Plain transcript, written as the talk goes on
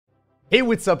Hey,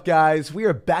 what's up, guys? We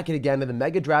are back again in the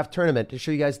Mega Draft Tournament to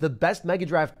show you guys the best Mega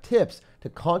Draft tips to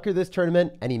conquer this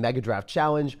tournament, any Mega Draft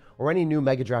challenge, or any new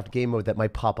Mega Draft game mode that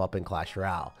might pop up in Clash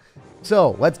Royale.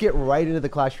 So, let's get right into the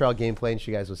Clash Royale gameplay and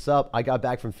show you guys what's up. I got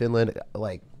back from Finland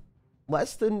like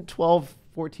less than 12,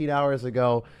 14 hours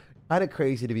ago. Kind of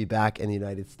crazy to be back in the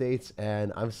United States,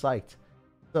 and I'm psyched.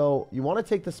 So, you want to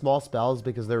take the small spells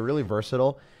because they're really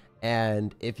versatile.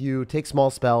 And if you take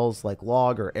small spells like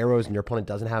log or arrows and your opponent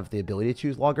doesn't have the ability to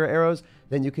choose log or arrows,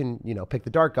 then you can, pick the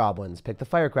dark goblins, pick the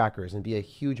firecrackers, and be a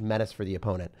huge menace for the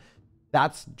opponent.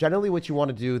 That's generally what you want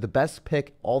to do. The best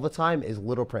pick all the time is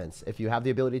Little Prince. If you have the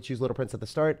ability to choose Little Prince at the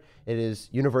start, it is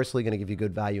universally going to give you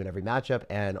good value in every matchup,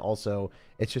 and also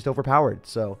it's just overpowered.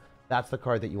 So that's the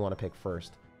card that you want to pick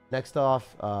first. Next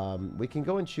off, we can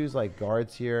go and choose like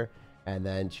guards here, and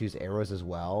then choose arrows as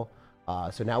well.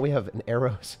 So now we have an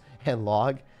arrows and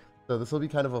log. So this will be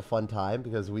kind of a fun time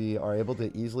because we are able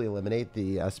to easily eliminate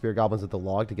the spear goblins with the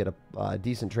log to get a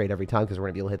decent trade every time because we're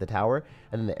going to be able to hit the tower.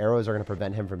 And then the arrows are going to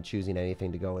prevent him from choosing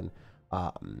anything to go and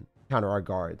counter our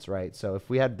guards, right? So if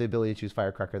we had the ability to choose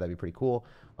Firecracker, that'd be pretty cool.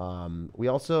 We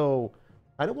also,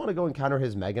 I don't want to go and counter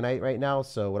his Mega Knight right now.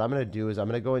 So what I'm going to do is I'm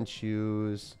going to go and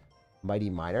choose Mighty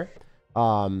Miner.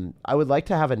 I would like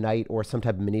to have a knight or some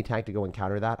type of mini tank to go and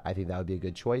counter that. I think that would be a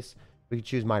good choice. We could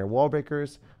choose Minor Wall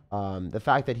Breakers. The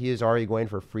fact that he is already going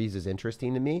for freeze is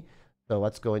interesting to me. So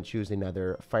let's go and choose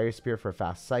another Fire Spear for a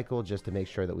fast cycle just to make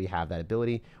sure that we have that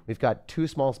ability. We've got two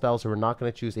small spells, so we're not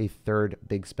going to choose a third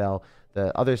big spell.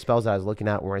 The other spells that I was looking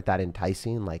at weren't that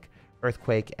enticing, like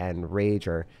Earthquake and Rage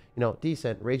are,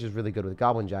 decent. Rage is really good with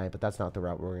Goblin Giant, but that's not the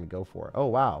route we're going to go for. Oh,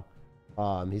 wow.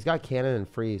 He's got Cannon and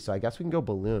Freeze, so I guess we can go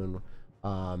Balloon.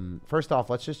 First off,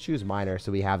 let's just choose Miner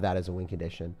so we have that as a win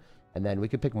condition. And then we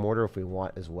could pick Mortar if we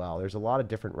want as well. There's a lot of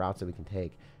different routes that we can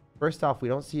take. First off, we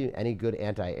don't see any good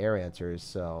anti-air answers,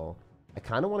 so I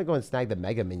kind of want to go and snag the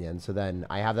Mega Minion, so then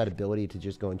I have that ability to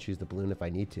just go and choose the Balloon if I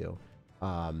need to.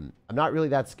 I'm not really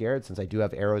that scared since I do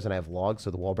have arrows and I have logs, so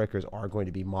the wall breakers are going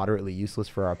to be moderately useless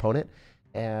for our opponent.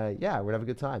 And yeah, we're going to have a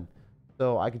good time.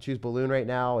 So I could choose Balloon right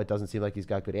now. It doesn't seem like he's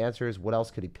got good answers. What else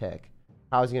could he pick?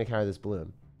 How is he going to counter this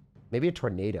Balloon? Maybe a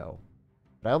Tornado.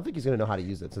 But I don't think he's going to know how to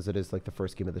use it since it is like the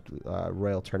first game of the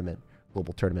Royal Tournament,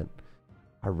 Global Tournament.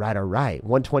 All right.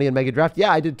 120 in Mega Draft.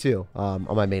 Yeah, I did too on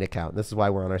my main account. This is why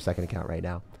we're on our second account right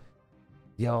now.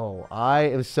 Yo, I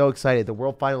am so excited. The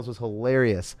World Finals was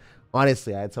hilarious.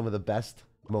 Honestly, I had some of the best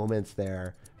moments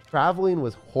there. Traveling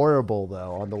was horrible,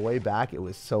 though. On the way back, it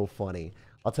was so funny.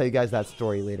 I'll tell you guys that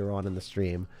story later on in the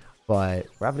stream. But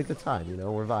we're having a good time,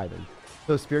 we're vibing.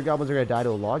 So Spear Goblins are going to die to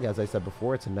a log. As I said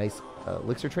before, it's a nice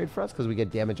elixir trade for us because we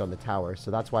get damage on the tower.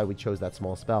 So that's why we chose that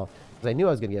small spell. Because I knew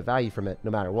I was going to get value from it no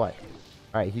matter what.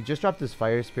 All right, he just dropped his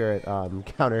Fire Spirit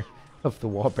counter of the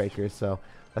Wall Breakers. So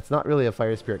that's not really a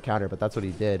Fire Spirit counter, but that's what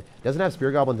he did. He doesn't have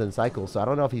Spear Goblins in cycle, so I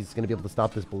don't know if he's going to be able to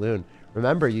stop this Balloon.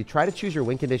 Remember, you try to choose your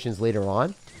win conditions later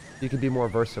on so you can be more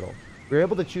versatile. We were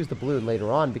able to choose the Balloon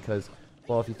later on because,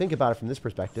 well, if you think about it from this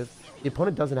perspective, the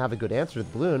opponent doesn't have a good answer to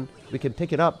the Balloon. We can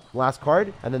pick it up last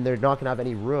card, and then they're not going to have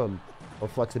any room or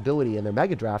flexibility in their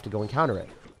Mega Draft to go and counter it.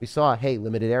 We saw, hey,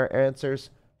 limited air answers,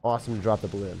 awesome to drop the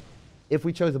Balloon. If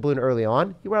we chose the Balloon early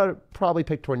on, you would probably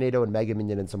pick Tornado and Mega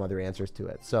Minion and some other answers to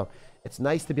it. So it's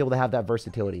nice to be able to have that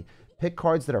versatility. Pick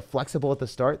cards that are flexible at the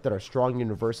start, that are strong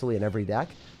universally in every deck,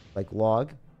 like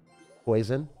Log,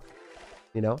 Poison.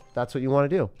 That's what you want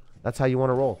to do. That's how you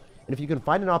want to roll. And if you can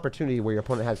find an opportunity where your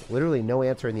opponent has literally no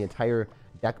answer in the entire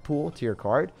deck pool to your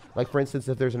card, like for instance,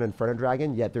 if there's an Inferno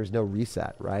Dragon, yet there's no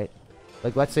reset, right?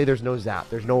 Like let's say there's no Zap,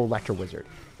 there's no Electro Wizard,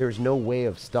 there's no way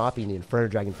of stopping the Inferno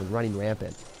Dragon from running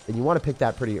rampant, then you want to pick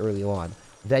that pretty early on.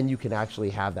 Then you can actually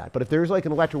have that. But if there's like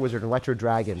an Electro Wizard, an Electro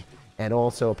Dragon, and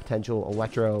also a potential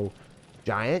Electro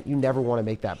Giant, you never want to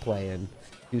make that play and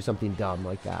do something dumb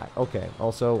like that. Okay,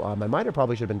 also, my Miner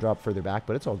probably should have been dropped further back,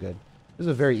 but it's all good. This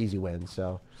is a very easy win,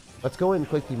 so let's go and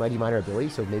click the Mighty Miner ability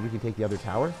so maybe we can take the other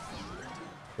tower.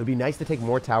 It would be nice to take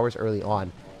more towers early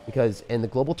on because in the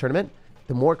global tournament,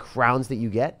 the more crowns that you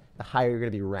get, the higher you're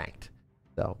going to be ranked.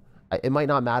 So it might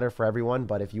not matter for everyone,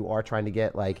 but if you are trying to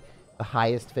get like the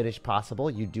highest finish possible,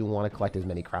 you do want to collect as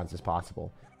many crowns as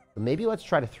possible. So maybe let's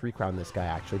try to 3-crown this guy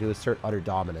actually to assert utter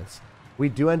dominance. We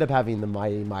do end up having the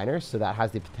Mighty Miner, so that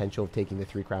has the potential of taking the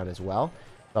 3-crown as well.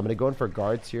 So I'm going to go in for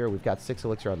guards here. We've got 6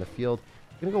 elixir on the field.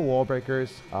 I'm going to go Wall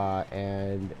Breakers,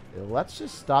 and let's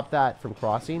just stop that from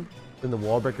crossing. Then the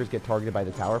Wall Breakers get targeted by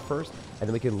the tower first, and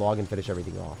then we can log and finish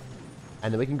everything off.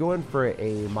 And then we can go in for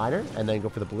a Miner, and then go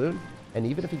for the Balloon. And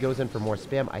even if he goes in for more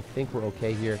spam, I think we're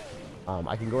okay here.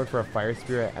 I can go in for a Fire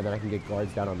Spirit, and then I can get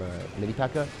guards down on the Mini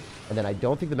P.E.K.K.A. And then I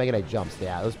don't think the Mega Knight jumps.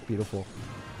 Yeah, that was beautiful.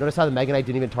 Notice how the Mega Knight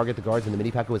didn't even target the guards and the Mini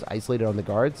P.E.K.K.A was isolated on the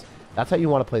guards? That's how you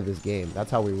want to play this game.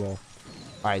 That's how we roll.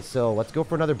 Alright, so let's go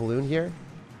for another balloon here.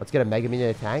 Let's get a Mega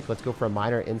Minion tank. Let's go for a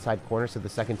miner inside corner so the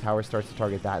second tower starts to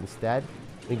target that instead.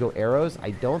 We go arrows. I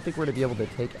don't think we're going to be able to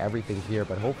take everything here,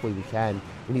 but hopefully we can.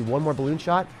 We need one more balloon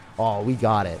shot. Oh, we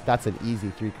got it. That's an easy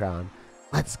 3 crown.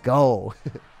 Let's go.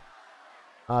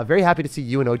 Very happy to see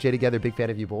you and OJ together. Big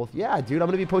fan of you both. Yeah, dude, I'm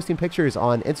going to be posting pictures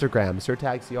on Instagram.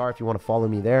 SirTagCR if you want to follow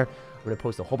me there. I'm going to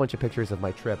post a whole bunch of pictures of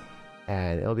my trip,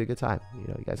 and it'll be a good time. You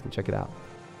know, you guys can check it out.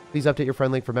 Please update your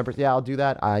friend link for members. Yeah, I'll do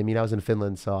that. I mean, I was in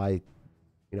Finland, so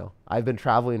I've been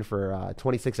traveling for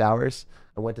 26 hours.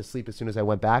 I went to sleep as soon as I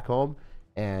went back home,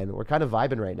 and we're kind of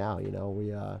vibing right now. You know,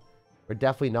 we're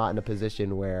definitely not in a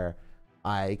position where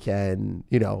I can,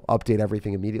 update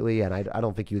everything immediately, and I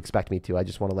don't think you expect me to. I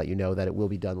just want to let you know that it will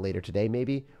be done later today,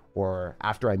 maybe, or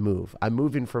after I move. I'm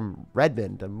moving from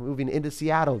Redmond. I'm moving into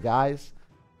Seattle, guys.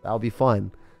 That'll be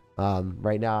fun.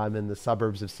 Right now, I'm in the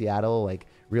suburbs of Seattle, like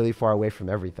really far away from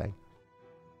everything.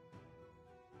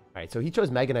 All right, so he chose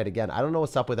Mega Knight again. I don't know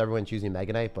what's up with everyone choosing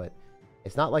Mega Knight, but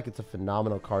it's not like it's a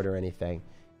phenomenal card or anything.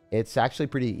 It's actually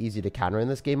pretty easy to counter in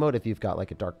this game mode if you've got like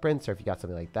a Dark Prince or if you got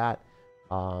something like that.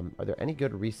 Are there any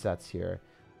good resets here?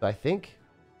 So I think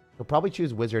he'll probably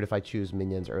choose Wizard if I choose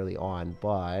minions early on,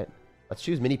 but let's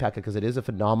choose Mini P.E.K.K.A because it is a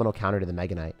phenomenal counter to the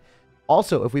Mega Knight.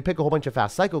 Also, if we pick a whole bunch of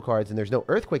fast cycle cards and there's no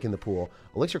Earthquake in the pool,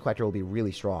 Elixir Collector will be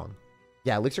really strong.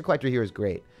 Yeah, Elixir Collector here is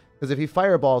great because if he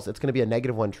fireballs, it's going to be a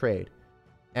 -1 trade.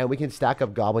 And we can stack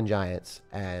up Goblin Giants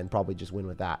and probably just win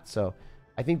with that. So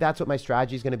I think that's what my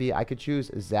strategy is going to be. I could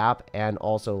choose Zap and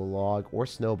also Log or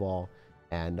Snowball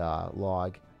and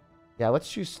Log. Yeah, let's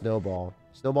choose Snowball.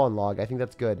 Snowball and Log. I think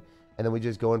that's good. And then we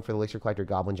just go in for the Elixir Collector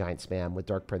Goblin Giant spam with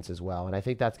Dark Prince as well. And I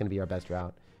think that's going to be our best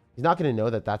route. He's not going to know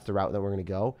that that's the route that we're going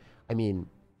to go. I mean,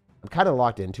 I'm kind of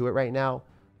locked into it right now.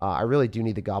 I really do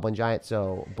need the Goblin Giant.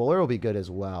 So Bowler will be good as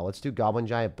well. Let's do Goblin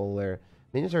Giant, Bowler.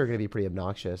 Minions are going to be pretty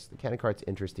obnoxious. The cannon card's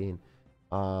interesting.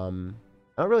 I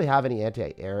don't really have any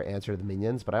anti-air answer to the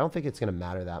minions, but I don't think it's going to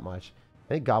matter that much.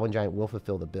 I think Goblin Giant will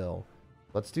fulfill the bill.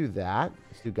 Let's do that.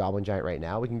 Let's do Goblin Giant right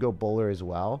now. We can go Bowler as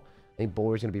well. I think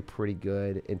Bowler's going to be pretty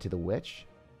good into the Witch.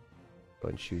 Go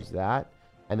and choose that.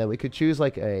 And then we could choose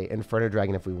like a Inferno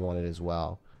Dragon if we wanted as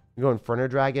well. We can go Inferno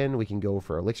Dragon. We can go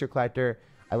for Elixir Collector.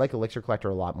 I like Elixir Collector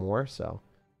a lot more, so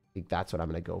I think that's what I'm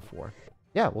going to go for.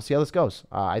 Yeah, we'll see how this goes.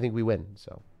 I think we win,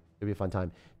 so it'll be a fun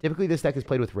time. Typically, this deck is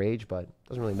played with Rage, but it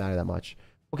doesn't really matter that much.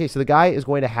 Okay, so the guy is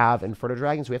going to have Inferno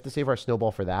Dragon, so we have to save our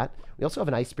Snowball for that. We also have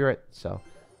an Ice Spirit, so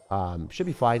should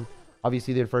be fine.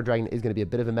 Obviously, the Inferno Dragon is going to be a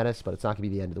bit of a menace, but it's not going to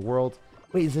be the end of the world.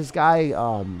 Wait, is this guy,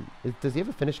 does he have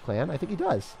a finished clan? I think he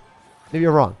does. Maybe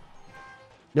you're wrong.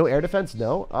 No air defense?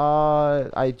 No.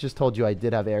 I just told you I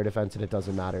did have air defense, and it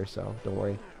doesn't matter, so don't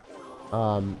worry.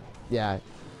 Yeah,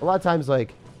 a lot of times,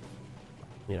 like,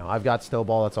 I've got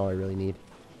Snowball. That's all I really need.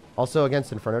 Also,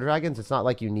 against Inferno Dragons, it's not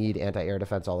like you need anti-air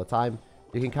defense all the time.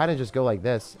 You can kind of just go like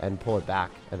this and pull it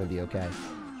back and then be okay.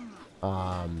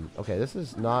 Okay, this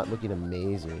is not looking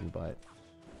amazing, but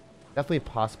definitely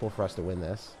possible for us to win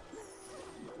this.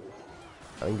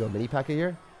 I can go Mini P.E.K.K.A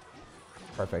here.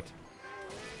 Perfect.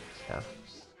 Yeah.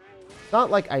 It's not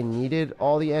like I needed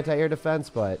all the anti-air defense,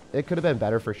 but it could have been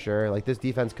better for sure. Like, this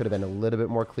defense could have been a little bit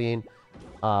more clean.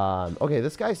 Okay,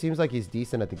 this guy seems like he's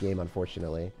decent at the game,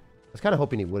 unfortunately. I was kind of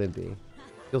hoping he wouldn't be.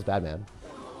 Feels bad, man.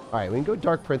 Alright, we can go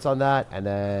Dark Prince on that, and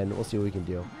then we'll see what we can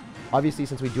do. Obviously,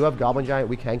 since we do have Goblin Giant,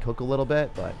 we can cook a little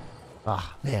bit, but...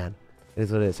 man. It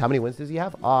is what it is. How many wins does he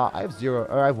have? I have 0,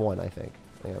 or I have 1, I think.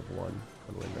 I have one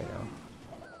win right now.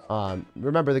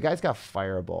 Remember, the guy's got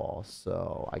Fireball,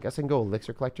 so I guess I can go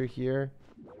Elixir Collector here.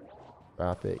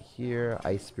 Drop it here.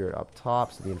 Ice Spirit up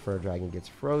top, so the Inferno Dragon gets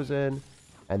frozen.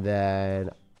 And then,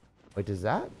 wait, does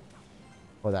that?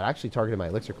 Oh, that actually targeted my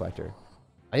Elixir Collector.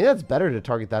 I think that's better to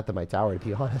target that than my tower, to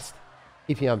be honest.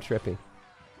 EP, I'm tripping.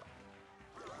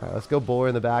 All right, let's go Bowler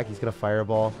in the back. He's going to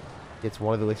Fireball. Gets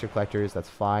one of the Elixir Collectors. That's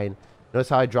fine. Notice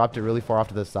how I dropped it really far off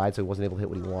to the side so he wasn't able to hit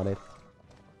what he wanted.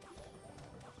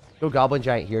 Go Goblin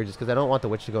Giant here just because I don't want the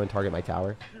Witch to go and target my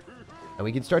tower. And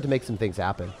we can start to make some things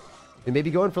happen. And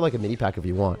maybe go in for like a Mini P.E.K.K.A if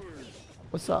you want.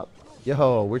 What's up?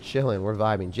 Yo, we're chilling. We're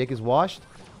vibing. Jake is washed.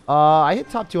 I hit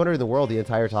top 200 in the world the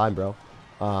entire time, bro.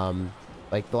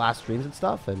 Like the last streams and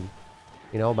stuff, and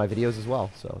my videos as well.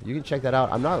 So you can check that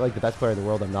out. I'm not like the best player in the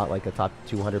world. I'm not like a top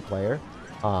 200 player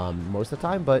most of the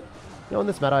time, but in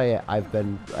this meta, I've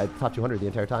been at top 200 the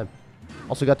entire time.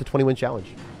 Also got the 20-win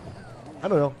challenge. I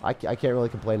don't know. I can't really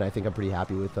complain. I think I'm pretty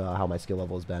happy with how my skill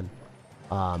level has been.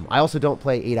 I also don't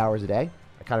play 8 hours a day.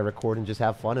 I kind of record and just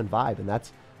have fun and vibe, and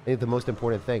that's I think the most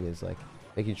important thing is like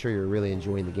making sure you're really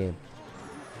enjoying the game.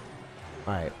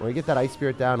 Alright, when we get that Ice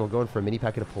Spirit down, we'll go in for a Mini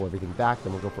P.E.K.K.A to pull everything back.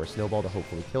 Then we'll go for a Snowball to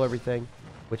hopefully kill everything.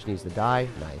 Which needs to die.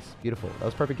 Nice. Beautiful. That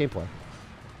was perfect gameplay.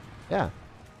 Yeah.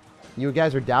 You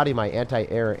guys are doubting my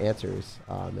anti-error answers.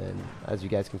 And as you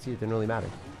guys can see, it didn't really matter.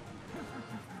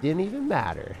 Didn't even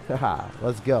matter. Haha.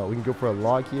 Let's go. We can go for a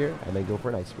log here and then go for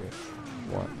an Ice Spirit.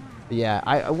 One. But yeah,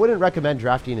 I wouldn't recommend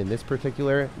drafting in this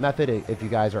particular method if you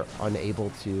guys are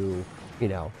unable to, you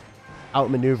know,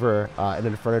 outmaneuver an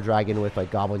Inferno Dragon with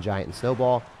like Goblin Giant and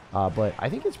Snowball. But I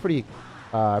think it's pretty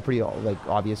like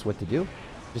obvious what to do.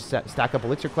 Just stack up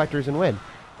Elixir Collectors and win.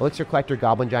 Elixir Collector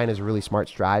Goblin Giant is a really smart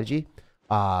strategy.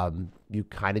 You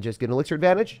kind of just get an Elixir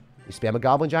advantage. You spam a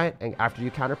Goblin Giant, and after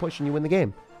you counter push, and you win the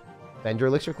game. Spend your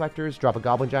Elixir Collectors, drop a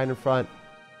Goblin Giant in front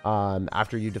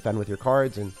after you defend with your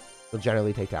cards, and you'll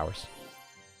generally take towers.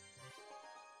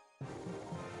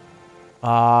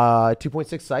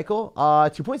 2.6 cycle?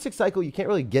 2.6 cycle, you can't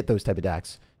really get those type of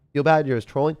decks. Feel bad you're just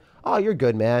trolling? Oh, you're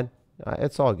good, man.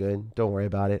 It's all good. Don't worry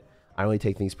about it. I only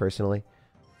take things personally.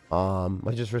 I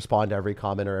just respond to every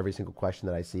comment or every single question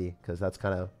that I see, because that's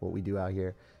kind of what we do out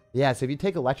here. Yeah, so if you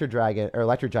take Electro Dragon or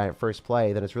Electro Giant first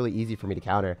play, then it's really easy for me to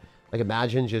counter. Like,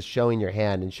 imagine just showing your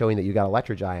hand and showing that you got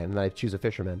Electro Giant, and then I choose a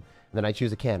Fisherman, and then I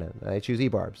choose a Cannon, and I choose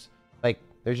E-Barbs. Like,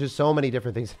 there's just so many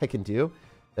different things I can do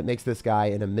that makes this guy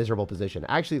in a miserable position.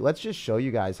 Actually, let's just show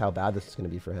you guys how bad this is going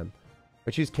to be for him.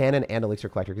 I choose Cannon and Elixir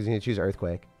Collector because he's going to choose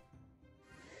Earthquake.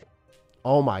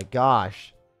 Oh my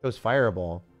gosh. Goes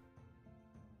Fireball.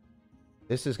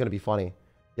 This is going to be funny.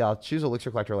 Yeah, I'll choose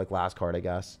Elixir Collector like last card, I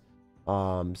guess.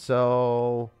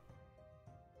 So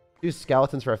use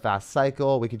Skeletons for a fast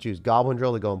cycle. We could choose Goblin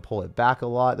Drill to go and pull it back a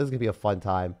lot. This is going to be a fun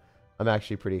time. I'm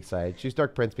actually pretty excited. Choose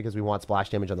Dark Prince because we want splash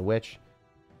damage on the Witch.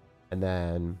 And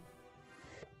then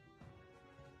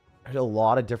there's a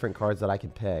lot of different cards that I can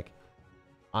pick.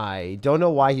 I don't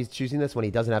know why he's choosing this when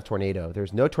he doesn't have Tornado.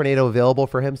 There's no Tornado available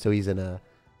for him, so he's in a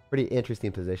pretty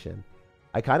interesting position.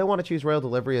 I kind of want to choose Royal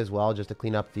Delivery as well, just to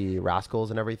clean up the Rascals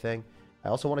and everything. I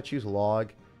also want to choose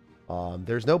Log.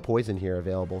 There's no Poison here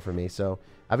available for me, so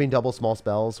having double small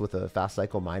spells with a Fast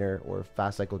Cycle Miner or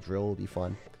Fast Cycle Drill will be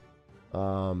fun.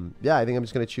 Yeah, I think I'm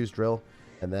just going to choose Drill,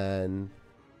 and then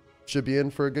should be in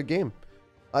for a good game.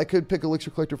 I could pick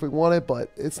Elixir Collector if we wanted,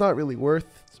 but it's not really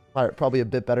worth. It's probably a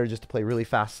bit better just to play really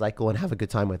fast cycle and have a good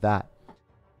time with that.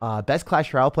 Best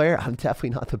Clash Royale player? I'm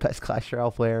definitely not the best Clash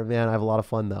Royale player, man. I have a lot of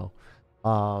fun, though.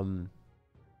 Love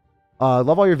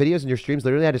all your videos and your streams.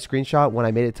 Literally had a screenshot when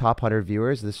I made it top 100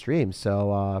 viewers of the stream.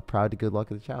 So proud to good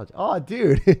luck at the challenge. Oh,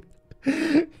 dude.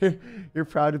 You're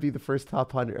proud to be the first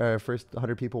top 100, first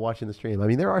 100 people watching the stream. I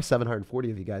mean, there are 740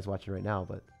 of you guys watching right now,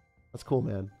 but that's cool,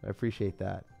 man. I appreciate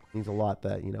that. It means a lot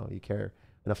that, you know, you care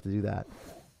enough to do that.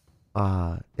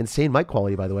 Insane mic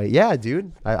quality, by the way. Yeah,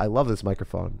 dude. I love this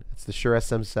microphone. It's the Shure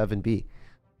SM7B.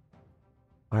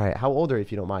 All right, how old are you,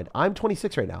 if you don't mind? I'm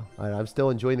 26 right now. I'm still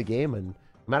enjoying the game, and no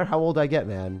matter how old I get,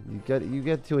 man, you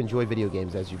get to enjoy video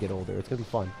games as you get older. It's gonna be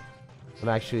fun. I'm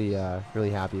actually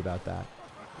really happy about that.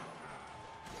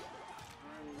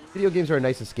 Video games are a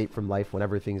nice escape from life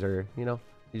whenever things are, you know,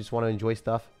 you just want to enjoy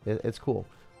stuff. It's cool.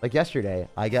 Like yesterday,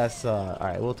 I guess. All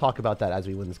right, we'll talk about that as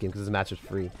we win this game because this match is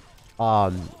free.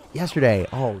 Yesterday,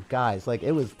 oh guys, like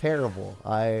it was terrible.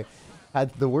 I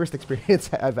had the worst experience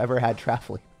I've ever had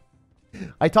traveling.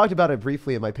 I talked about it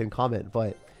briefly in my pinned comment,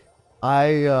 but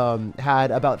I had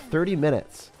about 30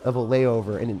 minutes of a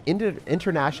layover in an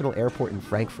international airport in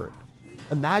Frankfurt.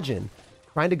 Imagine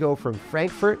trying to go from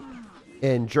Frankfurt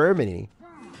in Germany,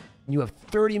 and you have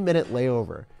 30-minute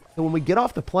layover. So when we get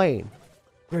off the plane,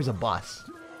 there's a bus.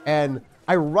 And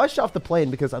I rush off the plane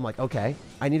because I'm like, okay,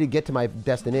 I need to get to my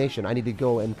destination. I need to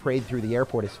go and parade through the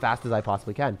airport as fast as I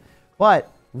possibly can. But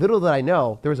little did I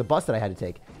know, there was a bus that I had to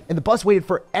take. And the bus waited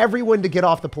for everyone to get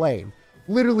off the plane.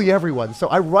 Literally everyone. So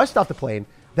I rushed off the plane,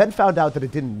 then found out that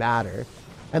it didn't matter.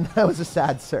 And that was a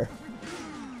sad sir.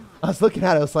 I was looking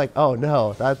at it, I was like, oh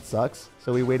no, that sucks.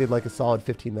 So we waited like a solid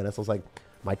 15 minutes. I was like,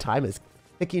 my time is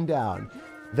ticking down.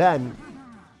 Then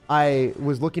I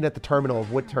was looking at the terminal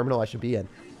of what terminal I should be in.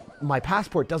 My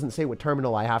passport doesn't say what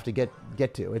terminal I have to get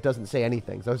to. It doesn't say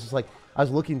anything. So I was just like, I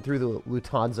was looking through the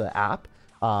Lufthansa app,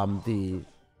 the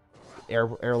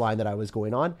airline that I was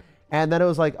going on, and then it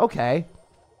was like, okay,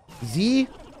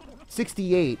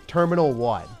 Z68 Terminal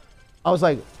 1. I was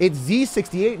like, it's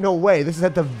Z68? No way. This is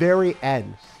at the very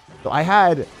end. So I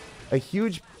had a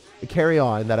huge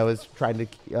carry-on that I was trying to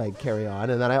like carry on,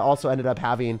 and then I also ended up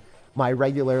having my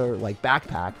regular like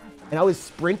backpack, and I was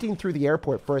sprinting through the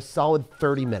airport for a solid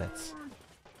 30 minutes.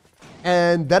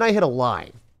 And then I hit a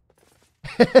line.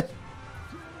 I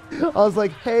was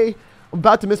like, hey, I'm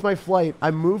about to miss my flight.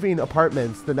 I'm moving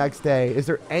apartments the next day. Is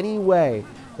there any way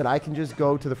that I can just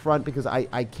go to the front because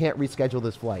I can't reschedule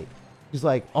this flight. She's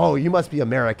like, oh, you must be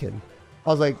American. I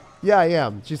was like, yeah, I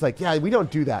am. She's like, yeah, we don't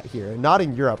do that here. Not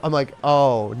in Europe. I'm like,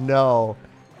 oh, no.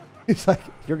 He's like,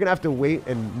 you're going to have to wait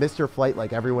and miss your flight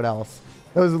like everyone else.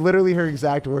 That was literally her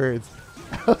exact words.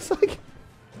 I was like,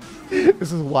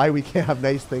 this is why we can't have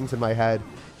nice things in my head.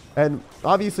 And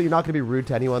obviously, you're not going to be rude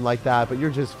to anyone like that, but you're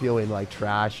just feeling like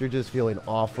trash. You're just feeling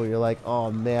awful. You're like,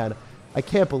 oh, man, I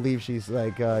can't believe she's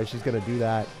like, she's going to do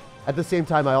that. At the same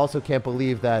time, I also can't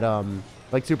believe that,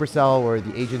 like Supercell or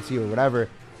the agency or whatever,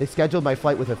 they scheduled my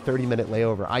flight with a 30-minute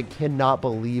layover. I cannot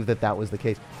believe that that was the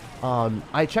case.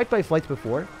 I checked my flights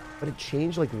before, but it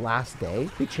changed like last day.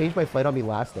 They changed my flight on me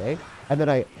last day. And then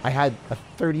I had a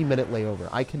 30-minute layover.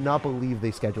 I cannot believe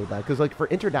they scheduled that. Because like for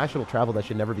international travel, that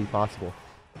should never be possible.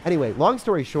 Anyway, long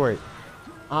story short,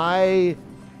 I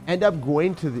end up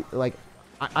going to the, like,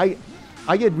 I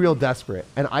get real desperate.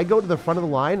 And I go to the front of the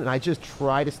line and I just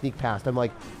try to sneak past. I'm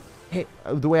like, hey,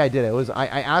 the way I did it was I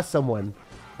asked someone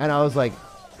and I was like,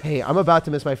 hey, I'm about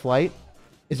to miss my flight.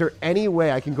 Is there any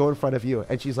way I can go in front of you?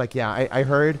 And she's like, yeah, I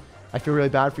heard. I feel really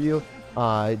bad for you.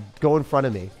 Go in front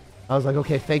of me. I was like,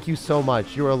 okay, thank you so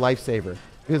much. You're a lifesaver.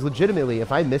 Because legitimately,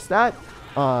 if I missed that,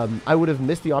 I would have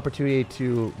missed the opportunity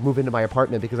to move into my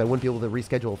apartment because I wouldn't be able to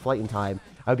reschedule a flight in time.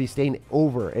 I would be staying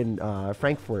over in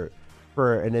Frankfurt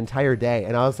for an entire day.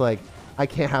 And I was like, I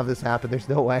can't have this happen. There's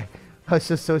no way. I was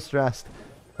just so stressed.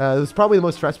 It was probably the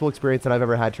most stressful experience that I've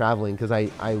ever had traveling because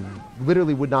I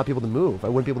literally would not be able to move. I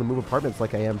wouldn't be able to move apartments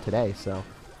like I am today. So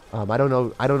I don't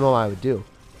know what I would do.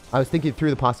 I was thinking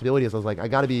through the possibilities. I was like, I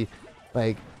got to be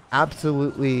like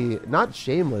absolutely not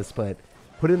shameless, but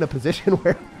put in a position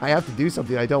where I have to do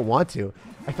something I don't want to.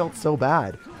 I felt so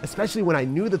bad, especially when I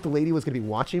knew that the lady was going to be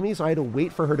watching me. So I had to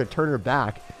wait for her to turn her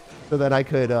back so that I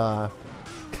could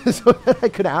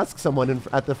ask someone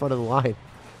at the front of the line.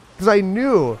 Because I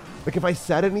knew, like, if I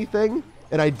said anything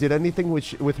and I did anything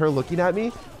with her looking at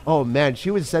me, oh man,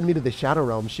 she would send me to the shadow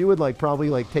realm. She would like probably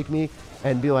like take me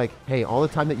and be like, hey, all the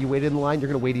time that you waited in the line, you're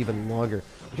gonna wait even longer.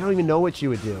 I don't even know what she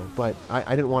would do, but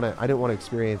I didn't want to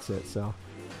experience it. So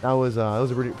that was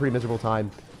a pretty miserable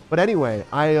time. But anyway,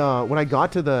 when I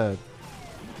got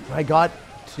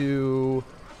to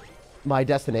my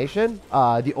destination,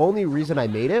 the only reason I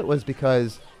made it was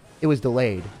because it was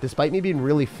delayed. Despite me being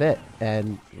really fit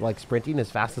and like sprinting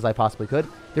as fast as I possibly could,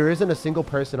 there isn't a single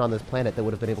person on this planet that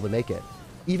would have been able to make it.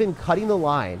 Even cutting the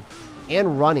line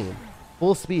and running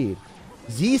full speed.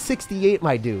 Z68,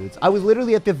 my dudes. I was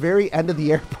literally at the very end of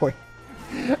the airport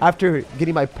after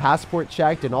getting my passport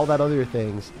checked and all that other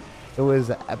things. It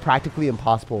was practically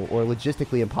impossible or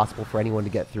logistically impossible for anyone to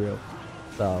get through.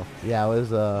 So yeah, it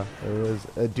was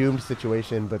a doomed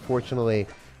situation, but fortunately,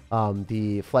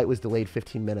 the flight was delayed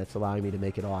 15 minutes, allowing me to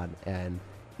make it on. And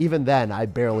even then, I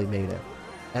barely made it.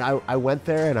 And I went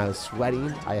there and I was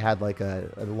sweating. I had like a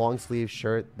long sleeve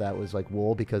shirt that was like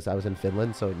wool because I was in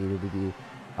Finland, so it needed to be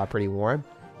pretty warm.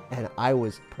 And I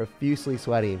was profusely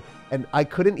sweating. And I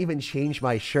couldn't even change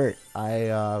my shirt.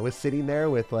 I was sitting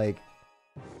there with like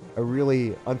a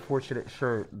really unfortunate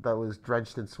shirt that was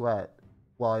drenched in sweat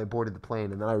while I boarded the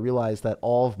plane. And then I realized that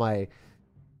all of my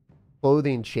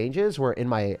clothing changes were in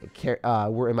my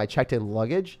checked-in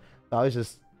luggage. I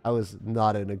was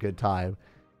not in a good time.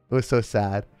 It was so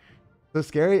sad, so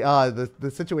scary.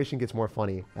 The situation gets more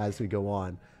funny as we go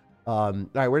on. All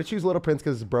right, we're gonna choose Little Prince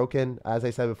because it's broken. As I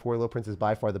said before, Little Prince is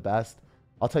by far the best.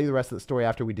 I'll tell you the rest of the story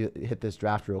after we hit this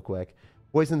draft real quick.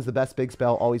 Poison's the best big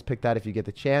spell. Always pick that if you get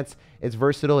the chance. It's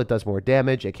versatile. It does more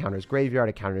damage. It counters graveyard.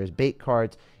 It counters bait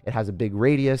cards. It has a big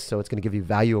radius, so it's going to give you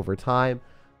value over time.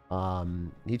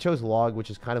 He chose Log, which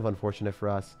is kind of unfortunate for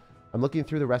us. I'm looking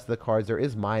through the rest of the cards. There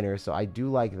is Miner, so I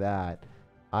do like that.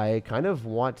 I kind of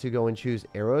want to go and choose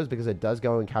Arrows because it does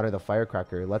go and counter the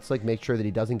Firecracker. Let's like make sure that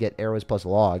he doesn't get Arrows plus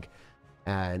Log.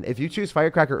 And if you choose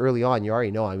Firecracker early on, you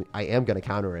already know I am going to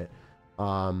counter it.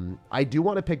 I do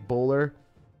want to pick Bowler.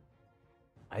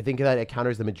 I think that it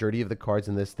counters the majority of the cards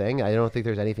in this thing. I don't think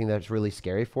there's anything that's really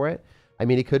scary for it. I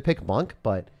mean, he could pick Monk,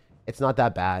 but it's not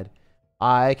that bad.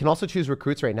 I can also choose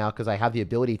Recruits right now because I have the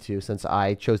ability to since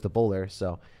I chose the Bowler,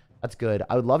 so that's good.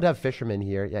 I would love to have Fisherman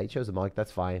here. Yeah, he chose a Monk.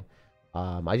 That's fine.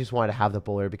 I just wanted to have the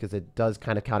Bowler because it does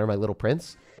kind of counter my Little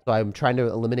Prince. So I'm trying to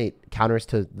eliminate counters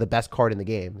to the best card in the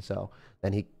game, so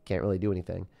then he can't really do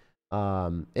anything.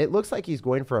 It looks like he's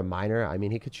going for a Miner. I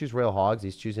mean, he could choose Royal Hogs.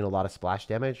 He's choosing a lot of splash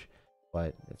damage,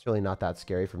 but it's really not that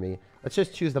scary for me. Let's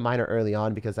just choose the Miner early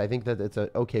on because I think that it's an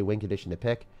okay win condition to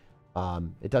pick.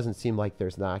 It doesn't seem like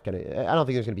there's not going to... I don't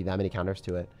think there's going to be that many counters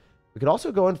to it. We could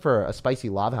also go in for a spicy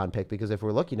Lava Hound pick because if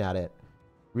we're looking at it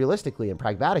realistically and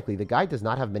pragmatically, the guy does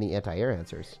not have many anti-air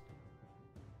answers.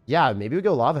 Yeah, maybe we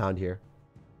go Lava Hound here.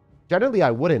 Generally,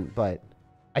 I wouldn't, but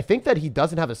I think that he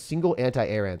doesn't have a single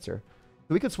anti-air answer.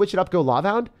 So we could switch it up, go Lava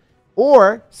Hound.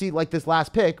 Or, see, like this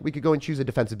last pick, we could go and choose a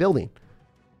defensive building.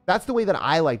 That's the way that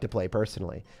I like to play,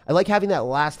 personally. I like having that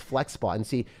last flex spot and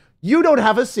see, you don't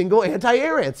have a single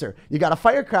anti-air answer. You got a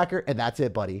Firecracker, and that's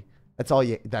it, buddy.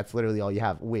 That's literally all you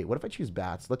have. Wait, what if I choose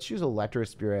Bats? Let's choose Electro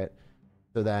Spirit.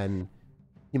 So then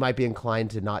he might be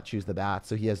inclined to not choose the Bats.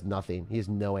 So he has nothing. He has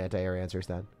no anti-air answers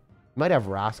then. He might have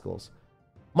Rascals.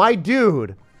 My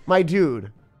dude,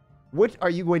 what are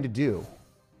you going to do?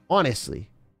 Honestly.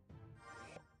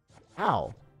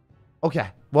 How? Okay,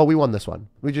 well, we won this one.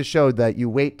 We just showed that you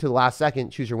wait to the last second,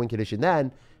 choose your win condition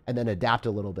then, and then adapt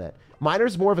a little bit.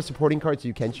 Miner's more of a supporting card, so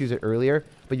you can choose it earlier,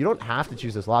 but you don't have to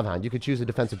choose this Lava Hound. You could choose a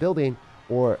defensive building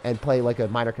and play like a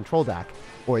Miner control deck,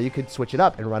 or you could switch it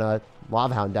up and run a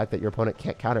Lava Hound deck that your opponent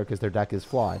can't counter because their deck is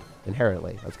flawed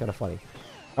inherently. That's kind of funny.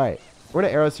 All right, we're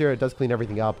going to arrows here. It does clean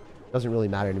everything up. Doesn't really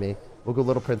matter to me. We'll go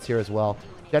Little Prince here as well.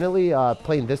 Generally,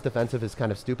 playing this defensive is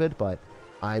kind of stupid, but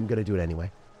I'm going to do it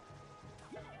anyway.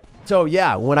 So,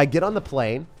 yeah, when I get on the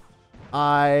plane,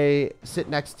 I sit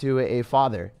next to a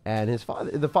father, and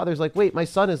the father's like, wait, my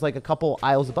son is like a couple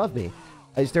aisles above me.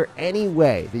 Is there any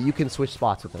way that you can switch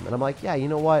spots with him? And I'm like, yeah, you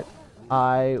know what?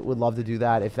 I would love to do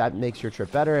that if that makes your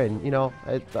trip better. And, you know,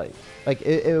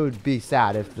 it would be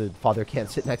sad if the father can't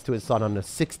sit next to his son on a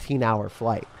 16-hour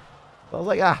flight. So I was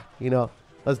like, you know,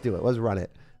 let's do it. Let's run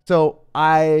it. So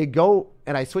I go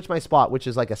and I switch my spot, which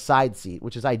is like a side seat,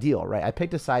 which is ideal, right? I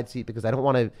picked a side seat because I don't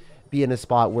want to be in a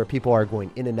spot where people are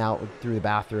going in and out through the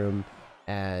bathroom.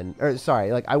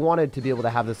 Like I wanted to be able to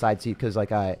have the side seat because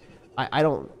like I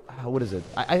don't, what is it?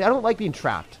 I don't like being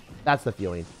trapped. That's the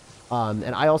feeling.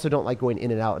 And I also don't like going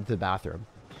in and out into the bathroom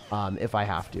if I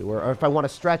have to. Or if I want to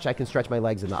stretch, I can stretch my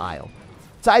legs in the aisle.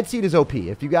 Side seat is OP.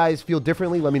 If you guys feel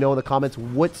differently, let me know in the comments.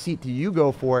 What seat do you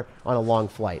go for on a long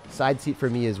flight? Side seat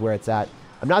for me is where it's at.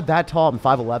 I'm not that tall. I'm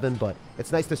 5'11", but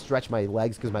it's nice to stretch my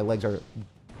legs because my legs are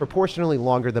proportionally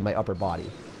longer than my upper body.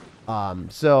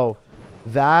 So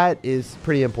that is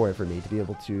pretty important for me to be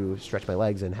able to stretch my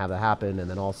legs and have that happen. And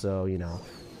then also, you know,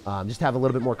 just have a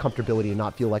little bit more comfortability and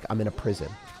not feel like I'm in a prison.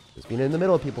 Just being in the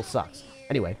middle of people sucks.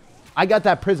 Anyway, I got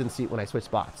that prison seat when I switched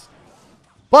spots.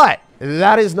 But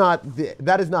that is not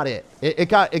it. It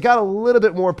got a little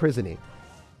bit more prison-y.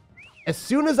 As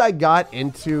soon as I got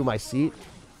into my seat,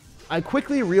 I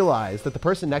quickly realized that the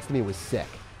person next to me was sick.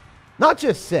 Not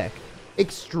just sick,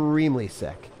 extremely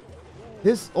sick.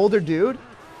 This older dude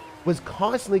was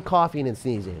constantly coughing and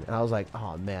sneezing. And I was like,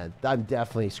 oh man, I'm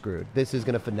definitely screwed. This is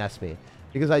going to finesse me.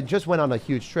 Because I just went on a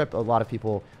huge trip. A lot of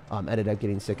people ended up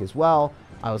getting sick as well.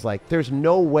 I was like, there's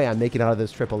no way I'm making it out of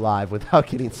this trip alive without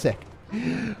getting sick.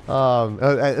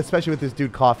 Especially with this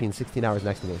dude coughing 16 hours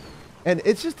next to me. And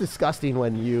it's just disgusting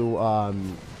when you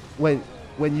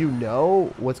when you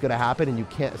know what's going to happen and you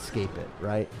can't escape it,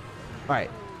 right? All right.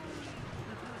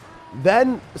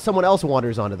 Then someone else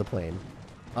wanders onto the plane.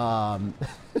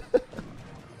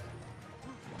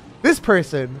 This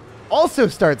person also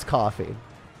starts coughing.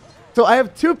 So I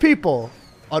have two people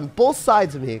on both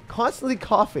sides of me constantly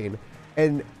coughing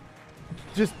and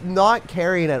just not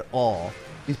caring at all.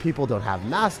 These people don't have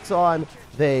masks on.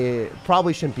 They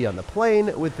probably shouldn't be on the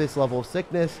plane with this level of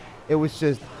sickness. It was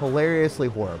just hilariously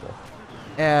horrible.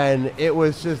 And it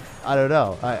was just, I don't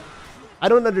know. I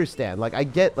don't understand. Like, I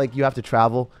get, like, you have to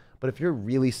travel. But if you're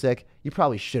really sick, you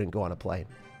probably shouldn't go on a plane.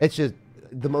 It's just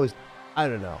the most, I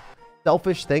don't know,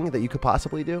 selfish thing that you could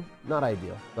possibly do. Not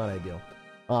ideal. Not ideal.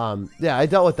 Yeah, I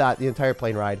dealt with that the entire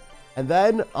plane ride. And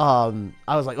then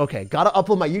I was like, okay, gotta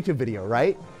upload my YouTube video,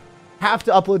 right? Have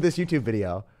to upload this YouTube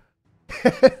video.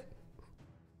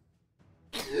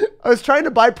 I was trying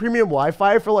to buy premium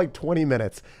Wi-Fi for like 20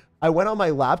 minutes. I went on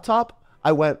my laptop.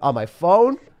 I went on my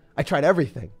phone. I tried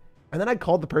everything. And then I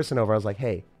called the person over. I was like,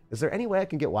 hey, is there any way I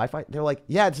can get Wi-Fi? They're like,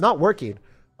 yeah, it's not working.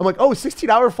 I'm like, oh,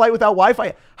 16-hour flight without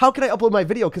Wi-Fi. How can I upload my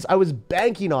video? Because I was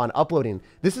banking on uploading.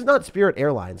 This is not Spirit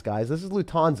Airlines, guys. This is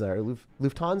Lufthansa or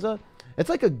Lufthansa. It's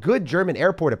like a good German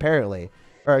airport, apparently,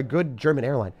 or a good German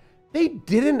airline. They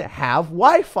didn't have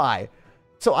Wi-Fi.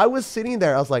 So I was sitting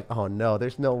there. I was like, oh, no,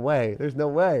 there's no way. There's no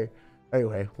way.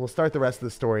 Anyway, we'll start the rest of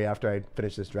the story after I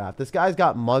finish this draft. This guy's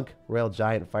got Monk, Rail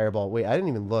Giant, Fireball. Wait, I didn't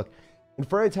even look.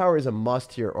 Inferno Tower is a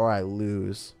must here or I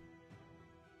lose.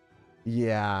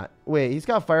 Yeah. Wait, he's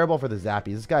got Fireball for the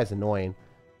Zappies. This guy's annoying.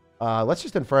 Let's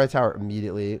just Inferno Tower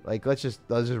immediately. Like, let's just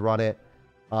run it.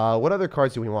 What other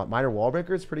cards do we want? Miner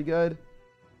Wallbreaker is pretty good.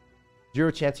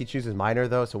 0 chance he chooses Miner,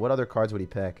 though. So what other cards would he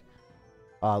pick?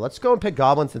 Let's go and pick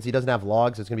Goblin since he doesn't have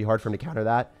logs. It's going to be hard for him to counter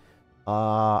that.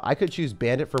 I could choose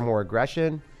Bandit for more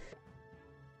aggression.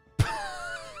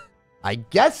 I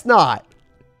guess not.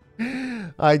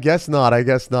 I guess not. I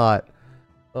guess not.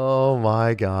 Oh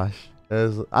my gosh.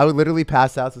 I would literally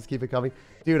pass out, so let's keep it coming.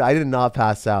 Dude, I did not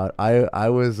pass out. I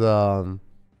was a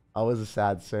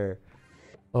sad sir.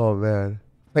 Oh man.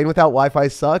 Playing without Wi-Fi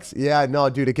sucks? Yeah, no,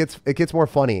 dude, it gets more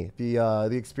funny. The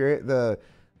experience, the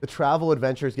travel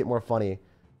adventures get more funny.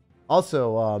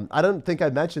 Also, I don't think I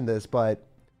mentioned this, but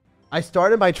I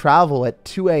started my travel at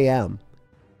 2 a.m.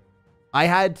 I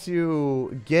had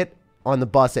to get on the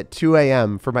bus at 2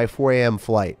 a.m. for my 4 a.m.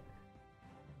 flight.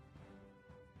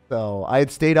 So I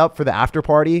had stayed up for the after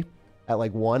party at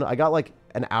like 1. I got like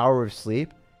an hour of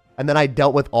sleep, and then I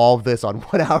dealt with all of this on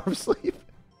 1 hour of sleep.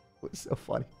 It was so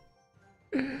funny.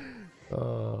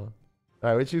 All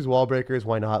right, we choose wall breakers.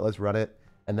 Why not? Let's run it.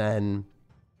 And then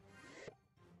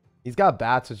he's got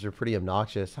bats, which are pretty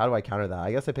obnoxious. How do I counter that?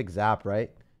 I guess I pick zap,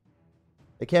 right?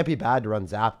 It can't be bad to run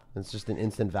zap. It's just an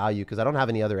instant value because I don't have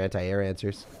any other anti-air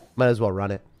answers. Might as well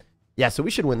run it. Yeah, so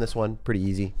we should win this one pretty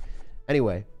easy.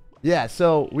 Anyway, yeah,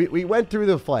 so we went through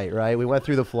the flight, right? We went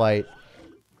through the flight.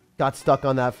 Got stuck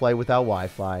on that flight without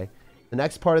Wi-Fi. The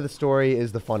next part of the story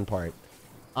is the fun part.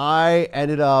 I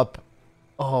ended up...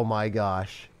 Oh my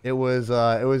gosh. It was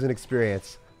an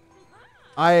experience.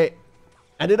 I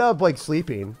ended up like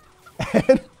sleeping.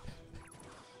 And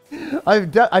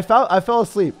I fell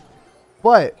asleep.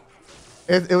 But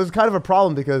it was kind of a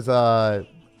problem because I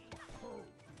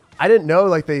didn't know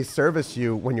like they service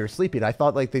you when you're sleeping. I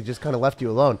thought like they just kind of left you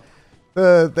alone.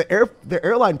 The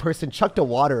airline person chucked a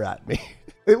water at me.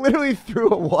 They literally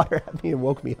threw a water at me and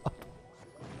woke me up.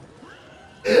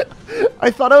 I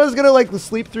thought I was gonna like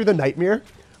sleep through the nightmare,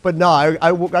 but no, I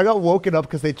got woken up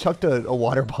because they chucked a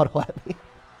water bottle at me.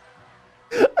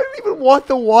 I didn't even want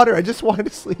the water. I just wanted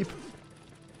to sleep.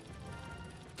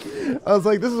 I was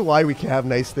like, this is why we can't have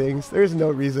nice things. There's no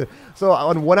reason. So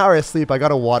on 1 hour of sleep, I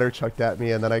got a water chucked at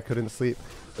me, and then I couldn't sleep.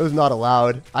 It was not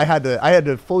allowed. I had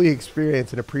to fully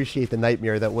experience and appreciate the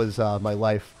nightmare that was my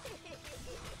life.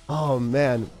 Oh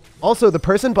man. Also, the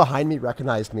person behind me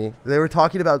recognized me. They were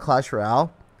talking about Clash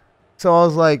Royale. So I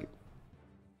was like,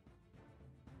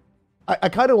 I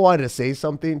kind of wanted to say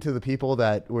something to the people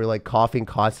that were like coughing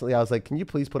constantly. I was like, can you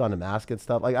please put on a mask and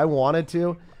stuff? Like I wanted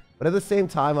to, but at the same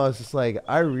time, I was just like,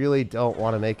 I really don't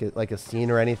want to make it like a scene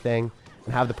or anything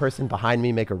and have the person behind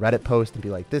me make a Reddit post and be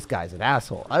like, this guy's an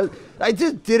asshole. I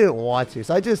just didn't want to.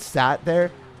 So I just sat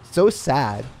there so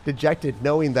sad, dejected,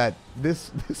 knowing that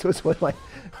this was what I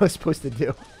was supposed to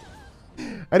do.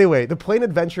 Anyway, the plane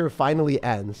adventure finally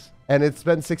ends, and it's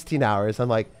been 16 hours. I'm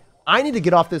like, I need to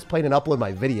get off this plane and upload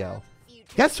my video.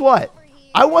 Guess what?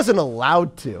 I wasn't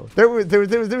allowed to. There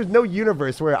was no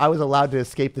universe where I was allowed to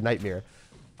escape the nightmare.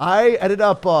 I ended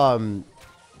up,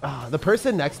 the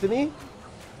person next to me,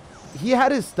 he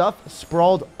had his stuff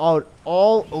sprawled out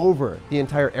all over the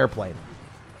entire airplane.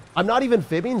 I'm not even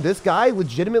fibbing. This guy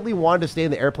legitimately wanted to stay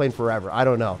in the airplane forever. I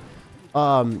don't know.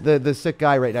 The sick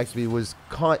guy right next to me was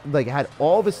had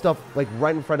all of his stuff like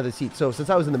right in front of the seat. So since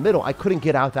I was in the middle, I couldn't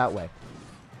get out that way.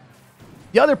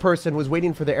 The other person was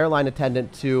waiting for the airline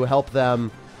attendant to help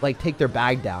them like take their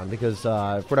bag down because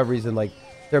for whatever reason, like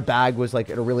their bag was like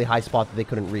at a really high spot that they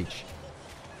couldn't reach.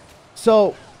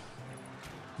 So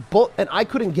and I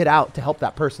couldn't get out to help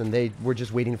that person. They were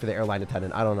just waiting for the airline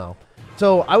attendant. I don't know.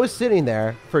 So I was sitting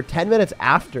there for 10 minutes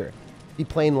after the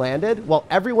plane landed while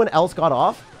everyone else got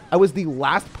off. I was the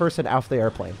last person off the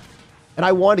airplane. And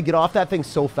I wanted to get off that thing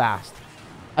so fast.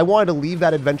 I wanted to leave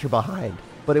that adventure behind,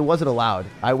 but it wasn't allowed.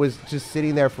 I was just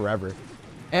sitting there forever.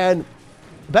 And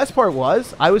the best part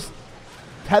was I was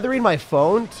tethering my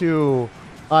phone to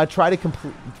try to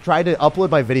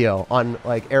upload my video on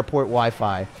like airport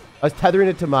Wi-Fi. I was tethering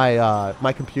it to my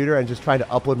my computer and just trying to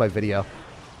upload my video.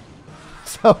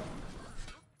 So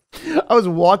I was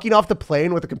walking off the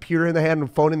plane with a computer in the hand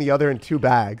and phone in the other and 2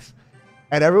 bags.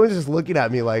 And everyone's just looking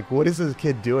at me like, what is this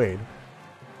kid doing?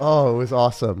 Oh, it was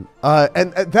awesome.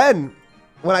 And then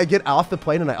when I get off the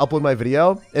plane and I upload my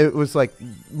video, it was like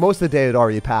most of the day had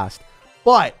already passed.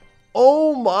 But,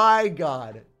 oh my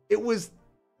God, it was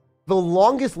the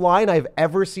longest line I've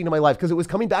ever seen in my life because it was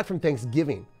coming back from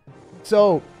Thanksgiving.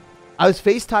 So I was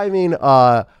FaceTiming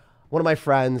one of my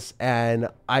friends and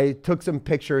I took some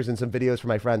pictures and some videos for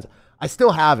my friends. I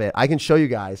still have it. I can show you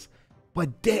guys.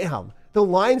 But damn. The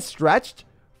line stretched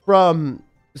from,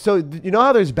 so you know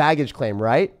how there's baggage claim,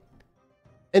 right?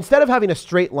 Instead of having a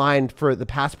straight line for the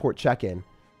passport check-in,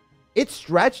 it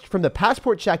stretched from the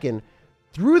passport check-in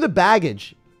through the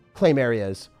baggage claim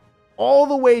areas all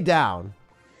the way down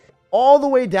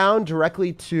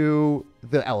directly to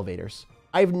the elevators.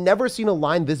 I've never seen a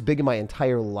line this big in my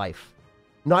entire life.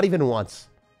 Not even once.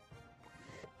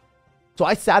 So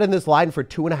I sat in this line for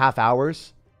 2.5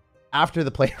 hours after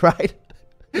the plane ride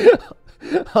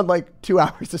on like 2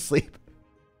 hours of sleep,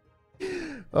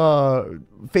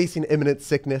 facing imminent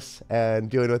sickness and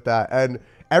dealing with that. And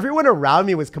everyone around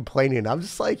me was complaining. I'm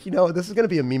just like, you know, this is going to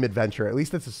be a meme adventure. At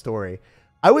least it's a story.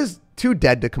 I was too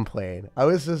dead to complain. I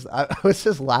was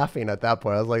just laughing at that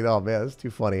point. I was like, oh man, this is too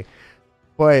funny.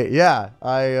 But yeah,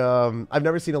 I've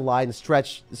never seen a line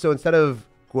stretch. So instead of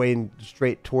going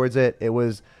straight towards it, it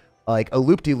was like a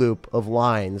loop-de-loop of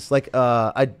lines, like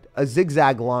a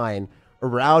zigzag line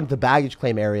around the baggage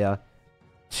claim area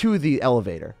to the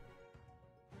elevator.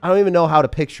 I don't even know how to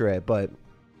picture it, but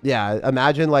yeah,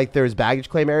 imagine like there's baggage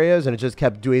claim areas and it just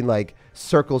kept doing like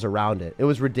circles around it. It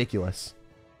was ridiculous.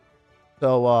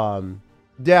 So,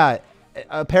 yeah,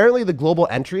 apparently the global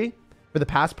entry for the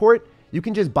passport, you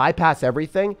can just bypass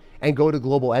everything and go to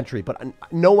global entry, but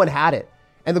no one had it.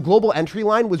 And the global entry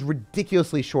line was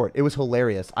ridiculously short. It was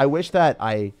hilarious. I wish that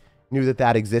I knew that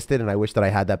that existed, and I wish that I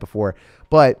had that before.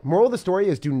 But moral of the story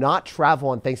is do not travel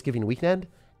on Thanksgiving weekend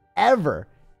ever,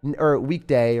 or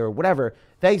weekday or whatever.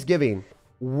 Thanksgiving,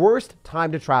 worst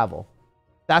time to travel.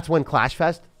 That's when Clash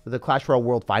Fest, the Clash Royale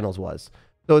World Finals was.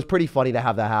 So it was pretty funny to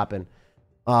have that happen.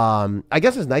 I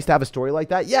guess it's nice to have a story like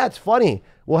that. Yeah, it's funny.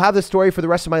 We'll have this story for the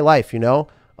rest of my life, you know?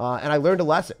 And I learned a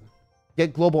lesson.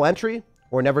 Get global entry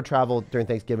or never travel during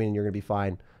Thanksgiving and you're going to be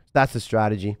fine. That's the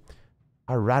strategy.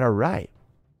 All right, all right.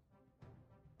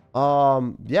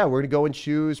 Yeah, we're going to go and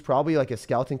choose probably like a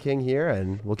Skeleton King here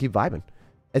and we'll keep vibing.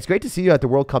 It's great to see you at the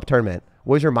World Cup tournament.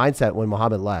 What was your mindset when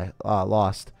Muhammad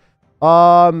lost?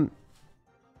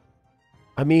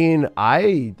 I mean,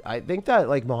 I think that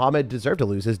like Muhammad deserved to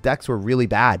lose. His decks were really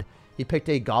bad. He picked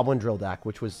a Goblin Drill deck,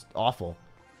 which was awful.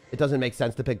 It doesn't make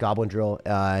sense to pick Goblin Drill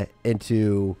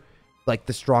into like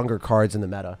the stronger cards in the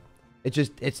meta.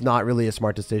 It's not really a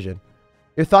smart decision.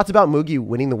 Your thoughts about Mugi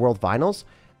winning the World Finals?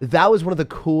 That was one of the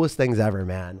coolest things ever,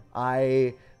 man.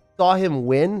 I saw him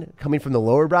win coming from the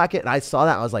lower bracket, and I saw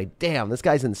that. I was like, damn, this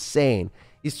guy's insane.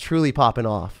 He's truly popping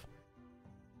off.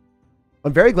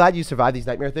 I'm very glad you survived these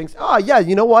nightmare things. Oh, yeah,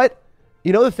 you know what?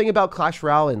 You know the thing about Clash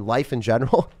Royale and life in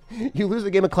general? You lose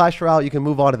a game of Clash Royale, you can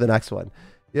move on to the next one.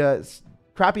 Yeah,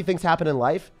 crappy things happen in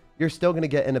life. You're still going to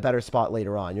get in a better spot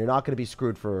later on. You're not going to be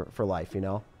screwed for life, you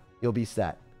know? You'll be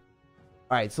set.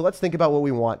 All right, so let's think about what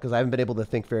we want because I haven't been able to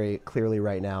think very clearly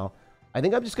right now. I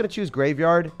think I'm just going to choose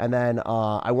Graveyard, and then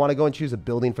I want to go and choose a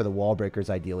building for the Wall Breakers,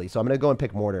 ideally. So I'm going to go and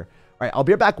pick Mortar. All right, I'll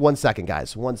be back 1 second,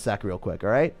 guys. 1 sec real quick, all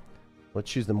right? Let's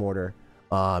choose the Mortar,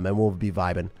 and we'll be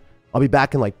vibing. I'll be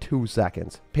back in like 2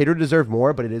 seconds. Pedro deserved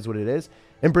more, but it is what it is.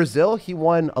 In Brazil, he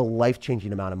won a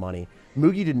life-changing amount of money.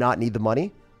 Mugi did not need the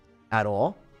money at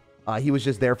all. He was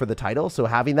just there for the title, so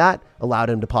having that allowed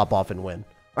him to pop off and win.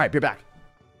 All right, be back.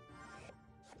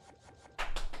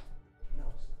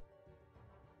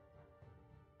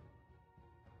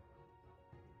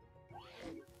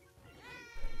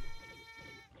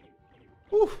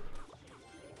 Whew.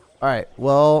 All right,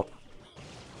 well,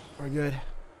 we're good.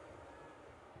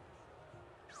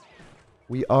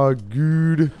 We are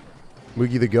good.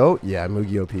 Mugi the GOAT? Yeah,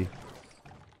 Mugi OP.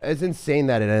 It's insane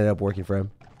that it ended up working for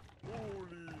him.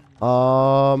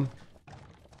 All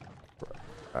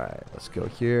right, let's go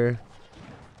here.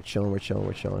 We're chilling, we're chilling,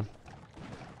 we're chilling.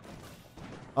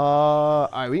 All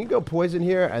right, we can go Poison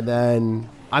here, and then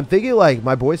I'm thinking like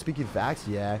my boy speaking facts.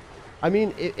 Yeah, I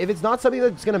mean, if it's not something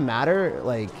that's gonna matter,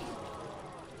 like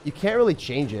you can't really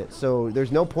change it. So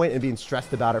there's no point in being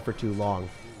stressed about it for too long.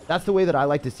 That's the way that I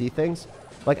like to see things.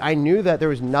 Like I knew that there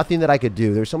was nothing that I could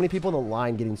do. There's so many people in the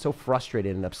line getting so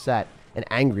frustrated and upset and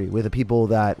angry with the people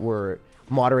that were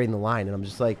moderating the line, and I'm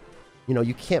just like, you know,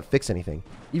 you can't fix anything.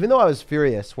 Even though I was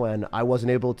furious when I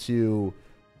wasn't able to,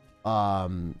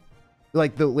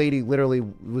 like the lady literally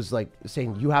was like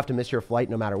saying, you have to miss your flight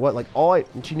no matter what. Like all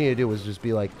she needed to do was just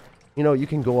be like, you know, you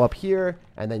can go up here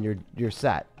and then you're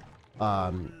set.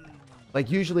 Like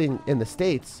usually in the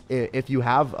States, if you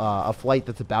have a flight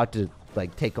that's about to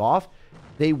like take off,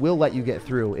 they will let you get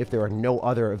through if there are no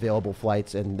other available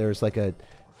flights and there's like a,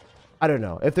 I don't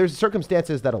know, if there's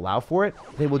circumstances that allow for it,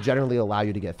 they will generally allow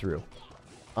you to get through.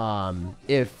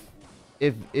 If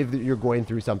you're going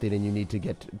through something and you need to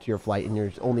get to your flight and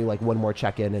there's only like one more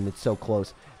check-in and it's so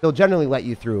close, they'll generally let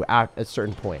you through at a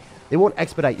certain point. They won't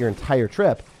expedite your entire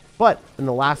trip, but in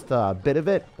the last bit of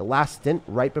it, the last stint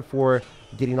right before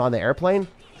getting on the airplane,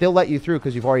 they'll let you through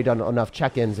because you've already done enough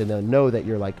check-ins and they'll know that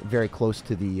you're like very close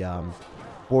to the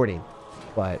boarding.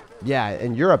 But yeah,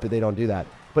 in Europe, they don't do that.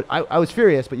 But I was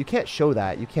furious, but you can't show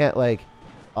that. You can't like,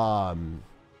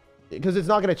 because it's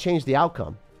not going to change the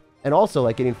outcome. And also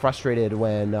like getting frustrated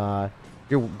when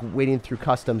you're waiting through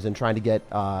customs and trying to get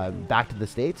back to the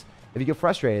States. If you get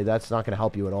frustrated, that's not going to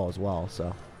help you at all as well.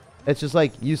 So it's just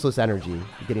like useless energy,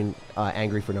 getting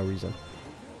angry for no reason.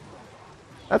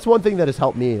 That's one thing that has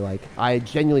helped me. Like, I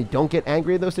genuinely don't get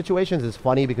angry in those situations. It's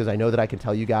funny because I know that I can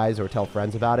tell you guys or tell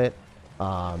friends about it.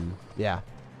 Yeah.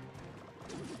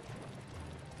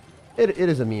 It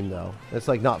is a meme, though. It's,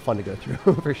 like, not fun to go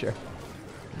through, for sure.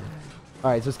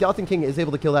 All right, so Skeleton King is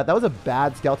able to kill that. That was a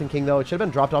bad Skeleton King, though. It should have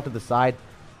been dropped off to the side.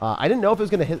 I didn't know if it was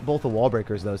going to hit both the wall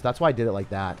breakers, though, so that's why I did it like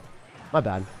that. My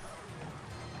bad.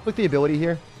 Look the ability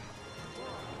here.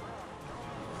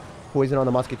 Poison on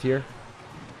the Musketeer.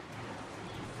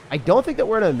 I don't think that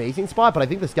we're in an amazing spot, but I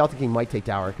think the Skeleton King might take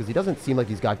tower because he doesn't seem like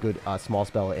he's got good small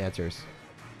spell answers.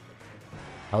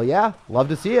 Hell yeah. Love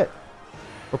to see it.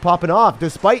 We're popping off.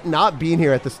 Despite not being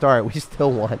here at the start, we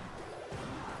still won.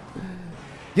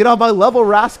 Get on my level,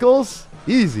 rascals.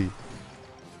 Easy.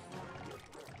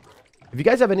 If you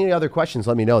guys have any other questions,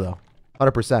 let me know, though.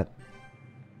 100%.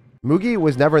 Mugi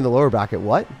was never in the lower bracket.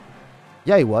 What?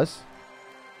 Yeah, he was.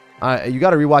 You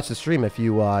got to rewatch the stream if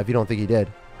you don't think he did.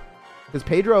 Because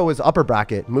Pedro was upper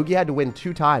bracket. Mugi had to win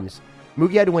 2 times.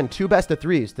 Mugi had to win 2 best of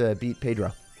 3s to beat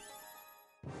Pedro.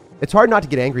 It's hard not to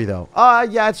get angry, though.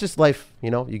 Yeah, it's just life.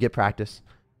 You know, you get practice.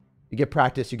 You get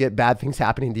practice. You get bad things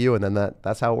happening to you, and then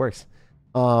that's how it works.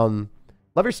 Love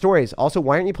your stories. Also,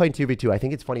 why aren't you playing 2v2? I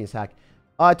think it's funny as heck.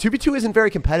 2v2 isn't very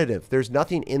competitive. There's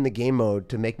nothing in the game mode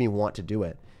to make me want to do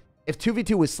it. If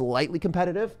 2v2 was slightly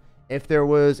competitive, if there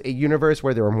was a universe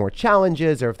where there were more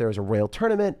challenges, or if there was a Royale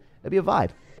tournament, that'd be a vibe.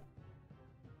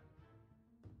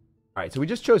 All right, so we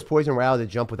just chose Poison Royale to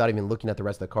jump without even looking at the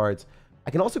rest of the cards. I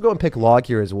can also go and pick Log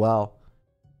here as well.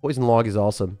 Poison Log is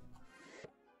awesome.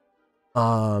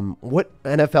 What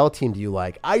NFL team do you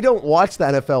like? I don't watch the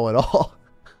NFL at all.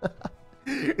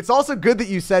 It's also good that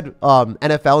you said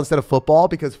NFL instead of football,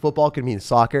 because football can mean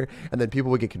soccer, and then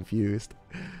people would get confused.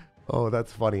 Oh,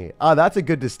 that's funny. That's a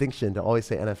good distinction to always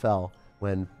say NFL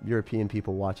when European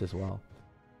people watch as well.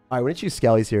 All right, we're going to choose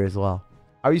Skelly's here as well.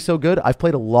 Are you so good? I've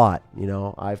played a lot, you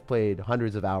know. I've played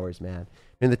hundreds of hours, man.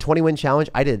 In the 20-win challenge,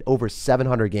 I did over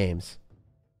 700 games.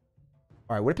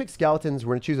 All right, we're going to pick Skeletons.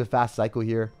 We're going to choose a fast cycle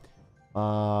here.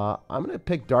 I'm going to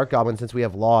pick Dark Goblin since we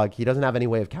have Log. He doesn't have any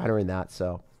way of countering that,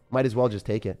 so might as well just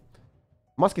take it.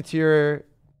 Musketeer,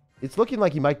 it's looking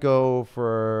like he might go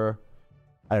for,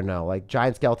 I don't know, like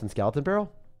Giant Skeleton, Skeleton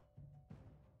Barrel?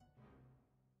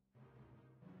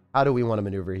 How do we want to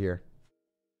maneuver here?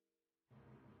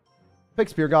 Pick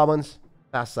Spear Goblins.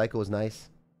 Fast cycle is nice.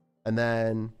 And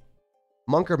then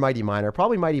Monk or Mighty Miner.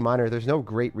 Probably Mighty Miner. There's no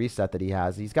great reset that he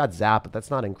has. He's got Zap, but that's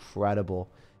not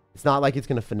incredible. It's not like it's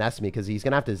going to finesse me because he's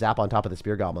going to have to Zap on top of the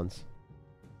Spear Goblins.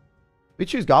 We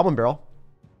choose Goblin Barrel.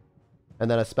 And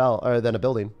then a spell, or then a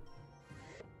building.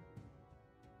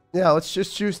 Yeah, let's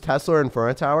just choose Tesla or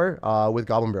Inferno Tower with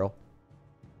Goblin Barrel.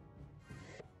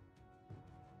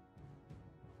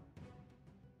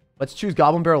 Let's choose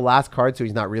Goblin Barrel last card so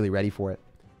he's not really ready for it.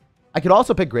 I could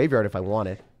also pick Graveyard if I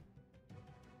wanted.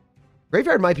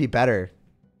 Graveyard might be better.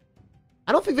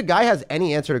 I don't think the guy has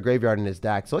any answer to Graveyard in his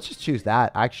deck, so let's just choose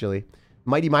that, actually.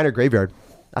 Mighty Miner Graveyard.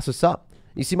 That's what's up.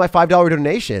 You see my $5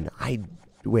 donation?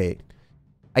 Wait.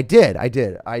 I did.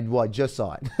 Well, I just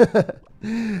saw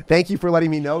it. Thank you for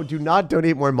letting me know. Do not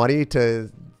donate more money to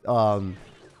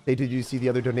say, did you see the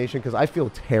other donation? Because I feel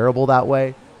terrible that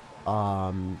way.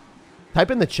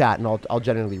 Type in the chat and I'll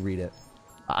generally read it.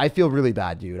 I feel really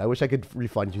bad, dude. I wish I could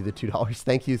refund you the $2.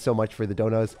 Thank you so much for the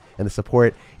donos and the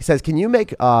support. He says, can you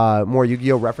make more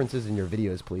Yu-Gi-Oh references in your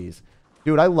videos, please?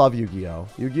 Dude, I love Yu-Gi-Oh.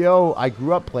 Yu-Gi-Oh, I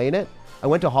grew up playing it. I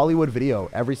went to Hollywood Video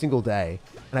every single day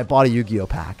and I bought a Yu-Gi-Oh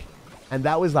pack. And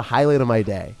that was the highlight of my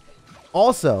day.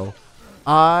 Also,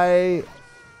 I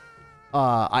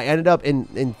ended up in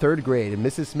 3rd grade in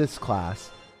Mrs. Smith's class.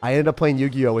 I ended up playing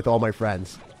Yu-Gi-Oh with all my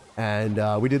friends.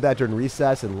 And we did that during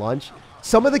recess and lunch.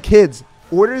 Some of the kids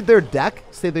ordered their deck,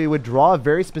 say they would draw a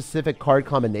very specific card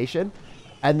combination,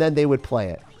 and then they would play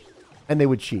it. And they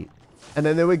would cheat. And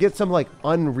then they would get some like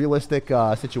unrealistic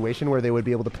situation where they would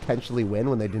be able to potentially win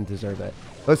when they didn't deserve it.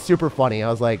 It was super funny. I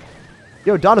was like,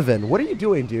 yo, Donovan, what are you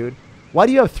doing, dude? Why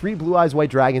do you have 3 Blue Eyes White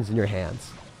Dragons in your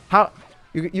hands? How?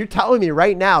 You're telling me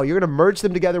right now you're going to merge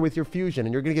them together with your fusion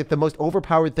and you're going to get the most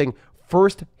overpowered thing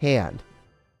first hand.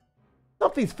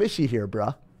 Something's fishy here,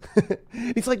 bruh.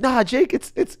 He's like, nah, Jake,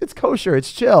 it's kosher.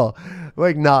 It's chill. I'm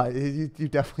like, nah, you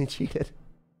definitely cheated.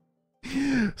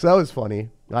 So that was funny.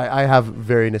 I have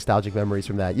very nostalgic memories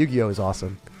from that. Yu-Gi-Oh is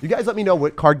awesome. You guys let me know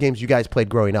what card games you guys played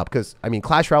growing up. Because, I mean,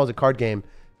 Clash Royale is a card game.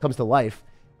 Comes to life.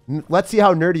 Let's see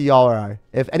how nerdy y'all are.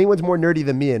 If anyone's more nerdy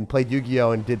than me and played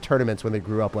Yu-Gi-Oh and did tournaments when they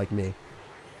grew up like me.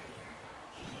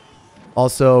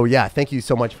 Also, yeah, thank you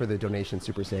so much for the donation,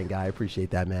 Super Saiyan guy. I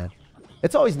appreciate that, man.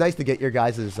 It's always nice to get your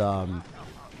guys'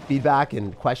 feedback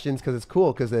and questions because it's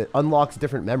cool because it unlocks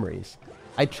different memories.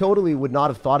 I totally would not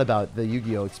have thought about the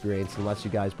Yu-Gi-Oh experience unless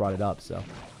you guys brought it up. So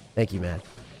thank you, man.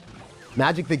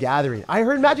 Magic the Gathering. I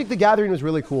heard Magic the Gathering was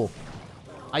really cool.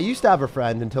 I used to have a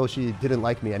friend until she didn't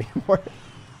like me anymore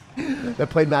that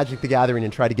played Magic the Gathering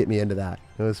and tried to get me into that.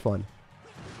 It was fun.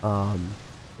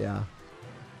 Yeah.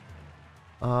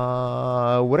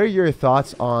 What are your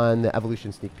thoughts on the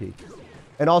Evolution sneak peek?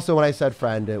 And also, when I said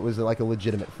friend, it was like a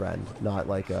legitimate friend, not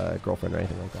like a girlfriend or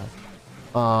anything like that.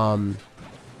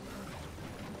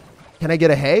 Can I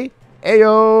get a hey?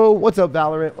 Ayo! What's up,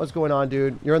 Valorant? What's going on,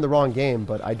 dude? You're in the wrong game,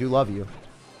 but I do love you.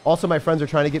 Also, my friends are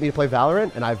trying to get me to play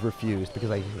Valorant, and I've refused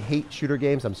because I hate shooter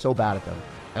games. I'm so bad at them.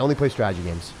 I only play strategy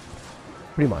games.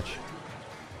 Pretty much.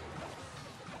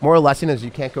 Moral lesson is you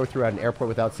can't go through at an airport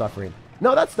without suffering.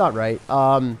 No, that's not right.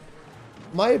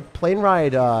 My plane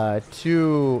ride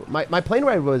my plane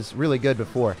ride was really good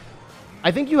before.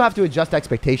 I think you have to adjust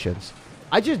expectations.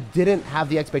 I just didn't have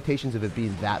the expectations of it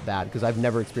being that bad because I've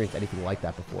never experienced anything like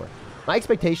that before. My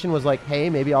expectation was like, hey,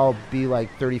 maybe I'll be like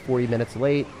 30, 40 minutes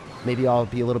late. Maybe I'll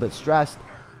be a little bit stressed.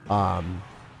 I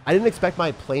didn't expect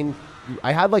my plane.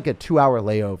 I had like a 2-hour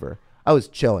layover. I was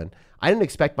chilling. I didn't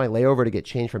expect my layover to get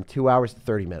changed from 2 hours to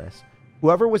 30 minutes.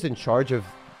 Whoever was in charge of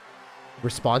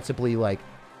responsibly like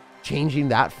changing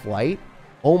that flight,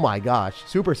 oh my gosh,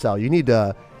 Supercell, you need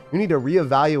to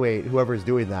reevaluate whoever's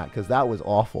doing that because that was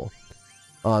awful.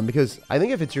 Because I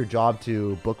think if it's your job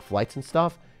to book flights and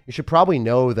stuff, you should probably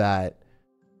know that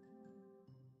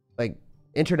like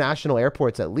international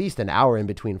airports at least an hour in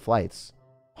between flights.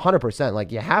 100%.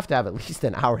 Like you have to have at least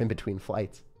an hour in between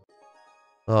flights.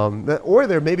 Or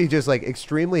they're maybe just like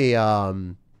extremely I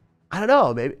don't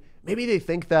know, maybe they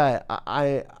think that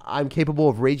I'm capable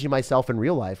of raging myself in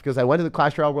real life because I went to the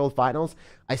Clash Royale World Finals.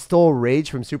 I stole rage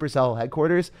from Supercell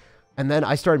headquarters and then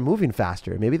I started moving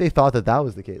faster. Maybe they thought that that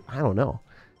was the case. I don't know.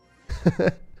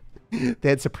 They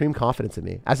had supreme confidence in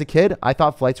me. As a kid, I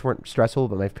thought flights weren't stressful,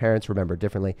 but my parents remember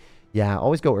differently. Yeah,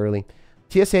 always go early.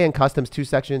 TSA and customs, 2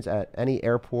 sections at any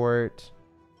airport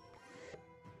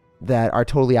that are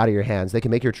totally out of your hands. They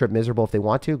can make your trip miserable if they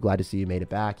want to. Glad to see you made it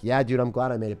back. Yeah, dude, I'm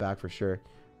glad I made it back for sure.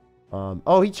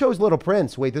 Oh, he chose Little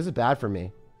Prince. Wait, this is bad for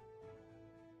me.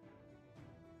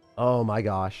 Oh my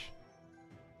gosh.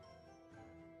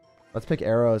 Let's pick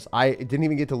Arrows. I didn't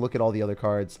even get to look at all the other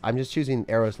cards. I'm just choosing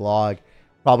Arrows Log.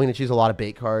 Probably going to choose a lot of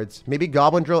bait cards. Maybe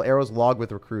Goblin Drill, Arrows Log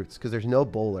with Recruits because there's no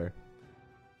Bowler.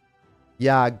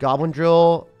 Yeah, Goblin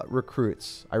Drill,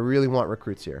 Recruits. I really want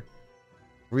Recruits here.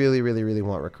 Really, really, really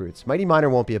want Recruits. Mighty Miner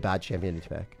won't be a bad champion to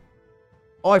pick.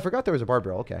 Oh, I forgot there was a Barb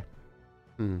Drill. Okay.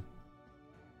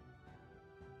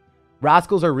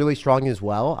 Rascals are really strong as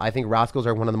well. I think Rascals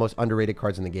are one of the most underrated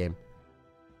cards in the game.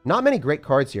 Not many great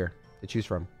cards here to choose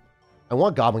from. I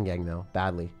want Goblin Gang, though,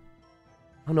 badly.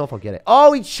 I don't know if I'll get it.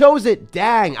 Oh, he chose it.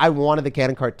 Dang. I wanted the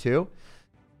cannon card, too.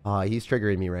 He's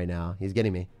triggering me right now. He's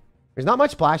getting me. There's not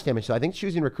much splash damage, so I think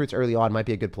choosing Recruits early on might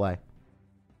be a good play.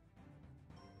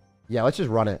 Yeah, let's just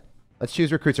run it. Let's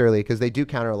choose Recruits early, because they do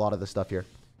counter a lot of the stuff here.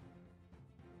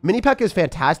 Mini Peck is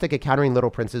fantastic at countering Little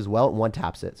Prince as well. One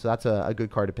taps it, so that's a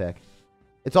good card to pick.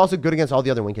 It's also good against all the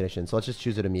other win conditions, so let's just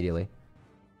choose it immediately.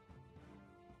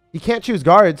 You can't choose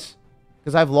guards,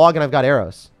 because I have Log and I've got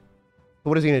Arrows. So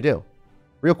what is he going to do?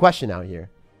 Real question out here.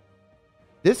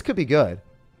 This could be good.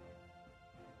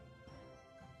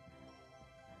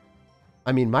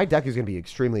 I mean, my deck is going to be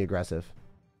extremely aggressive.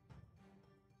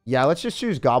 Yeah, let's just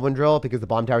choose Goblin Drill because the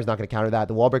Bomb Tower is not going to counter that.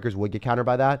 The Wall Breakers would get countered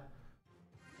by that.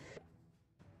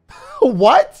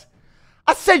 What?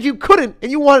 I said you couldn't,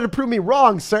 and you wanted to prove me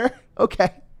wrong, sir. Okay.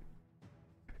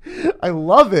 I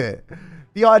love it.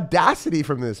 The audacity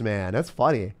from this man. That's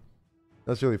funny.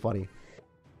 That's really funny.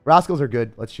 Rascals are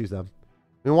good. Let's choose them.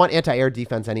 We want anti-air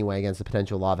defense anyway against the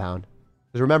potential Lovehound.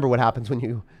 Because remember what happens when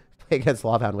you play against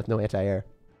Lovehound with no anti-air.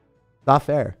 Not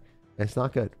fair. It's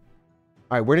not good.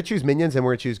 All right, we're going to choose Minions and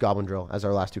we're going to choose Goblin Drill as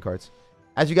our last 2 cards.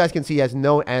 As you guys can see, he has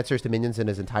no answers to Minions in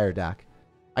his entire deck.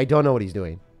 I don't know what he's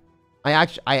doing.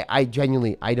 I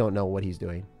genuinely, I don't know what he's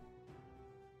doing.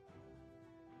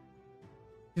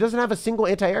 He doesn't have a single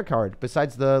anti-air card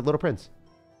besides the Little Prince.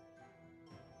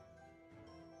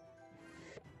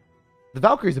 The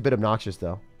Valkyrie's a bit obnoxious,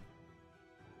 though.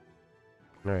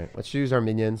 All right, let's choose our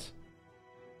Minions.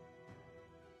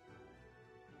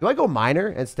 Do I go Miner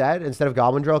instead of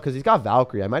Goblin Drill? Because he's got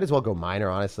Valkyrie. I might as well go Miner,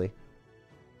 honestly.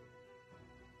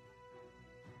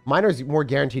 Miner's more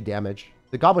guaranteed damage.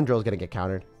 The Goblin Drill is going to get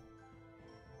countered.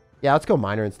 Yeah, let's go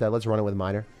Miner instead. Let's run it with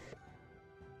Miner.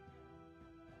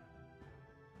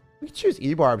 We could choose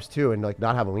E-Barbs, too, and like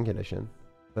not have a win condition.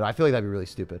 But I feel like that'd be really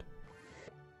stupid.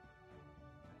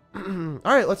 All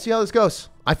right, let's see how this goes.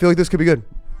 I feel like this could be good.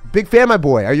 Big fan, my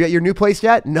boy. Are you at your new place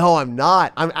yet? No, I'm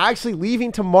not. I'm actually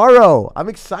leaving tomorrow. I'm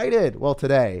excited. Well,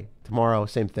 today. Tomorrow,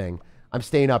 same thing. I'm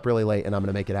staying up really late, and I'm going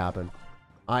to make it happen.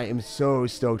 I am so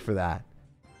stoked for that.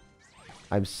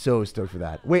 I'm so stoked for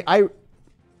that. Wait, I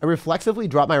reflexively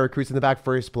dropped my recruits in the back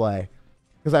first play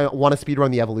because I want to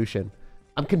speedrun the evolution.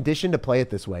 I'm conditioned to play it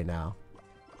this way now.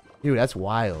 Dude, that's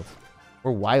wild.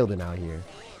 We're wilding out here.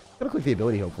 I'm going to click the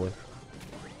ability, hopefully.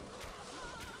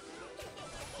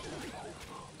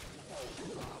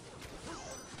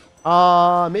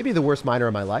 Maybe the worst miner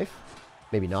of my life.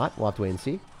 Maybe not. We'll have to wait and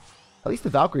see. At least the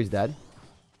Valkyrie's dead.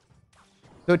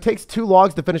 So it takes 2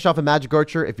 logs to finish off a magic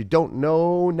archer. If you don't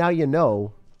know, now you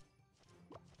know.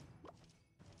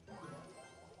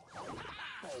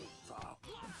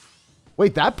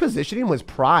 Wait, that positioning was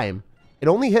prime. It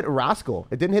only hit Rascal.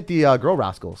 It didn't hit the girl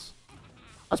Rascals.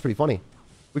 That's pretty funny.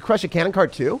 We crushed a cannon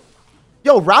cart too?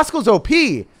 Yo, Rascal's OP.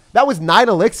 That was 9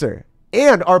 elixir.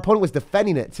 And our opponent was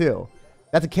defending it too.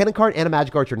 That's a cannon cart and a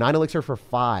magic archer. 9 elixir for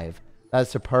 5. That is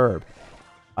superb.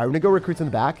 All right, we're going to go recruits in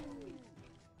the back.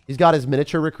 He's got his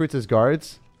miniature recruits as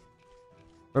guards.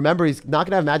 Remember, he's not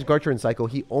going to have magic archer in cycle.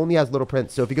 He only has little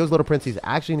prince. So if he goes little prince, he's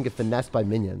actually going to get finessed by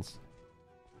minions.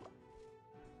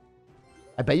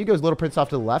 I bet you goes little prince off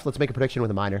to the left. Let's make a prediction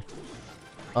with a miner.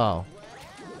 Oh.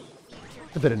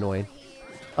 It's a bit annoying.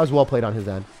 That was well played on his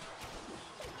end.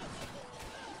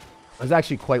 That was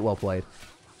actually quite well played.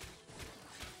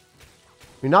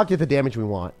 We not get the damage we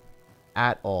want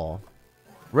at all.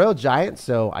 Royal Giant,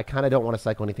 so I kind of don't want to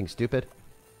cycle anything stupid.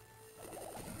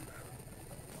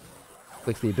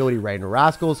 Clicks the ability right into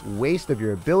Rascals. Waste of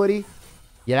your ability.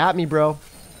 Get at me, bro.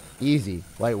 Easy.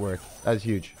 Light work. That was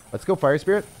huge. Let's go Fire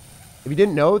Spirit. If you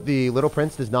didn't know, the Little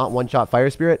Prince does not one-shot Fire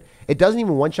Spirit. It doesn't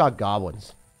even one-shot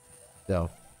Goblins.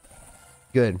 So,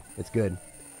 good. It's good.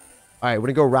 All right, we're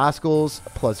going to go Rascals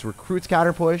plus Recruits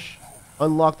Counter Push.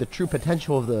 Unlock the true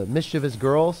potential of the mischievous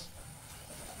girls.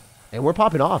 And we're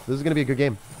popping off. This is going to be a good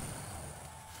game.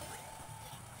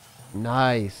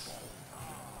 Nice.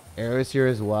 Arrows here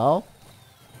as well.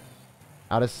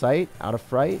 Out of sight. Out of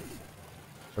fright.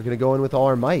 We're going to go in with all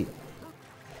our might.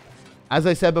 As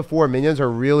I said before, minions are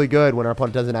really good when our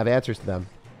opponent doesn't have answers to them.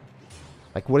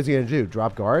 Like, what is he going to do?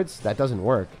 Drop guards? That doesn't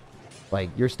work. Like,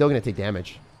 you're still going to take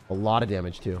damage. A lot of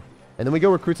damage, too. And then we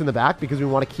go recruits in the back because we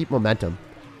want to keep momentum.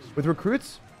 With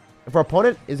recruits, if our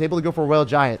opponent is able to go for a Royal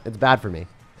Giant, it's bad for me.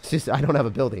 It's just, I don't have a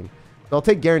building. So I'll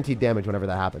take guaranteed damage whenever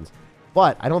that happens.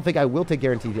 But I don't think I will take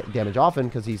guaranteed damage often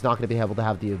because he's not going to be able to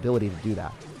have the ability to do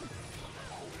that.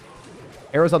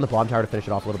 Arrows on the bomb tower to finish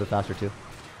it off a little bit faster, too.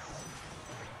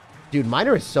 Dude,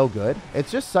 Miner is so good. It's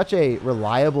just such a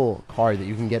reliable card that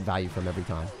you can get value from every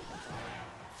time.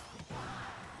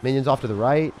 Minions off to the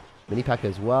right. Mini P.E.K.K.A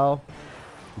as well.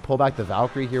 And pull back the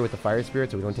Valkyrie here with the Fire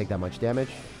Spirit so we don't take that much damage.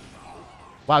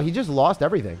 Wow, he just lost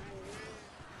everything.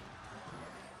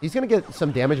 He's going to get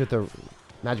some damage with the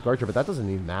Magic Archer, but that doesn't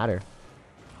even matter.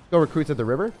 Go recruits at the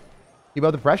river. Keep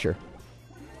up the pressure.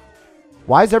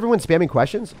 Why is everyone spamming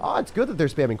questions? Oh, it's good that they're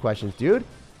spamming questions, dude.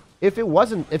 If there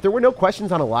were no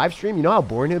questions on a live stream, you know how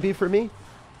boring it would be for me?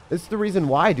 This is the reason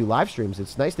why I do live streams.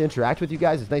 It's nice to interact with you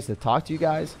guys. It's nice to talk to you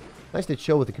guys. It's nice to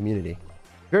chill with the community.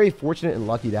 Very fortunate and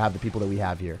lucky to have the people that we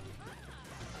have here.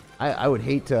 I would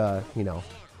hate to, you know,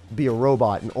 be a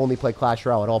robot and only play Clash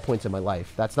Royale at all points in my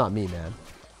life. That's not me, man.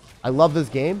 I love this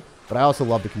game, but I also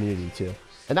love the community too.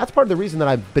 And that's part of the reason that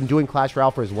I've been doing Clash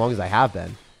Royale for as long as I have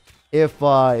been. If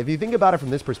you think about it from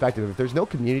this perspective, if there's no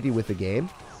community with the game,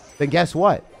 then guess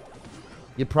what?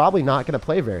 You're probably not going to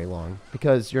play very long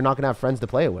because you're not going to have friends to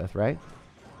play it with, right?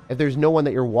 If there's no one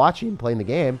that you're watching playing the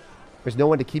game, there's no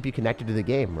one to keep you connected to the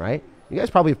game, right? You guys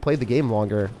probably have played the game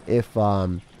longer if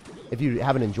you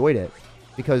haven't enjoyed it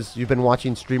because you've been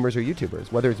watching streamers or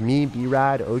YouTubers, whether it's me,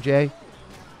 B-Rad, OJ,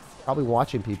 probably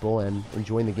watching people and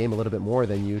enjoying the game a little bit more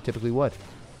than you typically would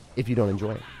if you don't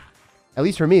enjoy it. At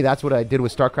least for me, that's what I did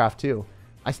with StarCraft 2.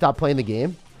 I stopped playing the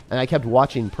game and I kept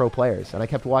watching pro players and I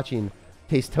kept watching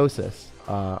Tastosis,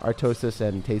 Artosis,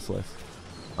 and Tasteless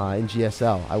in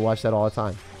GSL. I watch that all the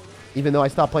time. Even though I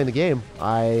stopped playing the game,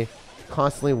 I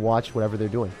constantly watch whatever they're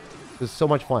doing. It's so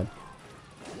much fun.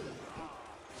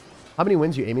 How many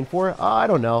wins are you aiming for? I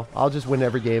don't know. I'll just win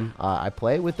every game I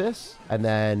play with this, and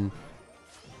then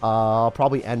I'll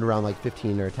probably end around like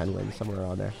 15 or 10 wins, somewhere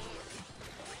around there.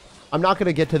 I'm not going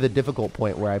to get to the difficult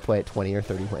point where I play at 20 or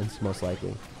 30 wins, most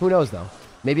likely. Who knows, though?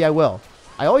 Maybe I will.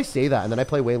 I always say that, and then I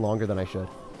play way longer than I should.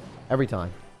 Every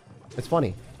time. It's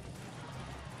funny.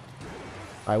 All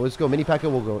right, we'll just go Mini P.E.K.K.A.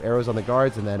 We'll go arrows on the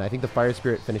guards, and then I think the Fire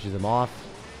Spirit finishes him off.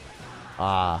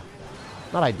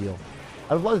 Not ideal.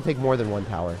 I would love to take more than one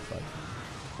tower,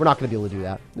 but We're not going to be able to do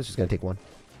that. This is going to take one.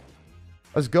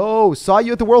 Let's go. Saw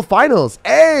you at the World Finals.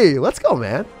 Hey, let's go,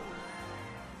 man.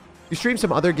 You streamed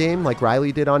some other game like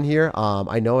Riley did on here.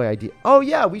 I know I did. Oh,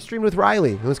 yeah, we streamed with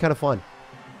Riley. It was kind of fun.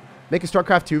 Make a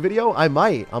StarCraft 2 video? I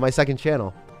might on my second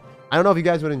channel. I don't know if you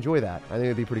guys would enjoy that. I think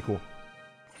it'd be pretty cool.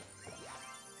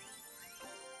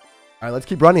 All right, let's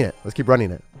keep running it. Let's keep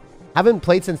running it. Haven't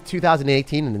played since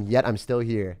 2018, and yet I'm still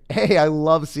here. Hey, I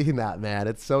love seeing that, man.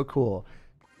 It's so cool.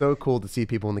 So cool to see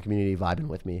people in the community vibing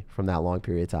with me from that long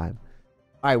period of time.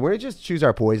 All right, we're going to just choose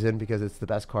our poison because it's the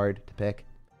best card to pick.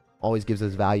 Always gives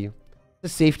us value.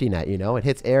 It's a safety net, you know. It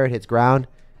hits air, it hits ground.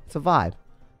 It's a vibe.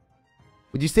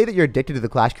 Would you say that you're addicted to the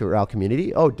Clash Royale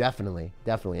community? Oh, definitely.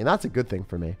 Definitely. And that's a good thing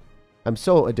for me. I'm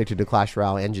so addicted to Clash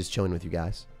Royale and just chilling with you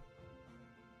guys.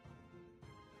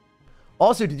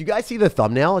 Also, did you guys see the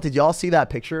thumbnail? Did y'all see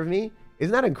that picture of me?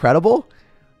 Isn't that incredible?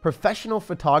 Professional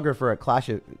photographer at Clash,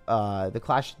 the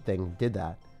Clash thing did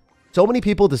that. So many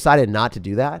people decided not to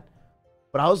do that.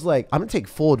 But I was like, I'm going to take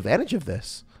full advantage of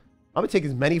this. I'm going to take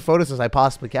as many photos as I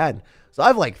possibly can. So I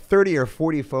have like 30 or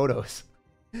 40 photos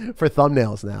for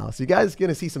thumbnails now. So you guys are going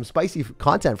to see some spicy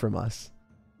content from us.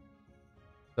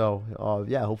 So,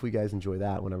 yeah, hopefully you guys enjoy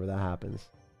that whenever that happens.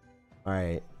 All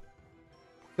right.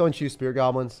 Go and choose Spear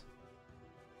Goblins.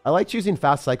 I like choosing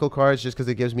fast cycle cards just because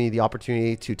it gives me the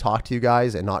opportunity to talk to you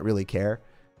guys and not really care.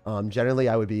 Generally,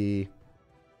 I would be...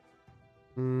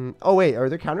 oh, wait. Are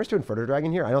there counters to Inferno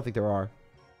Dragon here? I don't think there are.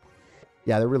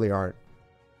 Yeah, there really aren't.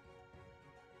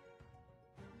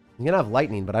 I'm going to have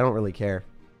Lightning, but I don't really care.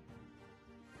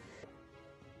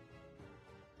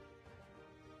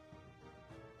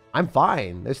 I'm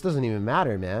fine. This doesn't even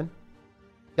matter, man.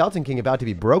 Skeleton King about to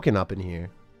be broken up in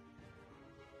here.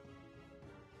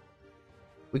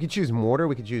 We could choose Mortar.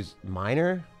 We could choose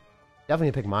Miner.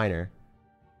 Definitely pick Miner.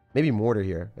 Maybe Mortar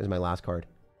here is my last card.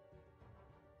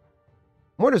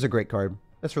 Mortar's a great card.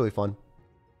 That's really fun.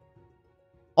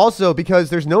 Also, because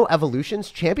there's no evolutions,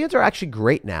 champions are actually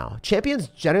great now. Champions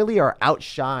generally are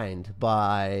outshined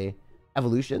by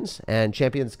evolutions, and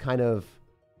champions kind of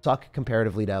suck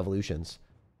comparatively to evolutions.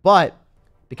 But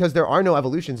because there are no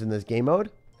evolutions in this game mode,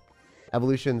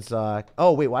 evolutions...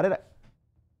 oh, wait, why did I...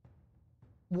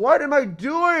 What am I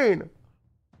doing?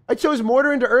 I chose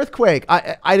Mortar into Earthquake.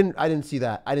 I didn't see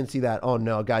that. I didn't see that. Oh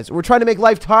no, guys. We're trying to make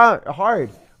life hard.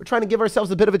 We're trying to give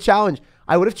ourselves a bit of a challenge.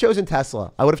 I would have chosen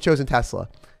Tesla. I would have chosen Tesla.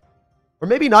 Or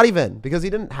maybe not even, because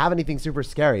he didn't have anything super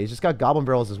scary. He's just got Goblin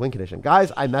Barrel as his win condition.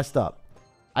 Guys, I messed up.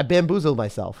 I bamboozled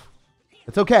myself.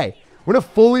 It's okay. We're going to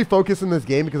fully focus in this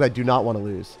game because I do not want to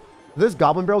lose. This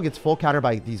Goblin Barrel gets full counter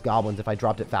by these goblins if I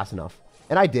dropped it fast enough.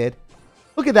 And I did.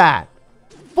 Look at that.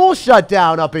 Full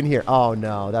shutdown up in here. Oh,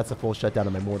 no. That's a full shutdown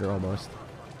of my mortar almost.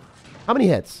 How many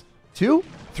hits? 2?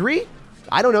 3?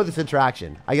 I don't know this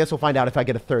interaction. I guess we'll find out if I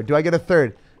get a third. Do I get a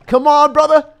third? Come on,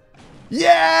 brother.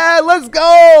 Yeah, let's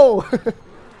go.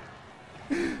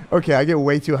 Okay, I get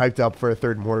way too hyped up for a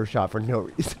third mortar shot for no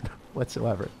reason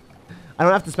whatsoever. I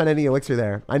don't have to spend any elixir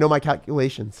there. I know my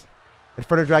calculations.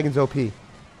 Inferno Dragon's OP.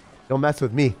 Don't mess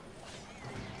with me.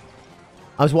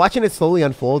 I was watching it slowly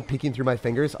unfold, peeking through my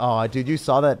fingers. Oh, dude, you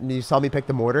saw that? You saw me pick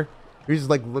the mortar? You're just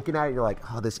like looking at it. You're like,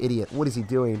 oh, this idiot. What is he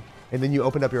doing? And then you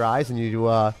opened up your eyes and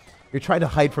you're trying to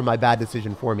hide from my bad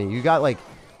decision for me. You got like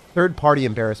third-party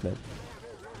embarrassment.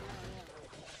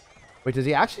 Wait, does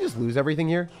he actually just lose everything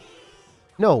here?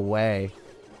 No way.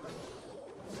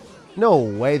 No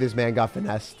way this man got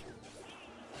finessed.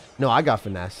 No, I got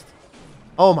finessed.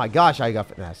 Oh my gosh, I got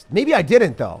finessed. Maybe I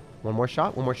didn't, though. One more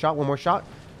shot, one more shot, one more shot.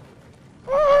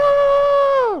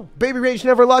 Ah! Baby Rage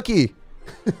never lucky.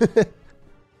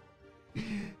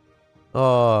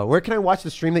 Where can I watch the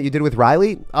stream that you did with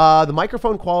Riley? The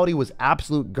microphone quality was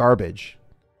absolute garbage.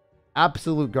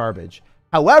 Absolute garbage.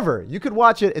 However, you could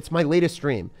watch it. It's my latest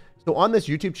stream. So on this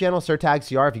YouTube channel,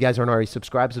 SirTagCR, if you guys aren't already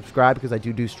subscribed, subscribe because I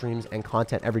do streams and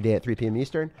content every day at 3 p.m.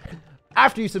 Eastern.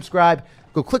 After you subscribe,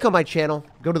 go click on my channel,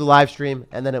 go to the live stream,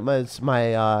 and then it was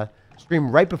my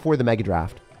stream right before the Mega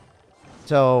Draft.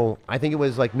 So I think it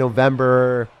was like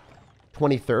November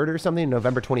 23rd or something,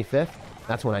 November 25th.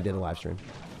 That's when I did a live stream.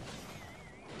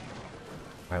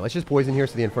 All right, let's just poison here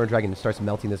so the Inferno Dragon starts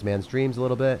melting this man's dreams a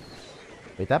little bit.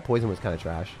 Wait, that poison was kind of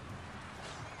trash.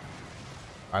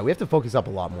 All right, we have to focus up a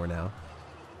lot more now.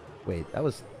 Wait, that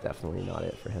was definitely not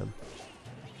it for him.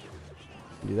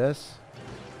 Do this.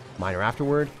 Miner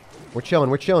afterward. We're chilling,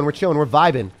 we're chilling, we're chilling, we're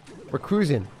vibing. We're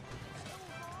cruising.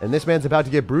 And this man's about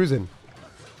to get bruising.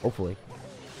 Hopefully.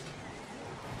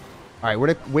 All right,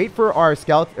 we're going to wait for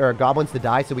our goblins to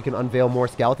die so we can unveil more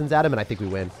skeletons at him, and I think we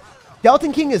win.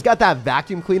 Skeleton King has got that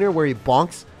vacuum cleaner where he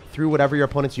bonks through whatever your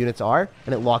opponent's units are,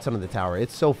 and it locks onto the tower.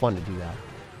 It's so fun to do that.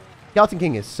 Skeleton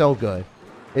King is so good.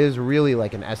 It is really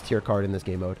like an S tier card in this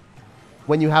game mode.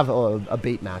 When you have a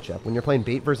bait matchup. When you're playing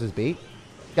bait versus bait,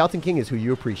 Skeleton King is who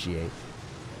you appreciate.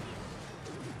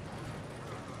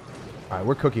 Alright,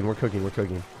 we're cooking, we're cooking, we're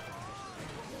cooking.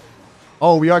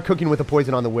 Oh, we are cooking with the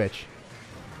poison on the witch.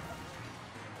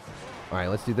 Alright,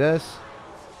 let's do this.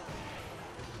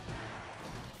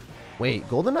 Wait,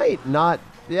 Golden Knight? Not...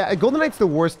 Yeah, Golden Knight's the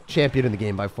worst champion in the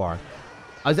game by far.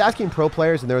 I was asking pro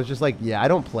players, and they was just like, yeah, I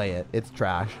don't play it. It's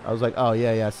trash. I was like, oh,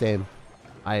 yeah, same.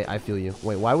 I feel you.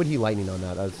 Wait, why would he lightning on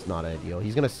that? That's not ideal.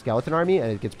 He's going to skeleton army,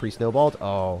 and it gets pre-snowballed?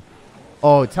 Oh.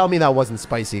 Oh, tell me that wasn't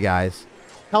spicy, guys.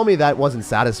 Tell me that wasn't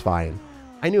satisfying.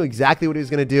 I knew exactly what he was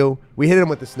going to do. We hit him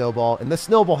with the snowball, and the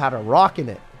snowball had a rock in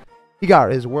it. He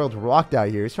got his world rocked out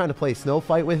here. He's trying to play snow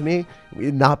fight with me. We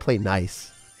did not play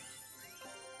nice.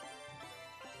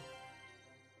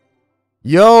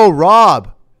 Yo,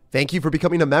 Rob. Thank you for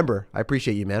becoming a member. I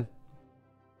appreciate you, man.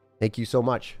 Thank you so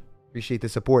much. Appreciate the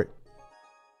support.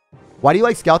 Why do you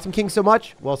like Skeleton King so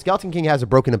much? Well, Skeleton King has a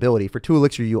broken ability. For 2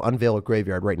 elixir, you unveil a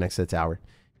graveyard right next to the tower.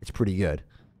 It's pretty good.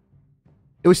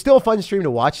 It was still a fun stream to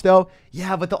watch, though.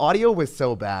 Yeah, but the audio was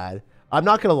so bad. I'm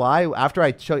not going to lie. After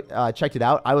I checked it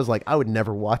out, I was like, I would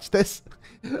never watch this.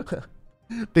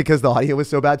 Because the audio was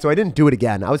so bad. So I didn't do it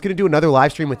again. I was going to do another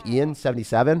live stream with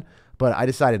Ian77, but I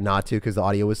decided not to because the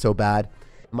audio was so bad.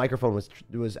 The microphone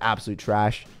was absolute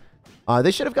trash.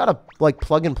 They should have got a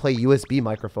plug-and-play USB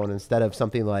microphone instead of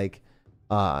something like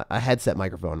a headset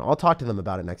microphone. I'll talk to them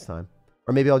about it next time.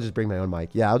 Or maybe I'll just bring my own mic.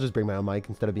 Yeah, I'll just bring my own mic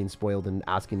instead of being spoiled and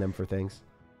asking them for things.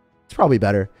 It's probably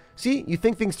better. See, you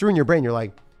think things through in your brain. You're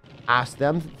like, ask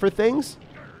them for things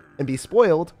and be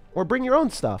spoiled, or bring your own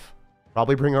stuff.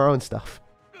 Probably bring our own stuff.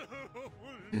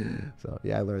 So,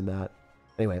 yeah, I learned that.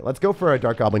 Anyway, let's go for a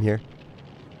Dark Goblin here.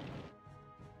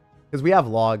 Because we have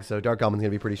logs, so Dark Goblin's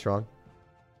going to be pretty strong.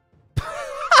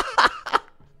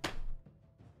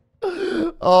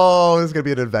 Oh, this is going to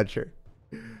be an adventure.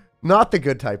 Not the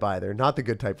good type either. Not the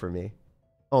good type for me.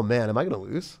 Oh, man. Am I going to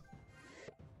lose?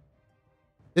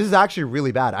 This is actually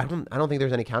really bad. I don't think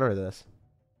there's any counter to this.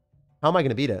 How am I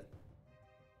going to beat it?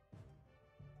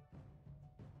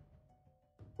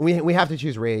 We have to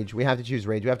choose Rage. We have to choose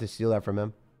Rage. We have to steal that from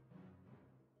him.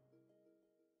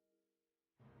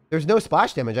 There's no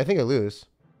splash damage. I think I lose.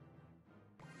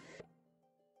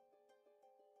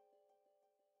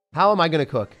 How am I going to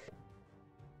cook?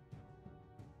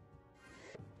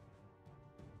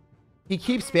 He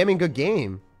keeps spamming good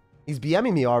game. He's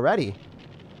BMing me already.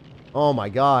 Oh my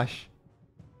gosh.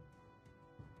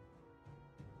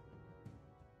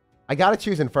 I gotta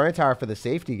choose Inferno Tower for the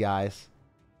safety, guys.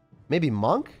 Maybe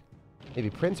Monk? Maybe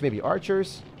Prince? Maybe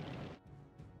Archers?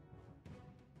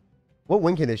 What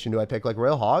win condition do I pick? Like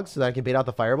Royal Hogs so that I can bait out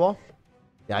the Fireball?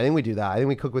 Yeah, I think we do that. I think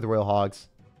we cook with Royal Hogs.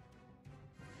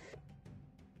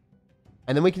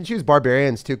 And then we can choose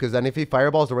Barbarians too, because then if he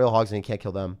Fireballs the Royal Hogs, then he can't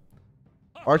kill them.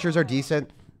 Archers are decent.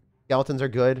 Skeletons are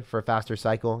good for a faster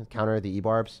cycle. Counter the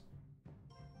E-Barbs.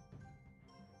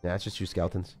 Yeah, let's just choose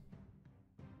Skeletons.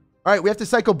 Alright, we have to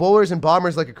cycle Bowlers and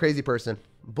Bombers like a crazy person.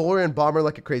 Bowler and Bomber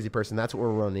like a crazy person. That's what we're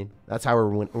running. That's how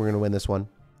we're going to win this one.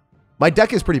 My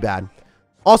deck is pretty bad.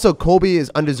 Also, Colby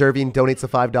is undeserving. Donates the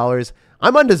 $5.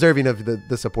 I'm undeserving of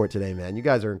the support today, man. You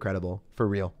guys are incredible. For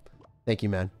real. Thank you,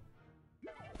 man.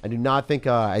 I do not think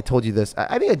I told you this.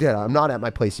 I think I did. I'm not at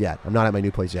my place yet. I'm not at my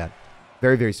new place yet.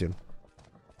 Very, very soon.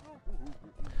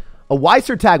 A wise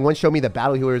SirTag once showed me that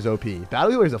Battle Healer is OP.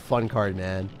 Battle Healer is a fun card,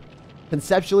 man.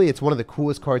 Conceptually, it's one of the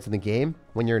coolest cards in the game.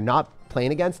 When you're not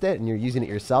playing against it and you're using it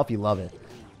yourself, you love it.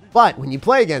 But when you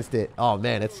play against it, oh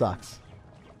man, it sucks.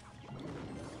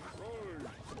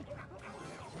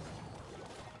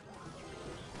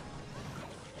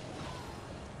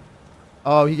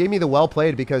 Oh, he gave me the well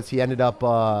played because he ended up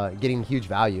getting huge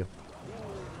value.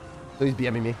 So he's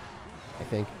BMing me, I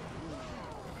think.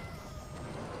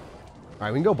 All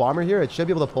right, we can go Bomber here. It should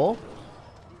be able to pull.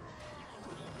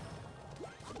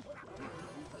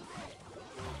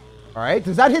 All right,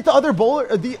 does that hit the other bowler?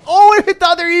 Oh, it hit the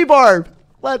other E-Barb.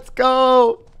 Let's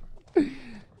go.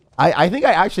 I think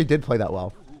I actually did play that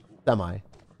well. Semi.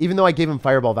 Even though I gave him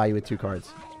Fireball value with 2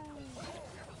 cards.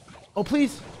 Oh,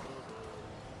 please.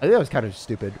 I think that was kind of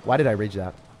stupid. Why did I rage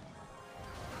that?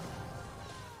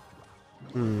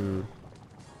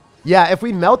 Yeah, if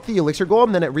we melt the Elixir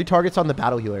Golem, then it retargets on the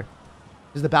Battle Healer.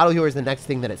 Because the Battle Healer is the next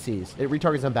thing that it sees. It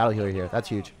retargets on Battle Healer here. That's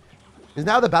huge. Because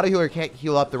now the Battle Healer can't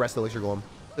heal up the rest of the Elixir Golem.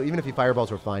 So even if he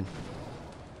Fireballs, we're fine.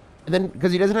 And then,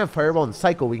 because he doesn't have Fireball and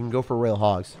Cycle, we can go for Royal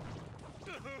Hogs.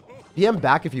 BM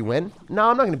back if you win? No,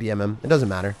 I'm not going to BM him. It doesn't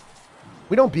matter.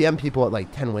 We don't BM people at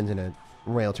like 10 wins in a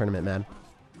Royal tournament, man.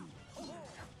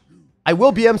 I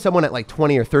will BM someone at like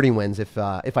 20 or 30 wins if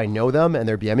I know them and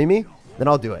they're BMing me. Then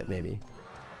I'll do it, maybe.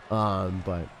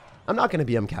 But I'm not going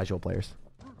to BM casual players.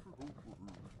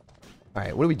 All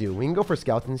right, what do we do? We can go for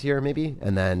skeletons here, maybe,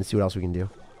 and then see what else we can do.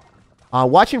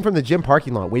 Watching from the gym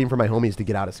parking lot, waiting for my homies to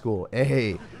get out of school.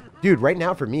 Hey, dude, right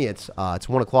now for me, it's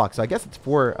 1 o'clock, so I guess it's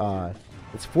 4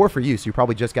 for you, so you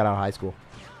probably just got out of high school.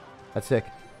 That's sick.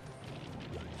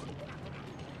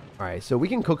 All right, so we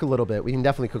can cook a little bit. We can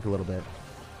definitely cook a little bit.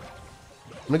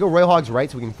 I'm going to go Royal Hogs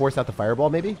right so we can force out the fireball,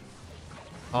 maybe.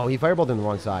 Oh, he fireballed in the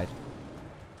wrong side.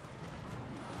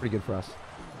 Pretty good for us.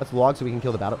 Let's log so we can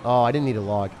kill the battle. Oh, I didn't need a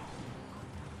log.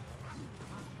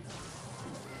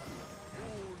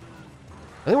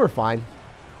 I think we're fine.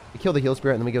 We kill the heal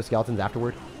spirit and then we go skeletons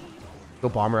afterward. Go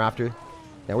bomber after.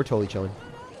 Yeah, we're totally chilling.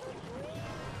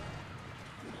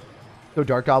 Go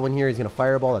dark goblin here. He's going to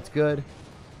fireball. That's good.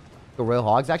 Go royal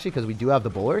hogs actually because we do have the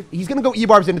bowler. He's going to go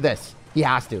E-barbs into this. He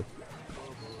has to.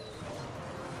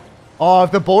 Oh,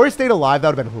 if the bowler stayed alive, that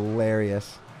would have been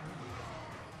hilarious.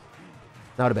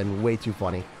 That would have been way too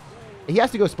funny. He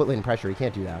has to go split lane pressure. He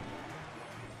can't do that.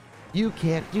 You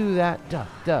can't do that. Duh,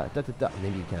 duh, duh, duh, duh.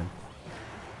 Maybe you can.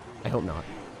 I hope not.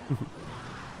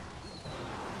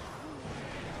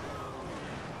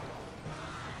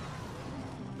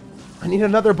 I need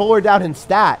another bowler down in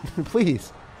stat.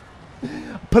 Please.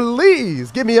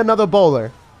 Please give me another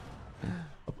bowler.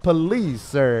 Please,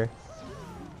 sir.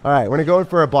 All right, we're going to go in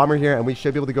for a bomber here, and we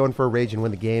should be able to go in for a rage and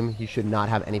win the game. He should not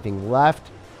have anything left.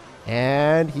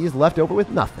 And he's left over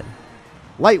with nothing.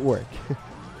 Light work.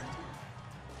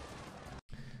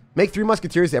 Make 3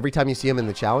 musketeers every time you see him in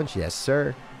the challenge. Yes,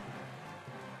 sir.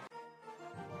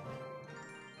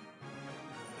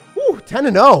 Woo,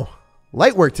 10-0.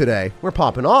 Light work today. We're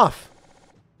popping off.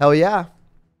 Hell yeah.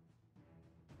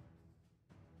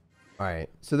 All right.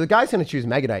 So the guy's going to choose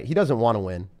Mega Knight. He doesn't want to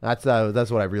win. That's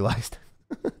what I realized.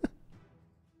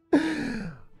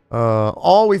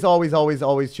 Always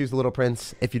choose the Little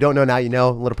Prince. If you don't know now, you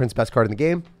know. Little Prince, best card in the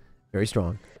game. Very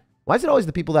strong. Why is it always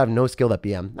the people that have no skill that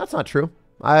BM? That's not true.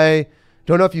 I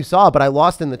don't know if you saw, but I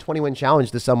lost in the 20-win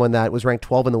challenge to someone that was ranked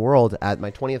 12 in the world at my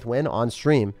 20th win on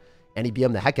stream, and he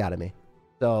BM'd the heck out of me.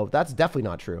 So that's definitely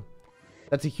not true.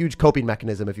 That's a huge coping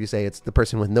mechanism if you say it's the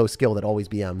person with no skill that always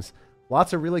BMs.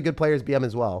 Lots of really good players BM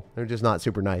as well. They're just not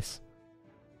super nice.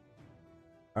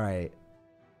 All right.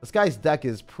 This guy's deck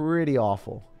is pretty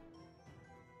awful.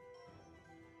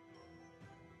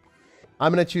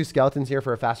 I'm going to choose skeletons here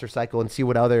for a faster cycle and see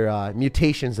what other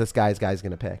mutations this guy's going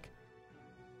to pick.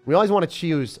 We always want to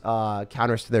choose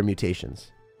counters to their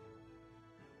mutations.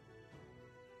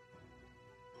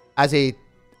 As a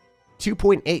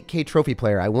 2.8k trophy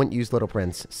player, I wouldn't use Little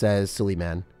Prince, says Silly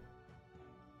Man.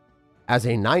 As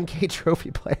a 9k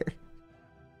trophy player,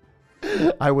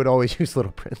 I would always use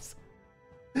Little Prince.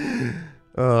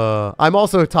 I'm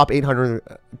also top 800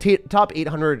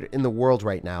 in the world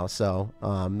right now, so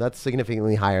that's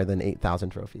significantly higher than 8,000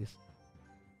 trophies.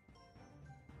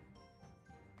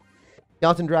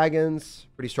 Skeleton Dragons,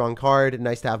 pretty strong card.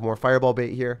 Nice to have more fireball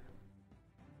bait here.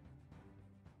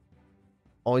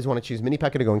 Always want to choose Mini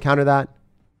P.E.K.K.A to go and counter that.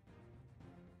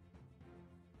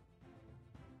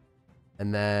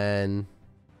 And then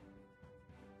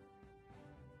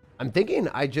I'm thinking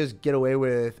I just get away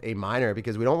with a miner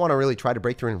because we don't want to really try to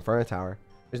break through an Inferno Tower.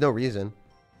 There's no reason.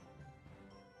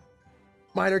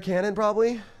 Miner cannon,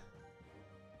 probably.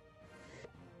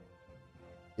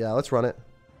 Yeah, let's run it.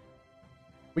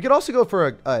 We could also go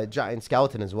for a giant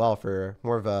skeleton as well for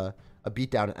more of a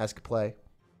beatdown-esque play.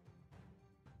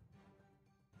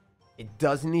 It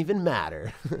doesn't even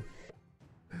matter.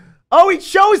 Oh, he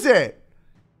chose it!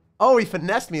 Oh, he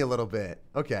finessed me a little bit.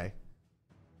 Okay.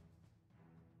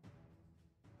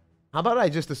 How about I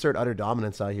just assert utter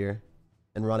dominance out here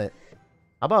and run it?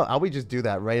 How we just do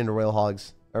that right into Royal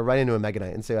Hogs or right into a Mega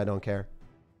Knight and say I don't care?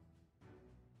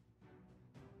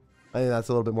 I think that's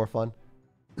a little bit more fun.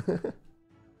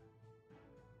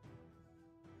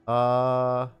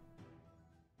 All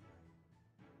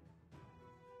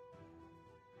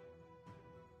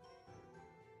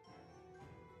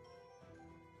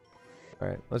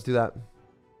right, let's do that.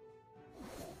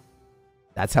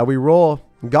 That's how we roll.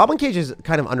 Goblin Cage is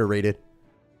kind of underrated.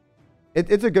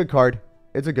 It's a good card.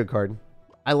 It's a good card.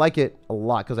 I like it a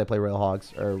lot because I play Royal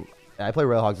Hogs. I play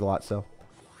Royal Hogs a lot, so.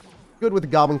 Good with the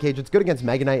Goblin Cage. It's good against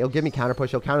Mega Knight. It'll give me counter push.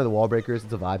 It'll counter the wall breakers.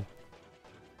 It's a vibe.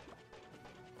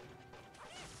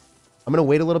 I'm going to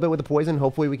wait a little bit with the poison.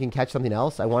 Hopefully we can catch something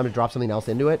else. I want him to drop something else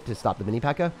into it to stop the Mini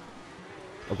P.E.K.K.A.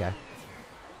 Okay.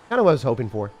 Kind of what I was hoping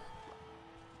for.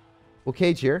 We'll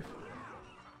cage here.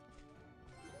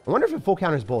 I wonder if it full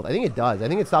counters both. I think it does. I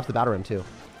think it stops the battle ram too.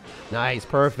 Nice.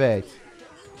 Perfect.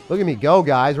 Look at me go,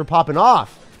 guys. We're popping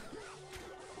off.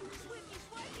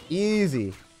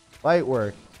 Easy. Light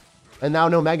work. And now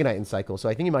no Mega Knight in cycle, so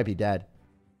I think he might be dead.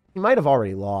 He might have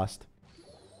already lost.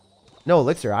 No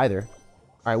elixir either.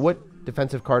 Alright, what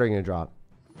defensive card are you going to drop?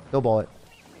 Snowball it.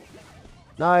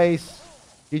 Nice.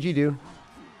 GG, dude.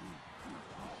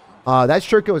 That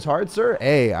shirt goes hard, sir.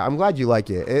 Hey, I'm glad you like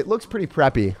it. It looks pretty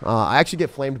preppy. I actually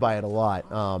get flamed by it a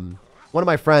lot. One of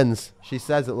my friends, she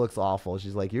says it looks awful.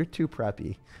 She's like, you're too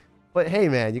preppy. But hey,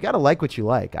 man, you got to like what you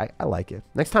like. I like it.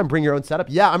 Next time, bring your own setup.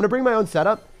 Yeah, I'm going to bring my own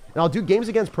setup, and I'll do games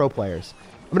against pro players.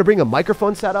 I'm going to bring a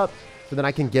microphone setup so then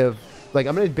I can give, like,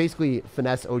 I'm going to basically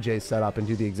finesse OJ's setup and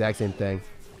do the exact same thing.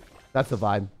 That's the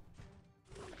vibe.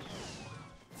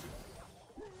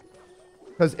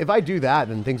 Because if I do that,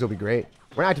 then things will be great.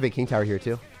 We're going to activate King Tower here,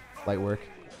 too. Light work.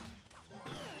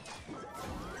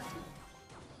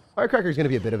 Firecracker is going to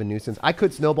be a bit of a nuisance. I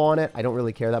could snowball on it. I don't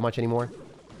really care that much anymore.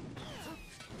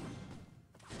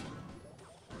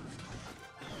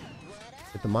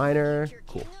 Hit the miner.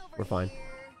 Cool. We're fine.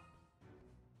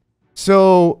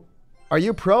 So, are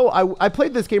you pro? I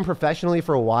played this game professionally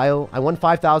for a while. I won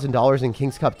 $5,000 in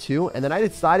King's Cup 2. And then I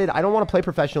decided I don't want to play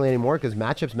professionally anymore because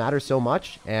matchups matter so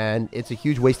much. And it's a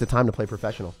huge waste of time to play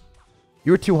professional.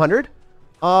 You were 200?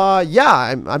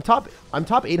 Yeah, I'm top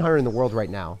 800 in the world right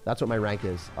now. That's what my rank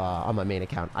is on my main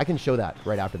account. I can show that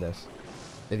right after this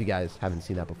if you guys haven't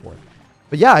seen that before.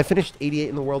 But yeah, I finished 88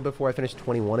 in the world before. I finished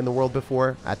 21 in the world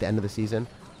before at the end of the season.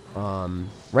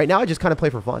 Right now, I just kind of play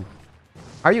for fun.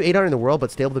 Are you 800 in the world but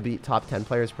still able to beat top 10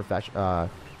 players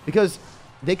because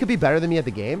they could be better than me at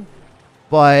the game,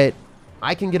 but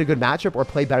I can get a good matchup or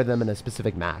play better than them in a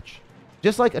specific match.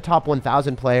 Just like a top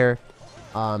 1,000 player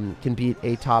can beat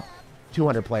a top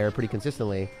 200 player pretty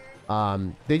consistently.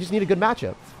 They just need a good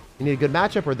matchup. You need a good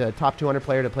matchup or the top 200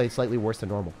 player to play slightly worse than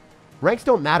normal. Ranks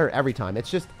don't matter every time. It's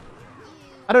just,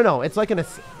 I don't know. It's like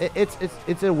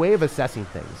it's a way of assessing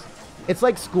things. It's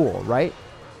like school, right?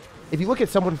 If you look at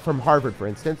someone from Harvard, for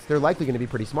instance, they're likely going to be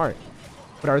pretty smart.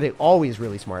 But are they always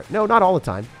really smart? No, not all the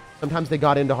time. Sometimes they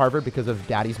got into Harvard because of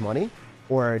daddy's money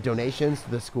or donations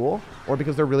to the school or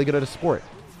because they're really good at a sport.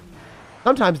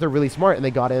 Sometimes they're really smart and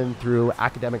they got in through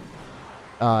academic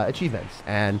achievements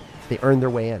and they earned their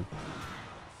way in.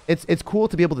 It's cool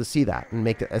to be able to see that and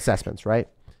make assessments, right?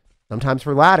 Sometimes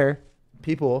for ladder,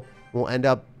 people will end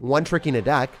up one-tricking a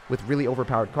deck with really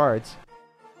overpowered cards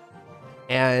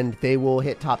and they will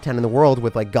hit top 10 in the world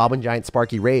with like Goblin Giant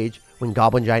Sparky Rage when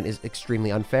Goblin Giant is extremely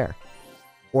unfair.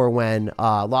 Or when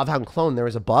Lovehound Clone, there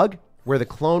was a bug where the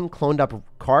clone cloned up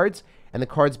cards and the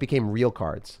cards became real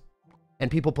cards. And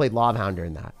people played Lovehound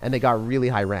during that and they got really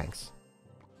high ranks.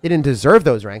 They didn't deserve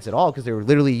those ranks at all because they were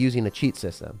literally using a cheat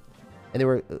system. And they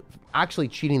were actually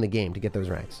cheating the game to get those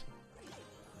ranks.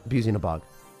 Abusing a bug.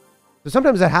 So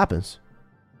sometimes that happens.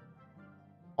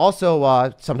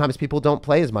 Also, sometimes people don't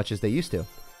play as much as they used to.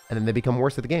 And then they become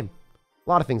worse at the game. A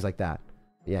lot of things like that.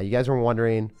 Yeah, you guys were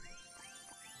wondering.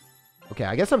 Okay,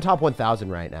 I guess I'm top 1,000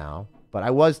 right now. But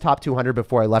I was top 200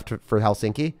 before I left for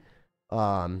Helsinki.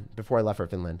 Before I left for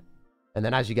Finland. And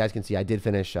then as you guys can see, I did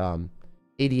finish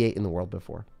 88 in the world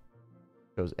before.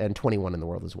 And 21 in the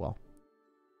world as well.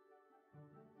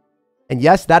 And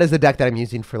yes, that is the deck that I'm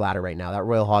using for ladder right now. That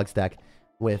Royal Hogs deck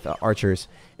with archers.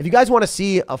 If you guys want to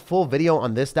see a full video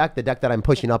on this deck, the deck that I'm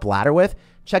pushing up ladder with,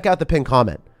 check out the pinned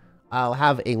comment. I'll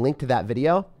have a link to that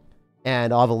video.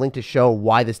 And I'll have a link to show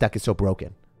why this deck is so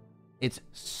broken. It's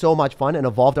so much fun. And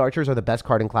Evolved Archers are the best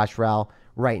card in Clash Royale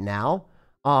right now.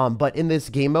 But in this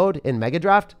game mode, in Mega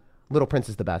Draft, Little Prince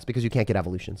is the best because you can't get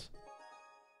evolutions.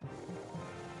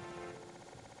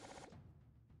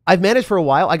 I've managed for a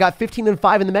while. I got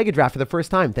 15-5 in the Mega Draft for the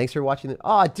first time. Thanks for watching.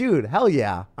 Oh, dude, hell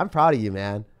yeah. I'm proud of you,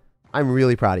 man. I'm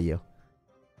really proud of you.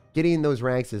 Getting those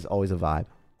ranks is always a vibe.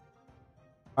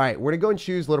 All right, we're going to go and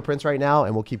choose Little Prince right now,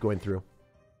 and we'll keep going through.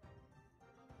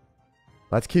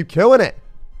 Let's keep killing it.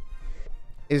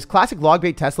 Is Classic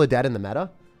Logbait Tesla dead in the meta?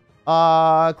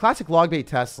 Classic Logbait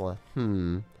Tesla.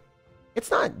 It's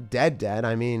not dead.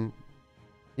 I mean,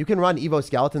 you can run Evo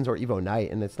Skeletons or Evo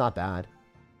Knight, and it's not bad.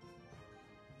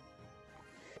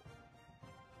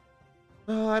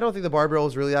 I don't think the Barbarial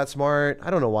is really that smart. I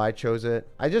don't know why I chose it.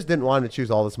 I just didn't want him to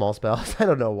choose all the small spells. I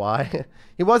don't know why.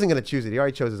 He wasn't going to choose it. He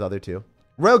already chose his other two.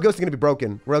 Royal Ghost is going to be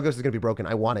broken. Royal Ghost is going to be broken.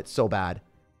 I want it so bad.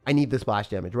 I need the splash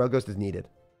damage. Royal Ghost is needed.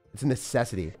 It's a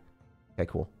necessity. Okay,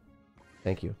 cool.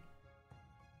 Thank you.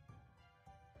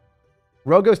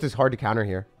 Royal Ghost is hard to counter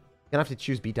here. Gonna have to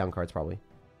choose beatdown cards probably.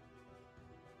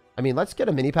 I mean, let's get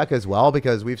a mini P.E.K.K.A. as well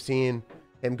because we've seen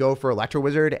him go for Electro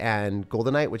Wizard and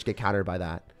Golden Knight, which get countered by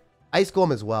that. Ice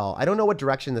Golem as well. I don't know what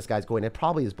direction this guy's going. It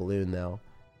probably is Balloon, though,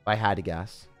 if I had to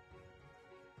guess.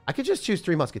 I could just choose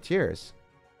 3 Musketeers.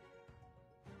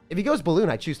 If he goes Balloon,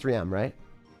 I choose 3M, right?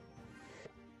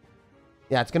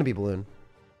 Yeah, it's going to be Balloon.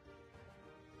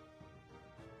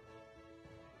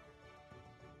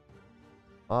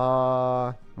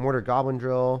 Mortar Goblin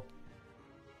Drill.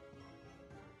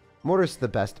 Mortar's the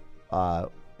best.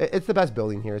 It's the best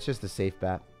building here. It's just a safe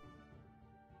bet.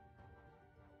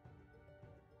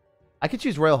 I could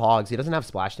choose Royal Hogs. He doesn't have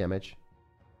splash damage.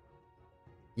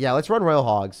 Yeah, let's run Royal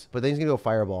Hogs. But then he's going to go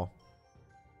Fireball.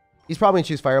 He's probably going to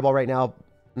choose Fireball right now.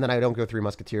 And then I don't go 3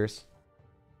 Musketeers.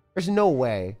 There's no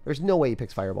way. There's no way he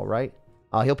picks Fireball, right?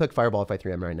 He'll pick Fireball if I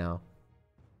 3M right now.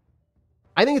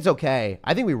 I think it's okay.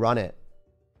 I think we run it.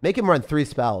 Make him run 3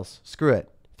 spells. Screw it.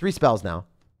 3 spells now.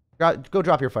 Go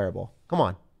drop your Fireball. Come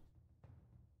on.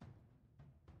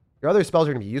 Your other spells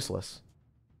are going to be useless.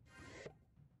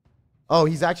 Oh,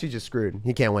 he's actually just screwed.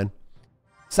 He can't win.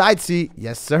 Side seat.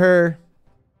 Yes, sir.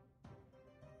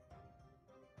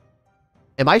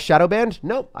 Am I shadow banned?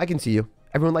 Nope. I can see you.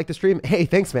 Everyone like the stream? Hey,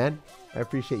 thanks, man. I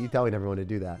appreciate you telling everyone to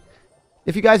do that.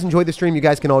 If you guys enjoyed the stream, you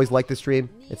guys can always like the stream.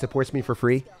 It supports me for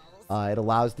free. It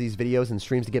allows these videos and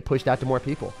streams to get pushed out to more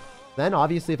people. Then,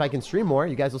 obviously, if I can stream more,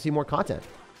 you guys will see more content.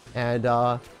 And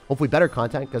hopefully better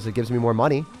content because it gives me more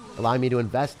money, allowing me to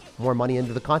invest more money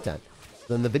into the content.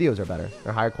 Then the videos are better.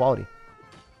 They're higher quality.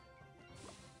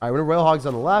 All right, we're going to Royal Hogs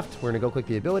on the left. We're going to go click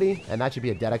the ability, and that should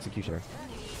be a dead Executioner.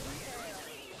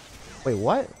 Wait,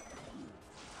 what?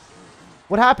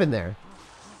 What happened there?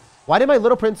 Why did my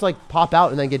Little Prince, like, pop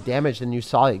out and then get damaged, and you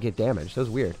saw it get damaged? That was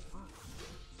weird.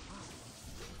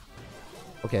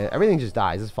 Okay, everything just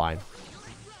dies. It's fine.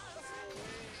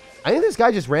 I think this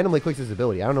guy just randomly clicks his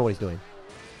ability. I don't know what he's doing.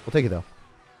 We'll take it, though.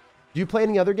 Do you play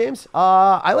any other games?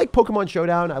 I like Pokemon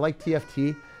Showdown. I like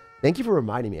TFT. Thank you for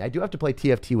reminding me. I do have to play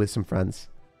TFT with some friends.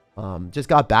 Just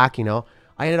got back, you know.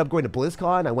 I ended up going to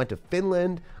BlizzCon. I went to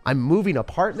Finland. I'm moving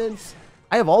apartments.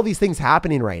 I have all these things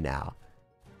happening right now.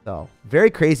 So, very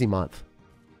crazy month.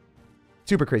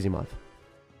 Super crazy month.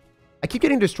 I keep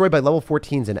getting destroyed by level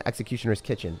 14s in Executioner's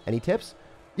Kitchen. Any tips?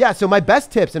 Yeah, so my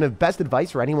best tips and best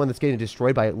advice for anyone that's getting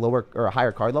destroyed by lower or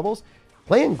higher card levels,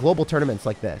 play in global tournaments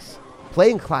like this.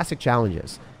 Play in classic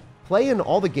challenges. Play in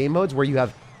all the game modes where you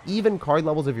have even card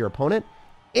levels of your opponent,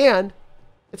 and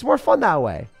it's more fun that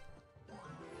way.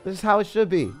 This is how it should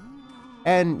be.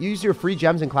 And use your free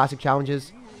gems in classic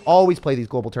challenges. Always play these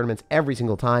global tournaments every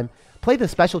single time. Play the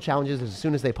special challenges as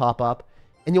soon as they pop up,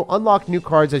 and you'll unlock new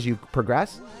cards as you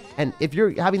progress. And if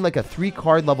you're having like a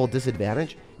 3-card level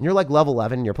disadvantage, and you're like level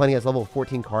 11, and you're playing against level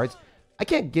 14 cards, I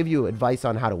can't give you advice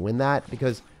on how to win that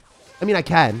because, I mean, I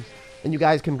can. And you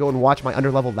guys can go and watch my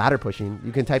underleveled ladder pushing.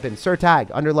 You can type in SirTag,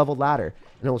 underleveled ladder,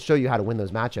 and it'll show you how to win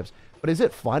those matchups. But is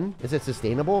it fun? Is it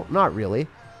sustainable? Not really.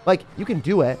 Like, you can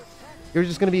do it. You're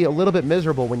just going to be a little bit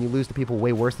miserable when you lose to people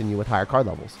way worse than you with higher card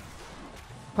levels.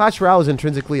 Clash Royale is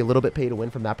intrinsically a little bit pay to win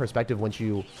from that perspective once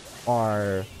you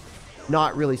are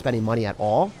not really spending money at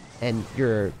all and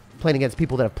you're playing against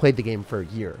people that have played the game for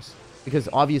years. Because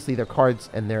obviously their cards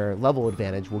and their level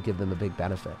advantage will give them a big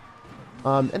benefit.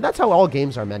 And that's how all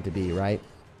games are meant to be, right?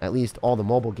 At least all the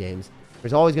mobile games.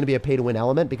 There's always going to be a pay-to-win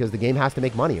element because the game has to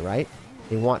make money, right?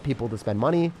 They want people to spend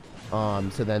money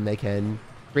so then they can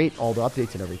create all the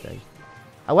updates and everything.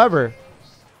 However,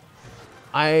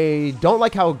 I don't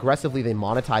like how aggressively they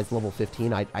monetized level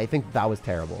 15. I think that was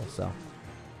terrible. So,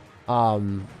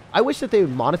 I wish that they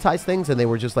would monetize things and they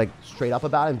were just like straight up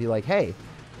about it and be like, hey,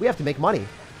 we have to make money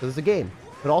because it's a game.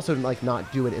 But also like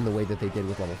not do it in the way that they did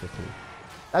with level 15.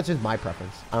 That's just my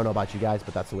preference. I don't know about you guys,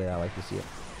 but that's the way I like to see it.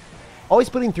 Always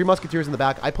putting 3 Musketeers in the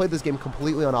back. I played this game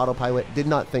completely on autopilot. Did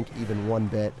not think even one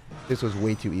bit. This was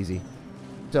way too easy.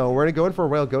 So we're going to go in for a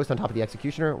Royal Ghost on top of the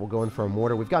Executioner. We'll go in for a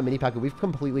Mortar. We've got Mini Pack. We've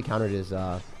completely countered his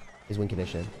win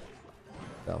condition.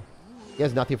 So he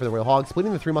has nothing for the Royal Hog.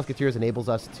 Splitting the 3 Musketeers enables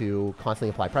us to constantly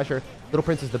apply pressure. Little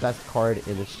Prince is the best card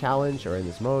in this challenge or in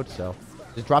this mode. So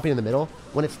just dropping in the middle.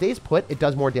 When it stays put, it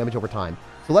does more damage over time.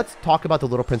 So let's talk about the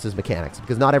Little Prince's mechanics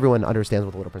because not everyone understands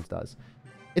what the Little Prince does.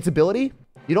 Its ability,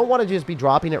 you don't want to just be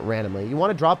dropping it randomly. You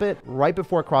want to drop it right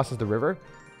before it crosses the river.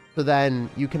 So then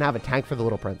you can have a tank for the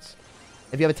Little Prince.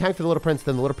 If you have a tank for the Little Prince,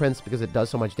 then the Little Prince, because it does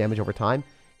so much damage over time,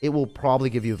 it will probably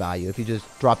give you value if you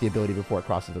just drop the ability before it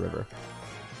crosses the river.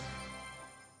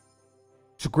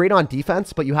 It's great on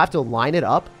defense, but you have to line it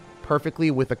up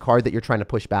perfectly with the card that you're trying to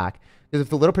push back. Because if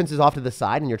the Little Prince is off to the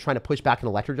side and you're trying to push back an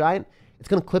Electro Giant, it's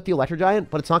going to clip the Electro Giant,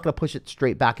 but it's not going to push it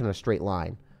straight back in a straight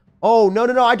line. Oh, no,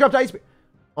 no, no, I dropped Ice Spirit.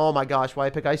 Oh my gosh, why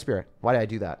did I pick Ice Spirit? Why did I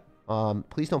do that?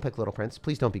 Please don't pick Little Prince.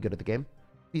 Please don't be good at the game.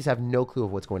 Please have no clue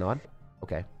of what's going on.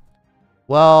 Okay.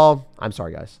 Well, I'm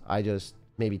sorry, guys. I just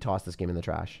maybe tossed this game in the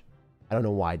trash. I don't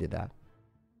know why I did that.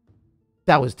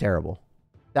 That was terrible.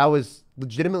 That was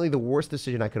legitimately the worst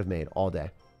decision I could have made all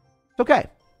day. It's okay.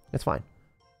 It's fine.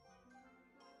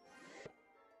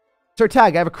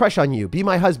 SirTag, I have a crush on you. Be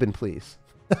my husband, please.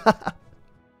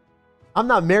 I'm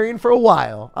not marrying for a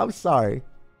while. I'm sorry.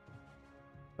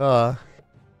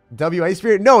 W Ice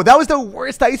Spirit. No, that was the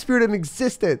worst Ice Spirit in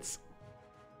existence.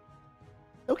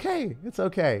 Okay. It's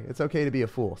okay. It's okay to be a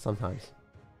fool sometimes.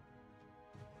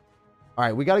 All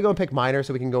right, we got to go and pick Miner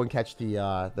so we can go and catch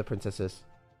the princesses.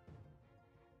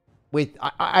 Wait,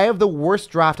 I have the worst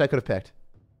draft I could have picked.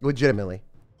 Legitimately.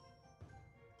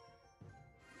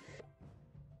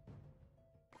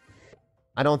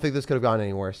 I don't think this could have gone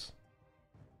any worse.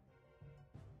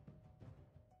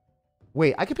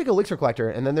 Wait, I could pick Elixir Collector,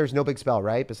 and then there's no big spell,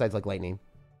 right? Besides, like, Lightning.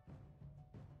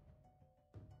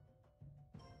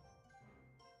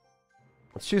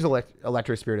 Let's choose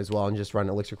Electro Spirit as well and just run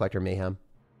Elixir Collector Mayhem.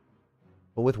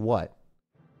 But with what?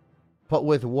 But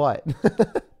with what?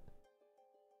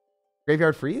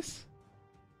 Graveyard Freeze?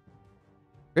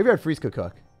 Graveyard Freeze could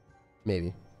cook.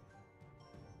 Maybe.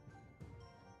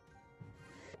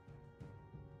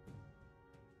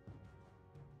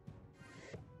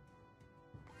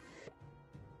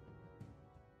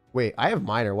 Wait, I have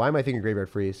Miner. Why am I thinking Graveyard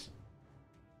Freeze?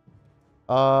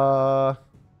 Mortar?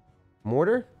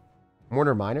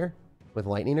 Mortar Miner? With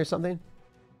Lightning or something?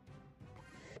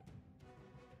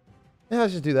 Yeah,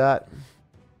 let's just do that.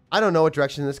 I don't know what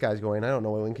direction this guy's going. I don't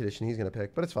know what win condition he's going to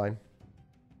pick, but it's fine.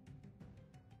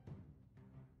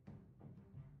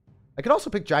 I could also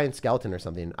pick Giant Skeleton or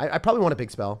something. I probably want a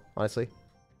big spell, honestly.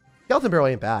 Skeleton Barrel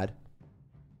ain't bad.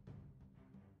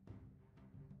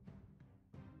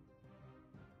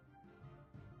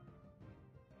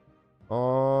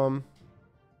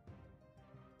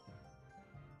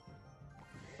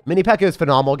 Mini P.E.K.K.A is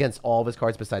phenomenal against all of his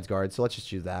cards besides guards, so let's just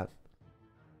choose that.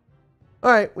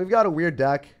 Alright, we've got a weird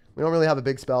deck. We don't really have a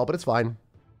big spell, but it's fine.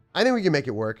 I think we can make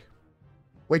it work.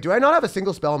 Wait, do I not have a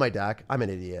single spell in my deck? I'm an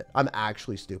idiot. I'm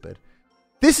actually stupid.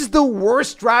 This is the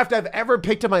worst draft I've ever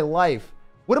picked in my life.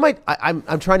 What am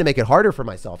I'm trying to make it harder for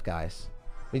myself, guys.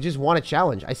 I just want a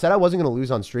challenge. I said I wasn't going to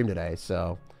lose on stream today,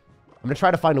 so I'm going to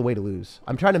try to find a way to lose.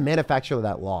 I'm trying to manufacture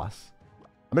that loss.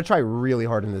 I'm going to try really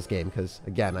hard in this game because,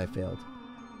 again, I failed.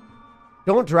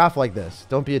 Don't draft like this.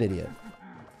 Don't be an idiot.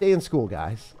 Stay in school,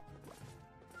 guys.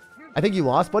 I think you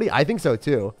lost, buddy. I think so,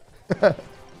 too.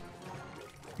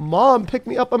 Mom, pick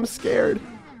me up. I'm scared.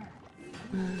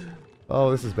 Oh,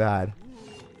 this is bad.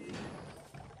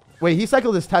 Wait, he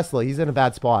cycled his Tesla. He's in a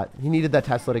bad spot. He needed that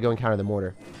Tesla to go and counter the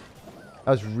mortar.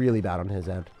 That was really bad on his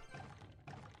end.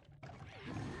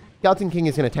 Skeleton King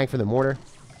is going to tank for the mortar.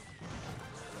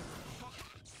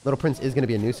 Little Prince is going to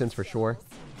be a nuisance for sure.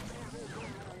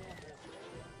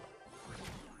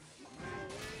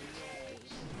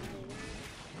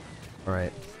 All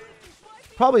right.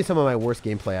 Probably some of my worst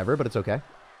gameplay ever, but it's okay.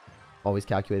 Always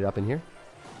calculated up in here.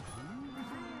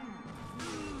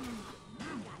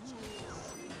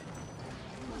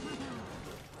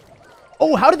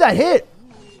 Oh, how did that hit?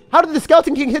 How did the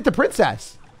Skeleton King hit the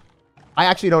princess? I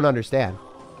actually don't understand.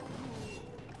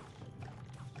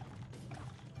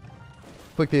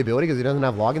 Click the ability because he doesn't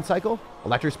have Login Cycle.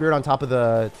 Electric Spirit on top of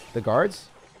the guards.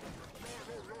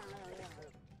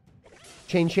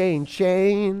 Chain, chain,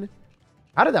 chain.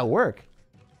 How did that work?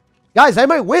 Guys, I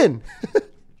might win.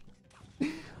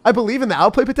 I believe in the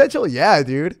outplay potential. Yeah,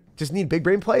 dude. Just need big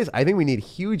brain plays. I think we need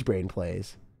huge brain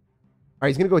plays. All right,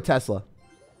 he's going to go with Tesla.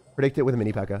 Predict it with a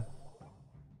mini P.E.K.K.A.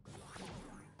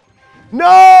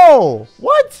 No!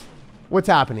 What? What's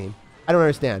happening? I don't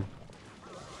understand.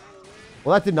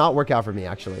 Well, that did not work out for me,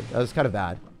 actually. That was kind of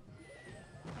bad.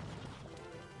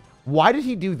 Why did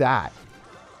he do that?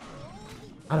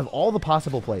 Out of all the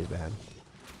possible plays, man.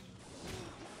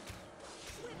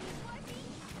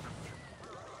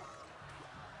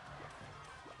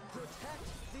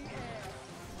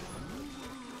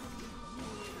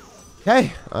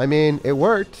 Okay, I mean, it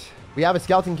worked. We have a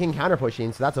Skeleton King counter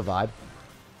pushing, so that's a vibe.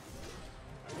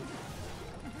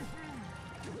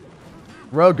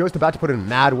 Rogue Ghost about to put in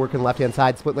mad work on the left-hand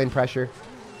side. Split lane pressure.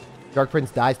 Dark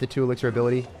Prince dies to 2 elixir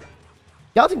ability.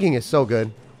 Skeleton King is so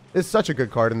good. This is such a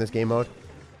good card in this game mode.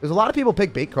 There's a lot of people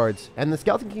pick bait cards, and the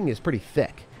Skeleton King is pretty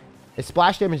thick. His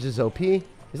splash damage is OP. He's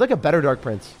like a better Dark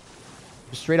Prince.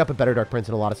 Just straight up a better Dark Prince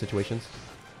in a lot of situations.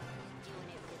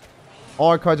 All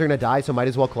our cards are going to die, so might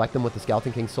as well collect them with the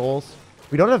Skeleton King souls.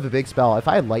 We don't have a big spell. If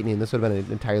I had Lightning, this would have been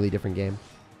an entirely different game.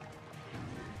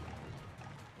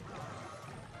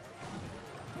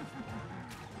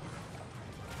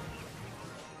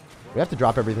 We have to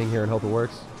drop everything here and hope it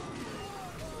works.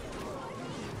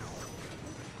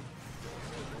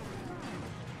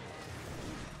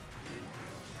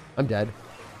 I'm dead.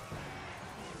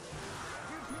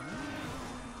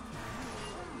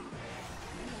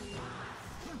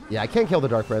 Yeah, I can't kill the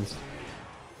Dark Prince.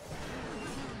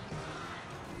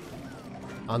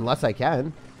 Unless I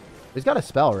can. He's got a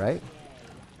spell, right?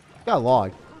 He's got a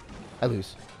log. I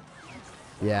lose.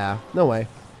 Yeah, no way.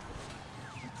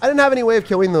 I didn't have any way of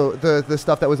killing the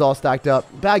stuff that was all stacked up.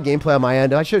 Bad gameplay on my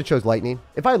end. I should have chose Lightning.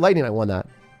 If I had Lightning, I won that.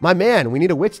 My man, we need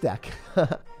a Witch deck.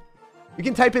 You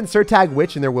can type in SirTag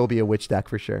Witch and there will be a Witch deck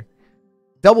for sure.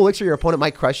 Double Elixir, your opponent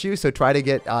might crush you, so try to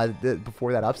get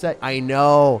before that upset. I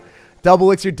know. Double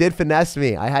Elixir did finesse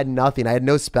me. I had nothing. I had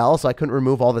no spell, so I couldn't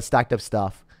remove all the stacked up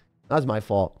stuff. That was my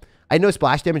fault. I had no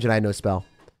splash damage and I had no spell.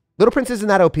 Little Prince isn't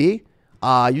that OP. You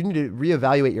need to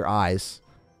reevaluate your eyes.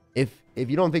 If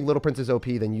you don't think Little Prince is OP,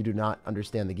 then you do not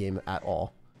understand the game at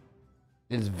all.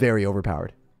 It is very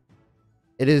overpowered.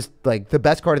 It is like the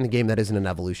best card in the game that isn't an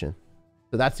evolution.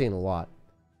 So that's saying a lot.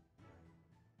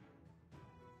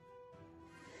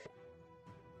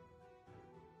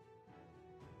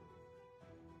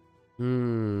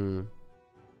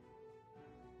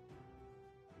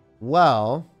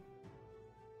 Well,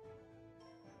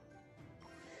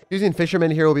 using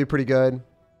Fisherman here will be pretty good.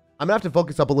 I'm gonna have to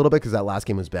focus up a little bit because that last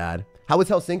game was bad. How was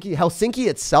Helsinki? Helsinki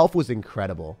itself was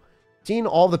incredible. Seeing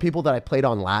all the people that I played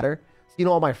on ladder, seeing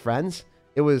all my friends,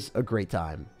 it was a great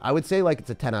time. I would say like it's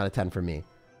a 10 out of 10 for me.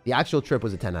 The actual trip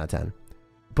was a 10 out of 10.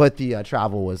 But the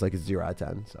travel was like a 0 out of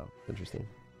 10. So, interesting.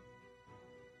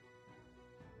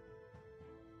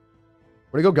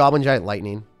 We're going to go Goblin Giant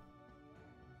Lightning.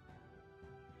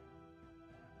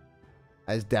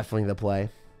 That is definitely the play.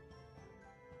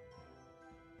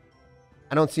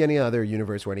 I don't see any other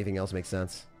universe where anything else makes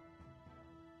sense.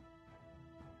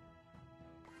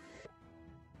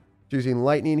 Choosing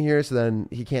Lightning here, so then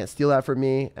he can't steal that from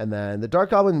me. And then the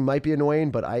Dark Goblin might be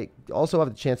annoying, but I also have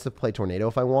the chance to play Tornado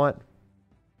if I want.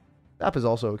 Zap is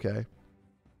also okay.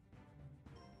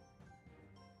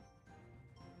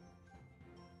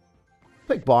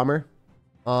 Pick Bomber.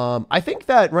 I think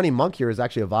that running Monk here is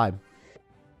actually a vibe.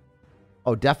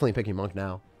 Oh, definitely picking Monk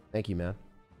now. Thank you, man.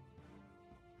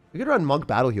 We could run Monk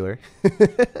Battle Healer.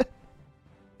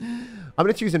 I'm going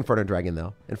to choose Inferno Dragon,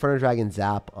 though. Inferno Dragon,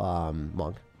 Zap,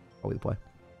 Monk. Probably the play.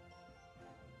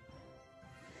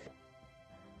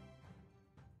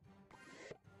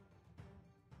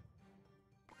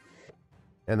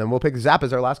 And then we'll pick Zap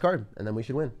as our last card, and then we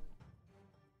should win.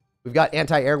 We've got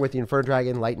Anti-Air with the Inferno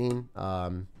Dragon, Lightning.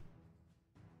 And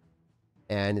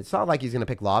it's not like he's going to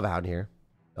pick Lava Hound here.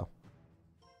 So.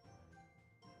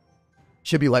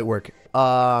 Should be light work.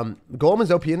 Golem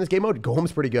is OP in this game mode.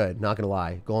 Golem's pretty good, not going to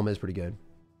lie. Golem is pretty good.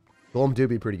 Golem do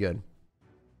be pretty good.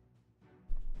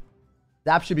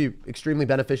 Zap should be extremely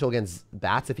beneficial against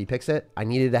bats if he picks it. I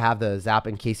needed to have the Zap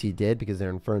in case he did because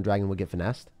their Inferno Dragon would get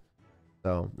finessed.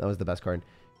 So that was the best card.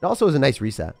 It also was a nice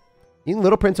reset. You think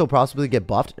Little Prince will possibly get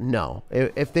buffed? No.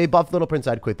 If they buffed Little Prince,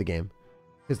 I'd quit the game.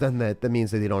 Because then that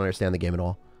means that they don't understand the game at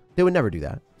all. They would never do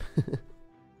that.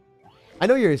 I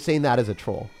know you're saying that as a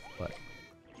troll, but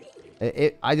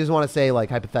I just want to say, like,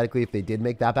 hypothetically, if they did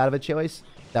make that bad of a choice,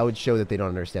 that would show that they don't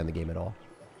understand the game at all.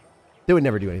 They would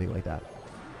never do anything like that.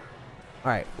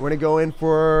 All right, we're going to go in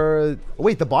for...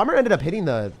 Wait, the Bomber ended up hitting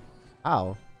the...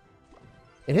 Ow.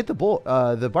 It hit the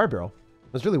Bar Barrel.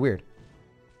 It was really weird.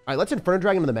 All right, let's Inferno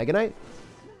Dragon to the Mega Knight.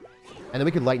 And then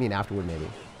we could Lightning afterward, maybe.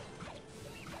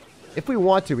 If we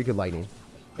want to, we could Lightning.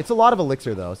 It's a lot of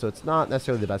Elixir, though, so it's not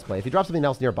necessarily the best play. If he drops something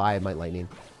else nearby, I might Lightning.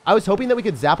 I was hoping that we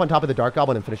could Zap on top of the Dark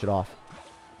Goblin and finish it off.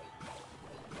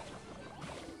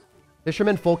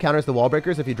 Fisherman full counters the Wall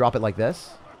Breakers if you drop it like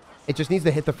this. It just needs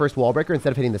to hit the first Wall Breaker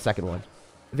instead of hitting the second one.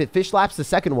 If it fish slaps the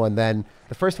second one, then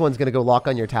the first one's going to go lock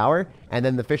on your tower, and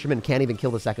then the Fisherman can't even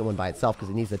kill the second one by itself because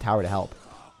it needs the tower to help.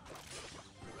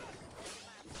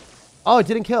 Oh, it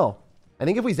didn't kill. I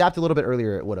think if we zapped a little bit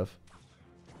earlier, it would have.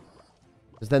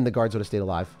 Because then the guards would have stayed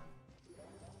alive.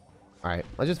 Alright,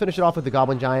 let's just finish it off with the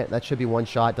Goblin Giant. That should be one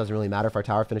shot. Doesn't really matter if our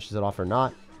tower finishes it off or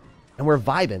not. And we're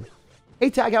vibing. Hey,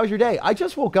 Tag, how was your day? I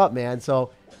just woke up, man,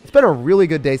 so it's been a really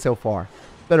good day so far.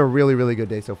 It's been a really, really good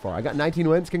day so far. I got 19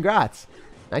 wins. Congrats.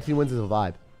 19 wins is a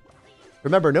vibe.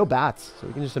 Remember, no bats, so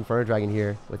we can just Inferno Dragon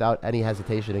here without any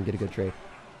hesitation and get a good trade.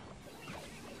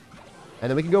 And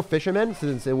then we can go Fisherman,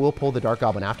 since it will pull the Dark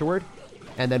Goblin afterward.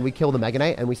 And then we kill the Mega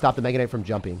Knight, and we stop the Mega Knight from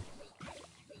jumping.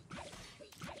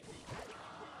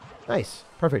 Nice.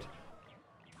 Perfect.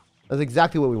 That's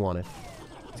exactly what we wanted.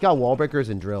 He's got Wall Breakers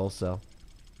and Drills, so...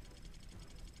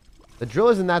 The Drill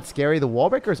isn't that scary. The Wall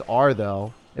Breakers are,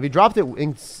 though. If he dropped it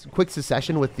in quick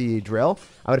succession with the Drill,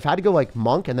 I would have had to go, like,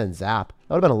 Monk and then Zap.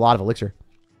 That would have been a lot of Elixir.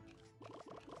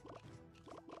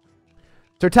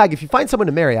 SirTag, if you find someone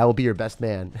to marry, I will be your best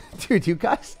man. Dude, you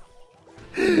guys,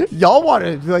 y'all want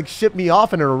to like ship me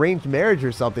off in an arranged marriage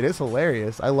or something. It's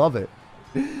hilarious. I love it.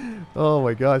 Oh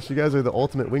my gosh, you guys are the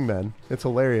ultimate wingmen. It's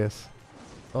hilarious.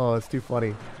 Oh, it's too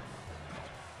funny.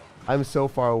 I'm so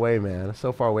far away, man.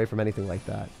 So far away from anything like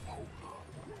that. All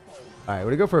right,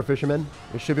 we're gonna go for a fisherman.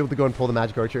 We should be able to go and pull the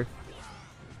magic archer.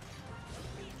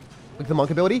 Look at the monk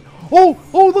ability. Oh,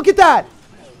 look at that.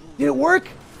 Did it work?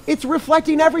 It's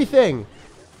reflecting everything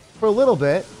for a little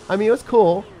bit. I mean, it was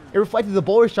cool. It reflected the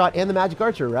bowler shot and the magic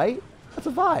archer, right? That's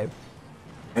a vibe.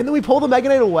 And then we pull the Mega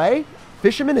Knight away.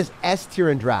 Fisherman is S tier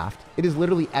in draft. It is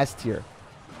literally S tier.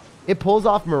 It pulls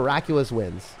off miraculous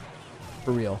wins.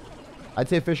 For real. I'd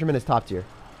say Fisherman is top tier.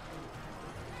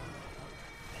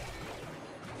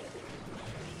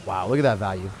 Wow, look at that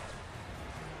value.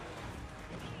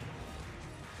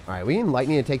 Alright, we need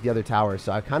lightning to take the other tower,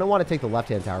 so I kind of want to take the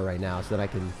left-hand tower right now so that I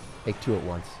can take two at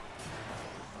once.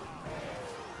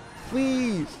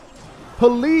 Please.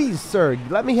 Please, sir.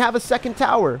 Let me have a second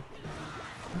tower.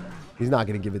 He's not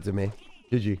going to give it to me.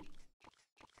 GG.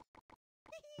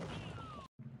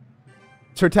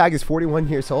 SirTag is 41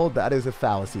 years old. That is a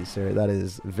fallacy, sir. That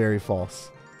is very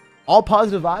false. All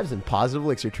positive vibes and positive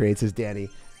elixir trades, says Danny.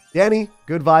 Danny,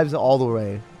 good vibes all the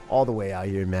way. All the way out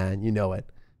here, man. You know it.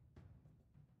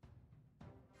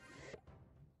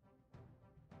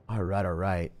 All right, all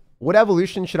right. What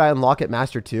evolution should I unlock at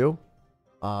Master 2?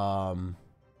 I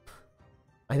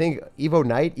think Evo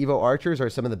Knight, Evo Archers are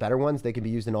some of the better ones. They can be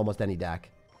used in almost any deck.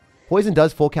 Poison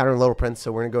does full counter Little Prince,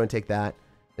 so we're going to go and take that.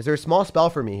 Is there a small spell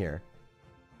for me here?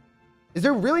 Is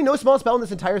there really no small spell in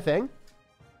this entire thing?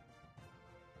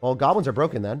 Well, goblins are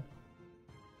broken then.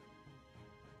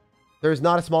 There's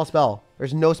not a small spell.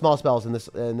 There's no small spells in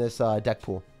this deck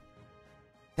pool.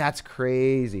 That's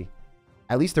crazy.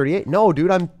 At least 38? No,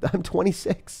 dude, I'm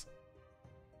 26.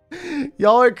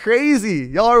 Y'all are crazy.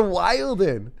 Y'all are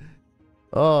wildin'.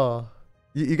 Oh,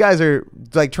 you guys are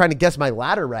like trying to guess my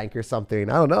ladder rank or something.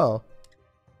 I don't know.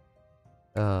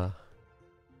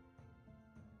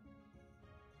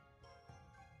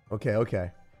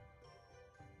 Okay.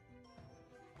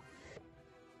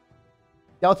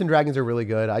 Skeleton dragons are really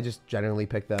good. I just generally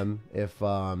pick them if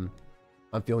I'm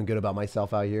feeling good about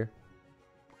myself out here.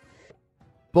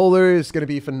 Bowler is going to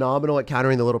be phenomenal at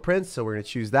countering the Little Prince, so we're going to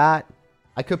choose that.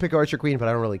 I could pick Archer Queen, but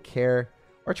I don't really care.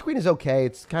 Archer Queen is okay.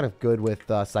 It's kind of good with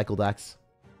cycle decks,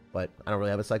 but I don't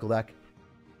really have a cycle deck.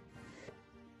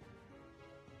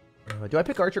 Do I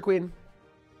pick Archer Queen?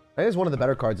 I think it's one of the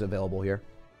better cards available here.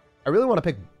 I really want to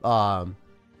pick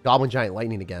Goblin Giant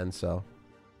Lightning again, so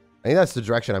I think that's the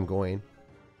direction I'm going.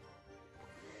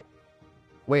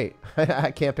 Wait,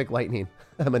 I can't pick Lightning.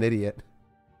 I'm an idiot.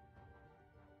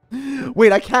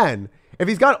 Wait, I can. If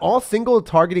he's got all single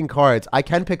targeting cards, I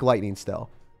can pick Lightning still.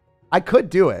 I could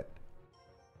do it.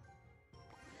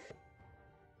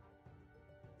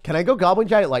 Can I go Goblin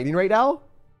Giant Lightning right now?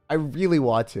 I really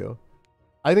want to.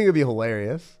 I think it'd be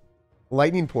hilarious.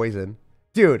 Lightning Poison.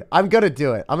 Dude, I'm going to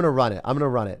do it. I'm going to run it. I'm going to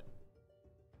run it.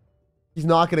 He's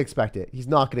not going to expect it. He's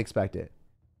not going to expect it.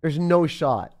 There's no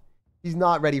shot. He's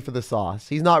not ready for the sauce.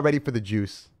 He's not ready for the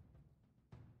juice.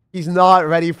 He's not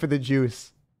ready for the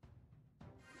juice.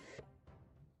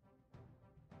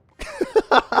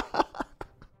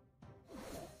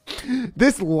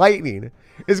 This lightning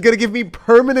is going to give me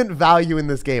permanent value in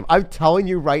this game. I'm telling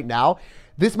you right now,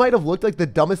 this might have looked like the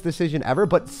dumbest decision ever,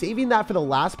 but saving that for the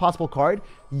last possible card,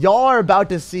 y'all are about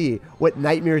to see what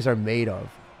nightmares are made of.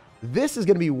 This is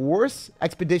going to be worse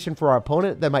expedition for our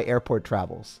opponent than my airport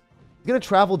travels. He's going to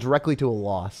travel directly to a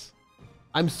loss.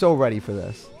 I'm so ready for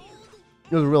this.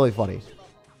 It was really funny.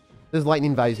 This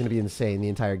lightning value is going to be insane the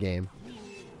entire game.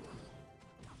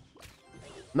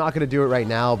 I'm not going to do it right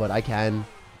now, but I can.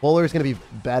 Bowler is going to be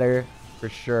better for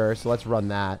sure, so let's run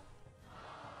that.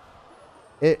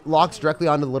 It locks directly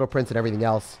onto the Little Prince and everything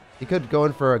else. He could go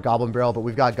in for a Goblin Barrel, but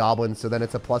we've got Goblins, so then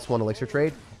it's a +1 elixir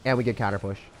trade, and we get counter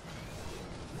push.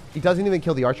 He doesn't even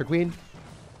kill the Archer Queen.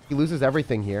 He loses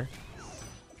everything here.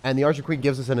 And the Archer Queen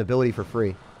gives us an ability for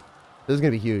free. This is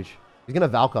going to be huge. He's going to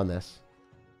Valk on this.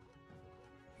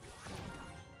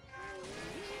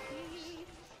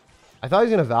 I thought he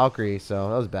was going to Valkyrie, so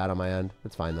that was bad on my end.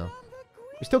 That's fine, though.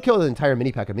 We still kill the entire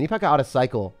Mini P.E.K.K.A. Mini P.E.K.K.A. out of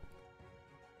cycle.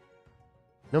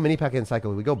 No Mini P.E.K.K.A. in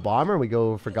cycle. We go Bomber, we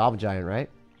go for Goblin Giant, right?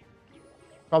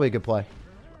 Probably a good play.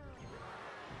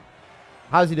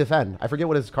 How does he defend? I forget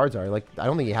what his cards are. Like, I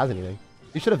don't think he has anything.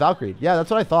 He should have Valkyried. Yeah, that's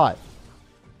what I thought.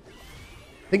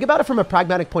 Think about it from a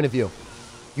pragmatic point of view.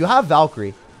 You have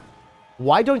Valkyrie.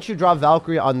 Why don't you draw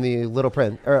Valkyrie on the Little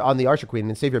Prince, or on the Archer Queen,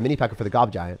 and save your Mini P.E.K.K.A. for the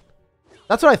Goblin Giant?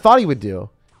 That's what I thought he would do.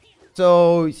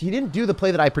 So he didn't do the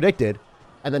play that I predicted.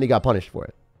 And then he got punished for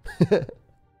it.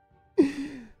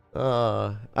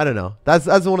 I don't know. That's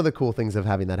one of the cool things of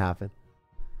having that happen.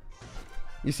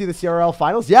 You see the CRL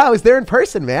finals? Yeah, I was there in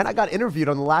person, man. I got interviewed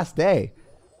on the last day.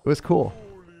 It was cool.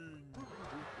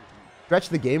 Stretch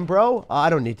the game, bro? I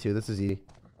don't need to. This is easy.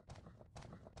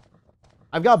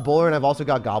 I've got Bowler and I've also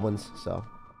got Goblins, so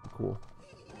cool.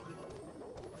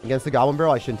 Against the Goblin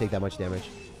Barrel, I shouldn't take that much damage.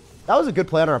 That was a good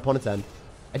play on our opponent's end.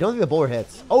 I don't think the Bowler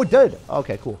hits. Oh, it did.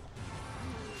 Okay, cool.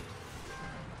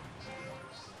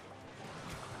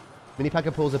 Mini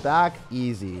P.E.K.K.A pulls it back.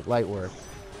 Easy. Light work.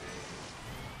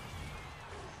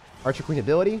 Archer Queen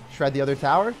ability. Shred the other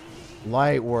tower.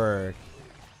 Light work.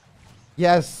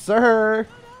 Yes, sir.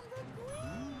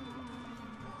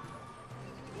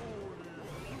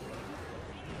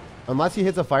 Unless he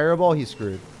hits a fireball, he's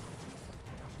screwed.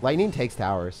 Lightning takes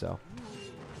towers, so.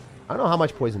 I don't know how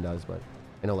much poison does, but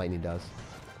I know lightning does.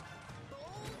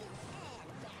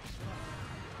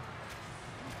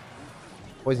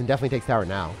 Poison definitely takes tower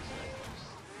now.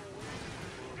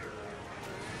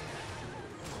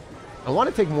 I want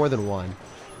to take more than one.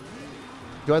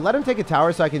 Do I let him take a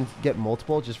tower so I can get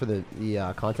multiple just for the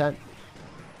content?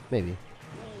 Maybe.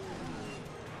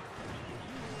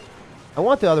 I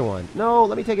want the other one. No,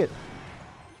 let me take it.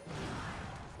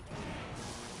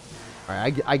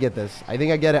 Alright, I get this. I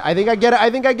think I get it. I think I get it. I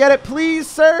think I get it. Please,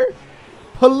 sir.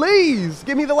 Please.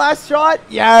 Give me the last shot.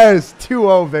 Yes.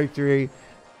 2-0 victory.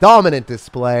 Dominant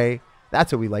display.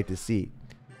 That's what we like to see.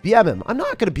 BM him. I'm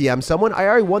not going to BM someone. I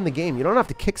already won the game. You don't have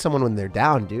to kick someone when they're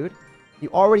down, dude. You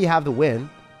already have the win.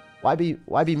 Why be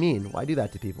mean? Why do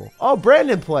that to people? Oh,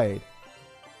 Brandon played.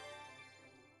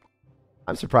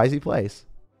 I'm surprised he plays.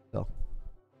 So.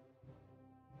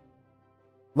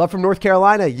 Love from North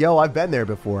Carolina. Yo, I've been there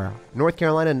before. North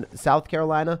Carolina and South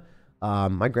Carolina.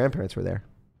 My grandparents were there.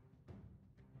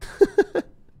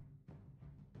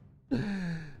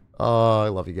 Oh, I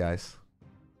love you guys.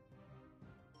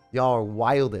 Y'all are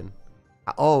wildin'.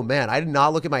 Oh, man. I did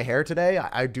not look at my hair today.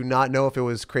 I do not know if it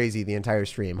was crazy the entire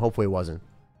stream. Hopefully it wasn't.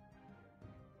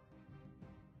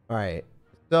 All right.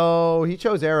 So he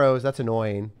chose arrows. That's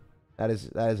annoying. That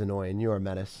is annoying. You are a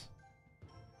menace.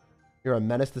 You're a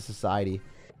menace to society.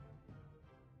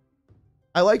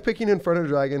 I like picking Inferno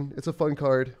Dragon. It's a fun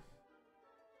card.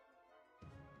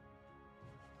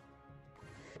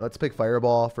 Let's pick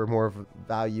Fireball for more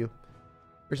value.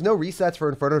 There's no resets for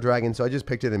Inferno Dragon, so I just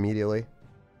picked it immediately.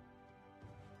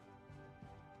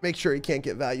 Make sure he can't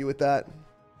get value with that.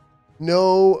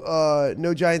 No,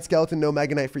 no Giant Skeleton, no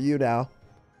Mega Knight for you now.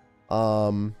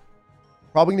 Probably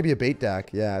going to be a bait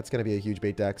deck. Yeah, it's going to be a huge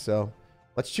bait deck. So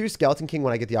let's choose Skeleton King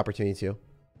when I get the opportunity to.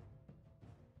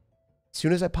 As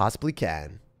soon as I possibly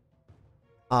can.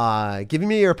 Giving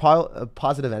me your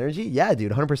positive energy? Yeah,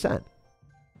 dude, 100%.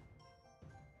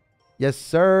 Yes,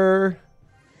 sir.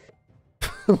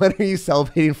 When are you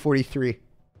celebrating 43?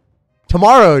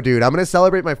 Tomorrow, dude. I'm going to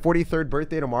celebrate my 43rd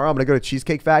birthday tomorrow. I'm going to go to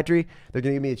Cheesecake Factory. They're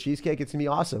going to give me a cheesecake. It's going to be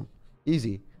awesome.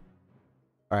 Easy.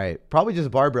 All right. Probably just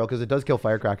Barbarill because it does kill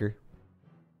Firecracker.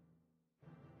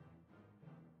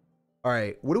 All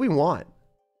right. What do we want?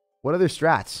 What other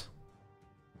strats?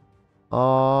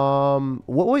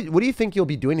 What do you think you'll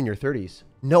be doing in your 30s?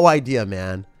 No idea,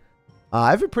 man. I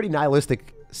have a pretty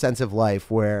nihilistic sense of life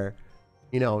where,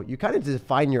 you know, you kind of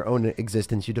define your own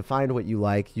existence. You define what you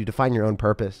like. You define your own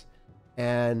purpose.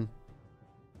 And,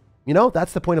 you know,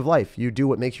 that's the point of life. You do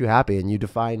what makes you happy and you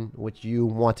define what you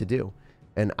want to do.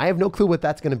 And I have no clue what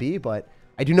that's going to be, but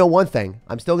I do know one thing.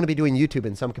 I'm still going to be doing YouTube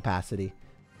in some capacity.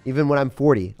 Even when I'm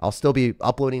 40, I'll still be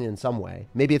uploading in some way.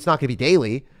 Maybe it's not going to be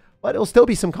daily, but it'll still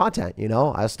be some content, you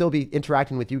know? I'll still be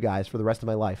interacting with you guys for the rest of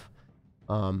my life.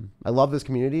 I love this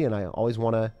community and I always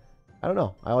want to, I don't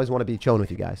know. I always want to be chilling with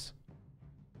you guys.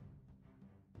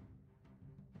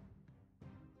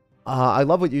 I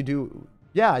love what you do.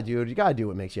 Yeah, dude, you gotta do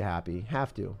what makes you happy.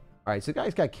 Have to. All right, so the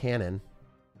guy's got cannon.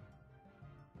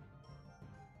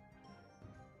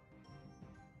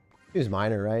 Choose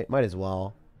minor, right? Might as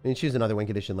well. I mean, choose another win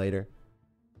condition later.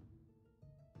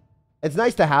 It's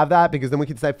nice to have that because then we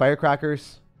can snipe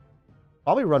firecrackers.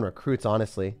 Probably run recruits,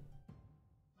 honestly.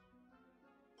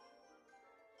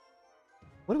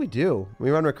 What do we do? We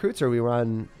run recruits or we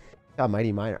run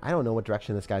Mighty Miner? I don't know what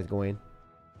direction this guy's going.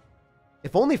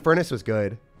 If only Furnace was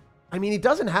good. I mean, he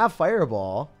doesn't have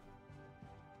Fireball.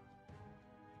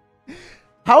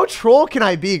 How troll can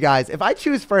I be, guys? If I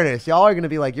choose Furnace, y'all are going to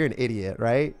be like, you're an idiot,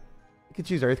 right? You could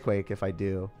choose Earthquake if I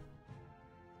do.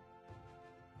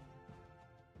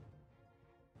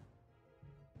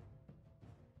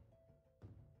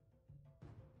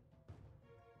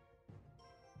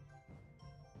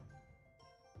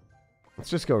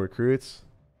 Let's just go recruits.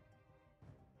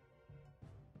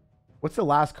 What's the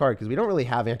last card? Because we don't really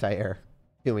have anti-air,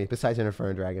 do we? Besides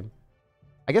Inferno Dragon.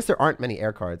 I guess there aren't many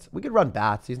air cards. We could run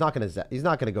bats. He's not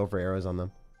gonna go for arrows on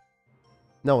them.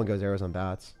 No one goes arrows on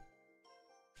bats.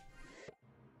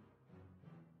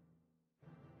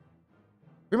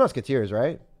 Three Musketeers,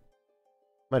 right?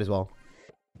 Might as well.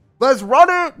 Let's run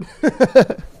it!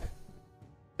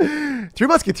 Three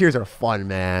Musketeers are fun,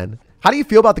 man. How do you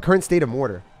feel about the current state of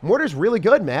Mortar? Mortar's really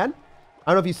good, man.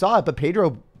 I don't know if you saw it, but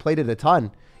Pedro played it a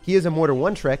ton. He is a Mortar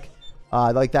one trick.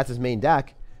 Like, that's his main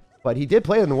deck. But he did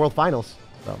play it in the World Finals.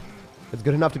 So, it's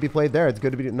good enough to be played there. It's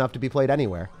good enough to be played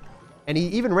anywhere. And he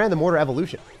even ran the Mortar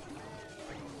Evolution.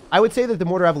 I would say that the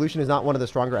Mortar Evolution is not one of the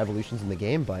stronger evolutions in the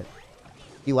game, but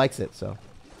he likes it, so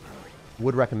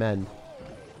would recommend.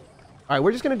 All right,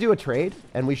 we're just going to do a trade,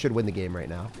 and we should win the game right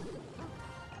now.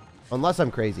 Unless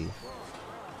I'm crazy.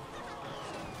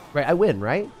 Right, I win,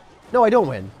 right? No, I don't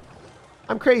win.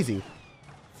 I'm crazy.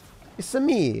 It's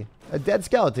me, a dead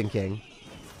Skeleton King.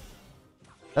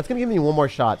 That's going to give me one more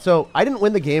shot. So, I didn't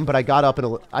win the game, but I got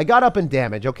up in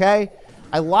damage, okay?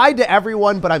 I lied to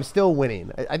everyone, but I'm still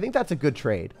winning. I think that's a good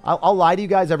trade. I'll lie to you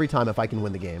guys every time if I can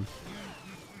win the game.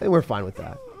 I think we're fine with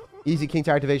that. Easy King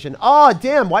Tower activation. Oh,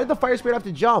 damn. Why did the Fire Spirit have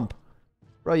to jump?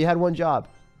 Bro, you had one job.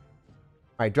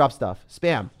 All right, drop stuff.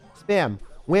 Spam. Spam.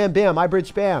 Wham, bam. I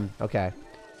bridge spam. Okay.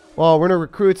 Well, we're going to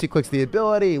recruits. He clicks the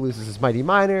ability. He loses his Mighty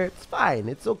Miner. It's fine.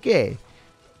 It's okay.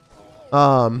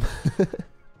 The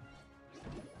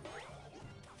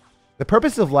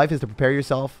purpose of life is to prepare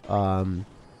yourself.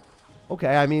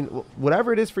 Okay, I mean,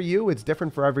 whatever it is for you, it's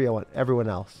different for everyone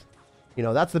else. You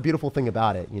know, that's the beautiful thing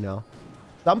about it, you know.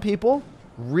 Some people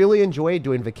really enjoy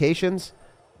doing vacations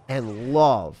and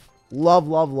love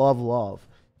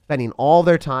spending all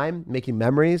their time making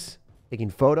memories, taking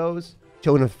photos,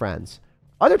 chilling with friends.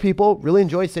 Other people really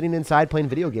enjoy sitting inside playing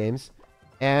video games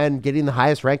and getting the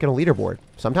highest rank in a leaderboard.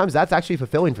 Sometimes that's actually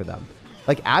fulfilling for them.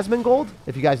 Like Asmongold,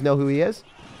 if you guys know who he is,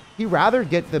 he'd rather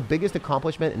get the biggest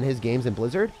accomplishment in his games in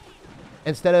Blizzard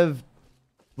instead of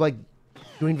like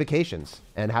doing vacations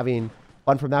and having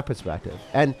fun from that perspective.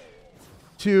 And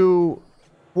to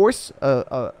force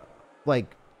a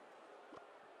like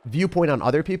viewpoint on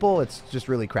other people, it's just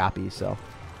really crappy. So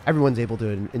everyone's able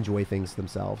to enjoy things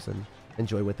themselves and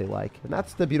enjoy what they like. And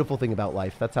that's the beautiful thing about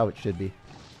life. That's how it should be.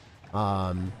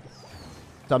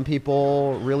 Some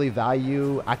people really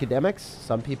value academics.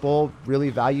 Some people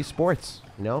really value sports,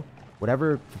 you know,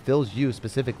 whatever fulfills you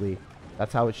specifically.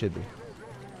 That's how it should be.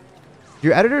 Do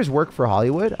your editors work for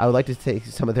Hollywood? I would like to take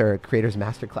some of their creators'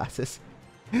 master classes.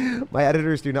 My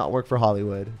editors do not work for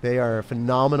Hollywood. They are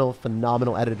phenomenal,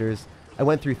 phenomenal editors. I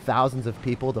went through thousands of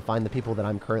people to find the people that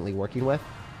I'm currently working with.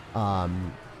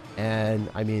 And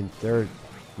I mean, they're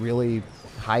really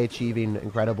high achieving,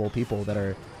 incredible people that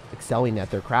are excelling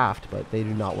at their craft, but they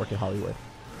do not work at Hollywood.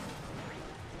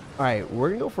 All right, we're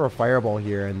going to go for a fireball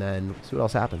here and then see what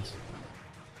else happens.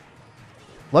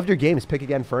 Loved your games. Pick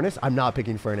again, Furnace. I'm not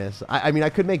picking Furnace. I mean, I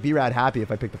could make B-Rad happy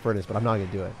if I picked the Furnace, but I'm not going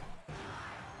to do it.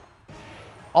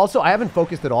 Also, I haven't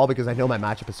focused at all because I know my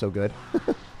matchup is so good.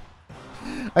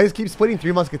 I just keep splitting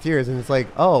Three Musketeers, and it's like,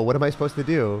 oh, what am I supposed to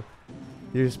do?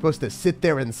 You're supposed to sit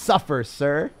there and suffer,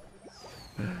 sir.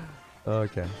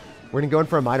 Okay. We're going to go in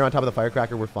for a miner on top of the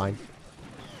Firecracker. We're fine.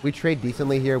 We trade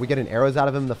decently here. We get an arrows out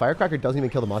of him. The Firecracker doesn't even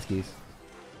kill the Muskies.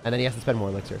 And then he has to spend more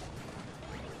elixir.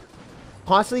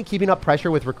 Constantly keeping up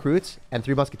pressure with recruits and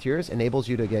Three Musketeers enables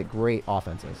you to get great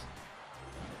offenses.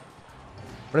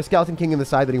 We're a Skeleton King in the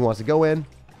side that he wants to go in.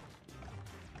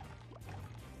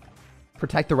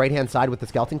 Protect the right-hand side with the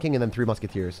Skeleton King and then Three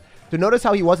Musketeers. So notice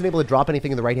how he wasn't able to drop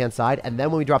anything in the right-hand side, and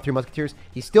then when we drop Three Musketeers,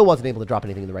 he still wasn't able to drop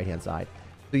anything in the right-hand side.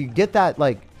 So you get that,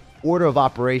 like, order of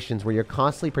operations where you're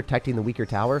constantly protecting the weaker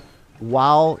tower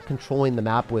while controlling the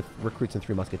map with recruits and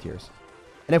Three Musketeers.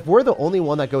 And if we're the only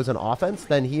one that goes on offense,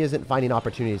 then he isn't finding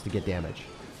opportunities to get damage.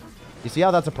 You see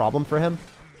how that's a problem for him?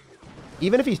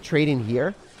 Even if he's trading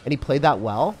here and he played that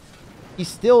well, he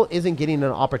still isn't getting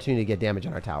an opportunity to get damage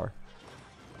on our tower,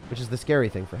 which is the scary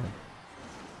thing for him.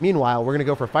 Meanwhile, we're going to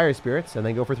go for Fire Spirits and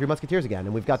then go for Three Musketeers again.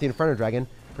 And we've got the Inferno Dragon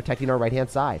protecting our right-hand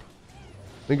side.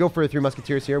 We can go for Three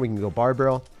Musketeers here. We can go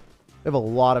Barbarill. We have a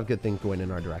lot of good things going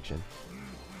in our direction.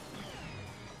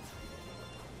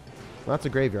 Well, that's a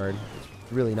graveyard.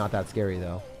 It's really not that scary,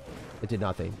 though. It did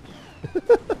nothing.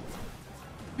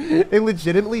 It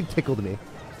legitimately tickled me. All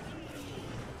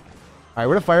right,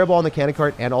 we're going to Fireball on the Cannon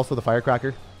Cart and also the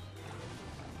Firecracker.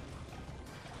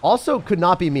 Also, could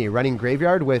not be me running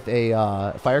Graveyard with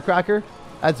a Firecracker.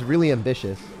 That's really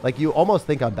ambitious. Like, you almost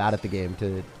think I'm bad at the game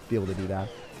to be able to do that.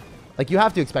 Like, you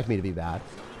have to expect me to be bad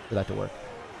for that to work.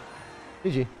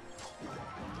 GG.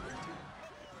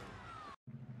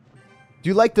 Do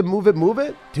you like to move it, move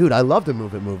it? Dude, I love to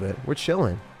move it, move it. We're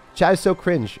chilling. Chat is so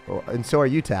cringe, and so are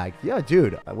you, Tag. Yeah,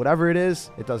 dude, whatever it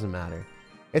is, it doesn't matter.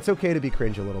 It's okay to be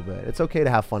cringe a little bit. It's okay to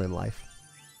have fun in life.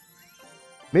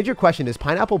 Major question, does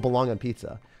pineapple belong on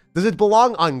pizza? Does it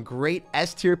belong on great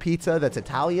S-tier pizza that's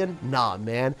Italian? Nah,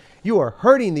 man. You are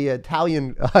hurting the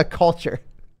Italian culture.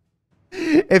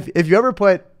 If you ever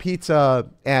put pizza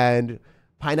and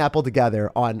pineapple together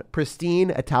on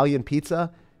pristine Italian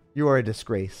pizza, you are a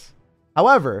disgrace.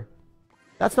 However,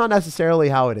 that's not necessarily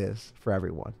how it is for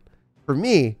everyone. For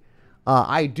me,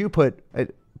 I do put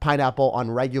pineapple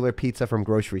on regular pizza from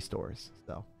grocery stores.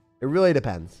 So it really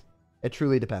depends. It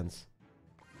truly depends.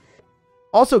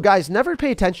 Also, guys, never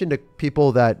pay attention to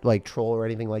people that like troll or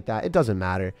anything like that. It doesn't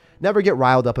matter. Never get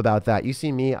riled up about that. You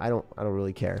see me, I don't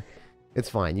really care. It's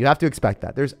fine. You have to expect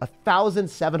that. There's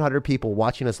 1,700 people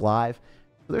watching us live.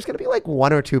 So there's going to be like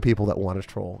 1 or 2 people that want to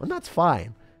troll, and that's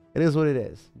fine. It is what it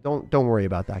is. Don't worry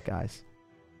about that, guys.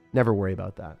 Never worry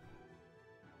about that.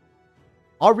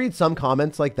 I'll read some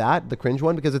comments like that, the cringe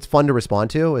one, because it's fun to respond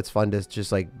to. It's fun to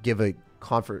just like give a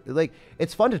comfort. Like,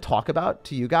 it's fun to talk about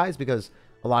to you guys because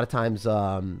a lot of times,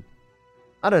 I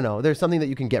don't know, there's something that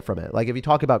you can get from it. Like if you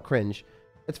talk about cringe,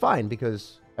 it's fine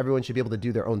because everyone should be able to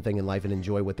do their own thing in life and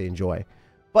enjoy what they enjoy.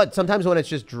 But sometimes when it's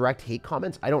just direct hate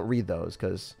comments, I don't read those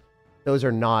because those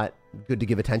are not good to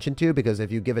give attention to, because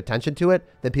if you give attention to it,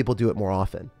 then people do it more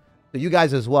often. So you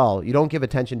guys as well, you don't give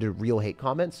attention to real hate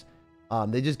comments.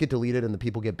 They just get deleted and the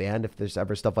people get banned if there's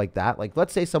ever stuff like that. Like,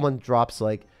 let's say someone drops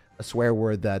like a swear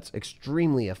word that's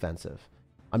extremely offensive.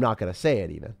 I'm not going to say it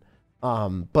even.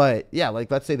 But yeah, like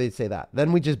let's say they say that.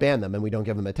 Then we just ban them and we don't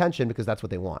give them attention because that's what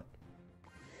they want.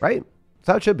 Right? That's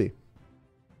how it should be.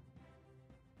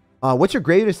 What's your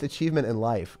greatest achievement in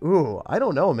life? Ooh, I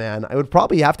don't know, man. It would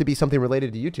probably have to be something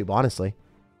related to YouTube, honestly.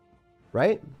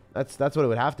 Right? That's what it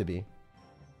would have to be.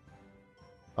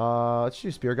 Let's do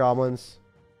spear goblins.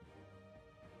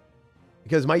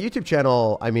 Because my YouTube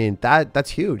channel, I mean, that's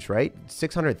huge, right?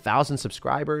 600,000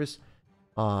 subscribers.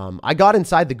 I got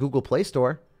inside the Google Play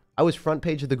Store. I was front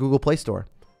page of the Google Play Store.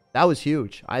 That was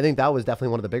huge. I think that was definitely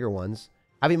one of the bigger ones.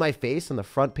 Having my face on the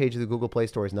front page of the Google Play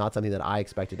Store is not something that I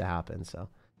expected to happen. So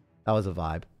that was a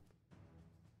vibe.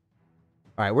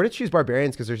 All right, we're going to choose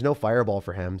Barbarians because there's no Fireball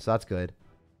for him. So that's good.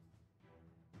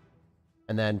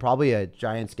 And then probably a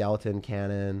Giant Skeleton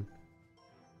Cannon.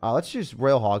 Let's choose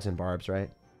Royal Hogs and Barbs,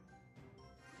 right?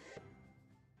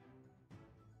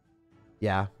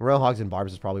 Yeah, Royal Hogs and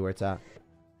Barbs is probably where it's at.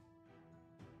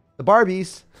 The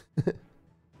Barbies.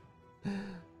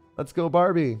 Let's go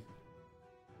Barbie.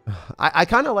 I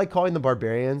kind of like calling the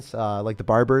Barbarians like the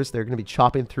Barbers. They're going to be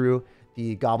chopping through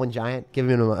the Goblin Giant,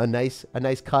 giving him a nice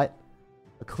cut,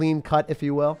 a clean cut, if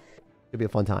you will. It'll be a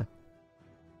fun time.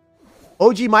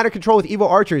 OG Minor Control with Evo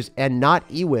Archers and not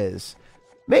Ewiz.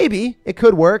 Maybe it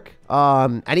could work.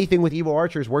 Anything with Evo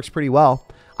Archers works pretty well.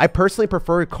 I personally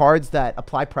prefer cards that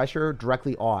apply pressure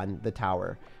directly on the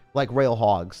tower, like Royal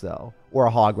Hogs, though, or a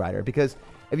Hog Rider. Because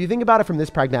if you think about it from this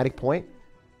pragmatic point,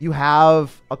 you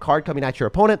have a card coming at your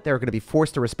opponent. They're going to be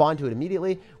forced to respond to it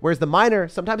immediately. Whereas the Miner,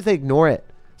 sometimes they ignore it.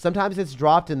 Sometimes it's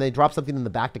dropped and they drop something in the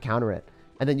back to counter it.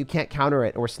 And then you can't counter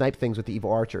it or snipe things with the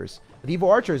Evo Archers. With Evo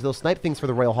Archers, they'll snipe things for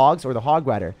the Royal Hogs or the Hog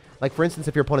Rider. Like, for instance,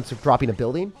 if your opponent's dropping a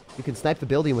building, you can snipe the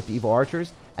building with the Evo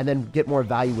Archers and then get more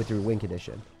value with your win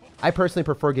condition. I personally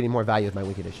prefer getting more value with my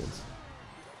win conditions.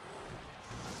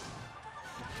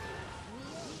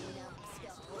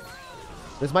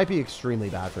 This might be extremely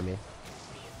bad for me.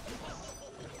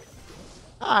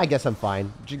 I guess I'm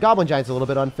fine. Goblin Giant's a little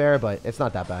bit unfair, but it's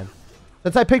not that bad.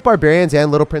 Since I picked Barbarians and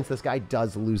Little Prince, this guy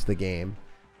does lose the game.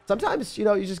 Sometimes, you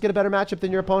know, you just get a better matchup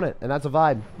than your opponent, and that's a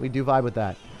vibe. We do vibe with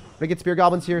that. I'm gonna get Spear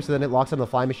Goblins here, so then it locks on the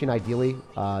Flying Machine, ideally.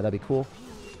 That'd be cool.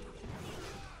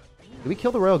 Did we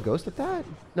kill the Royal Ghost at that?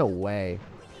 No way.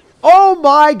 Oh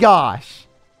my gosh!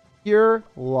 Pure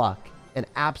luck. And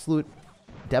absolute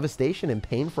devastation and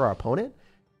pain for our opponent.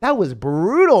 That was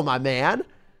brutal, my man.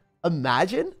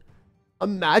 Imagine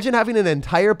having an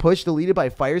entire push deleted by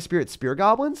Fire Spirit Spear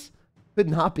Goblins. Could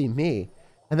not be me.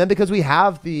 And then because we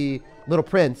have the Little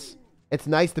Prince, it's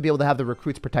nice to be able to have the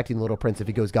recruits protecting the Little Prince if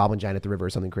he goes Goblin Giant at the river or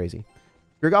something crazy.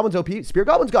 Spear Goblins OP. Spear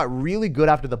Goblins got really good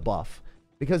after the buff,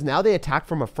 because now they attack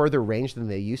from a further range than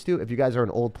they used to. If you guys are an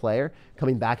old player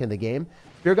coming back in the game,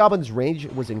 Spear Goblins' range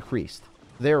was increased.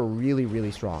 They're really,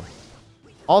 really strong.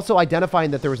 Also,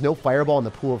 identifying that there was no Fireball in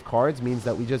the pool of cards means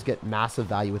that we just get massive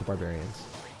value with Barbarians.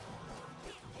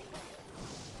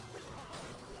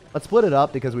 Let's split it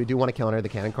up because we do want to counter the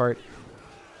Cannon Cart.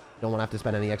 Don't want to have to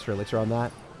spend any extra elixir on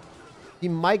that. He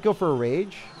might go for a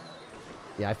Rage.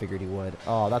 Yeah, I figured he would.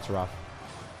 Oh, that's rough.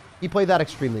 He played that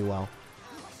extremely well.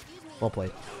 Well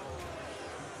played.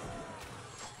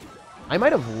 I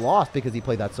might have lost because he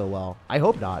played that so well. I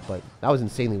hope not, but that was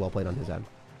insanely well played on his end.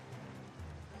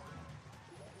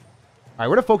 All right,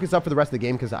 we're going to focus up for the rest of the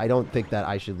game because I don't think that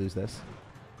I should lose this.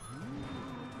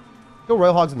 Go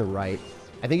Royal Hogs in the right.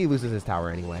 I think he loses his tower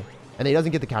anyway. And he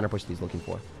doesn't get the counter push that he's looking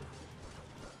for.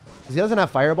 Because he doesn't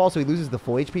have Fireball, so he loses the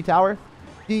full HP tower.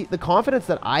 The confidence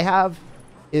that I have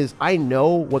is I know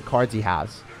what cards he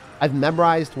has. I've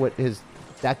memorized what his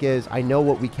deck is. I know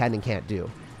what we can and can't do.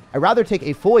 I'd rather take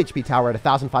a full HP tower at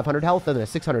 1,500 health than a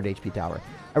 600 HP tower.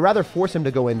 I'd rather force him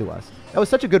to go into us. That was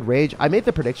such a good rage. I made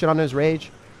the prediction on his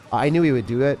rage. I knew he would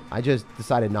do it. I just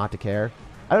decided not to care.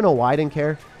 I don't know why I didn't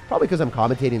care. Probably because I'm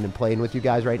commentating and playing with you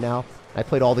guys right now. I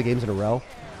played all the games in a row.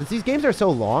 Since these games are so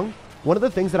long, one of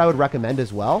the things that I would recommend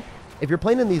as well, if you're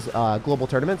playing in these global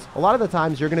tournaments, a lot of the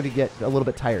times you're going to get a little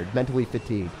bit tired, mentally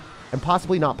fatigued, and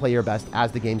possibly not play your best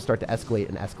as the games start to escalate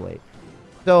and escalate.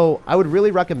 So I would really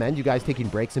recommend you guys taking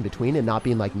breaks in between and not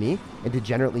being like me and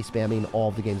degenerately spamming all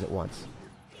of the games at once.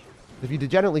 If you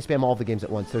degenerately spam all of the games at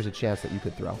once, there's a chance that you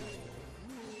could throw.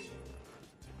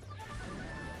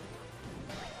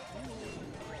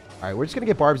 All right, we're just going to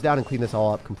get Barbs down and clean this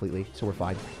all up completely, so we're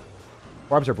fine.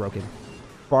 Barbs are broken.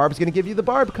 Barb's going to give you the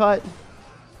Barb cut.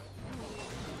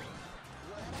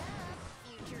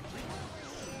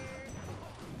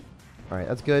 All right,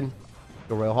 that's good.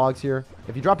 Go Royal Hogs here.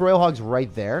 If you drop Royal Hogs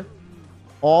right there,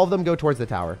 all of them go towards the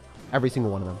tower. Every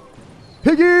single one of them.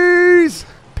 Piggies!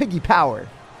 Piggy power.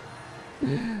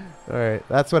 All right,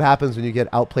 that's what happens when you get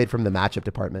outplayed from the matchup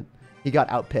department. He got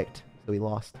outpicked, so he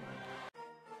lost.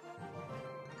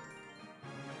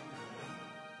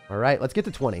 All right, let's get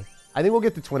to 20. I think we'll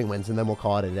get to 20 wins, and then we'll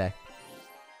call it a day.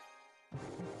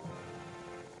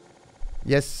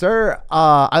 Yes, sir.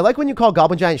 I like when you call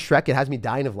Goblin Giant Shrek. It has me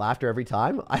dying of laughter every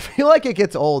time. I feel like it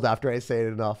gets old after I say it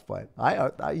enough, but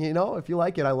I you know, if you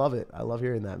like it, I love it. I love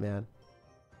hearing that, man.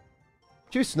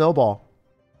 Choose Snowball.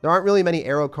 There aren't really many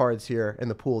arrow cards here in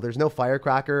the pool. There's no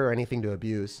Firecracker or anything to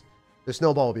abuse. The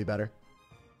Snowball will be better.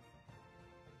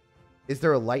 Is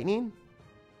there a Lightning?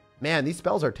 Man, these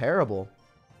spells are terrible.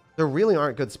 There really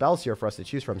aren't good spells here for us to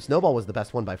choose from. Snowball was the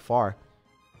best one by far.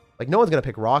 Like, no one's going to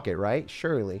pick Rocket, right?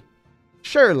 Surely.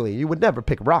 Surely, you would never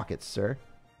pick Rockets, sir.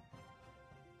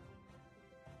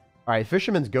 All right,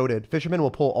 Fisherman's goated. Fisherman will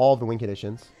pull all of the win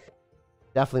conditions.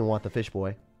 Definitely want the Fish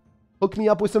Boy. Hook me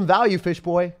up with some value, Fish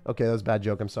Boy. Okay, that was a bad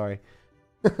joke. I'm sorry.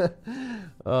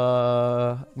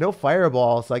 No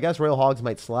Fireball, so I guess Royal Hogs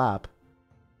might slap.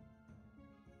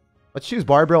 Let's choose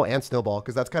Barbarill and Snowball,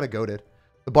 because that's kind of goated.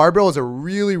 The Barbarill is a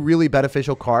really, really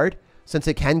beneficial card, since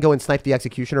it can go and snipe the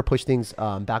Executioner, push things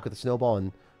back with the Snowball.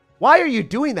 And why are you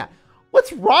doing that?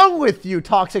 What's wrong with you,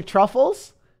 Toxic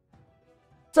Truffles?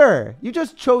 Sir, you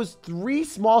just chose 3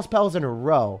 small spells in a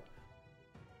row.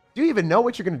 Do you even know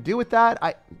what you're going to do with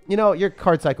that? You know, your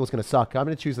card cycle is going to suck. I'm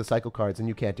going to choose the cycle cards, and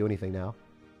you can't do anything now.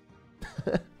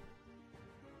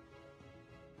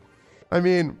 I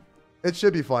mean, it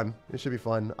should be fun. It should be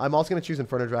fun. I'm also going to choose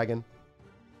Inferno Dragon.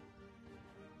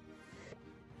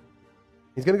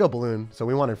 He's going to go Balloon, so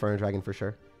we want Inferno Dragon for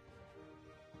sure.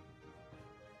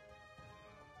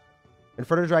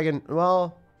 Inferno Dragon,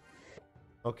 well,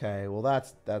 okay, well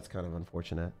that's kind of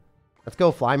unfortunate. Let's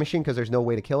go Fly Machine because there's no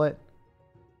way to kill it.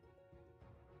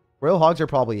 Royal Hogs are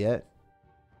probably it.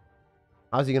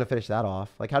 How's he going to finish that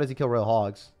off? Like, how does he kill Royal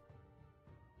Hogs?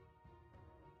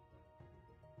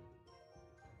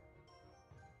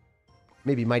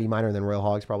 Maybe Mighty Miner and then Royal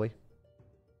Hogs probably.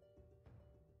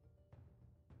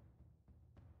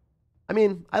 I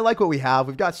mean, I like what we have.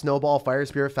 We've got Snowball, Fire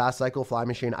Spirit, Fast Cycle, Fly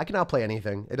Machine. I can outplay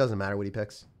anything. It doesn't matter what he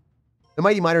picks. The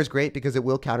Mighty Miner is great because it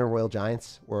will counter Royal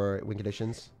Giants or win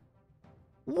conditions.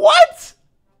 What?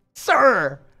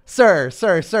 Sir!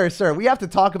 Sir. We have to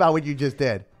talk about what you just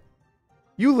did.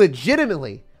 You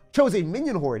legitimately chose a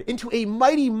minion horde into a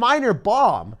Mighty Miner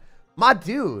bomb. My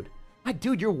dude,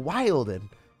 you're wildin'.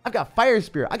 I've got Fire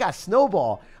Spirit. I got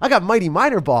Snowball. I got Mighty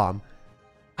Miner bomb.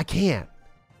 I can't.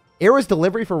 Arrow's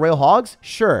delivery for Royal Hogs?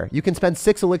 Sure. You can spend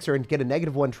 6 elixir and get a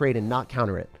 -1 trade and not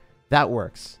counter it. That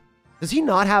works. Does he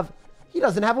not have... He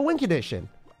doesn't have a win condition.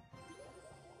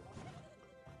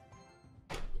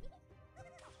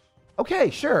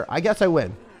 Okay, sure. I guess I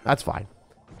win. That's fine.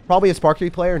 Probably a Sparky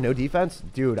player, no defense?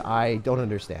 Dude, I don't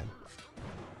understand.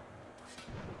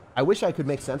 I wish I could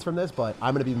make sense from this, but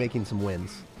I'm going to be making some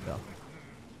wins. So.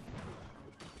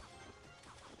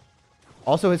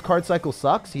 Also, his card cycle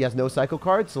sucks. He has no cycle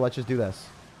cards, so let's just do this.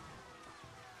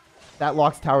 That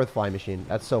locks tower with Fly Machine.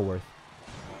 That's so worth.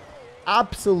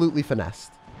 Absolutely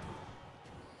finessed.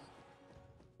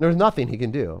 There's nothing he can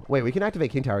do. Wait, we can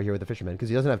activate King Tower here with the Fisherman because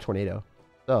he doesn't have Tornado.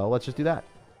 So let's just do that.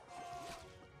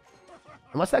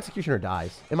 Unless the executioner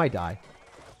dies. It might die.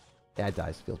 Yeah, it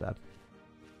dies. Feels bad.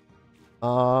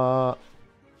 How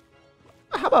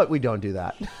about we don't do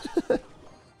that?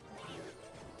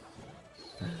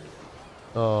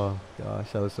 Oh,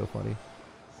 gosh. That was so funny.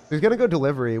 He's going to go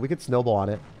delivery. We could snowball on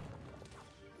it.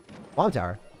 Bomb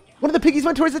tower. One of the piggies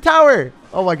went towards the tower.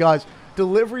 Oh, my gosh.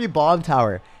 Delivery bomb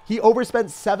tower. He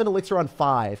overspent 7 elixir on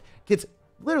 5. Gets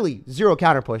literally 0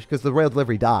 counter push because the rail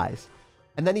delivery dies.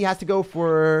 And then he has to go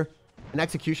for an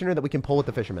executioner that we can pull with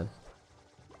the fisherman.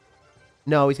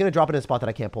 No, he's going to drop it in a spot that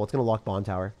I can't pull. It's going to lock bomb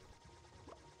tower.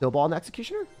 Snowball on the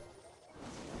executioner?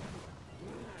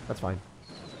 That's fine.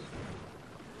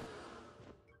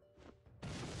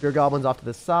 Spear Goblin's off to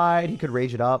the side. He could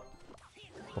rage it up.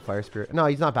 Oh, Fire Spirit. No,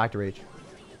 he's not back to rage.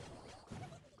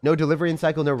 No delivery in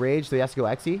cycle, no rage, so he has to go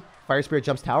Xe. Fire Spirit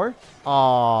jumps tower.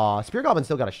 Aw, Spear Goblin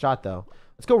still got a shot, though.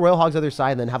 Let's go Royal Hog's other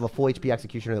side and then have a full HP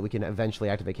Executioner that we can eventually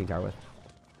activate King Tower with.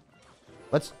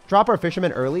 Let's drop our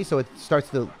Fisherman early so it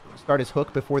starts to start his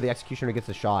hook before the Executioner gets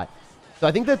a shot. So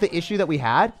I think that the issue that we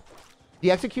had, the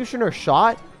Executioner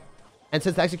shot, and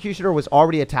since the Executioner was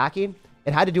already attacking,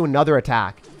 it had to do another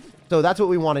attack. So that's what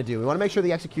we want to do. We want to make sure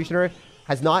the Executioner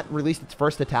has not released its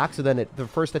first attack, so then the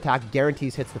first attack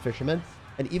guarantees hits the Fisherman.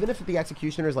 And even if the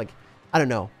Executioner is like, I don't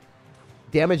know,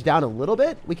 damaged down a little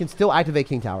bit, we can still activate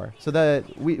King Tower. So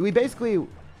we basically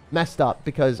messed up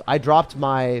because I dropped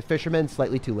my Fisherman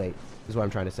slightly too late, is what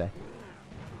I'm trying to say.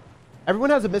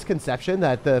 Everyone has a misconception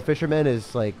that the Fisherman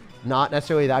is like not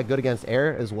necessarily that good against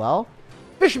air as well.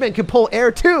 Fisherman can pull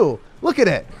air too. Look at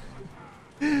it.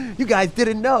 You guys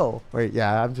didn't know. Wait,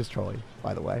 yeah, I'm just trolling,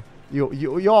 by the way.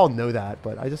 You all know that,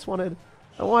 but I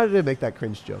wanted to make that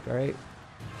cringe joke, all right?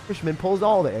 Fisherman pulls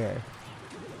all the air.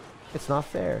 It's not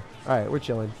fair. All right, we're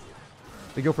chilling.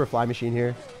 We go for a fly machine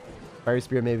here. Fire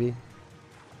Spirit, maybe.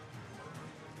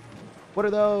 What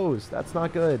are those? That's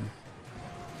not good.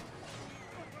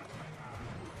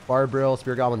 Barbrill,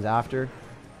 Spear Goblin's after.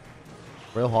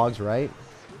 Royal Hog's right.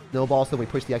 Snowball, so we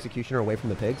push the Executioner away from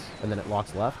the pigs, and then it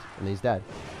locks left, and he's dead.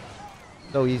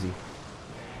 So easy.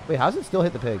 Wait, how does it still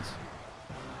hit the pigs?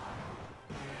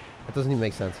 That doesn't even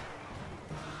make sense.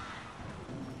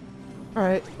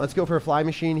 Alright, let's go for a fly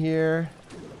machine here.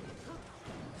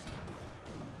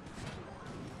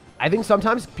 I think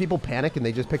sometimes people panic and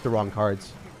they just pick the wrong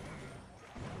cards.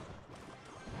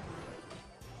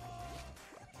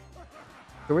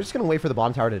 So we're just going to wait for the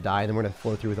bomb tower to die, and then we're going to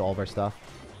flow through with all of our stuff.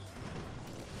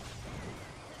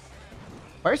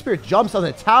 Fire Spirit jumps on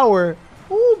the tower.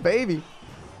 Ooh, baby.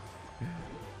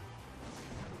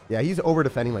 Yeah, he's over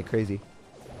defending like crazy.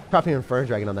 Dropping Inferno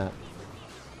Dragon on that.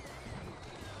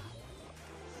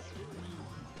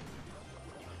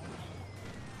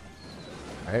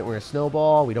 Alright, we're going to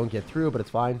snowball. We don't get through, but it's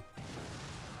fine.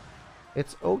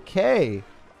 It's okay.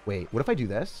 Wait, what if I do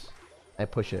this? I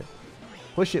push it.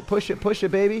 Push it, push it, push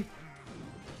it, baby.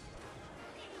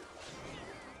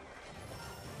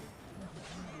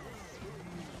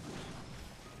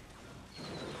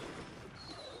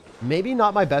 Maybe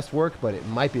not my best work, but it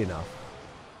might be enough.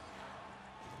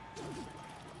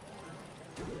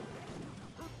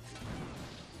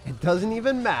 It doesn't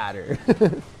even matter.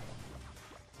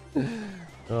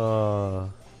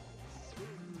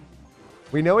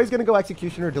 We know he's going to go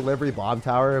Executioner, Delivery, Bomb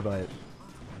Tower, but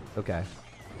okay.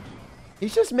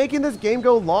 He's just making this game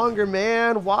go longer,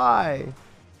 man. Why?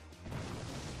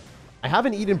 I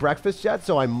haven't eaten breakfast yet,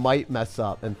 so I might mess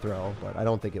up and throw, but I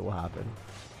don't think it will happen.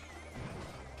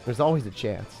 There's always a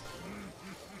chance.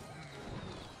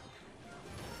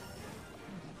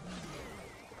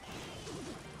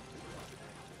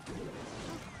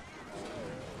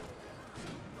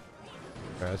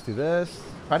 All right, let's do this.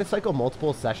 Try to cycle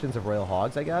multiple sessions of Royal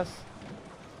Hogs, I guess.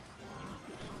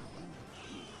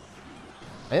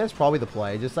 I think that's probably the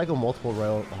play. Just cycle multiple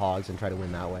Royal Hogs and try to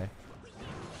win that way.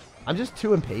 I'm just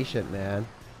too impatient, man.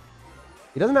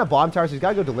 He doesn't have bomb towers, so he's got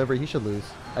to go delivery. He should lose.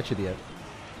 That should be it.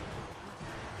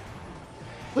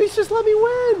 Please just let me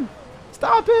win.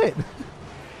 Stop it.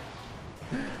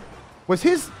 Was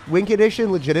his win condition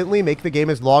legitimately make the game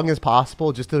as long as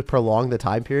possible just to prolong the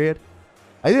time period?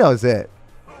 I think that was it.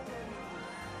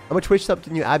 How much Twitch sub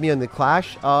can you add me on the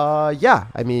Clash? Yeah.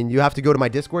 I mean, you have to go to my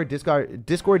Discord,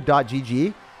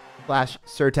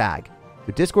 discord.gg/SirTag.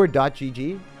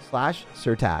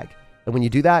 Discord.gg/SirTag. And when you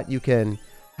do that, you can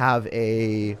have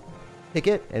a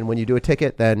ticket. And when you do a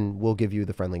ticket, then we'll give you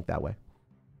the friend link that way.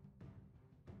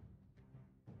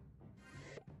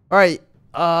 All right,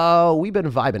 we've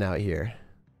been vibing out here.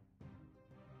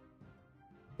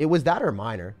 It was that or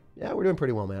minor. Yeah, we're doing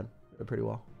pretty well, man. We're doing pretty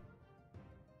well.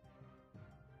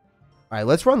 All right,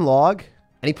 let's run log.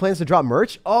 Any plans to drop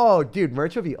merch? Oh, dude,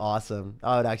 merch would be awesome.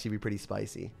 That would actually be pretty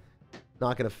spicy.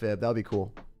 Not gonna fib. That would be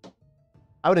cool.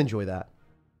 I would enjoy that.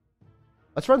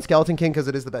 Let's run Skeleton King because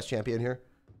it is the best champion here.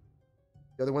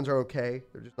 The other ones are okay.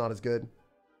 They're just not as good.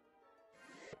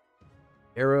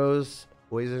 Arrows,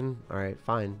 poison. All right,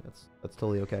 fine. That's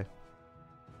totally okay.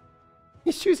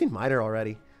 He's choosing miner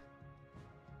already.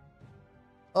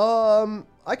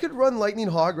 I could run Lightning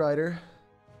Hog Rider.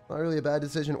 Not really a bad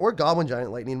decision. Or Goblin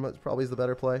Giant Lightning probably is the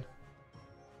better play.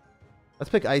 Let's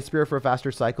pick Ice Spear for a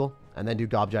faster cycle. And then do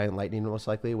Gob Giant Lightning most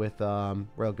likely with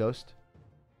Royal Ghost.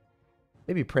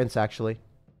 Maybe Prince, actually.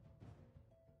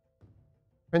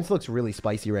 Prince looks really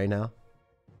spicy right now.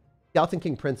 Skeleton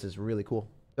King Prince is really cool.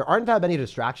 There aren't that many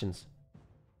distractions.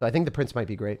 So I think the Prince might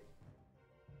be great.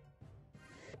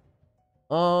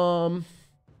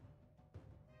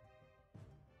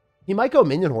 He might go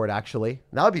Minion Horde, actually.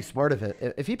 That would be smart of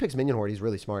it. If he picks Minion Horde, he's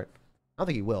really smart. I don't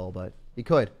think he will, but he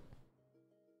could.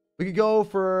 We could go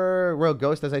for Royal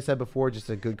Ghost, as I said before. Just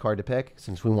a good card to pick,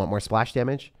 since we want more splash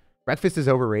damage. Breakfast is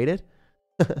overrated.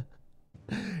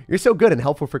 You're so good and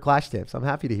helpful for Clash tips. I'm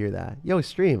happy to hear that. Yo,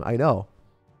 stream. I know.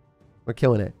 We're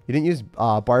killing it. You didn't use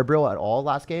Barbril at all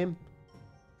last game?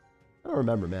 I don't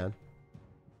remember, man.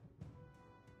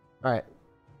 All right.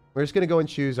 We're just going to go and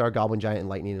choose our Goblin Giant and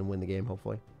Lightning and win the game,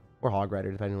 hopefully. Or Hog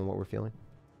Rider, depending on what we're feeling.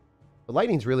 But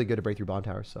Lightning's really good to break through bomb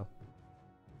towers, so.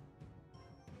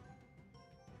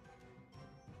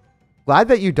 Glad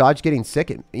that you dodged getting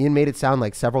sick. Ian made it sound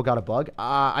like several got a bug.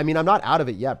 I mean, I'm not out of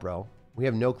it yet, bro. We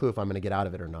have no clue if I'm going to get out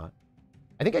of it or not.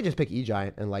 I think I just pick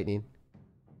E-Giant and Lightning.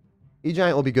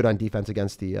 E-Giant will be good on defense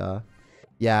against the...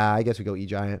 yeah, I guess we go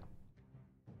E-Giant.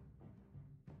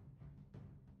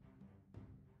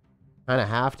 Kind of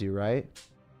have to, right?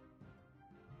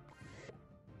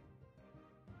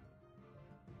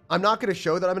 I'm not going to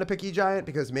show that I'm going to pick E-Giant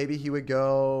because maybe he would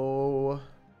go...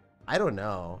 I don't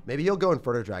know. Maybe he'll go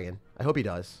Inferno Dragon. I hope he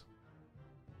does.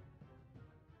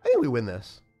 I think we win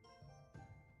this.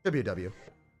 Should be a W.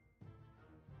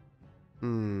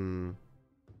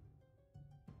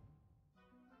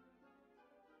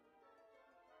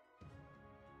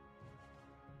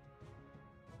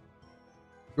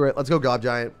 Great, let's go Gob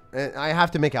Giant. And I have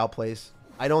to make outplays.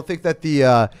 I don't think that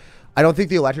the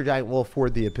Electro Giant will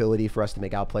afford the ability for us to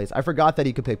make outplays. I forgot that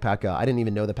he could pick P.E.K.K.A. I didn't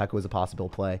even know that P.E.K.K.A. was a possible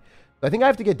play. So I think I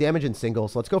have to get damage in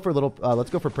singles. So let's go for a little.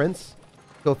 Let's go for Prince.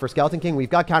 Go for Skeleton King.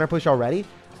 We've got counter push already,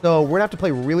 so we're gonna have to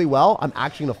play really well. I'm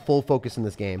actually gonna full focus in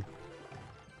this game.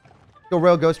 Go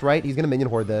Royal Ghost, right? He's gonna Minion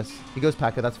Horde this. He goes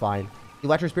P.E.K.K.A. That's fine.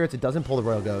 Electro Spirits. It doesn't pull the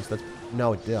Royal Ghost.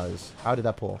 No, it does. How did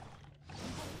that pull?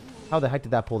 How the heck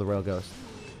did that pull the Royal Ghost?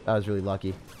 That was really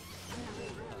lucky.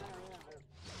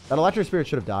 That Electro Spirit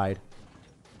should have died.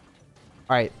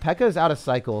 All right, P.E.K.K.A. is out of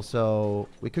cycle, so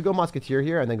we could go Musketeer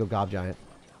here and then go Gob Giant.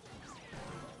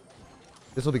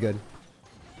 This will be good.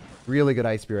 Really good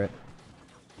Ice Spirit.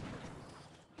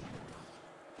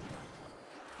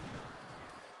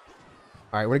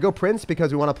 All right, we're going to go Prince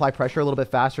because we want to apply pressure a little bit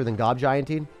faster than Gob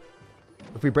Gianting.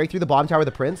 If we break through the bomb tower with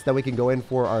the Prince, then we can go in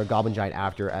for our Goblin Giant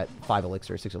after at 5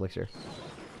 elixir, 6 elixir.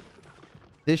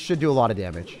 This should do a lot of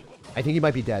damage. I think he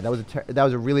might be dead. That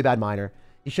was a really bad miner.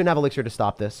 He shouldn't have elixir to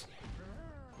stop this.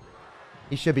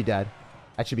 He should be dead.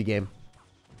 That should be game.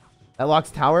 That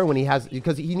locks tower when he has...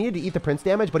 Because he needed to eat the Prince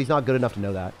damage, but he's not good enough to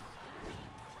know that.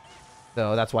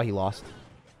 So that's why he lost.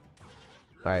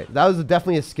 Alright, that was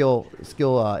definitely a skill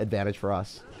advantage for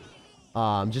us.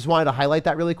 Just wanted to highlight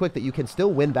that really quick, that you can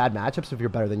still win bad matchups if you're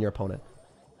better than your opponent.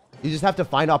 You just have to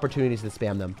find opportunities to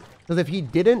spam them. Because if he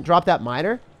didn't drop that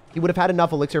miner, he would have had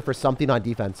enough elixir for something on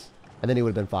defense. And then he would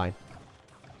have been fine.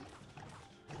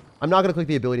 I'm not going to click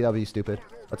the ability. That would be stupid.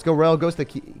 Let's go Royal Ghost to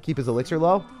keep his elixir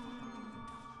low.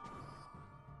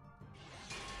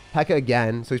 P.E.K.K.A.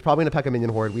 again. So he's probably going to P.E.K.K.A. Minion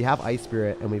Horde. We have Ice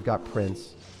Spirit and we've got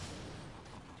Prince.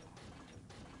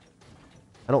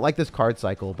 I don't like this card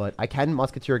cycle, but I can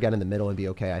Musketeer again in the middle and be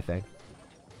okay, I think.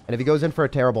 And if he goes in for a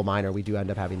terrible miner, we do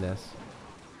end up having this.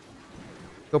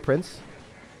 Go Prince.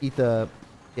 Eat the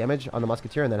damage on the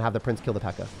Musketeer and then have the Prince kill the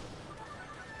P.E.K.K.A.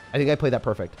 I think I played that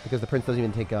perfect because the Prince doesn't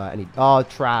even take any... Oh,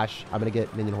 trash. I'm going to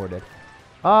get Minion Horded.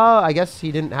 I guess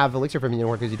he didn't have elixir for Minion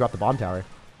Horde because he dropped the bomb tower.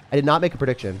 I did not make a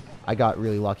prediction. I got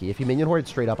really lucky. If he Minion Horded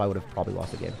straight up, I would have probably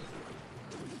lost the game.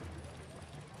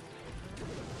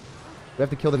 We have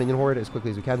to kill the Minion Horde as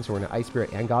quickly as we can, so we're going to Ice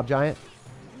Spirit and Gob Giant.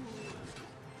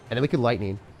 And then we could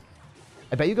Lightning.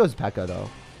 I bet you goes P.E.K.K.A. though.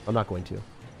 I'm not going to.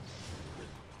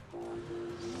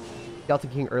 Skeleton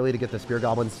King early to get the Spear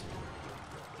Goblins.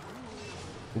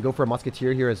 We go for a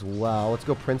Musketeer here as well. Let's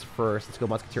go Prince first. Let's go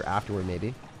Musketeer afterward,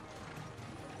 maybe.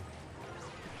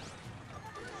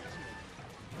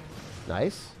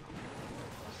 Nice.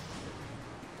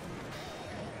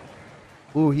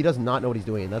 Ooh, he does not know what he's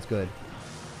doing. That's good.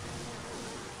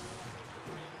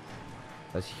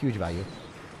 That's huge value.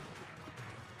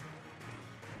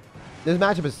 This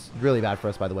matchup is really bad for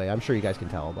us, by the way. I'm sure you guys can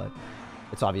tell, but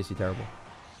it's obviously terrible.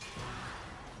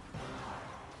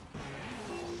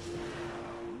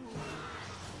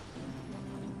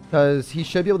 Because he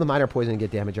should be able to mine our poison and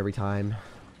get damage every time.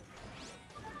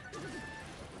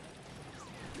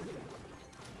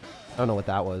 I don't know what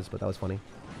that was, but that was funny.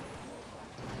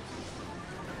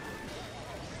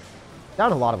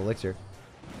 Down a lot of elixir.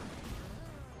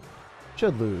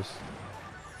 Should lose.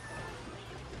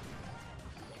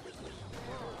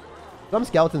 Some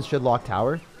skeletons should lock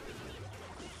tower.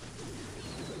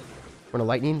 We're gonna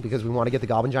lightning because we want to get the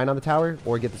goblin giant on the tower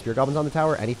or get the spear goblins on the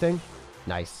tower. Anything.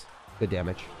 Nice. Good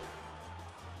damage.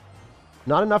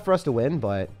 Not enough for us to win,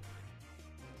 but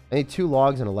I need 2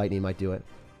 logs and a lightning might do it.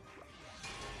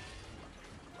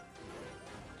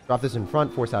 Drop this in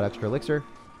front, force out extra elixir.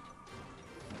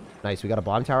 Nice, we got a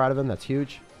bomb tower out of him. That's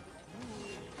huge.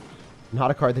 Not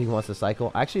a card that he wants to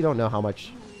cycle. I actually don't know how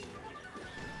much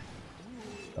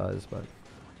it does, but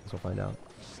I guess we'll find out.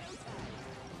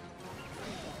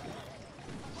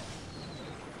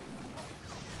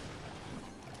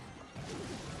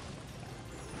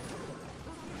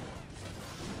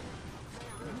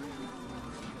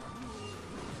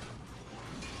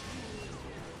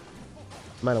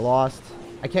 Might have lost.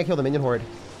 I can't kill the minion horde.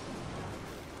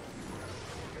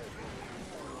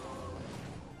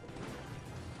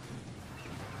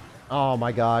 Oh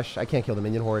my gosh. I can't kill the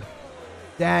minion horde.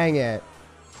 Dang it.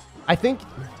 I think...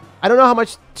 I don't know how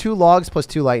much 2 logs plus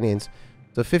 2 lightnings.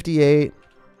 So 58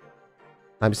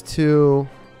 times 2.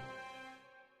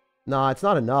 Nah, it's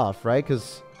not enough, right?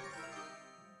 Because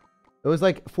it was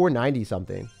like 490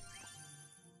 something.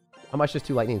 How much does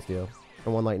 2 lightnings do?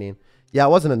 Or 1 lightning? Yeah, it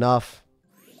wasn't enough.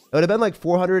 It would have been like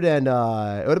 400 and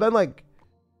it would have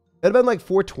been like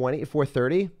 420,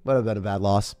 430. Would have been a bad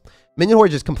loss. Minion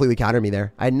horde just completely countered me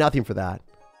there. I had nothing for that.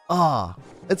 Ah,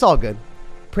 it's all good.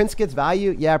 Prince gets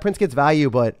value. Yeah, Prince gets value,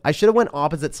 but I should have went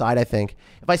opposite side, I think.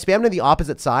 If I spammed to the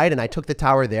opposite side and I took the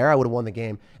tower there, I would have won the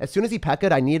game. As soon as he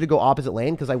P.E.K.Ka'd, I needed to go opposite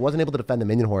lane because I wasn't able to defend the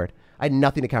minion horde. I had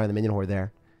nothing to counter the minion horde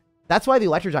there. That's why the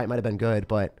Electro Giant might have been good,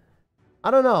 but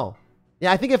I don't know.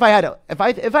 Yeah, I think if I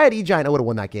had E-Giant, I would have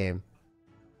won that game.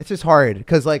 It's just hard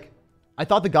because, like, I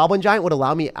thought the Goblin Giant would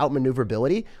allow me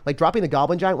outmaneuverability. Like, dropping the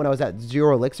Goblin Giant when I was at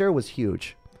 0 elixir was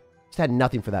huge. Just had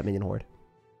nothing for that minion horde.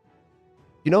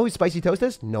 You know who Spicy Toast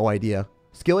is? No idea.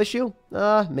 Skill issue?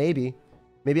 Maybe.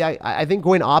 Maybe I think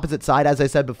going opposite side, as I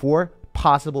said before,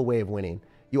 possible way of winning.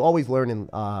 You always learn and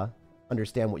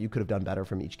understand what you could have done better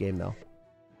from each game, though.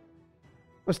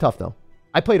 It was tough, though.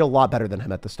 I played a lot better than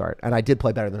him at the start, and I did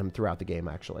play better than him throughout the game,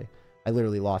 actually. I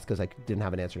literally lost because I didn't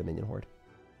have an answer to minion horde.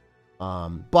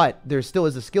 But there still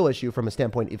is a skill issue from a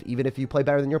standpoint, even if you play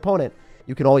better than your opponent,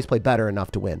 you can always play better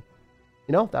enough to win.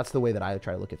 You know, that's the way that I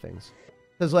try to look at things.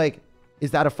 Because, like, is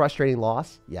that a frustrating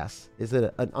loss? Yes. Is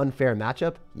it an unfair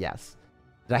matchup? Yes.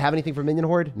 Did I have anything for minion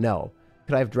horde? No.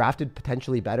 Could I have drafted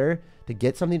potentially better to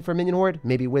get something for minion horde?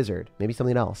 Maybe wizard. Maybe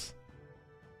something else.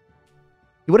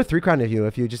 He would have 3-crowned you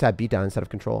if you just had beatdown instead of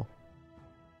control.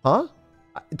 Huh?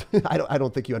 I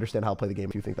don't think you understand how to play the game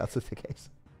if you think that's the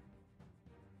case.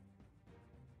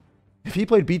 If he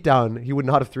played beatdown, he would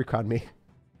not have 3-crowned me.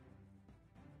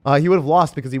 He would have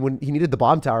lost because he needed the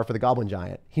bomb tower for the Goblin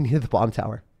Giant. He needed the bomb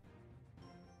tower.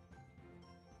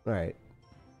 All right.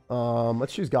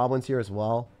 Let's choose goblins here as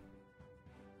well.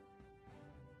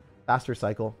 Faster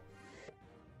cycle.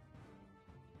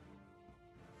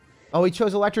 Oh, he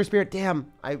chose Electro Spirit.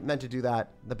 Damn, I meant to do that.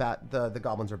 The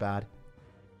goblins are bad.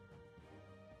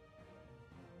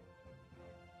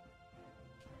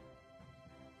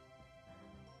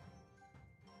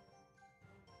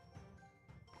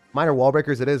 Minor wall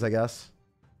breakers it is, I guess.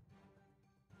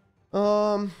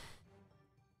 Yeah,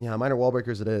 minor wall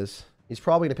breakers it is. He's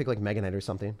probably gonna pick like Mega Knight or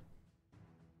something.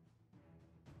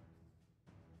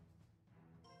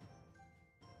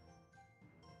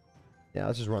 Yeah,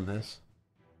 let's just run this.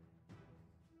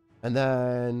 And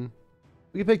then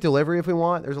we can pick delivery if we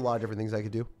want. There's a lot of different things I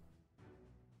could do.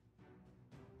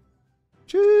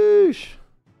 Sheesh.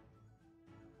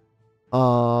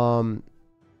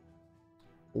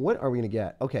 What are we gonna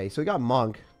get? Okay, so we got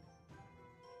Monk.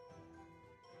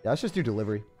 Yeah, let's just do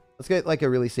delivery. Let's get like a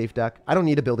really safe deck. I don't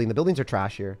need a building. The buildings are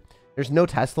trash here. There's no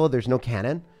Tesla. There's no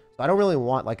cannon. So I don't really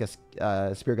want like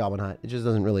a Spear Goblin Hunt. It just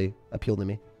doesn't really appeal to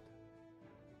me.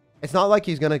 It's not like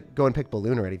he's going to go and pick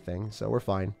Balloon or anything. So we're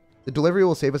fine. The delivery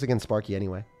will save us against Sparky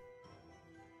anyway.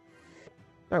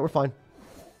 All right, we're fine.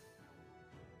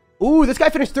 Ooh, this guy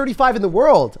finished 35 in the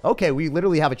world. Okay, we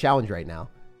literally have a challenge right now.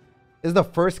 This is the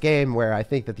first game where I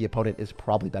think that the opponent is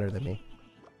probably better than me.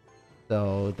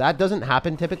 So that doesn't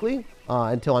happen typically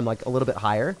until I'm like a little bit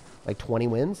higher, like 20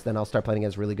 wins. Then I'll start playing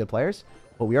against really good players.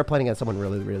 But we are playing against someone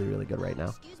really, really, really good right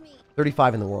now.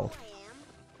 35 in the world.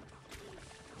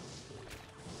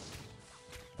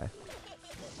 Okay.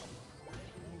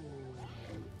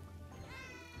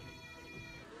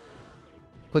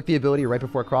 Click the ability right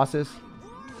before it crosses.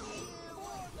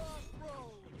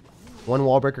 One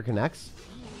wall breaker connects.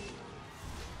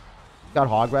 Got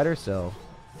Hog Rider, so...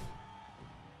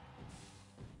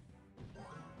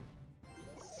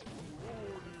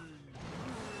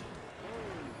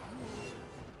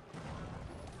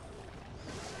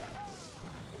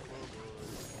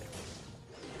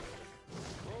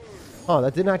 Oh,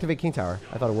 that didn't activate King Tower.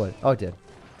 I thought it would. Oh, it did.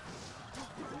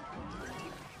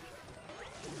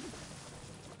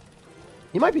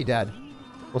 He might be dead.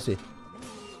 We'll see.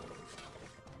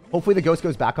 Hopefully the ghost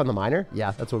goes back on the miner.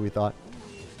 Yeah, that's what we thought.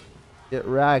 Get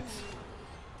wrecked.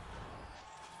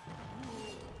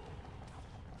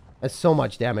 That's so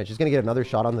much damage. He's going to get another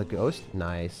shot on the ghost.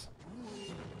 Nice.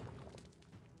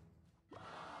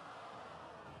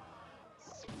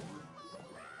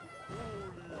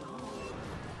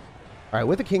 All right,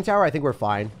 with the King Tower, I think we're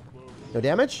fine. No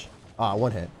damage? Ah,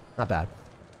 one hit. Not bad.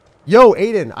 Yo,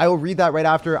 Aiden, I will read that right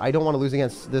after. I don't want to lose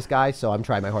against this guy, so I'm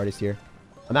trying my hardest here.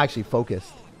 I'm actually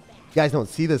focused. You guys don't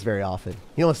see this very often.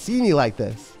 You don't see me like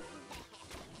this.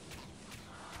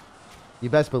 You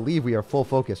best believe we are full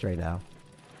focus right now.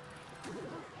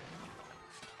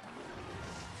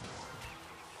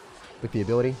 With the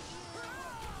ability.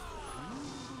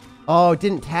 Oh, it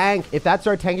didn't tank. If that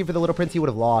started tanking for the Little Prince, he would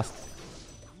have lost.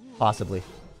 Possibly.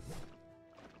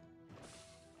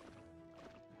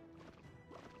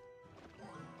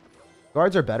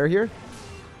 Guards are better here.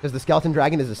 Because the Skeleton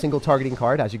Dragon is a single targeting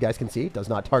card, as you guys can see. It does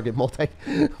not target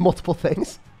multiple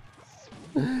things.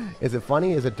 Is it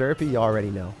funny? Is it derpy? You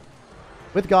already know.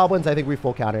 With Goblins, I think we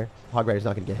full counter. Hog Rider's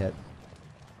not going to get hit.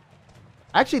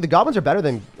 Actually, the Goblins are better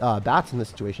than Bats in this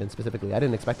situation, specifically. I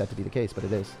didn't expect that to be the case, but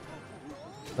it is.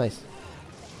 Nice.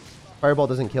 Fireball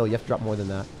doesn't kill. You have to drop more than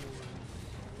that.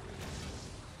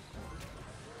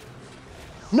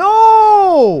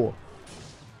 No!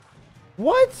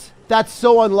 What? That's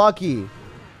so unlucky.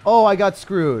 Oh, I got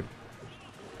screwed.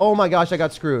 Oh my gosh, I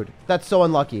got screwed. That's so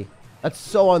unlucky. That's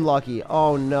so unlucky.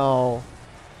 Oh no.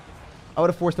 I would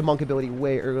have forced the monk ability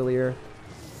way earlier.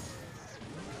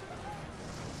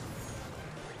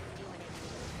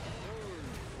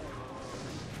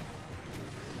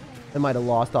 I might have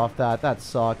lost off that. That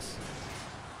sucks.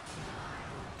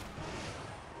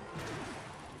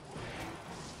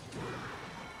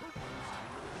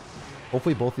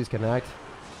 Hopefully both these connect.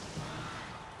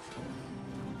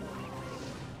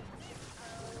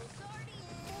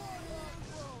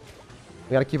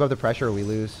 We gotta keep up the pressure or we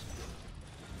lose.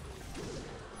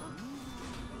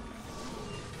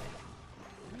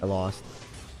 I lost.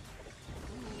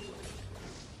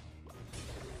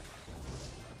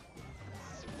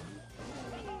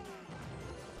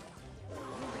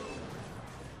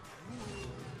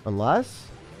 Unless...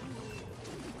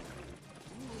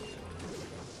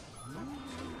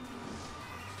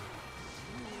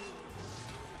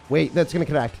 Wait, that's gonna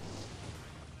connect.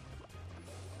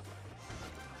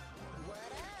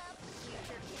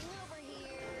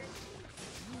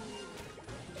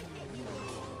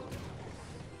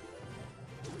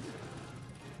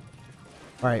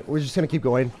 Alright, we're just gonna keep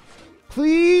going.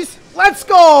 Please! Let's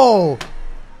go!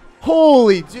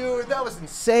 Holy dude, that was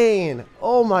insane.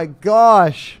 Oh my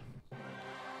gosh.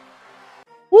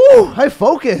 Woo! I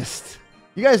focused.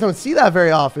 You guys don't see that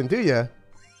very often, do you? You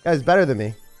guys better than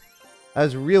me. That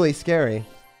was really scary.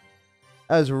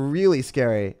 That was really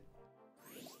scary.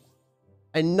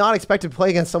 I not expected to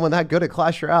play against someone that good at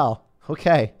Clash Royale.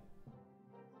 Okay.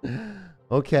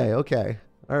 Okay.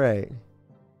 Alright.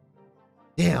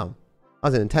 Damn. That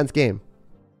was an intense game.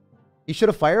 He should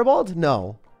have fireballed?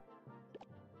 No.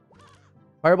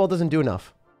 Fireball doesn't do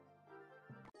enough.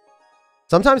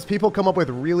 Sometimes people come up with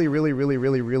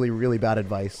really bad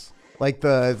advice. Like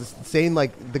saying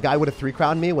like the guy would have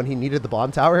 3-crowned me when he needed the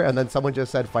bomb tower, and then someone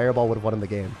just said Fireball would have won him the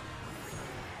game.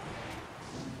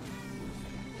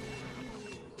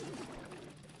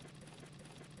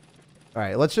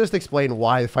 Alright, let's just explain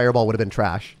why Fireball would have been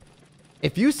trash.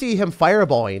 If you see him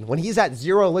fireballing when he's at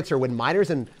 0 elixir, when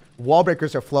miners and wall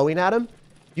breakers are flowing at him,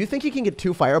 do you think he can get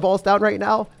 2 fireballs down right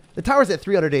now? The tower's at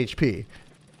 300 HP.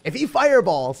 If he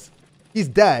fireballs, he's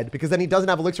dead, because then he doesn't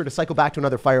have elixir to cycle back to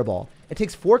another fireball. It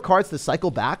takes 4 cards to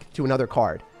cycle back to another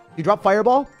card. You drop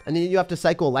Fireball, and then you have to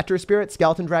cycle Electro Spirit,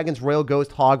 Skeleton Dragons, Royal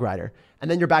Ghost, Hog Rider, and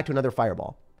then you're back to another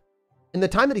fireball. In the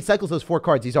time that he cycles those 4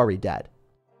 cards, he's already dead.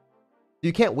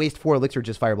 You can't waste 4 elixir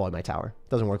just fireballing my tower. It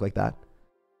doesn't work like that.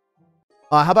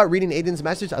 How about reading Aiden's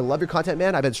message? I love your content,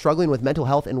 man. I've been struggling with mental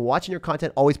health, and watching your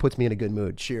content always puts me in a good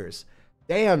mood. Cheers.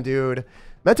 Damn, dude.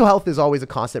 Mental health is always a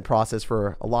constant process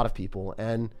for a lot of people.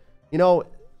 And, you know,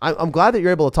 I'm glad that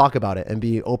you're able to talk about it and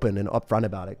be open and upfront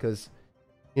about it, because,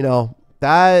 you know,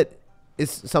 that is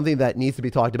something that needs to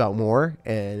be talked about more,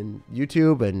 and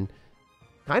YouTube and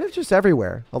kind of just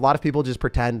everywhere. A lot of people just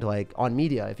pretend, like on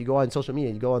media. If you go on social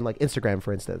media, you go on like Instagram,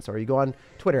 for instance, or you go on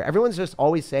Twitter, everyone's just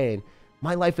always saying,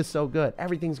 my life is so good,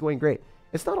 everything's going great.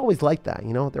 It's not always like that.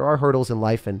 You know, there are hurdles in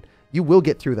life, and you will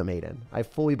get through them, Aiden. I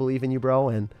fully believe in you, bro.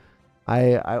 And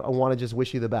I want to just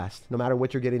wish you the best. No matter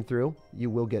what you're getting through,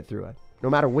 you will get through it. No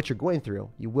matter what you're going through,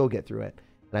 you will get through it.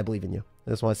 And I believe in you.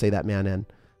 I just want to say that, man. And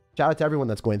shout out to everyone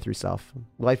that's going through stuff.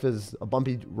 Life is a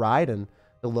bumpy ride, and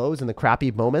the lows and the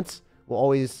crappy moments will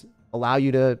always allow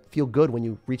you to feel good when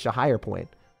you reach a higher point.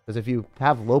 Because if you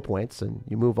have low points and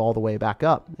you move all the way back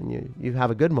up and you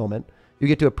have a good moment, you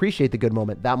get to appreciate the good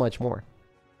moment that much more.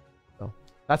 So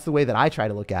that's the way that I try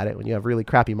to look at it. When you have really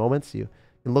crappy moments, you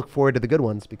can look forward to the good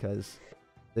ones, because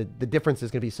the difference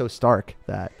is going to be so stark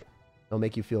that it'll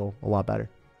make you feel a lot better.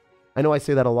 I know I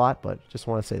say that a lot, but just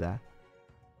want to say that.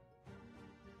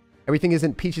 Everything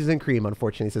isn't peaches and cream,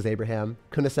 unfortunately, says Abraham.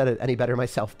 Couldn't have said it any better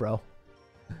myself, bro.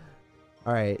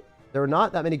 All right. There are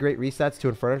not that many great resets to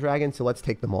Inferno Dragon, so let's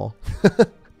take them all.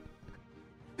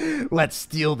 Let's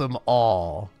steal them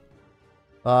all.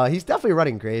 He's definitely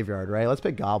running Graveyard, right? Let's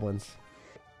pick Goblins.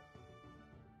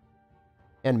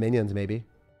 And Minions, maybe.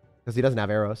 Because he doesn't have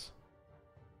arrows.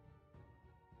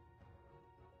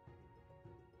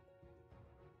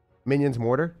 Minions,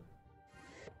 Mortar.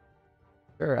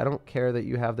 Sure, I don't care that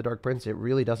you have the Dark Prince. It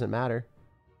really doesn't matter.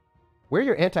 Where are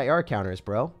your anti-AR counters,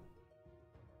 bro?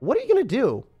 What are you going to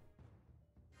do?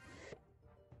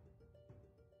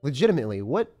 Legitimately,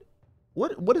 what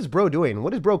is bro doing?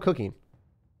 What is bro cooking?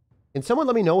 Can someone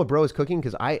let me know what bro is cooking?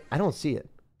 Because I don't see it.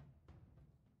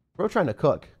 Bro trying to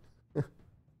cook.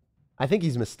 I think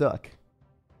he's mistook.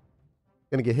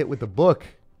 Gonna get hit with the book.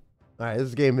 All right,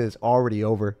 this game is already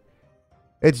over.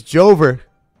 It's Jover.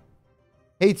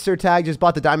 Hey, SirTag, just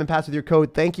bought the Diamond Pass with your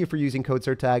code. Thank you for using code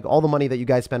SirTag. All the money that you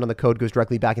guys spend on the code goes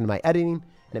directly back into my editing,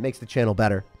 and it makes the channel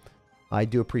better. I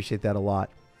do appreciate that a lot.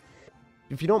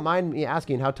 If you don't mind me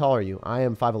asking, how tall are you? I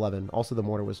am 5'11". Also, the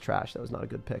mortar was trash. That was not a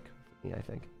good pick for me, I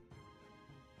think.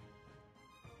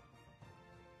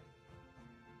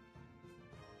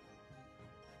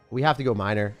 We have to go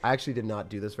Miner. I actually did not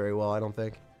do this very well, I don't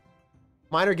think.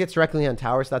 Miner gets directly on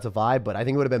tower, so that's a vibe, but I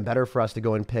think it would have been better for us to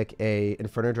go and pick a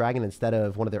Inferno Dragon instead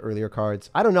of one of the earlier cards.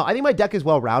 I don't know. I think my deck is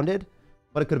well-rounded,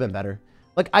 but it could have been better.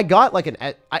 Like, I got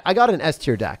an S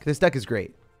tier deck. This deck is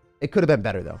great. It could have been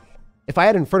better, though. If I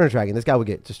had Inferno Dragon, this guy would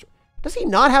get destroyed. Does he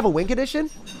not have a Wink Edition?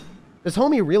 Does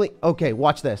homie really... Okay,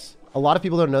 watch this. A lot of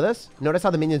people don't know this. Notice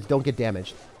how the minions don't get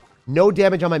damaged. No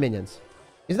damage on my minions.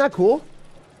 Isn't that cool?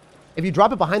 If you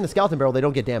drop it behind the skeleton barrel, they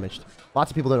don't get damaged.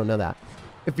 Lots of people don't know that.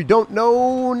 If you don't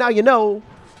know, now you know.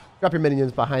 Drop your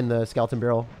minions behind the skeleton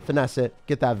barrel. Finesse it.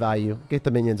 Get that value. Get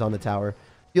the minions on the tower.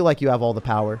 Feel like you have all the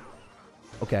power.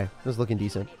 Okay, this is looking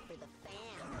decent.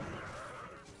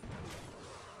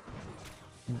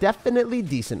 Definitely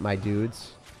decent, my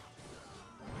dudes.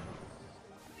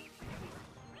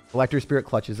 Electro Spirit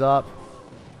clutches up.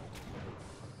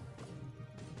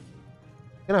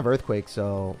 Gonna have Earthquake,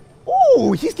 so...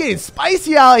 Ooh, he's getting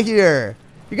spicy out here.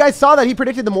 You guys saw that he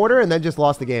predicted the mortar and then just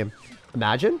lost the game.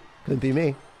 Imagine. Couldn't be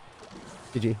me.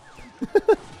 GG.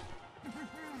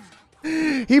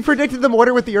 He predicted the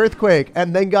mortar with the earthquake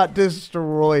and then got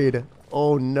destroyed.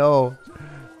 Oh, no.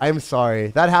 I'm sorry.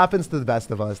 That happens to the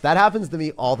best of us. That happens to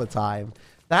me all the time.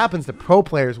 That happens to pro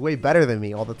players way better than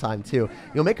me all the time, too.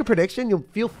 You'll make a prediction, you'll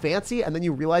feel fancy, and then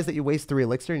you realize that you waste 3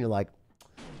 elixir, and you're like,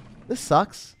 this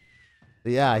sucks.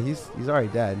 But yeah, he's already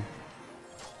dead.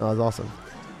 That was awesome.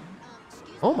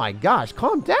 Oh my gosh,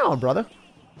 calm down, brother.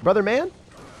 Brother man,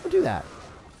 don't do that.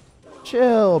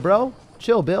 Chill, bro.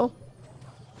 Chill, Bill.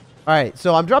 All right,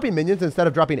 so I'm dropping minions instead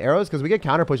of dropping arrows because we get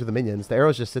counter push with the minions. The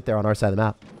arrows just sit there on our side of the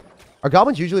map. Are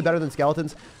goblins usually better than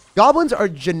skeletons? Goblins are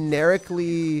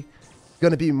generically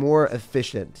going to be more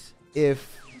efficient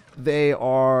if they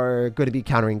are going to be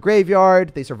countering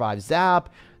graveyard. They survive zap.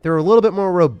 They're a little bit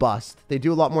more robust. They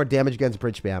do a lot more damage against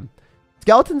bridge spam.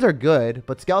 Skeletons are good,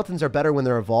 but skeletons are better when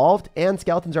they're evolved, and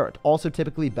skeletons are also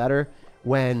typically better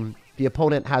when the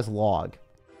opponent has log.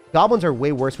 Goblins are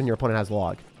way worse when your opponent has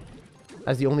log.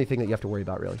 That's the only thing that you have to worry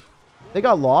about, really. If they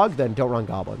got log, then don't run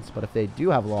goblins. But if they do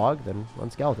have log, then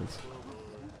run skeletons.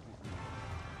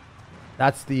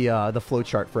 That's the flow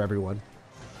chart for everyone.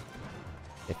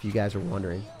 if you guys are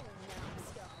wondering.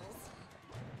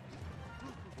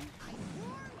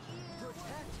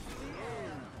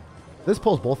 This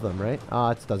pulls both of them, right?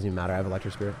 It doesn't even matter. I have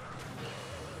Electro Spirit.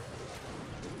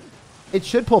 It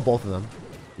should pull both of them,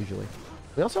 usually.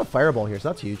 We also have Fireball here, so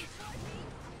that's huge.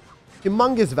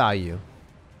 Humongous value.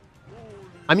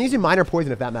 I'm using Minor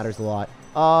Poison if that matters a lot.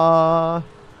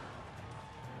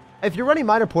 If you're running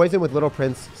Minor Poison with Little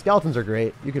Prince, Skeletons are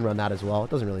great. You can run that as well.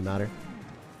 It doesn't really matter.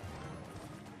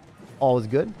 All is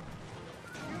good.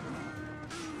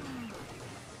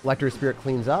 Electro Spirit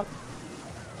cleans up.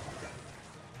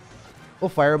 We'll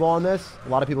Fireball on this. A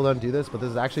lot of people don't do this, but this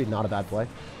is actually not a bad play.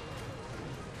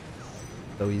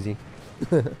 So easy.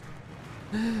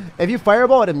 If you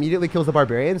Fireball, it immediately kills the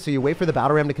Barbarian, so you wait for the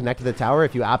Battle Ram to connect to the tower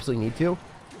if you absolutely need to.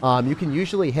 You can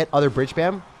usually hit other Bridge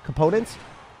Spam components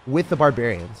with the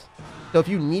Barbarians. So if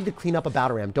you need to clean up a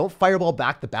Battle Ram, don't Fireball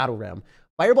back the Battle Ram.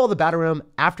 Fireball the Battle Ram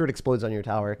after it explodes on your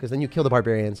tower, because then you kill the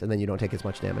Barbarians, and then you don't take as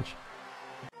much damage.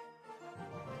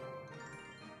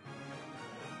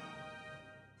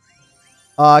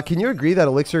 Can you agree that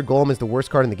Elixir Golem is the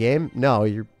worst card in the game? No,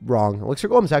 you're wrong. Elixir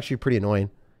Golem is actually pretty annoying.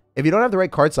 If you don't have the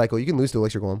right card cycle, you can lose to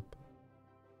Elixir Golem.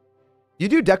 You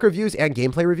do deck reviews and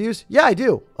gameplay reviews? Yeah, I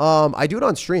do. I do it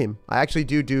on stream. I actually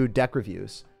do deck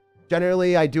reviews.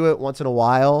 Generally, I do it once in a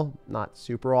while. Not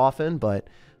super often, but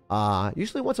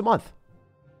usually once a month.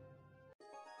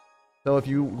 So if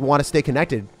you want to stay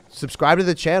connected, subscribe to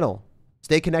the channel.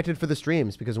 Stay connected for the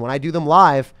streams, because when I do them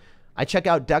live, I check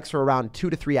out decks for around 2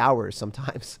 to 3 hours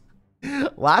sometimes.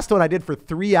 Last one I did for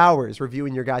 3 hours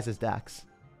reviewing your guys' decks.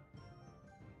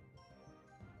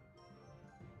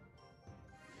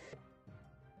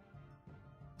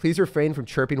 Please refrain from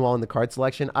chirping while in the card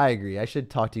selection. I agree. I should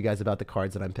talk to you guys about the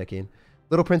cards that I'm picking.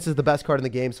 Little Prince is the best card in the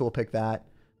game, so we'll pick that.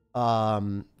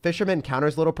 Fisherman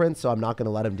counters Little Prince, so I'm not going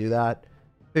to let him do that.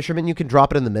 Fisherman, you can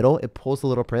drop it in the middle. It pulls the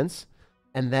Little Prince.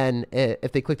 And then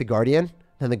if they click the Guardian,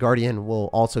 then the Guardian will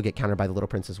also get countered by the Little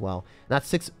Prince as well. And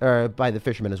that's by the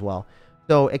Fisherman as well.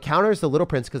 So it counters the Little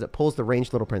Prince because it pulls the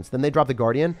ranged Little Prince. Then they drop the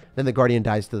Guardian. Then the Guardian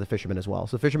dies to the Fisherman as well.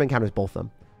 So Fisherman counters both of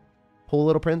them. Pull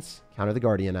Little Prince, counter the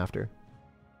Guardian after.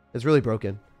 It's really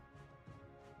broken.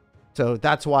 So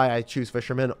that's why I choose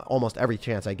Fisherman almost every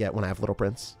chance I get when I have Little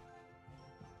Prince.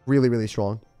 Really, really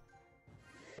strong.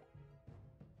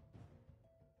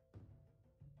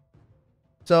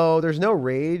 So there's no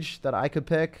Rage that I could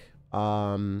pick.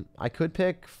 I could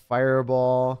pick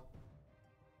Fireball.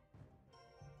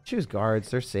 Choose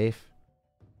Guards. They're safe.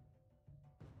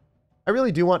 I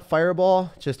really do want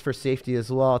Fireball just for safety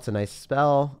as well. It's a nice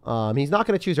spell. He's not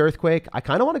going to choose Earthquake. I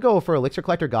kind of want to go for Elixir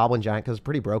Collector Goblin Giant because it's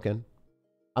pretty broken.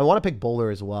 I want to pick Bowler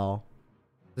as well.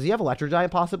 Does he have Electro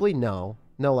Giant possibly? No.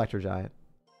 No Electro Giant.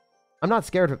 I'm not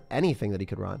scared of anything that he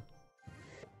could run.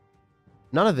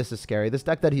 None of this is scary. This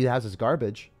deck that he has is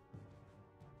garbage.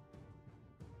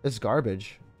 It's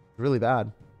garbage. Really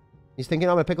bad. He's thinking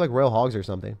I'm going to pick like Royal Hogs or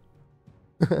something.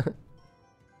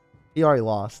 He already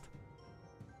lost.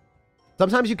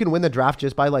 Sometimes you can win the draft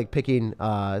just by like picking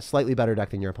a slightly better deck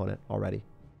than your opponent already.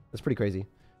 That's pretty crazy.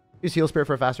 Use Heal Spirit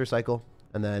for a faster cycle.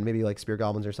 And then maybe like Spear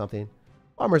Goblins or something.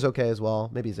 Armor's okay as well.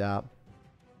 Maybe Zap.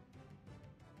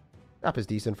 Zap is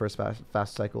decent for a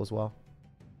fast cycle as well.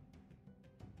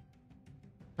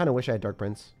 Kind of wish I had Dark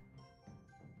Prince.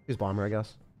 Use Bomber, I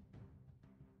guess.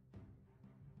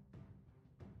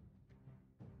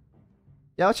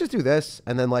 Yeah, let's just do this.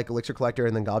 And then like Elixir Collector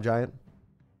and then Gob Giant.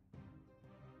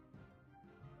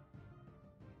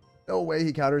 No way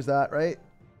he counters that, right?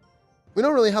 We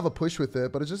don't really have a push with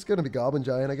it, but it's just going to be Goblin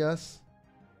Giant, I guess.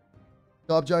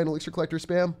 Gob Giant, Elixir Collector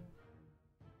spam.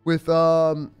 With,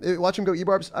 watch him go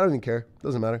E-Barbs. I don't even care.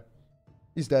 Doesn't matter.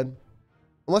 He's dead.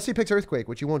 Unless he picks Earthquake,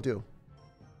 which he won't do.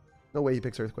 No way he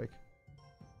picks Earthquake.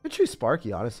 Could choose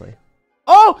Sparky, honestly.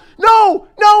 Oh, no!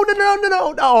 No, no, no, no,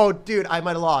 no, no. Oh, dude, I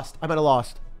might have lost. I might have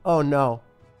lost. Oh, no.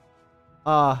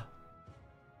 All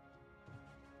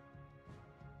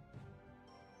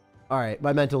right,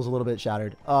 my mental's a little bit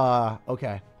shattered.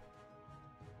 Okay.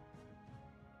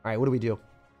 All right, what do we do?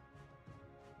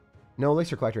 No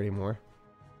Elixir Collector anymore.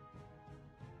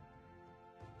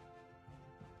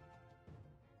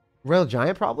 Royal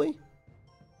Giant, probably?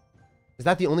 Is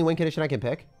that the only win condition I can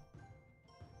pick?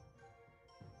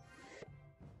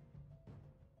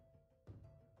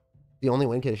 The only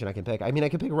win condition I can pick. I mean, I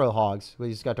can pick Royal Hogs, but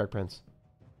he's got Dark Prince.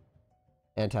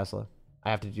 And Tesla. I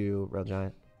have to do Royal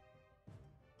Giant.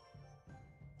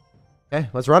 Okay,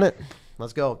 let's run it.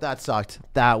 Let's go. That sucked.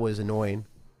 That was annoying.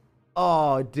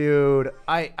 Oh, dude.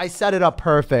 I set it up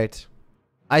perfect.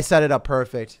 I set it up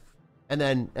perfect. And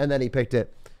then he picked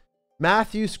it.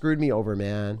 Matthew screwed me over,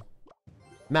 man.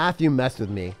 Matthew messed with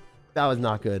me. That was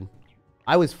not good.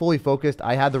 I was fully focused.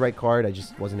 I had the right card. I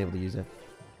just wasn't able to use it.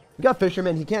 We got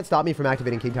Fisherman. He can't stop me from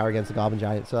activating King Tower against the Goblin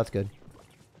Giant, so that's good.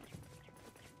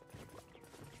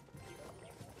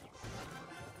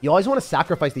 You always want to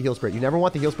sacrifice the Heal Spirit. You never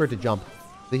want the Heal Spirit to jump.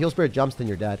 If the Heal Spirit jumps, then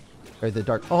you're dead. Or the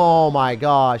Dark... Oh my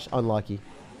gosh. Unlucky.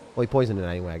 Well, he poisoned it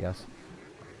anyway, I guess.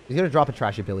 He's going to drop a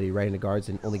trash ability right into guards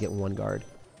and only get one guard.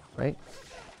 Right?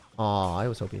 Aw, I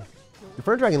was hoping.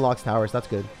 Inferno Dragon locks towers. That's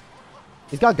good.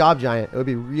 He's got Gob Giant. It would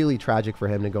be really tragic for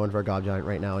him to go in for a Gob Giant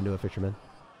right now into a Fisherman.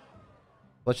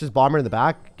 Let's just Bomber in the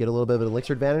back, get a little bit of an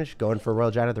Elixir advantage, go in for a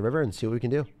Royal Giant at the river, and see what we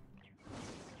can do.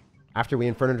 After we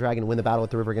Inferno Dragon, win the battle at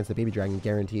the river against the Baby Dragon,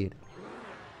 guaranteed.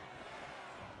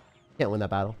 Can't win that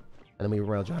battle. And then we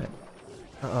Royal Giant.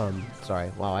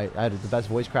 Sorry. Wow, I had the best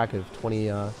voice crack of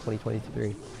 2023.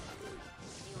 We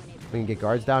can get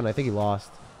guards down. I think he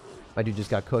lost. My dude just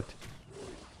got cooked.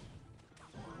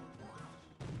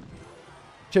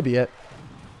 Should be it.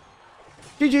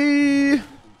 GG!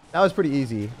 That was pretty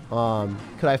easy. Could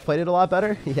I have played it a lot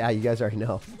better? Yeah, you guys already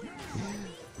know.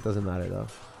 It doesn't matter, though.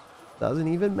 Doesn't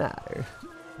even matter.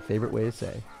 Favorite way to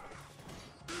say.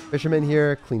 Fisherman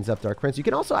here cleans up Dark Prince. You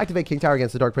can also activate King Tower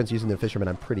against the Dark Prince using the Fisherman,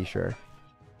 I'm pretty sure.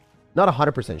 Not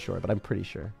 100% sure, but I'm pretty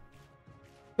sure.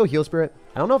 Go Heal Spirit.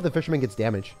 I don't know if the Fisherman gets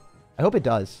damage. I hope it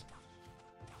does.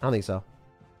 I don't think so.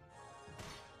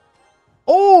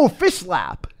 Oh, Fish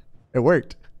Slap! It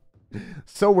worked.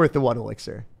 So worth the 1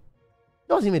 elixir.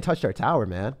 It hasn't even touched our tower,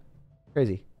 man.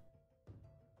 Crazy.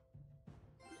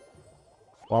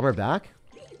 Bomber back.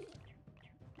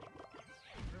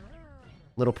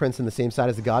 Little Prince in the same side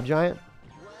as the Gob Giant.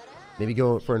 Maybe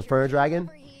go for Inferno Dragon.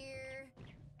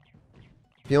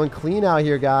 Feeling clean out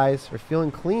here, guys. We're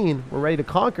feeling clean. We're ready to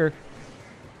conquer.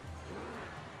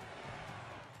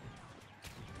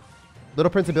 Little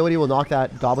Prince ability will knock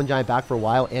that Goblin Giant back for a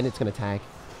while, and it's going to tank.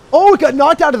 Oh, it got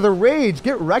knocked out of the rage.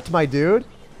 Get wrecked, my dude.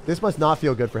 This must not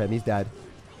feel good for him. He's dead.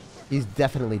 He's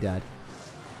definitely dead.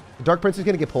 The Dark Prince is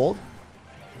going to get pulled.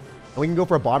 And we can go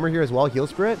for a Bomber here as well. Heal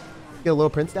Spirit. Get a Little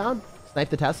Prince down. Snipe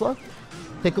the Tesla.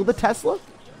 Tickle the Tesla.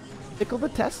 Tickle the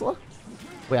Tesla.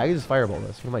 Wait, I can just Fireball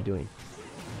this. What am I doing?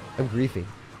 I'm griefing.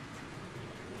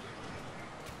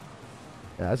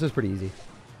 Yeah, this is pretty easy.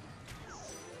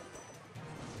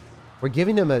 We're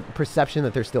giving them a perception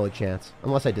that there's still a chance.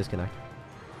 Unless I disconnect.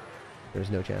 There's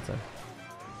no chance then.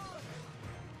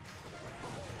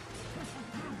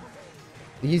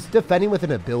 He's defending with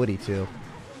an ability too.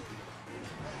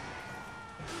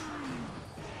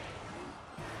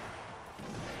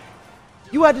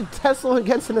 You had to Tesla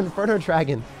against an Inferno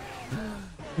Dragon.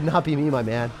 Could not be me, my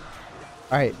man.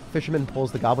 Alright, Fisherman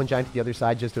pulls the Goblin Giant to the other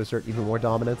side just to assert even more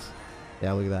dominance.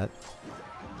 Yeah, look at that.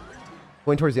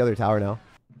 Going towards the other tower now.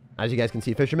 As you guys can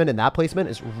see, Fisherman in that placement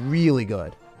is really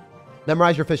good.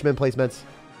 Memorize your Fisherman placements.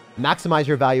 Maximize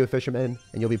your value of Fisherman,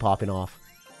 and you'll be popping off.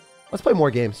 Let's play more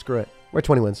games. Screw it. We're at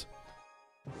 20 wins.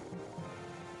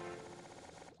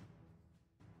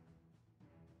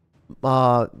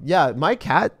 Yeah, my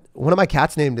cat, one of my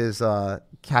cats named is,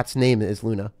 cat's name is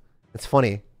Luna. It's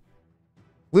funny.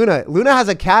 Luna has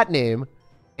a cat name,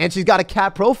 and she's got a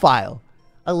cat profile.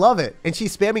 I love it. And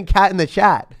she's spamming cat in the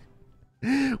chat.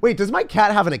 Wait, does my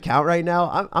cat have an account right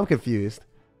now? I'm confused.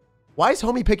 Why is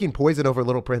homie picking poison over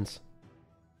Little Prince?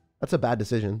 That's a bad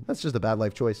decision. That's just a bad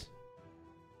life choice.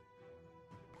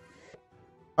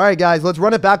 All right, guys, let's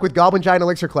run it back with Goblin Giant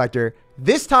Elixir Collector.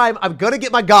 This time, I'm going to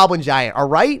get my Goblin Giant, all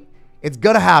right? It's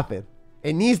going to happen.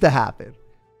 It needs to happen.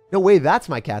 No way, that's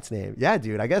my cat's name. Yeah,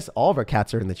 dude, I guess all of our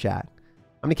cats are in the chat.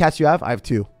 How many cats do you have? I have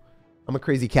 2. I'm a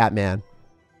crazy cat man.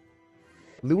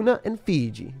 Luna and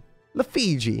Fiji. La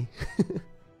Fiji.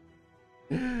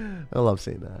 I love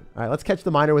saying that. All right, let's catch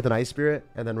the Miner with an Ice Spirit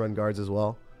and then run guards as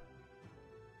well.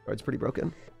 Guard's pretty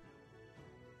broken.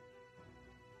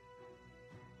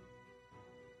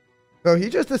 Oh, he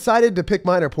just decided to pick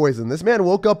Miner poison. This man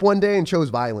woke up one day and chose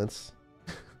violence.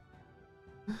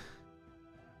 It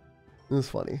was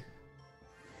funny.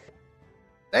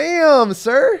 Damn,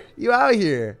 sir. You out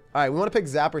here. All right, we want to pick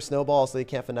Zap or Snowball so they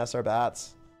can't finesse our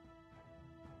bats.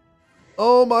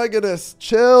 Oh my goodness.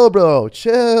 Chill, bro.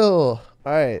 Chill.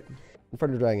 All right.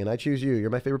 Inferno Dragon, I choose you. You're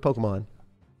my favorite Pokemon.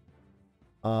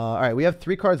 All right, we have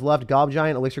 3 cards left. Gob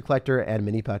Giant, Elixir Collector, and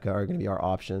Mini P.E.K.K.A. are going to be our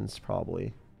options,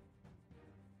 probably.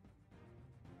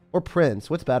 Or Prince.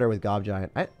 What's better with Gob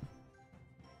Giant?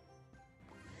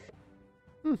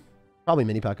 Probably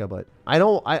Mini P.E.K.K.A., but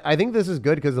I think this is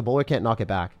good because the bowler can't knock it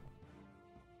back.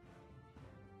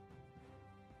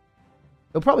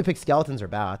 He'll probably pick skeletons or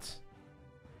bats.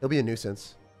 He'll be a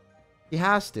nuisance. He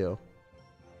has to.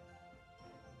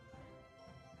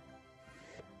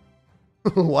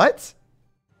 What?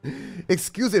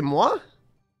 Excusez-moi?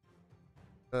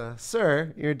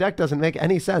 Sir, your deck doesn't make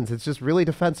any sense. It's just really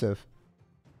defensive.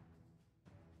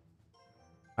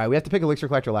 All right, we have to pick Elixir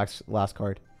Collector last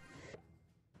card.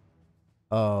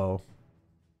 Oh.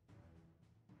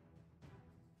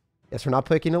 Guess we're not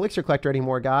picking Elixir Collector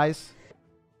anymore, guys.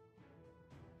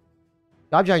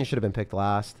 Gob Giant should have been picked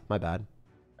last. My bad.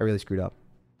 I really screwed up.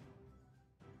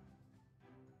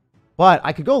 But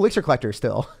I could go Elixir Collector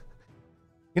still.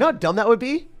 You know how dumb that would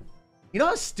be? You know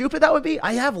how stupid that would be?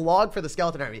 I have log for the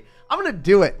Skeleton Army. I'm going to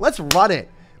do it. Let's run it.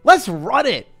 Let's run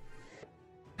it.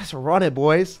 Let's run it,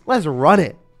 boys. Let's run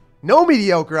it. No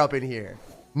mediocre up in here.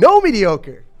 No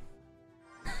mediocre.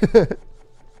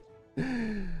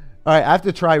 All right, I have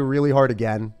to try really hard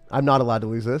again. I'm not allowed to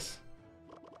lose this.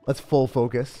 Let's full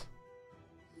focus.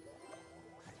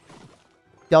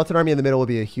 Skeleton Army in the middle will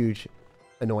be a huge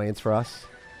annoyance for us.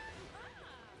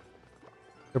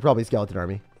 They're probably Skeleton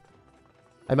Army.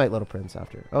 I might Little Prince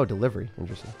after. Oh, delivery.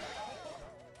 Interesting.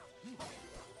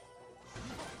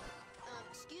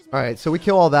 Alright, so we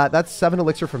kill all that. That's 7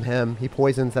 elixir from him. He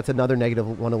poisons. That's another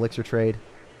 -1 elixir trade.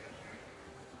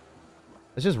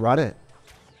 Let's just run it.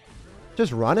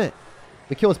 Just run it.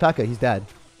 We kill his P.E.K.K.A. He's dead.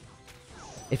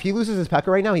 If he loses his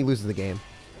P.E.K.K.A. right now, he loses the game.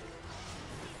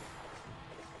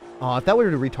 Oh, if that were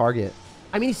to retarget.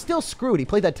 I mean, he's still screwed. He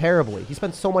played that terribly. He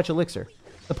spent so much elixir.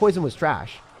 The poison was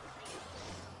trash.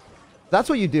 That's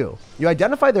what you do. You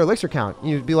identify their elixir count.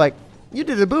 You'd be like, you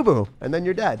did a boo-boo, and then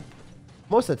you're dead.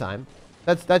 Most of the time.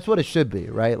 That's what it should be,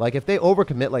 right? Like, if they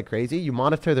overcommit like crazy, you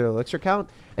monitor their elixir count,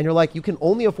 and you're like, you can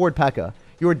only afford P.E.K.K.A.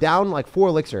 You are down like 4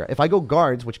 elixir. If I go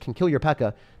guards, which can kill your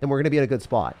P.E.K.K.A., then we're going to be in a good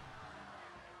spot.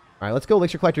 All right, let's go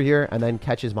elixir collector here, and then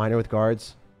catch his miner with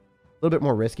guards. A little bit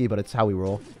more risky, but it's how we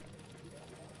roll.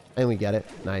 And we get it.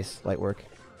 Nice. Light work.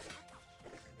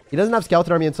 He doesn't have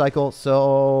Skeleton Army in cycle,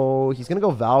 so he's going to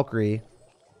go Valkyrie.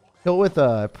 Kill with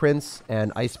Prince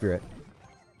and Ice Spirit.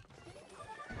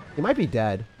 He might be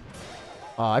dead.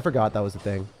 Oh, I forgot that was the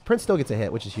thing. Prince still gets a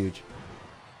hit, which is huge.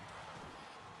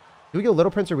 Do we go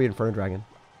Little Prince or we Inferno Dragon?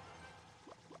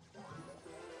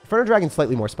 Inferno Dragon's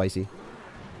slightly more spicy.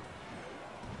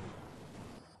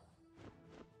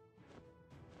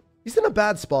 He's in a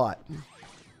bad spot.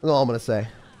 That's all I'm going to say.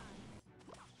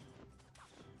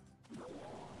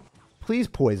 Please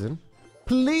poison.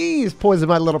 Please poison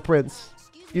my Little Prince.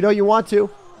 You know you want to.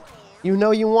 You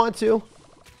know you want to.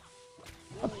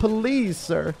 Please,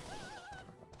 sir.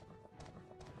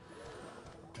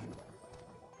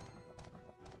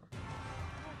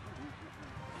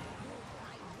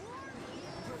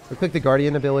 We click the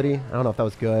Guardian ability. I don't know if that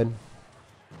was good.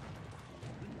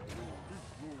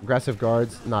 Aggressive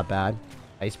guards, not bad.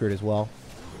 Ice Spirit as well.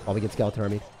 While we get Skeleton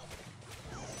Army.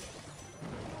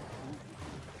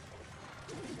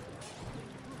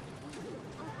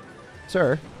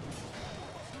 Sir?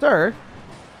 Sir?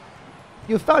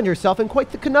 You have found yourself in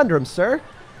quite the conundrum, sir.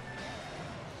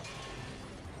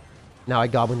 Now I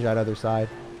Goblin Giant other side.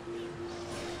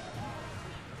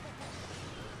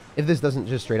 If this doesn't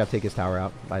just straight up take his tower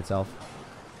out by itself.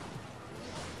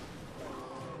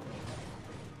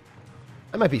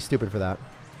 I might be stupid for that.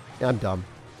 Yeah, I'm dumb.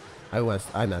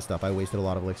 I messed up. I wasted a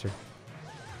lot of elixir.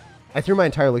 I threw my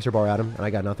entire elixir bar at him, and I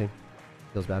got nothing.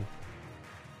 Feels bad.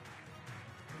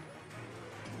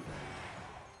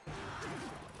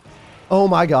 Oh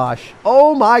my gosh.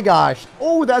 Oh my gosh.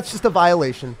 Oh, that's just a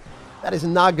violation. That is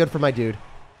not good for my dude.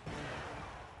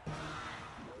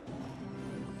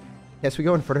 Yes, we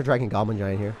go Inferno Dragon Goblin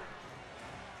Giant here.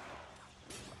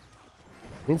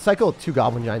 I mean, cycle 2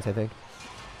 Goblin Giants, I think.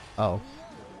 Oh. Well,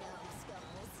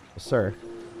 sir.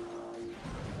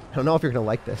 I don't know if you're going to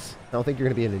like this. I don't think you're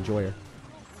going to be an enjoyer.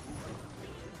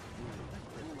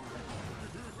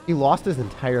 He lost his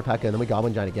entire P.E.K.K.A. and then we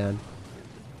Goblin Giant again.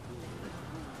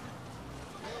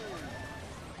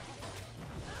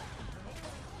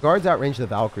 Guards outrange the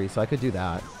Valkyrie, so I could do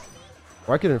that.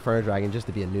 Or I could Inferno Dragon just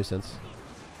to be a nuisance.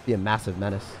 Be a massive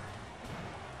menace.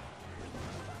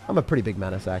 I'm a pretty big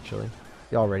menace, actually.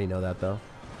 You already know that, though.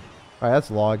 Alright,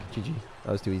 that's log. GG.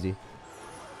 That was too easy.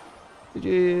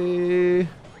 GG.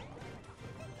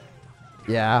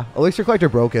 Yeah. Elixir Collector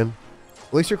broken.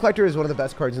 Elixir Collector is one of the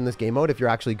best cards in this game mode if you're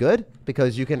actually good,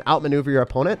 because you can outmaneuver your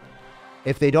opponent.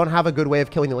 If they don't have a good way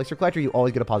of killing the Elixir Collector, you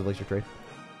always get a positive Elixir trade.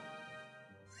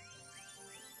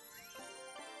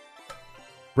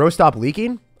 Bro, stop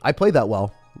leaking? I played that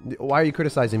well. Why are you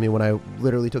criticizing me when I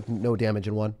literally took no damage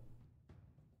in one?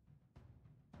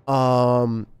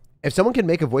 If someone can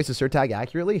make a voice of SirTag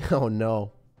accurately, oh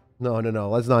no. No.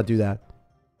 Let's not do that.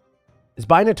 Is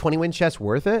buying a 20-win chest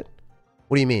worth it?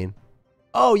 What do you mean?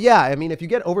 Oh yeah, I mean, if you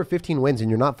get over 15 wins and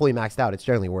you're not fully maxed out, it's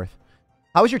generally worth.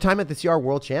 How was your time at the CR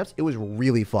World Champs? It was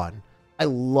really fun. I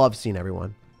love seeing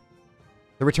everyone.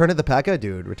 The return of the P.E.K.K.A?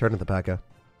 Dude, return of the P.E.K.K.A.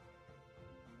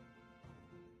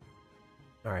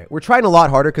 All right. We're trying a lot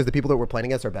harder because the people that we're playing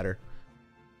against are better.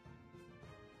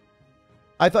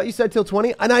 I thought you said till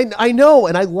 20. And I know,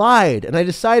 and I lied. And I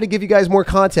decided to give you guys more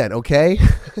content, okay?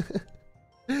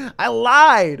 I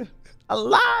lied. I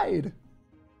lied.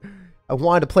 I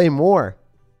wanted to play more.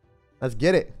 Let's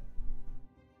get it.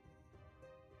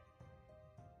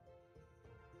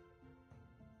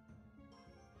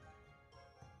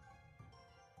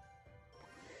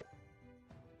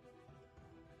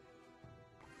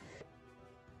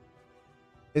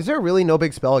 Is there really no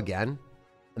big spell again?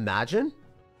 Imagine.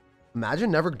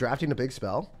 Imagine never drafting a big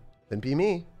spell. Couldn't be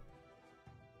me.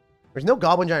 There's no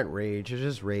Goblin Giant Rage. It's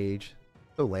just Rage.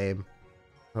 So lame.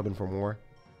 Hoping for more.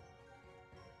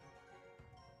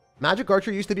 Magic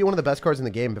Archer used to be one of the best cards in the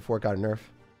game before it got a nerf.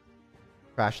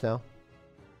 Crash now.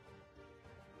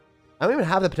 I don't even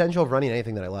have the potential of running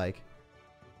anything that I like.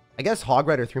 I guess Hog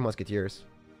Rider, Three Musketeers.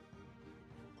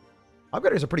 Hog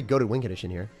Rider is a pretty goated win condition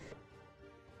here.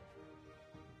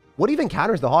 What even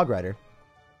counters the Hog Rider?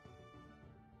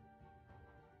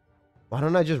 Why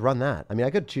don't I just run that? I mean,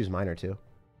 I could choose Miner too.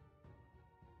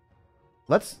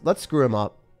 Let's screw him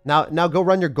up. Now go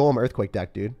run your Golem Earthquake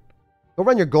deck, dude. Go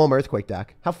run your Golem Earthquake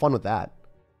deck. Have fun with that.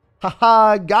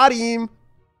 Haha, got him.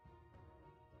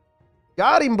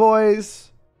 Got him,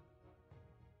 boys.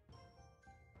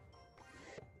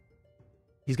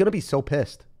 He's going to be so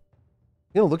pissed.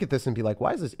 He'll look at this and be like,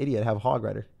 why does this idiot have Hog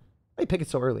Rider? Why pick it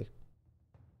so early?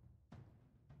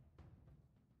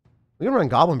 We're going to run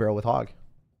Goblin Barrel with Hog.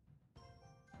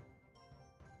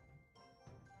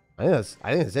 I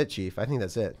think that's it, Chief. I think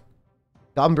that's it.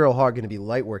 Goblin Barrel Hog going to be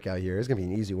light work out here. It's going to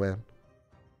be an easy win.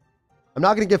 I'm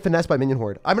not going to get finessed by Minion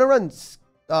Horde. I'm going to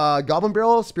run Goblin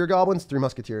Barrel, Spear Goblins, Three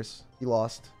Musketeers. He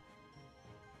lost.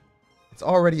 It's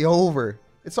already over.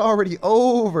 It's already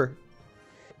over.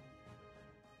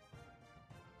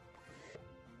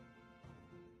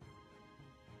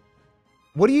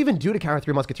 What do you even do to counter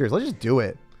Three Musketeers? Let's just do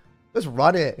it. Let's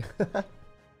run it.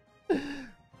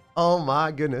 Oh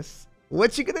my goodness.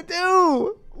 What you gonna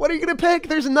do? What are you gonna pick?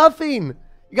 There's nothing.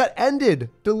 You got ended,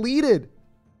 deleted.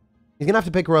 He's gonna have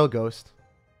to pick Royal Ghost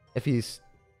if he's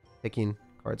picking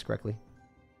cards correctly.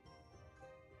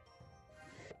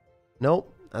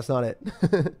 Nope, that's not it.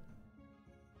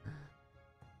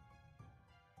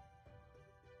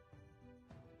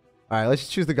 All right, let's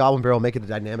just choose the Goblin Barrel, make it a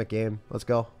dynamic game. Let's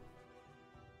go.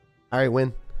 All right,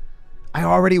 win. I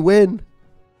already win.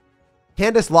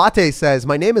 Candace Latte says,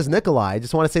 my name is Nikolai. I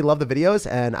just want to say love the videos,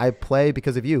 and I play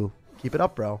because of you. Keep it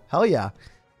up, bro. Hell yeah.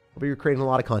 Hope you're creating a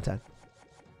lot of content.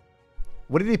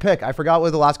 What did he pick? I forgot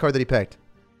what the last card that he picked.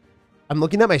 I'm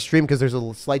looking at my stream because there's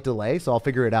a slight delay, so I'll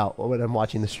figure it out when I'm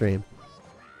watching the stream.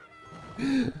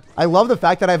 I love the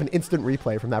fact that I have an instant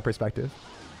replay from that perspective.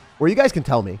 Where you guys can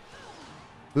tell me.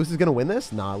 Lewis is going to win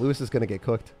this? Nah, Lewis is going to get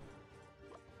cooked.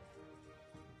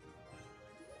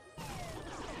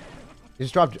 He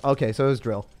just dropped... Okay, so it was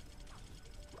Drill.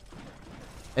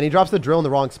 And he drops the Drill in the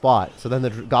wrong spot. So then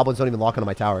the Goblins don't even lock onto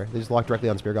my tower. They just lock directly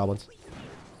on Spear Goblins.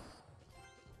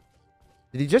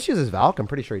 Did he just use his Valk? I'm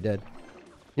pretty sure he did.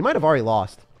 He might have already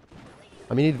lost.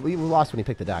 I mean, he lost when he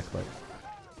picked the deck, but...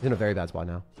 He's in a very bad spot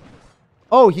now.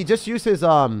 Oh, he just used his...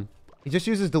 He just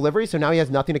used his delivery, so now he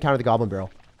has nothing to counter the Goblin Barrel.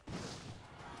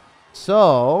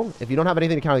 So, if you don't have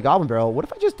anything to counter the Goblin Barrel, what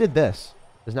if I just did this?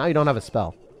 Because now you don't have a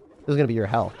spell. This is going to be your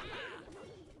hell.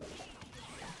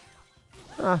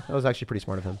 Ah, that was actually pretty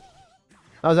smart of him.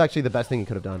 That was actually the best thing he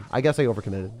could have done. I guess I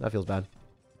overcommitted. That feels bad.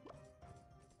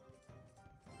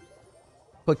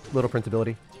 Quick little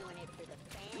printability.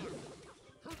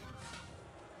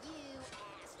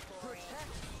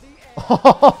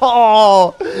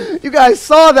 Oh, you guys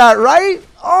saw that, right?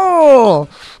 Oh,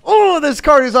 this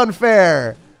card is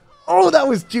unfair. Oh, that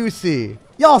was juicy.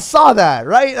 Y'all saw that,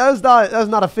 right? That was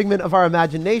not a figment of our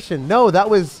imagination. No, that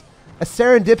was a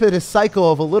serendipitous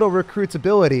cycle of a little recruit's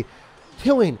ability,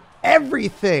 killing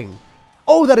everything.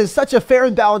 Oh, that is such a fair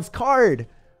and balanced card.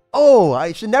 Oh,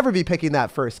 I should never be picking that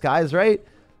first, guys, right?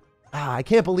 Ah, I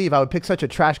can't believe I would pick such a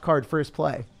trash card first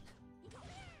play.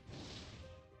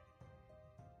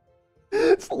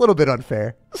 It's a little bit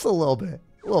unfair. Just a little bit.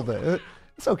 A little bit.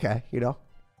 It's okay, you know.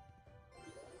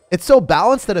 It's so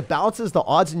balanced that it balances the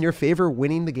odds in your favor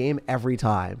winning the game every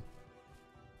time.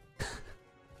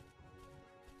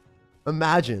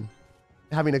 Imagine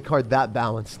having a card that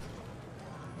balanced.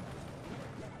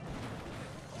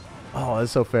 Oh,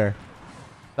 that's so fair.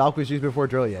 Valk was used before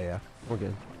Drill. Yeah, we're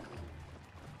good.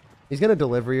 He's going to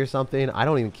delivery or something. I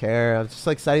don't even care. I'm just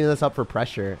like setting this up for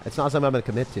pressure. It's not something I'm going to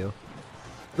commit to.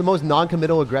 The most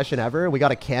non-committal aggression ever. We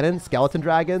got a cannon, skeleton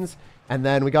dragons, and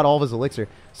then we got all of his elixir.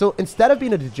 So instead of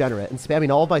being a degenerate and spamming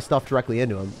all of my stuff directly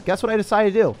into him, guess what I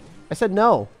decided to do? I said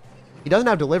no. He doesn't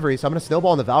have delivery, so I'm going to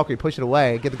snowball on the Valkyrie, push it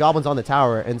away, get the goblins on the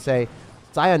tower, and say,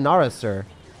 sayonara, sir.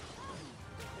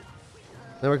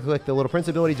 Then we're going to click the Little Prince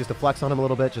ability just to flex on him a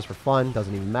little bit, just for fun.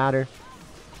 Doesn't even matter.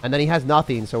 And then he has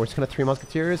nothing, so we're just going to 3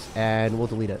 Musketeers, and we'll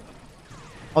delete it.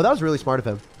 Oh, that was really smart of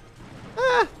him.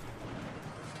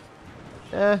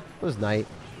 It was night.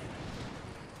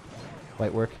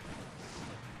 Light work.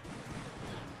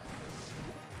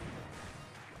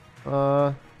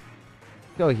 Go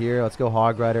here. Let's go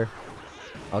Hog Rider.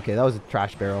 Okay, that was a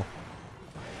trash barrel.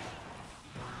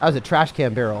 That was a trash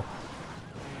can barrel.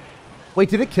 Wait,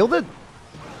 did it kill the...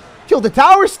 Killed the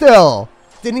tower still!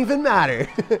 Didn't even matter.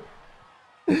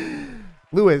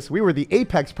 Lewis, we were the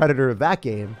apex predator of that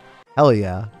game. Hell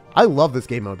yeah. I love this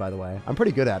game mode, by the way. I'm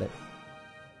pretty good at it.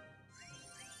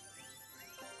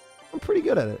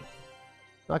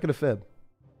 Not gonna fib.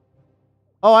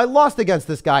 Oh, I lost against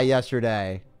this guy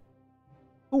yesterday.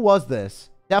 Who was this?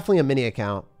 Definitely a mini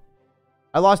account.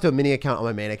 I lost to a mini account on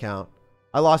my main account.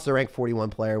 I lost to a rank 41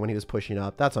 player when he was pushing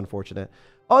up. That's unfortunate.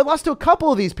 Oh, I lost to a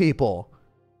couple of these people.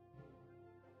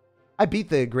 I beat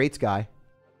the Greats guy.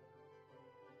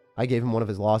 I gave him one of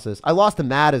his losses. I lost to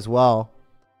Matt as well.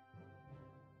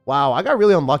 Wow, I got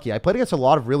really unlucky. I played against a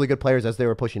lot of really good players as they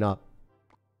were pushing up.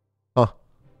 Huh.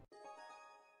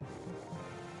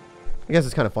 I guess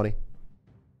it's kind of funny.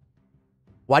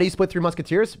 Why do you split 3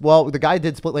 Musketeers? Well, the guy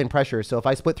did split lane pressure, so if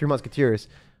I split 3 Musketeers,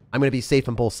 I'm going to be safe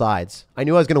on both sides. I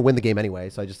knew I was going to win the game anyway,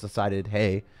 so I just decided,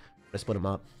 hey, I'm going to split them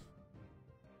up.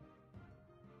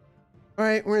 All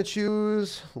right, we're going to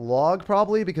choose Log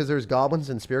probably because there's goblins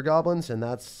and spear goblins, and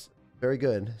that's very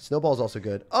good. Snowball's also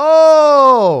good.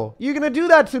 Oh, you're going to do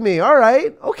that to me. All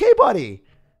right. Okay, buddy.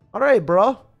 All right,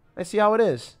 bro. I see how it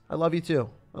is. I love you too.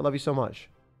 I love you so much.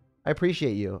 I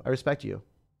appreciate you. I respect you.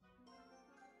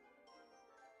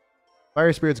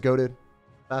 Fire Spirit's goated.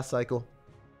 Fast cycle.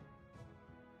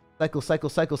 Cycle, cycle,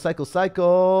 cycle, cycle,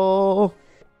 cycle.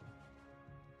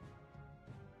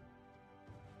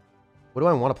 What do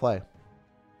I want to play?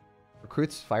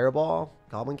 Recruits, Fireball,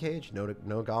 Goblin Cage?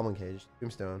 No Goblin Cage.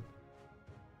 Tombstone.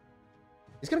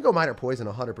 He's going to go Minor Poison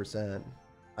 100%.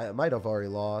 I might have already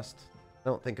lost. I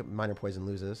don't think Minor Poison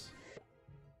loses.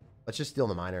 Let's just steal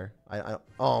the Minor.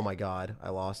 Oh my god. I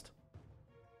lost.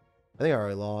 I think I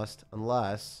already lost.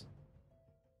 Unless...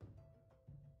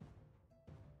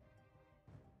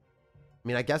 I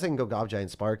mean, I guess I can go Gob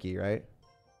Giant Sparky, right?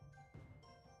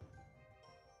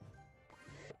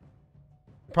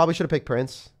 Probably should have picked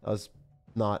Prince. That was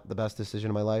not the best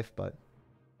decision of my life, but...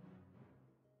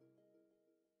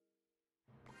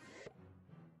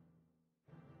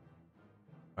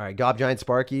 Alright, Gob Giant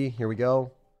Sparky. Here we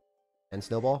go. And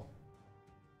Snowball.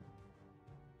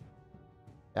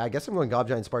 Yeah, I guess I'm going Gob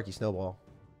Giant Sparky Snowball.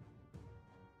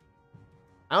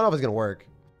 I don't know if it's going to work.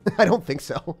 I don't think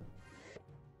so.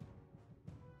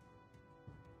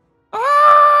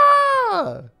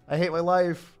 Ah! I hate my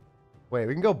life. Wait,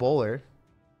 we can go Bowler.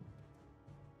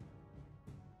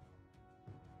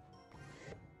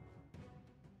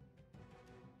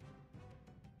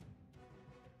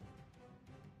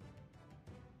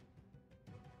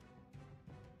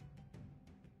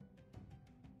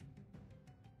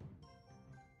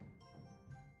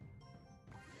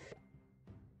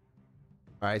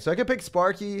 All right, so I could pick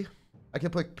Sparky. I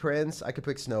could pick Prince. I could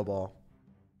pick Snowball.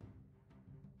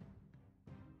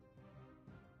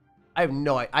 I have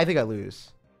no idea. I think I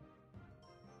lose.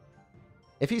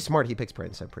 If he's smart, he picks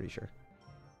Prince, I'm pretty sure.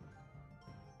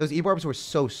 Those E-Barbs were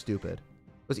so stupid.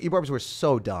 Those E-Barbs were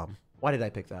so dumb. Why did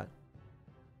I pick that?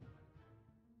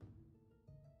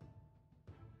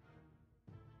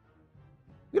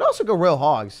 You could also go Royal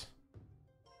Hogs.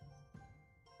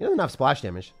 He doesn't have splash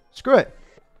damage. Screw it.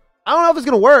 I don't know if it's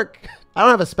going to work. I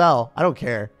don't have a spell. I don't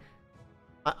care.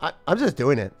 I'm just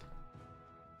doing it.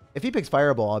 If he picks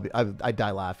Fireball, I'd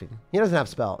die laughing. He doesn't have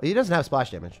spell. He doesn't have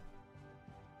splash damage.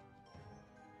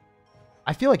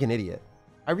 I feel like an idiot.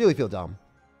 I really feel dumb.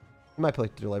 He might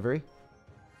pick Delivery.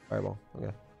 Fireball.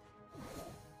 Okay.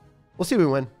 We'll see if we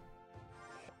win.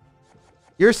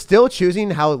 You're still choosing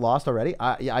how it lost already?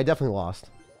 Yeah, I definitely lost.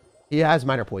 He has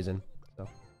Minor Poison. So,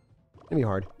 it's going to be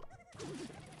hard.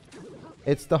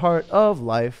 It's the heart of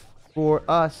life for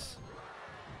us.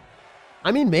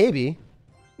 I mean, maybe. You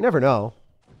never know.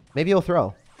 Maybe he'll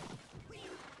throw.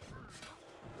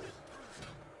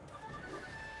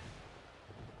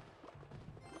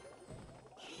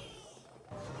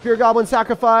 Pure Goblin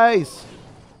Sacrifice.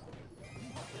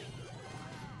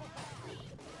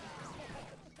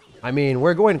 I mean,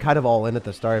 we're going kind of all in at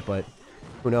the start, but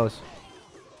Who knows?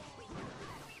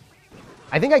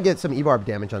 I think I get some E-barb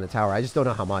damage on the tower. I just don't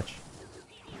know how much.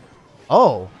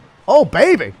 Oh. Oh,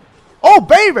 baby. Oh,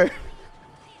 baby.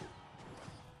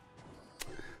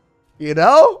 You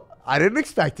know? I didn't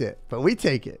expect it, but we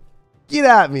take it. Get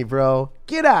at me, bro.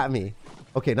 Get at me.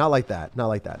 Okay, not like that. Not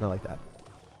like that. Not like that.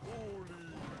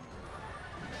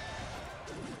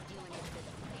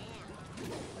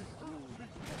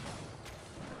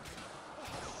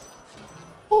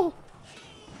 Oh.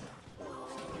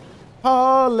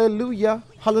 Hallelujah.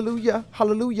 Hallelujah.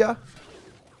 Hallelujah.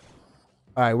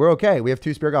 All right, we're okay. We have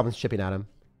 2 Spear Goblins chipping at him.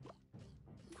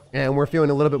 And we're feeling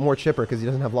a little bit more chipper because he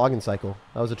doesn't have Login Cycle.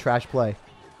 That was a trash play.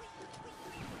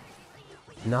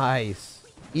 Nice.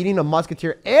 Eating a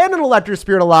Musketeer and an Electro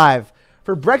Spirit alive.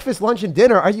 For breakfast, lunch, and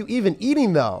dinner. Are you even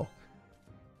eating, though?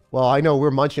 Well, I know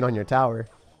we're munching on your tower.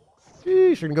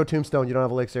 Sheesh, you're going to go Tombstone. You don't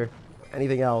have Elixir.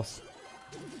 Anything else?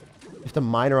 Just a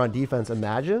Miner on defense.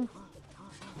 Imagine.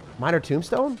 Miner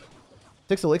Tombstone?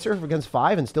 6 Elixir against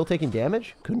 5 and still taking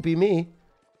damage? Couldn't be me.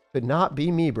 Could not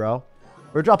be me, bro.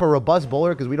 We're going to drop a Robust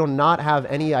Bowler because we do not have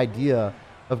any idea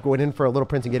of going in for a Little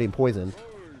Prince and getting poisoned.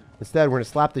 Instead, we're going to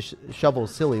slap the shovel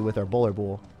silly with our Bowler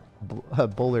Ball.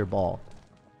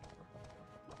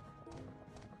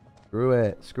 Screw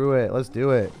it. Screw it. Let's do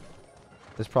it.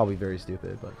 This is probably very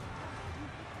stupid, but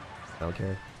I don't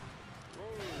care.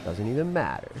 Doesn't even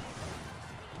matter.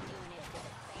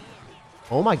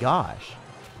 Oh my gosh.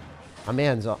 My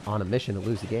man's on a mission to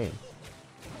lose the game.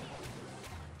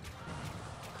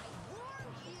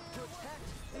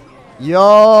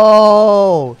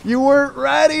 Yo! You weren't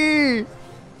ready!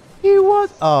 He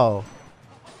was... Oh.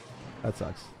 That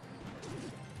sucks.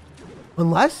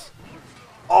 Unless...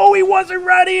 Oh, he wasn't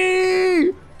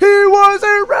ready! He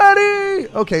wasn't ready!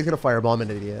 Okay, he's gonna fireball. I'm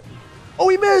an idiot. Oh,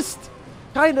 he missed!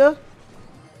 Kinda.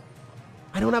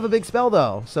 I don't have a big spell,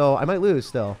 though, so I might lose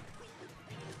still.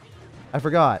 I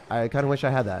forgot. I kind of wish I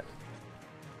had that.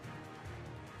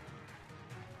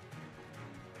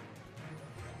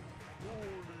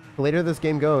 The later this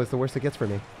game goes, the worse it gets for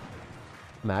me.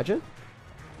 Imagine.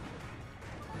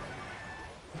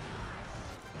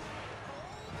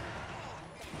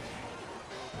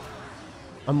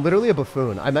 I'm literally a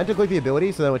buffoon. I meant to click the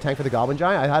ability so that I would tank for the Goblin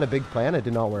Giant. I had a big plan. It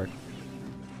did not work.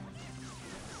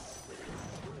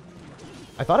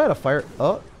 I thought I had a fire...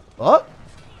 Oh. Oh.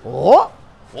 Oh.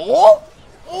 Oh.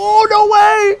 Oh, no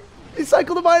way. He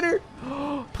cycled a miner.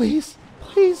 Please.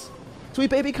 Please. Sweet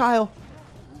baby Kyle.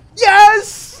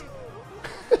 Yes.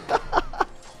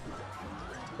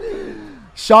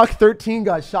 Shock 13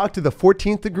 got shocked to the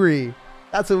 14th degree.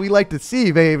 That's what we like to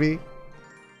see, baby.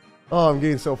 Oh, I'm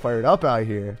getting so fired up out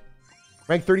here.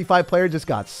 Rank 35 player just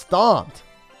got stomped.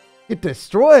 Get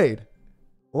destroyed.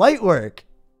 Light work.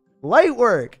 Light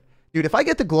work. Dude, if I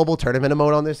get the global tournament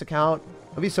emote on this account,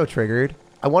 I'll be so triggered.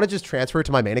 I want to just transfer it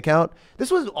to my main account.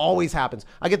 This was always happens.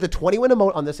 I get the 20-win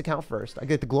emote on this account first. I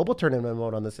get the global tournament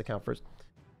emote on this account first.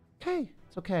 Okay.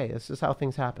 It's okay. This is how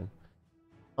things happen.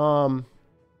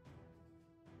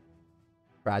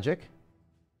 Tragic.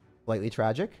 Slightly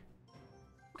tragic.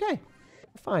 Okay.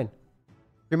 Fine.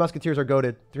 3 Musketeers are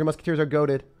goated. 3 Musketeers are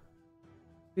goated.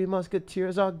 3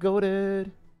 Musketeers are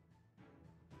goated.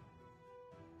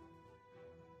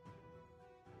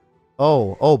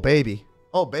 Oh, oh, baby.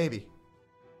 Oh, baby.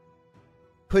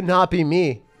 Could not be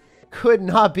me. Could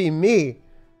not be me.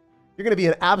 You're going to be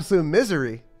in absolute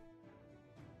misery.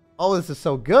 Oh, this is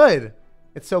so good.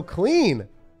 It's so clean.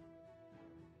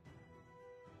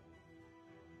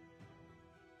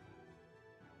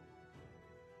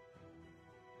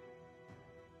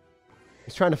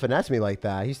 He's trying to finesse me like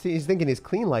that. He's thinking he's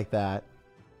clean like that.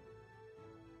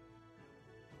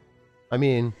 I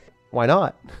mean, why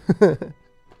not?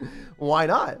 Why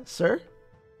not, sir?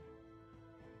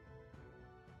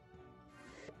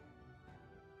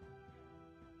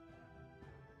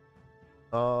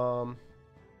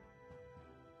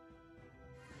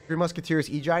 Three Musketeers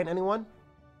E-Giant, anyone?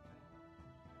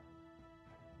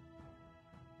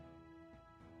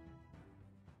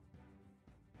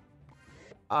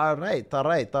 All right, all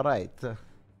right, all right.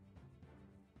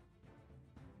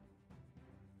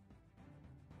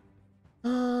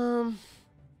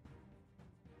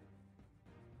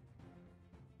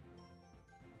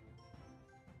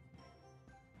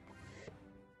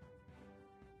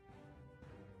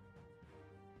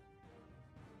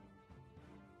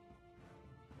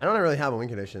 I don't really have a win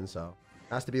condition, so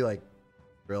it has to be like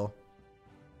drill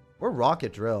or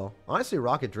rocket drill. Honestly,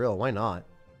 rocket drill. Why not?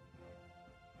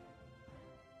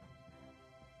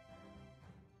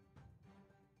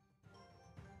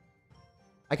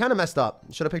 I kind of messed up.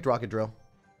 Should have picked rocket drill.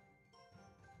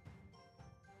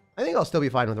 I think I'll still be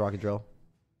fine with rocket drill.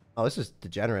 Oh, this is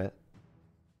degenerate.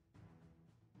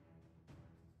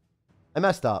 I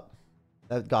messed up.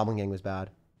 That Goblin Gang was bad.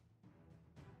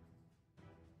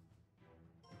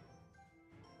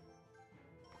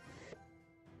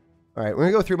 All right, we're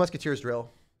going to go through Musketeers Drill.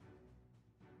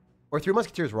 Or through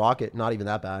Musketeers Rocket. Not even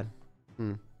that bad.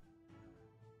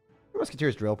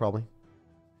 Musketeers Drill, probably.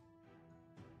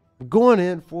 I'm going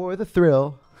in for the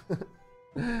thrill.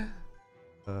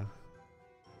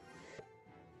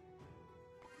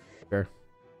 Sure.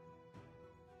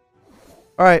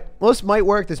 All right. Well, this might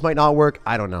work. This might not work.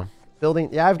 I don't know.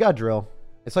 Building. Yeah, I've got Drill.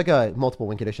 It's like a multiple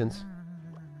win conditions.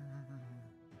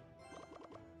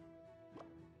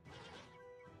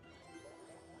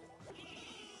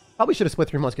 Probably should have split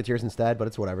through Musketeers instead, but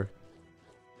it's whatever.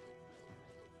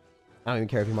 I don't even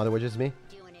care if he mother widgets me.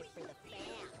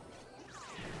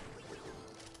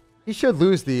 He should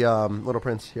lose the Little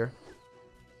Prince here.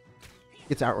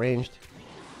 Gets outranged.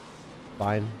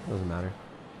 Fine. Doesn't matter.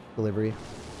 Delivery.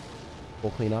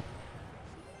 Full cleanup.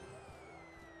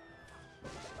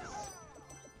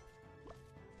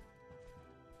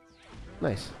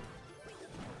 Nice.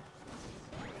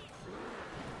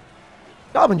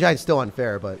 Goblin Giant's still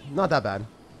unfair, but not that bad.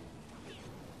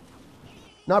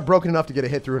 Not broken enough to get a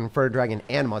hit through Inferno Dragon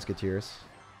and Musketeers.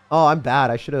 Oh, I'm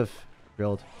bad. I should have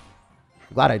drilled.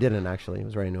 I'm glad I didn't, actually. I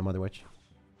was ready to a Mother Witch.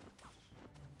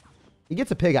 He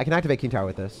gets a pig. I can activate King Tower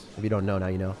with this. If you don't know, now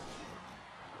you know.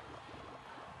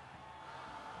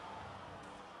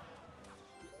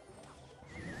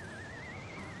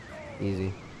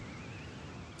 Easy.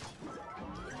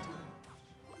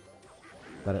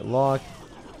 Let it lock.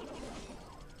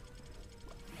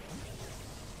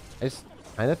 I just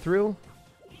kind of threw.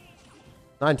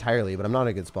 Not entirely, but I'm not in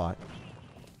a good spot.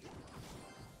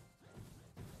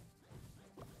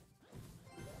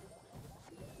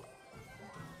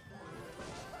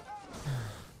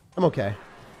 I'm okay.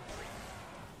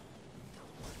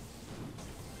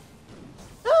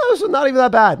 Oh, this is not even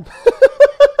that bad.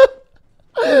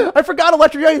 I forgot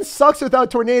Electric Giant sucks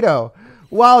without Tornado.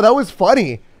 Wow, that was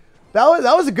funny. That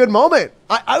was a good moment.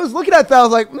 I was looking at that. I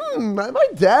was like, am I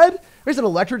dead? There's an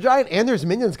Electric Giant and there's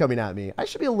minions coming at me. I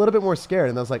should be a little bit more scared.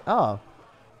 And I was like, oh,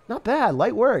 not bad.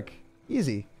 Light work.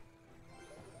 Easy.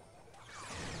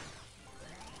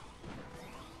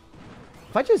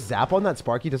 If I just zap on that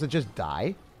Sparky, does it just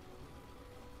die?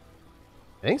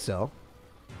 I think so.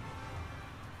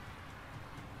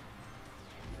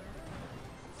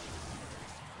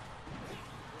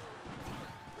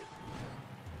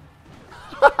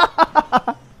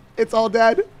 It's all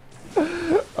dead.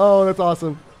 Oh, that's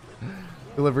awesome.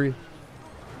 Delivery.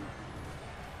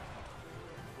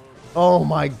 Oh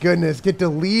my goodness, get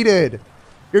deleted.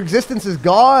 Your existence is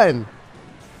gone.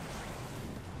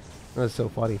 That's so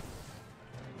funny.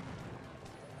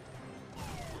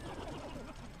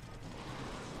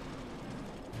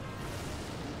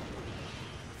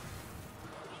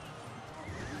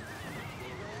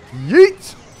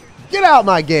 Yeet! Get out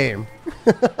my game.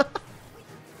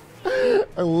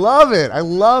 I love it. I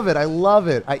love it. I love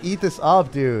it. I eat this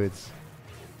up, dudes.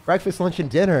 Breakfast, lunch, and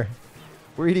dinner.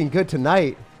 We're eating good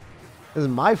tonight. This is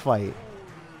my fight.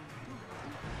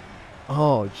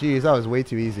 Oh, geez. That was way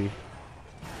too easy.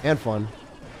 And fun.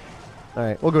 All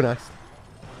right. We'll go next.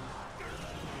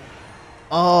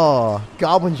 Oh,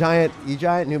 Goblin Giant,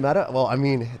 E-Giant, new meta? Well, I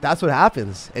mean, that's what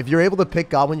happens. If you're able to pick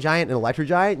Goblin Giant and Electro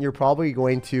Giant, you're probably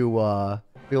going to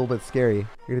be a little bit scary.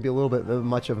 You're going to be a little bit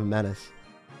much of a menace.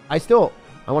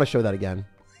 I want to show that again.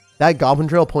 That Goblin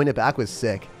Drill pointed back was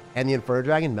sick. And the Inferno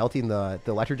Dragon melting the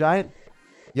Electro Giant.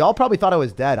 Y'all probably thought I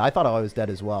was dead. I thought I was dead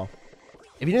as well.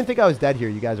 If you didn't think I was dead here,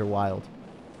 you guys are wild.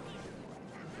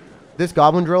 This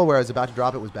Goblin Drill where I was about to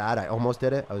drop it was bad. I almost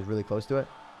did it. I was really close to it.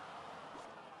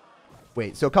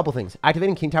 Wait, so a couple things.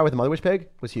 Activating King Tower with the Mother Witch Pig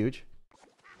was huge.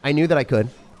 I knew that I could.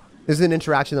 This is an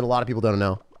interaction that a lot of people don't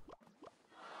know.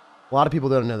 A lot of people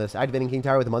don't know this. Activating King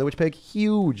Tower with the Mother Witch Pig,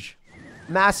 huge.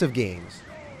 Massive gains.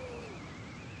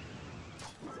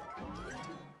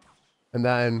 And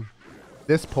then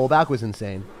this pullback was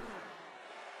insane.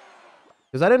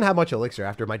 Because I didn't have much elixir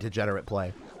after my degenerate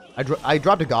play. I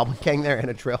dropped a Goblin Gang there and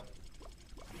a Trill.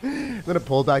 Then it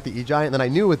pulled back the E-Giant. And then I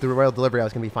knew with the Royal Delivery I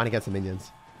was going to be fine against the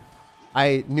minions.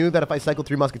 I knew that if I cycled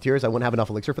 3 Musketeers, I wouldn't have enough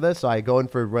elixir for this. So I go in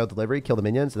for Royal Delivery, kill the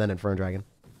minions, and then Inferno Dragon.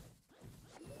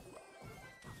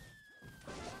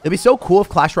 It'd be so cool if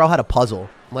Clash Royale had a puzzle.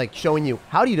 Like showing you,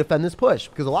 how do you defend this push?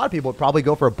 Because a lot of people would probably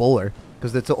go for a Bowler.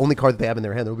 Because it's the only card that they have in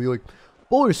their hand. They'll be like,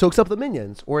 Bowler soaks up the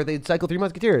minions. Or they'd cycle 3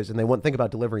 Musketeers. And they wouldn't think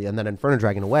about delivery and then Inferno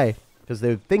Dragon away. Because they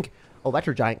would think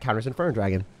Electro Giant counters Inferno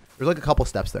Dragon. There's like a couple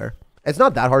steps there. It's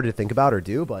not that hard to think about or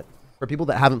do. But for people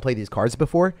that haven't played these cards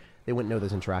before, they wouldn't know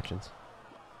those interactions.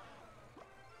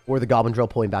 Or the Goblin Drill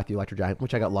pulling back the Electro Giant,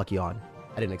 which I got lucky on.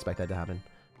 I didn't expect that to happen.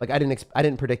 Like, I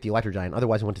didn't predict the Electro Giant.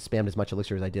 Otherwise, I wouldn't have spammed as much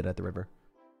Elixir as I did at the river.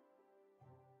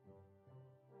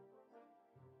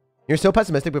 You're so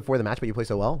pessimistic before the match, but you play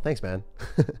so well. Thanks, man.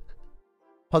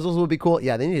 Puzzles would be cool.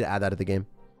 Yeah, they need to add that to the game.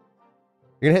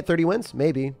 You're going to hit 30 wins?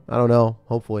 Maybe. I don't know.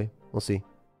 Hopefully. We'll see.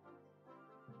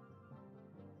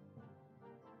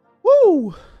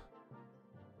 Woo!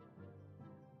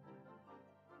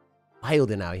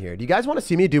 Wildin' out here. Do you guys want to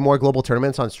see me do more global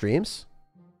tournaments on streams?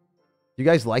 Do you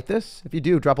guys like this? If you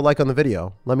do, drop a like on the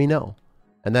video. Let me know.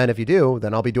 And then if you do,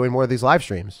 then I'll be doing more of these live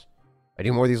streams. If I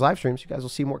do more of these live streams, you guys will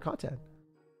see more content.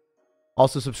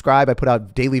 Also subscribe. I put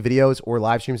out daily videos or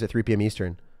live streams at 3 p.m.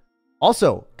 Eastern.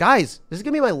 Also, guys, this is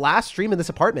going to be my last stream in this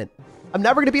apartment. I'm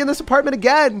never going to be in this apartment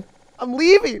again. I'm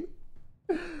leaving.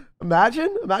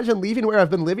 Imagine leaving where I've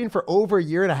been living for over a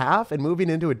year and a half and moving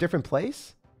into a different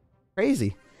place.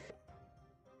 Crazy.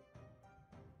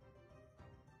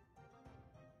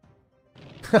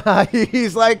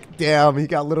 He's like, damn, he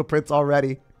got Little Prince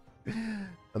already.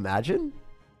 Imagine.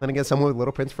 Then I get someone with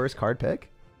Little Prince first card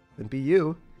pick. Then be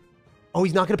you. Oh,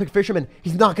 he's not going to pick Fisherman.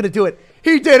 He's not going to do it.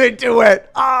 He didn't do it.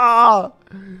 Ah!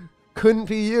 Couldn't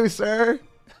be you, sir.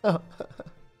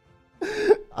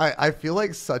 I feel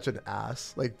like such an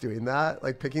ass, like doing that.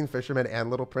 Like picking Fisherman and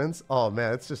Little Prince. Oh,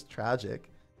 man, it's just tragic.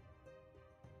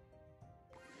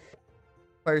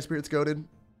 Fire Spirit's goated.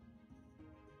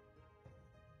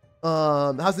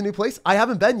 How's the new place? I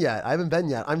haven't been yet.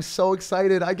 I'm so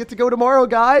excited. I get to go tomorrow,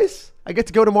 guys. I get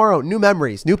to go tomorrow. New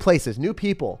memories, new places, new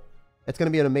people. It's going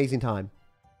to be an amazing time.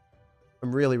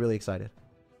 I'm really, really excited.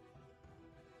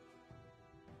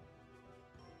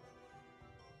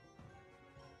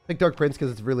 Pick Dark Prince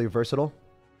because it's really versatile.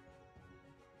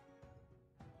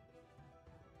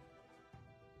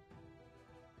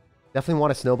 Definitely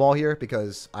want a snowball here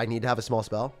because I need to have a small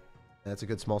spell. And that's a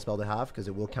good small spell to have because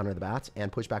it will counter the bats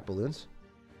and push back balloons.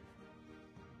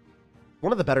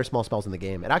 One of the better small spells in the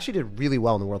game. It actually did really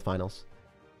well in the World Finals.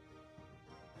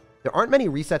 There aren't many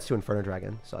resets to Inferno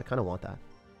Dragon, so I kind of want that.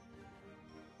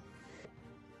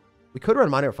 We could run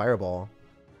Minor Fireball.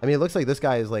 I mean, it looks like this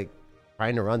guy is like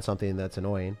trying to run something that's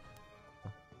annoying.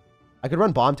 I could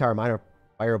run Bomb Tower, Minor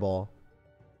Fireball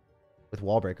with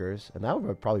Wall Breakers, and that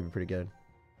would probably be pretty good.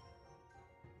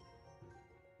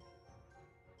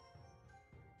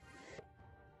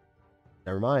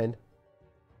 Never mind.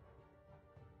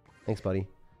 Thanks, buddy.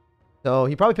 So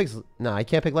he probably picks... Nah, he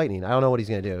can't pick Lightning. I don't know what he's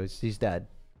going to do. He's dead.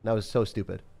 That was so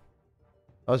stupid.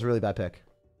 That was a really bad pick.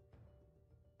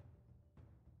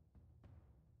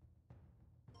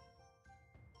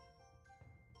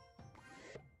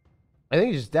 I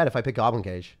think he's just dead if I pick Goblin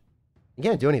Cage. He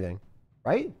can't do anything.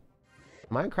 Right?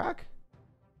 Am I on crack?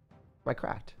 Am I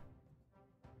cracked?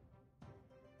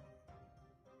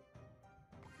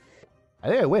 I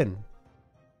think I win.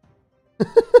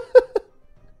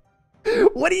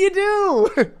 What do you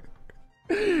do?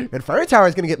 Inferno Tower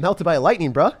is going to get melted by a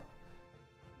lightning, bruh.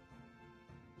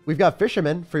 We've got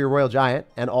Fisherman for your Royal Giant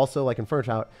and also like Inferno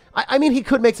Tower. I mean, he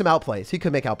could make some outplays. He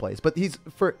could make outplays, but he's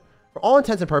for all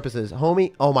intents and purposes,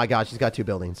 homie. Oh my gosh, he's got 2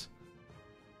 buildings.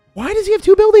 Why does he have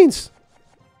 2 buildings?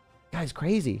 Guy's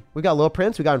crazy. We got Little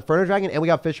Prince, we got Inferno Dragon, and we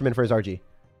got Fisherman for his RG.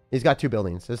 He's got 2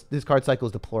 buildings. This card cycle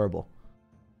is deplorable.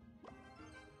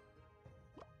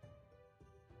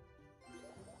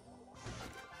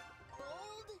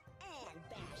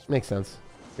 Makes sense.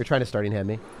 You're trying to starting hand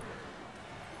me.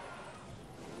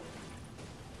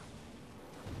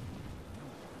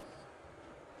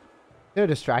 Gonna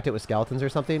distract it with skeletons or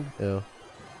something? Ew.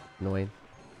 Annoying.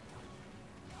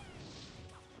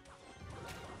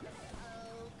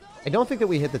 I don't think that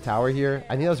we hit the tower here.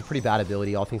 I think that was a pretty bad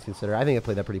ability, all things considered. I think I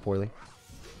played that pretty poorly.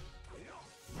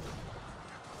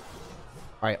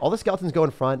 Alright, all the skeletons go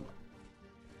in front.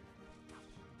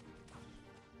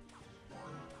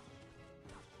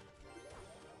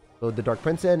 Load the Dark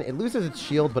Prince in. It loses its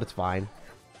shield, but it's fine.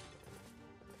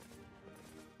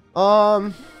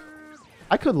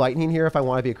 I could Lightning here if I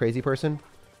want to be a crazy person.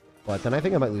 But then I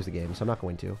think I might lose the game, so I'm not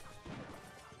going to.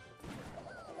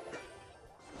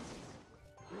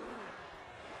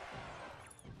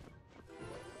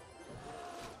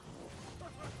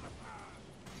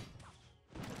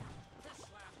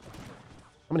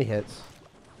 How many hits?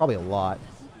 Probably a lot.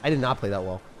 I did not play that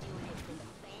well.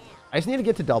 I just need to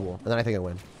get to double, and then I think I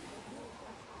win.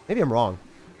 Maybe I'm wrong.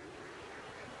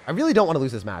 I really don't want to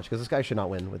lose this match, because this guy should not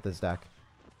win with this deck.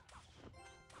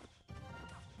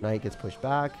 Knight gets pushed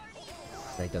back.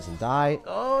 Knight doesn't die.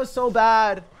 Oh, so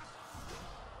bad.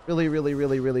 Really, really,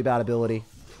 really, really bad ability.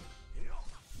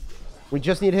 We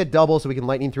just need to hit double so we can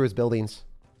lightning through his buildings.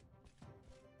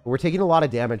 But we're taking a lot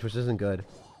of damage, which isn't good.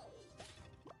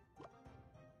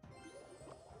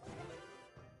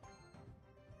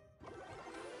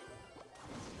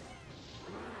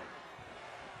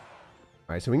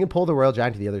 Alright, so we can pull the Royal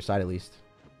Giant to the other side at least.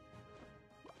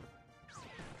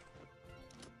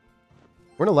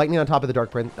 We're gonna Lightning on top of the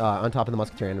Dark Prince, on top of the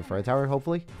Musketeer and Inferno Tower,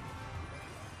 hopefully.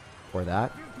 Or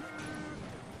that.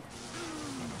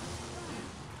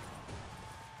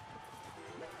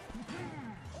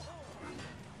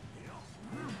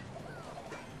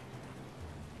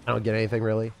 I don't get anything,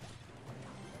 really.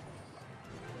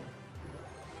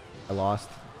 I lost.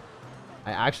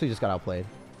 I actually just got outplayed.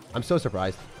 I'm so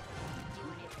surprised.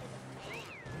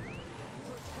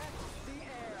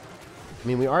 I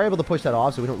mean, we are able to push that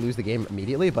off so we don't lose the game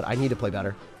immediately, but I need to play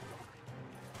better.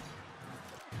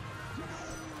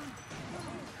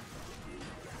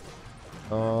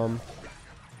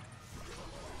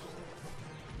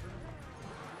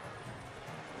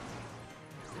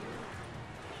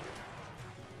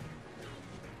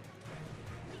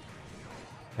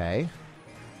 Okay.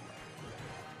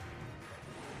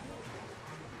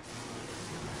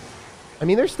 I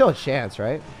mean, there's still a chance,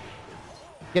 right?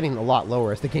 Getting a lot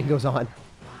lower as the game goes on.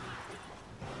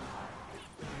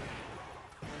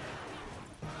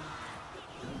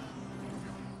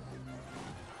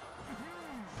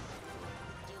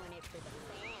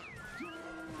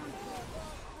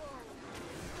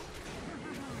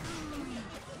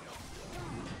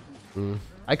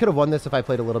 I could have won this if I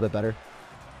played a little bit better.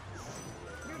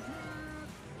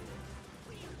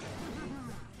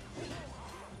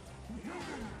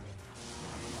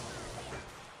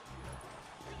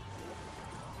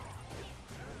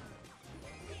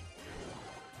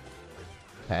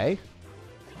 Okay.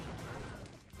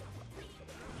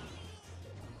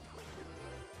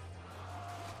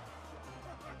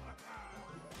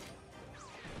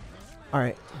 All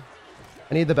right.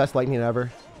 I need the best lightning ever.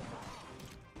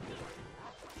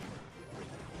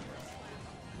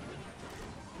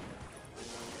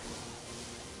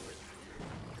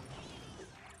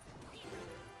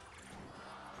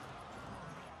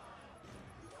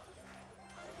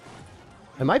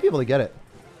 I might be able to get it.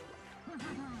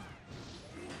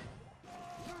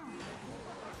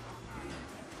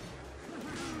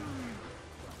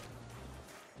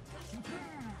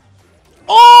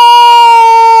 Oh!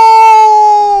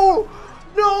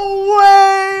 No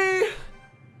way!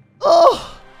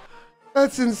 Oh!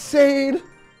 That's insane.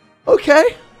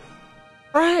 Okay.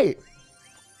 All right.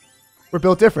 We're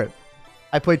built different.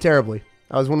 I played terribly.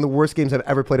 That was one of the worst games I've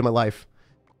ever played in my life.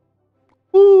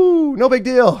 Woo! No big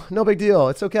deal. No big deal.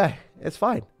 It's okay. It's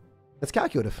fine. It's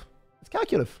calculative. It's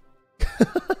calculative.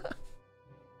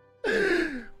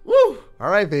 Woo! All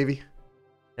right, baby.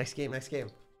 Next game. Next game.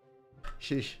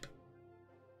 Sheesh.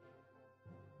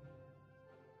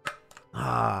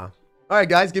 All right,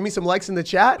 guys. Give me some likes in the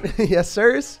chat. Yes,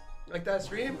 sirs. Like that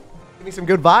stream. Give me some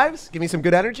good vibes. Give me some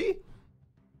good energy.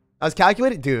 I was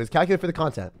calculated. Dude, it was calculated for the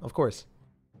content. Of course.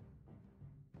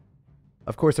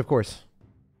 Of course, of course.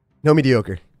 No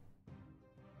mediocre.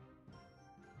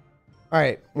 All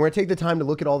right. We're going to take the time to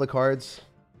look at all the cards.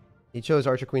 He chose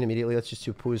Archer Queen immediately. Let's just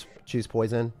choose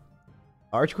Poison.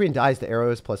 Archer Queen dies to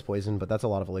arrows plus Poison, but that's a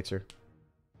lot of elixir.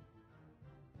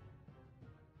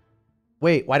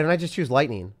 Wait, why didn't I just choose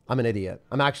Lightning? I'm an idiot.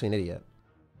 I'm actually an idiot.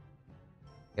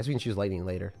 Guess we can choose Lightning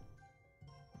later.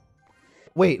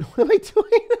 Wait, what am I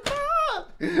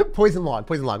doing? Poison Log.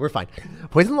 Poison Log. We're fine.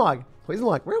 Poison Log. Poison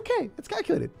Log. We're okay. It's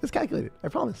calculated. It's calculated. I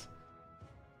promise.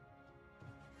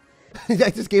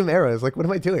 I just gave him arrows. Like, what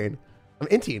am I doing? I'm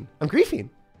inting. I'm griefing.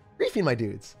 Griefing my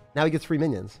dudes. Now he gets free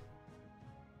minions.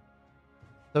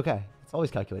 It's okay. It's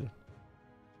always calculated.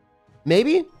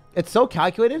 Maybe it's so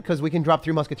calculated because we can drop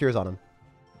 3 Musketeers on him.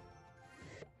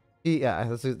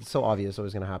 Yeah, it's so obvious what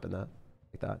was going to happen like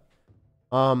that.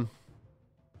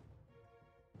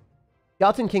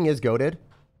 Skeleton King is goated.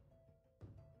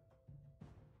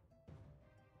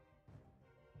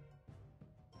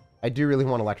 I do really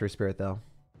want Electro Spirit, though.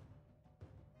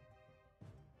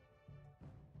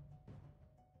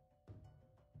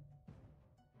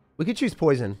 We could choose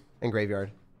Poison and Graveyard.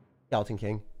 Skeleton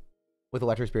King. With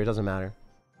Electro Spirit, doesn't matter.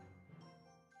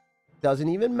 Doesn't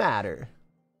even matter.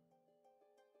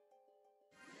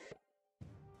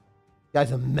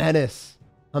 Guy's a menace.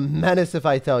 A menace if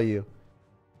I tell you.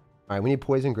 Alright, we need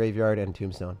Poison, Graveyard, and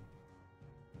Tombstone.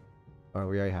 Alright,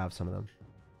 we already have some of them.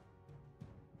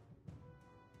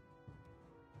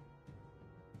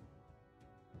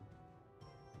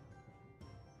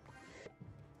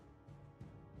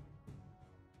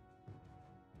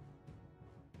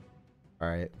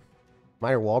 Alright.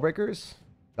 Minor Wall Breakers?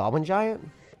 Goblin Giant?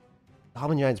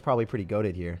 Goblin Giant's probably pretty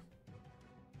goated here.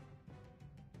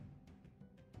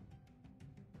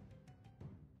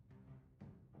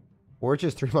 Or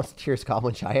just 3 Musketeers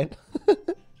Goblin Giant.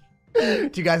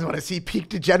 Do you guys want to see peak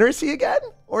degeneracy again?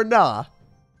 Or nah?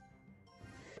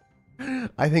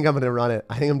 I think I'm going to run it.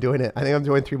 I think I'm doing it. I think I'm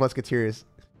doing 3 Musketeers.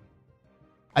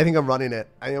 I think I'm running it.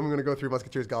 I am going to go 3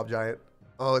 Musketeers Gob Giant.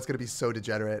 Oh, it's going to be so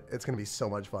degenerate. It's going to be so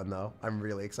much fun, though. I'm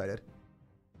really excited.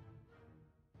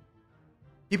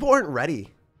 People aren't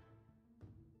ready.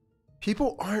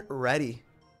 People aren't ready.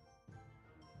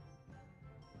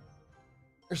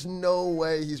 There's no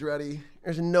way he's ready.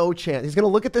 There's no chance. He's going to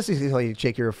look at this. He's like,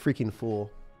 Jake, you're a freaking fool.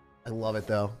 I love it,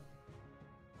 though.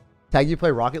 Tag, you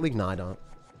play Rocket League? No, I don't.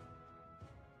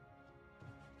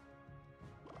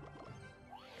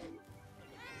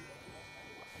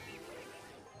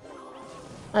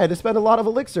 I had to spend a lot of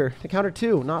elixir to counter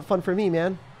 2. Not fun for me,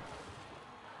 man.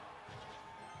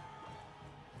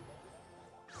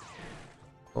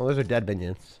 Well, those are dead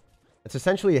minions. It's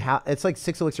essentially it's like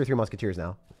 6 elixir, 3 Musketeers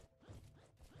now.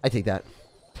 I take that.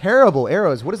 Terrible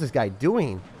arrows. What is this guy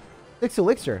doing? 6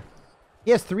 elixir.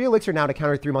 He has 3 elixir now to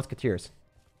counter 3 Musketeers.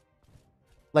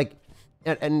 Like,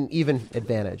 an even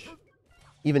advantage.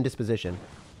 Even disposition.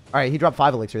 All right, he dropped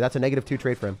 5 elixir. That's a -2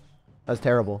 trade for him. That's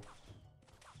terrible.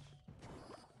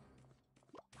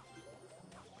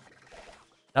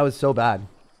 That was so bad.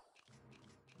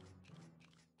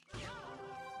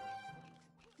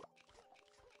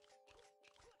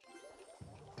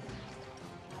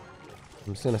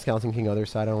 I'm just going to Skeleton King other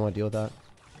side. I don't want to deal with that.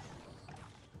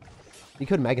 You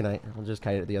could Mega Knight. I'll just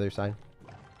kite it at the other side.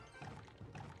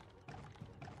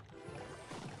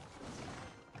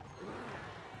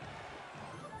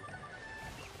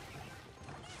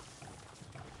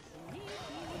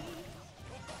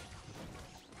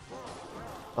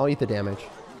 I'll eat the damage.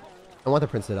 I want the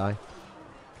Prince to die.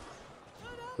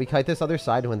 We kite this other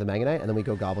side to win the Mega Knight, and then we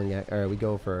go Goblin, or we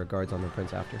go for guards on the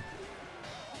Prince after.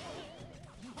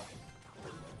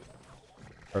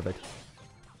 Perfect.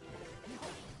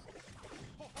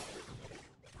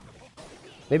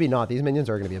 Maybe not. These minions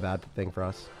are going to be a bad thing for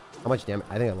us. How much damage?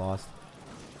 I think I lost.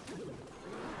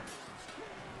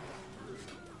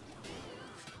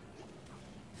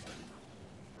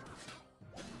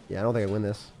 Yeah, I don't think I win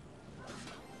this.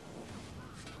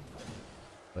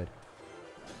 Good.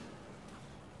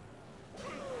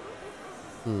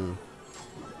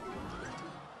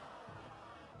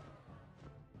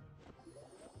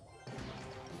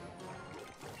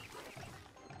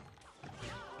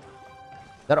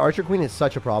 That Archer Queen is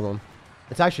such a problem.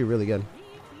 It's actually really good.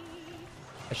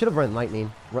 I should have run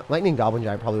Lightning. Lightning Goblin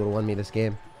Giant probably would have won me this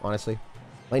game, honestly.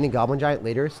 Lightning Goblin Giant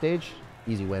later stage,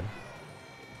 easy win.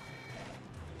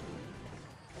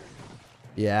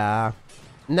 Yeah.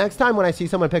 Next time when I see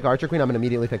someone pick Archer Queen, I'm going to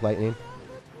immediately pick Lightning.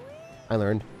 I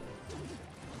learned.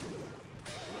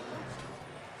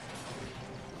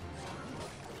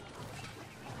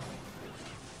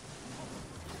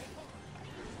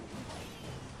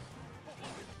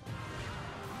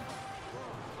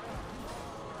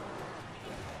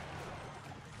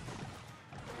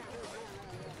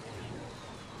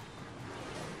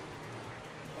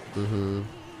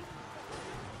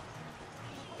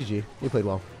 GG. You played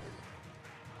well.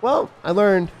 Well, I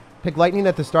learned. Pick Lightning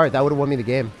at the start. That would have won me the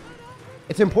game.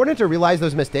 It's important to realize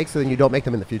those mistakes so then you don't make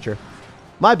them in the future.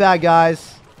 My bad,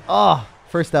 guys. Oh,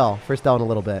 first L. First L in a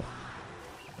little bit.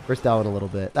 First L in a little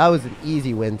bit. That was an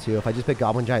easy win, too. If I just pick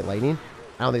Goblin Giant Lightning,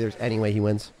 I don't think there's any way he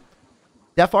wins.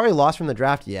 Defari lost from the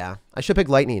draft? Yeah. I should pick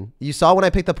Lightning. You saw when I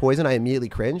picked the Poison, I immediately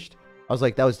cringed. I was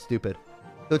like, that was stupid.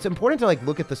 So it's important to like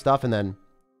look at the stuff and then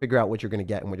figure out what you're going to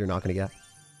get and what you're not going to get.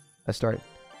 Let's start.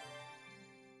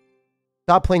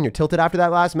 Stop playing your tilted after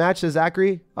that last match, says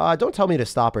Zachary. Don't tell me to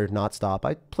stop or not stop.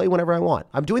 I play whenever I want.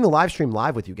 I'm doing the live stream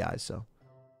live with you guys, so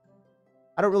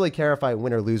I don't really care if I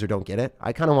win or lose or don't get it.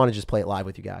 I kind of want to just play it live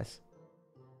with you guys.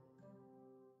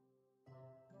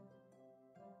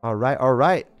 All right, all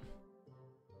right.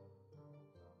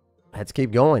 Let's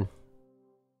keep going.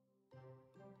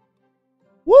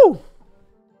 Woo!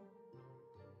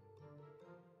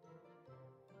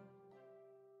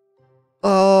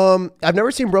 I've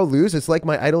never seen bro lose. It's like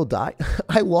my idol die.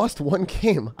 I lost 1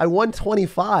 game. I won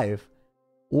 25.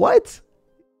 What?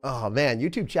 Oh man,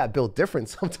 YouTube chat built different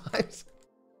sometimes.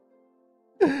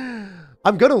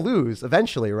 I'm gonna lose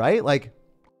eventually, right? Like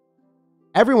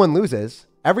everyone loses.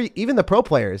 Even the pro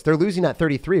players, they're losing at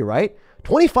 33, right?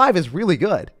 25 is really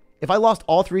good. If I lost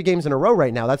all 3 games in a row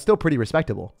right now, that's still pretty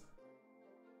respectable.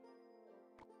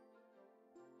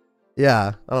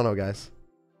 Yeah, I don't know, guys.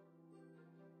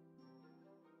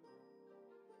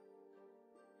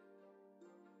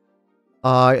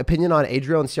 Opinion on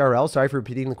Adriel and CRL. Sorry for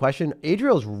repeating the question.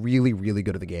 Adriel's really, really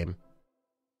good at the game.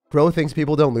 Bro thinks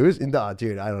people don't lose? Nah,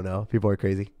 dude, I don't know. People are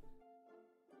crazy.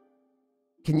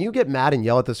 Can you get mad and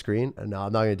yell at the screen? No,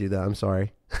 I'm not going to do that. I'm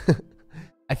sorry.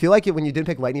 I feel like when you did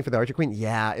pick Lightning for the Archer Queen,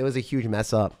 yeah, it was a huge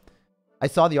mess up. I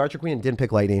saw the Archer Queen and didn't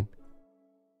pick lightning.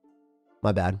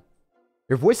 My bad.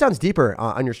 Your voice sounds deeper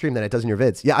on your stream than it does in your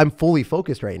vids. Yeah, I'm fully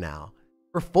focused right now.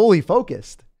 We're fully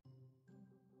focused.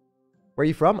 Where are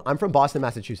you from? I'm from Boston,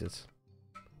 Massachusetts.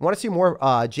 I want to see more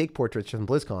Jake portraits from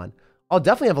BlizzCon. I'll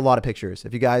definitely have a lot of pictures.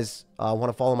 If you guys want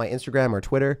to follow my Instagram or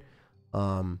Twitter,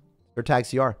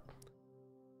 SirTagCR.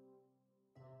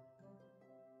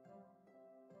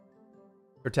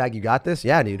 SirTag, you got this?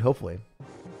 Yeah, dude, hopefully.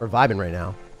 We're vibing right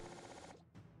now.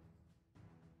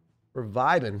 We're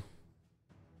vibing.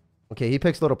 Okay, he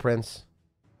picks Little Prince.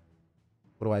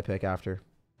 What do I pick after?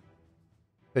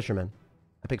 Fisherman.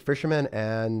 I pick Fisherman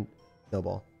and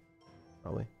Snowball.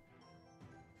 Probably.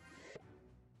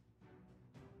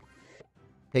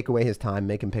 Take away his time.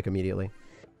 Make him pick immediately.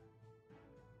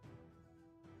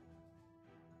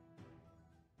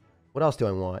 What else do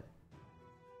I want?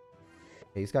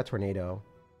 Okay, he's got Tornado.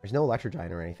 There's no Electro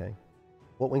Giant or anything.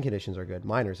 What win conditions are good?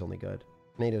 Miner's only good.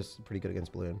 Tornado's pretty good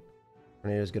against Balloon.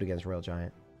 Tornado's good against Royal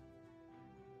Giant.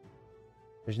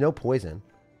 There's no poison.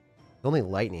 There's only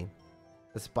lightning.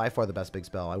 That's by far the best big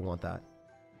spell. I want that.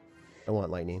 I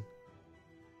want lightning.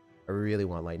 I really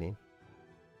want lightning.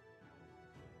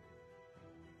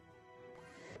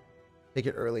 Take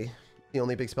it early. The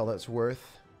only big spell that's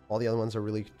worth. All the other ones are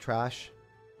really trash.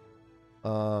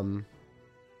 Skeleton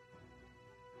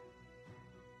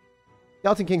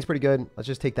King's pretty good. Let's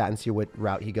just take that and see what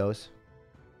route he goes.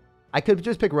 I could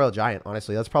just pick Royal Giant,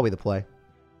 honestly. That's probably the play.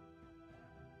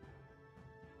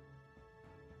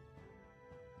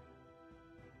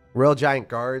 Royal Giant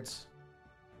guards.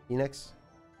 Phoenix.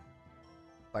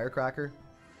 Firecracker.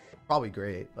 Probably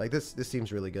great. Like, this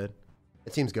seems really good.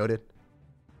 It seems goated.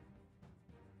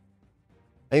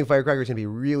 I think Firecracker's going to be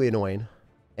really annoying.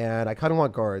 And I kind of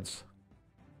want guards.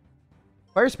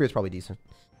 Fire Spirit's probably decent.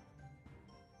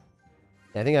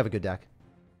 Yeah, I think I have a good deck.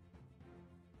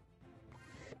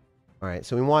 Alright,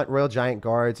 so we want Royal Giant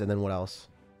guards, and then what else?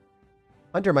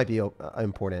 Hunter might be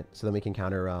important, so then we can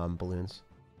counter balloons.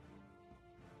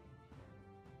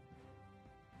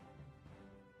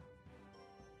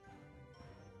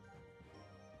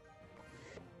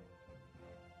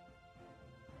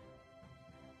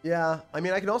 Yeah, I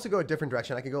mean, I can also go a different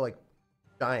direction. I could go, like,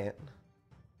 Giant.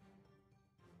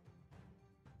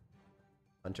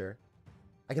 Hunter.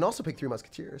 I can also pick 3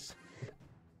 Musketeers.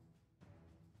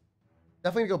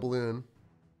 Definitely gonna go Balloon.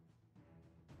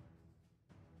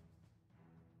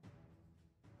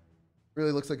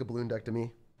 Really looks like a Balloon deck to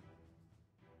me.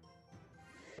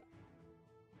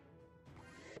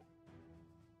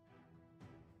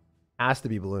 Has to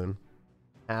be Balloon.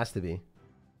 Has to be.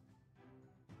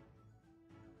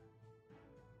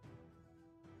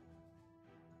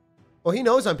 Well, he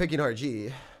knows I'm picking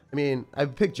RG. I mean,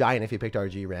 I've picked Giant if he picked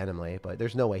RG randomly, but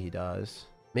there's no way he does.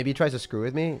 Maybe he tries to screw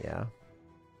with me? Yeah.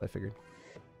 I figured.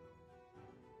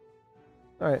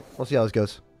 Alright, we'll see how this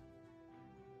goes.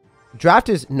 Draft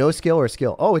is no skill or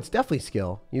skill. Oh, it's definitely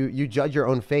skill. You judge your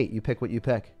own fate. You pick what you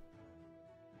pick.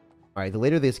 Alright, the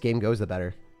later this game goes, the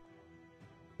better.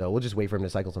 So we'll just wait for him to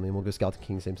cycle something. We'll go Skeleton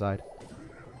King same side.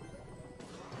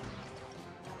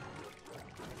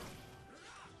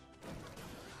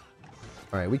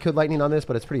 Alright, we could lightning on this,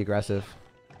 but it's pretty aggressive.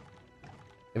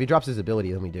 If he drops his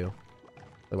ability, then we do.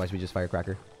 Otherwise, we just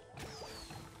Firecracker.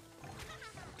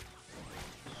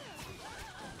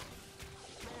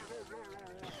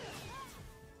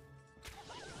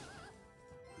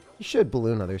 You should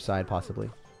Balloon other side, possibly.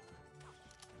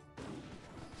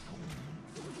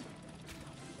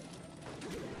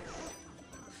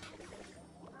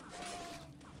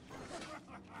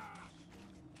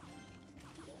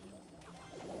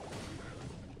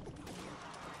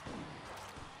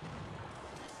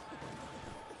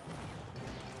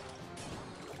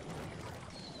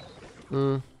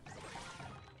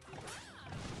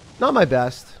 Not my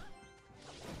best.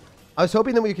 I was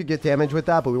hoping that we could get damage with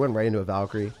that, but we went right into a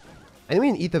Valkyrie. I think we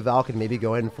can eat the Valk and maybe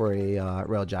go in for a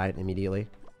Royal Giant immediately.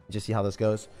 Just see how this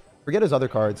goes. Forget his other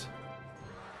cards.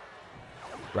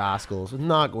 Rascals.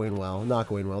 Not going well. Not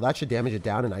going well. That should damage it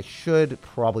down, and I should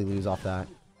probably lose off that.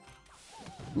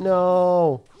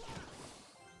 No.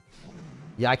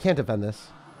 Yeah, I can't defend this.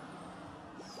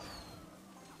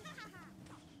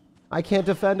 I can't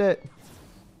defend it.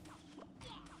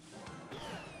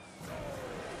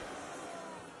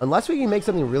 Unless we can make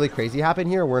something really crazy happen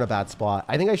here, we're in a bad spot.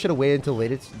 I think I should have waited until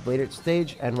later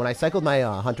stage, and when I cycled my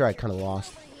Hunter, I kind of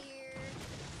lost.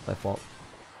 My fault.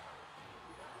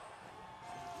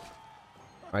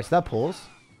 Alright, so that pulls.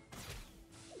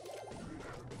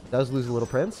 Does lose a Little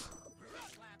Prince.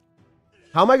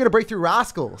 How am I going to break through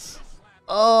Rascals?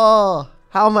 Oh,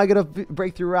 how am I going to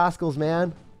break through Rascals,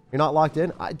 man? You're not locked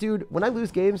in? Dude, when I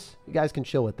lose games, you guys can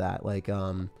chill with that. Like,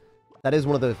 that is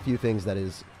one of the few things that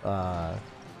is,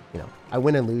 you know, I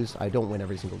win and lose. I don't win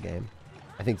every single game.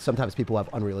 I think sometimes people have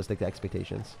unrealistic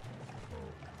expectations.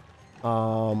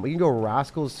 We can go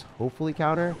Rascals, hopefully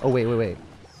counter. Oh, wait.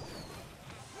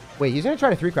 Wait, he's going to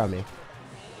try to 3-crown me.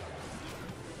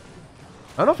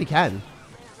 I don't know if he can.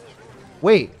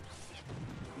 Wait.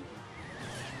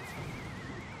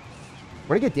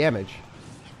 We're going to get damage.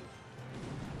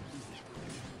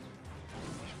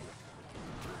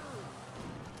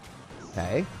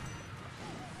 Okay.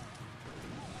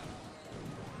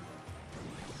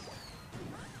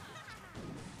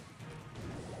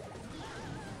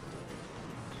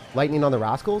 Lightning on the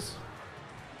Rascals.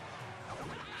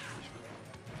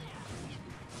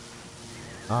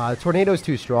 Tornado's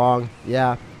too strong.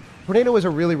 Yeah. Tornado was a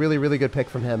really good pick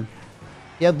from him.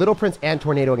 He had Little Prince and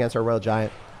Tornado against our Royal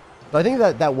Giant. So I think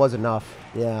that was enough.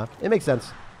 Yeah, it makes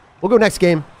sense. We'll go next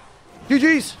game.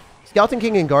 GG's. Skeleton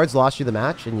King and Guards lost you the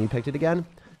match and you picked it again.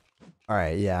 All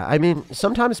right, yeah. I mean,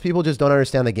 sometimes people just don't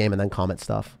understand the game and then comment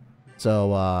stuff.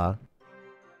 So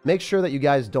make sure that you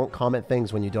guys don't comment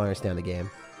things when you don't understand the game.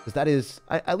 Because that is,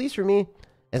 at least for me,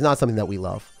 is not something that we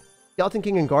love. Skeleton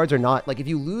King and Guards are not, like, if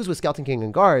you lose with Skeleton King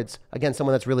and Guards against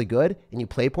someone that's really good and you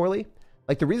play poorly,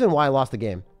 like, the reason why I lost the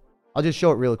game, I'll just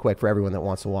show it real quick for everyone that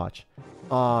wants to watch.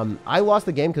 I lost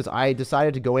the game because I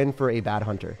decided to go in for a bad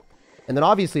hunter. And then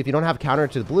obviously, if you don't have counter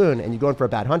to the balloon and you go in for a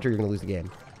bad hunter, you're going to lose the game.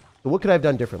 So what could I have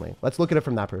done differently? Let's look at it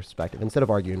from that perspective. Instead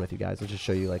of arguing with you guys, let's just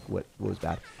show you, like, what was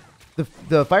bad.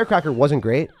 The Firecracker wasn't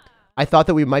great. I thought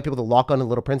that we might be able to lock on a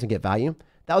Little Prince and get value.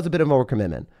 That was a bit of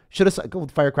overcommitment. Should have cycled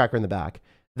with Firecracker in the back.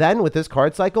 Then, with this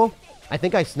card cycle, I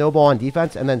think I snowball on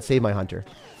defense and then save my hunter.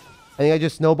 I think I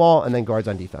just snowball and then Guards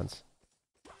on defense.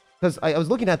 Because I was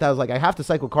looking at that, I was like, I have to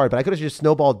cycle card, but I could have just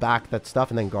snowballed back that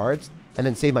stuff and then Guards, and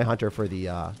then save my hunter for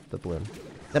the balloon.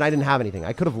 Then I didn't have anything.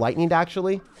 I could have lightninged,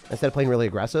 actually, instead of playing really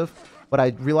aggressive. But I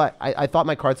realized, I thought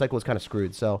my card cycle was kind of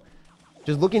screwed. So,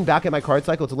 just looking back at my card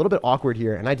cycle, it's a little bit awkward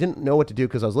here. And I didn't know what to do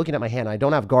because I was looking at my hand. I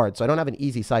don't have Guards, so I don't have an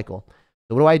easy cycle.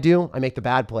 So what do? I make the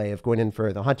bad play of going in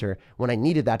for the hunter when I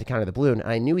needed that to counter the balloon.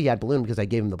 And I knew he had balloon because I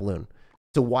gave him the balloon.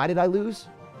 So why did I lose?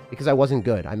 Because I wasn't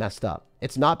good. I messed up.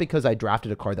 It's not because I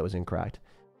drafted a card that was incorrect.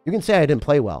 You can say I didn't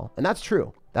play well, and that's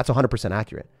true. That's 100%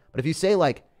 accurate. But if you say,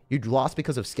 like, you lost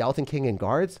because of Skeleton King and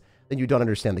Guards, then you don't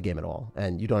understand the game at all.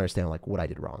 And you don't understand, like, what I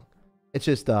did wrong. It's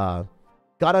just, got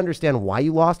to understand why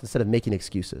you lost instead of making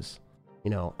excuses. You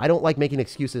know, I don't like making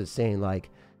excuses saying, like,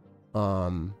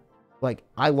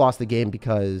 I lost the game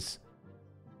because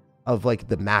of, like,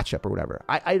 the matchup or whatever.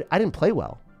 I didn't play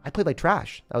well. I played like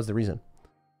trash. That was the reason.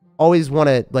 Always want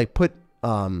to, like, put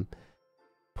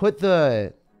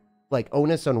the, like,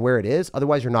 onus on where it is.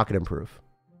 Otherwise, you're not going to improve.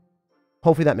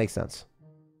 Hopefully that makes sense.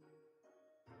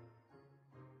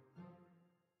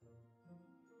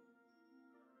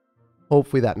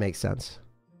 Hopefully that makes sense.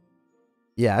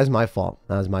 Yeah, that's my fault.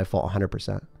 That was my fault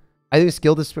 100%. I think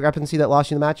skill discrepancy that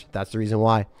lost you the match. That's the reason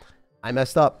why. I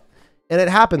messed up. And it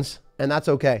happens. And that's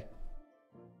okay.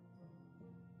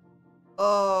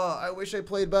 I wish I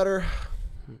played better.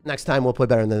 Next time we'll play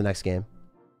better in the next game.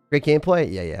 Great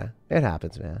gameplay? Yeah. It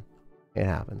happens, man. It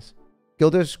happens. Skill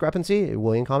discrepancy?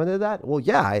 William commented that? Well,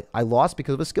 yeah, I lost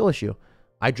because of a skill issue.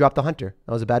 I dropped the hunter.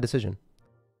 That was a bad decision.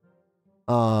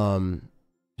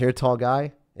 Here, tall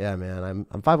guy. Yeah, man.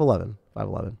 I'm 5'11".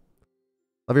 5'11".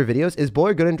 Love your videos. Is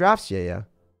Bowler good in drafts? Yeah.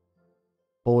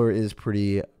 Bowler is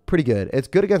pretty good. It's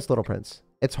good against Little Prince.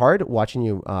 It's hard watching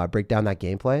you break down that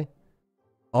gameplay.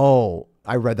 Oh,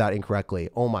 I read that incorrectly.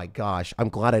 Oh my gosh. I'm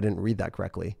glad I didn't read that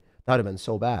correctly. That would have been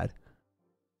so bad.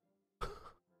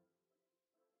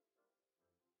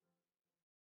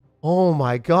 Oh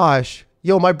my gosh.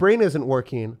 Yo, my brain isn't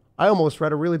working. I almost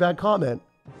read a really bad comment.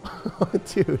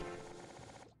 Dude.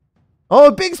 Oh,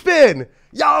 a big spin!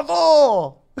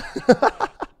 Yavo!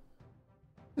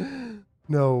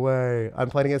 No way. I'm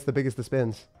playing against the biggest of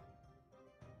spins.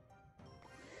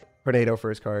 Tornado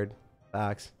first card.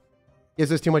 Facts.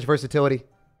 Gives us too much versatility.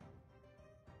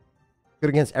 Good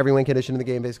against every win condition in the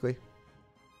game, basically.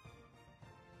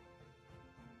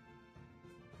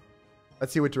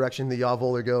 Let's see what direction the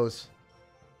Yavoler goes.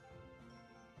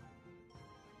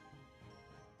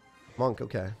 Monk,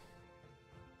 okay.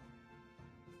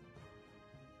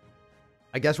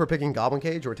 I guess we're picking Goblin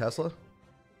Cage or Tesla.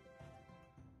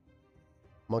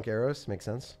 Monk Arrows, makes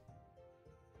sense.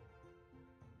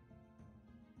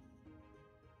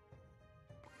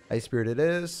 Ice Spirit it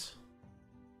is.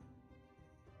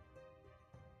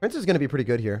 Prince is going to be pretty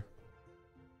good here.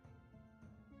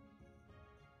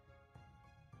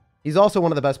 He's also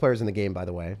one of the best players in the game, by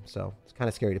the way. So it's kind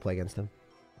of scary to play against him.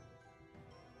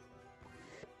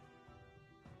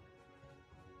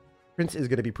 Prince is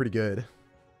going to be pretty good.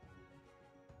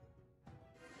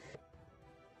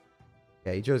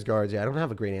 Yeah, he chose guards. Yeah, I don't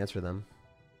have a great answer for them.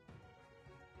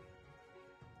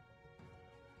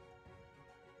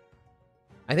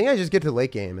 I think I just get to the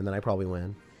late game and then I probably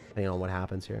win, depending on what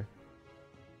happens here.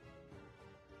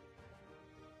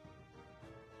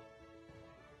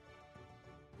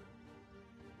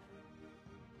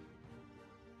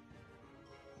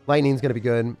 Lightning's going to be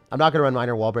good. I'm not going to run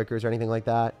minor wall breakers or anything like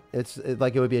that. It's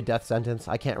like it would be a death sentence.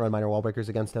 I can't run minor wall breakers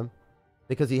against him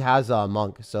because he has a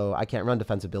monk, so I can't run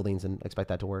defensive buildings and expect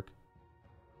that to work.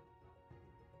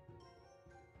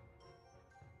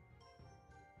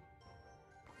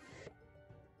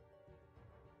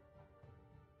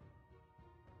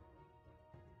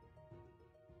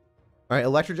 All right,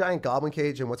 Electro Giant, Goblin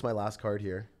Cage, and what's my last card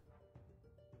here?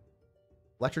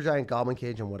 Electro Giant, Goblin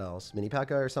Cage, and what else? Mini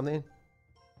P.E.K.K.A. or something?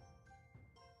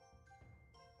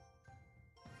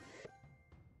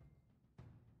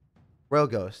 Royal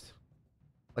Ghost.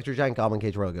 Electro Giant, Goblin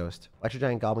Cage, Royal Ghost. Electro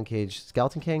Giant, Goblin Cage,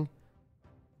 Skeleton King?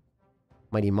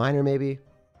 Mighty Miner, maybe?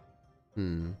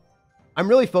 I'm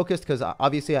really focused because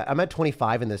obviously I'm at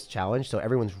 25 in this challenge, so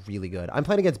everyone's really good. I'm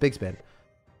playing against Big Spin.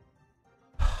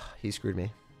 He screwed me.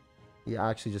 He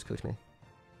actually just cooked me.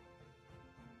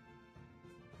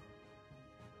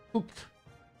 Hooked,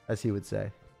 as he would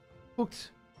say.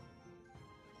 Hooked.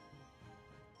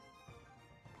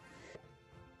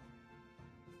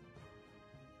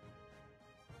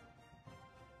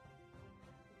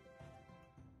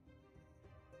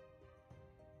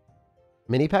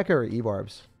 Mini P.E.K.K.A. or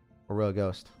E-Barbs? Or Royal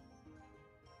Ghost?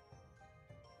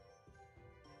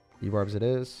 E-Barbs it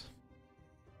is.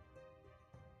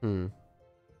 So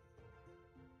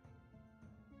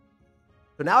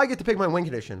now I get to pick my win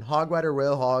condition. Hog Rider,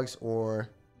 Rail Hogs, or...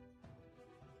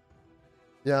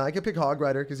 Yeah, I can pick Hog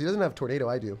Rider because he doesn't have Tornado.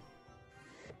 I do.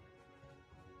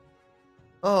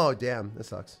 Oh, damn. This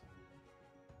sucks.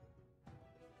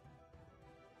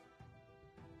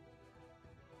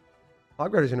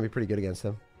 Hog Rider's going to be pretty good against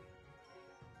him.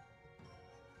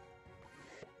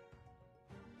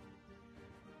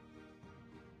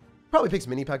 Probably picks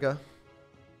Mini P.E.K.K.A.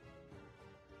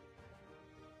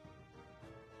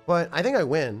 But I think I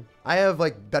win. I have,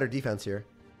 like, better defense here.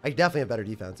 I definitely have better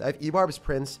defense. I have E-Barb's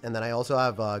Prince, and then I also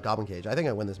have Goblin Cage. I think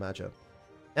I win this matchup.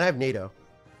 And I have NATO.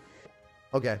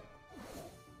 Okay.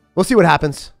 We'll see what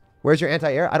happens. Where's your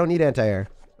anti-air? I don't need anti-air.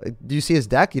 Do you see his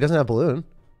deck? He doesn't have Balloon.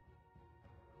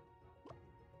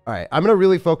 All right. I'm going to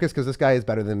really focus because this guy is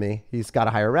better than me. He's got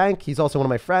a higher rank. He's also one of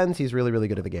my friends. He's really, really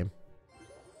good at the game.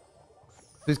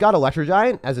 So he's got Electro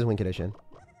Giant as his win condition.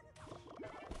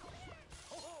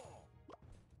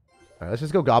 All right, let's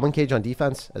just go Goblin Cage on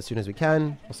defense as soon as we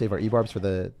can. We'll save our E-Barbs for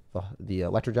the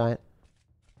Electro Giant.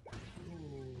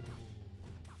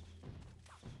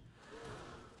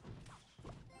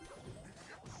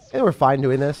 And we're fine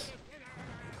doing this.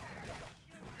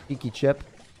 Cheeky chip.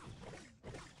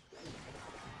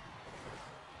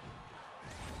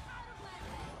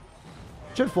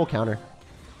 Should full counter.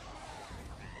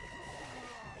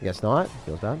 I guess not.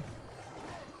 Feels bad.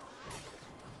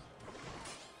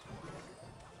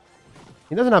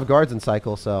 He doesn't have guards in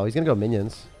cycle, so he's going to go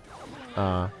minions.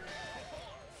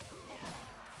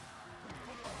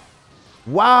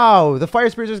 Wow! The Fire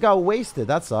Spears just got wasted.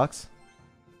 That sucks.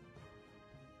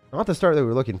 Not the start that we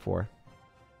were looking for.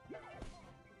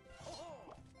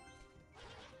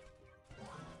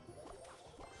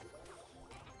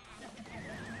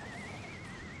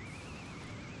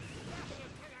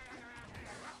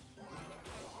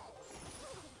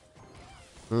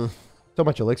 So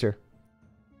much elixir.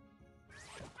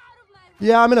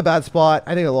 Yeah, I'm in a bad spot.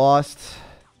 I think I lost.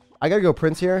 I gotta go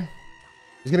Prince here.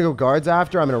 He's gonna go guards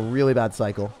after. I'm in a really bad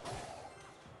cycle.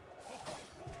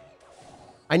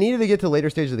 I needed to get to the later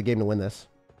stages of the game to win this.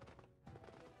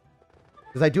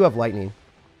 Because I do have lightning.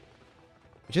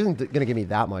 Which isn't gonna give me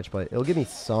that much, but it'll give me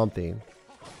something.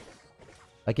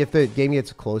 Like if the game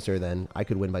gets closer, then I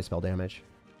could win by spell damage.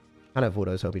 Kind of what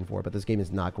I was hoping for, but this game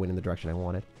is not going in the direction I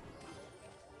wanted.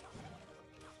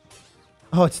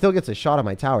 Oh, it still gets a shot on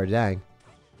my tower. Dang.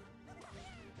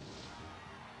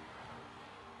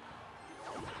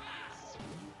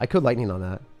 I could lightning on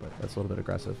that, but that's a little bit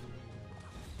aggressive.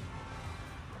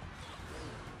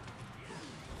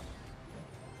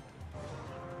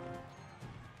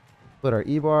 Split our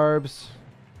E-Barbs.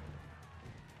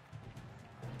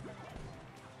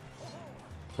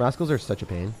 Rascals are such a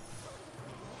pain.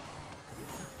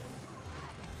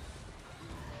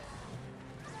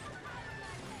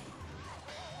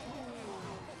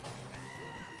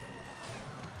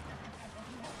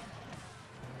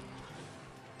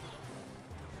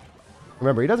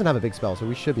 Remember, he doesn't have a big spell, so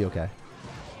we should be okay.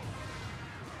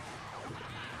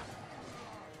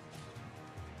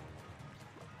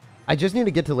 I just need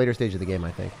to get to the later stage of the game,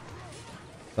 I think.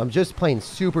 So I'm just playing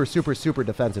super, super, super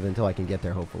defensive until I can get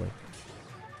there, hopefully.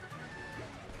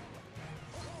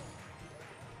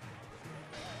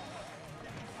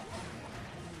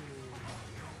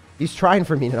 He's trying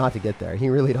for me not to get there. He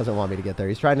really doesn't want me to get there.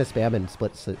 He's trying to spam and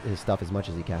split his stuff as much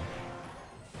as he can.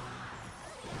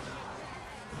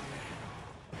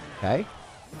 Okay.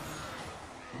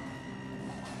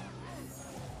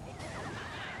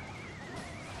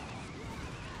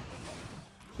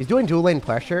 He's doing dual lane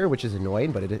pressure, which is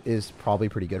annoying, but it is probably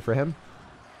pretty good for him.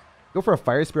 Go for a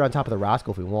fire spear on top of the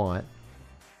rascal if we want.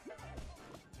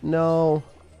 No.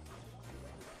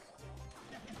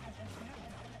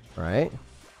 All right.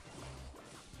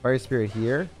 Fire spirit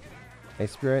here.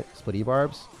 Ice spirit. Split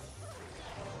E-barbs.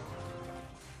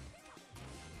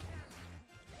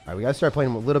 Alright, we gotta start playing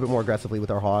a little bit more aggressively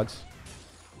with our hogs.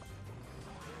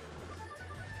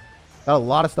 Got a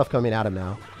lot of stuff coming at him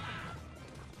now.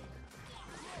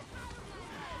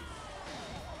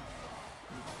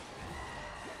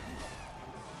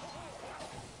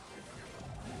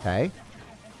 Okay.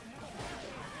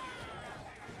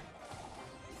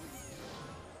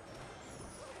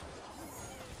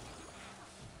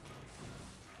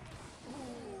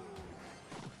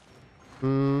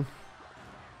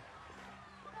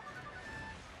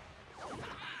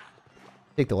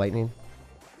 Take the lightning.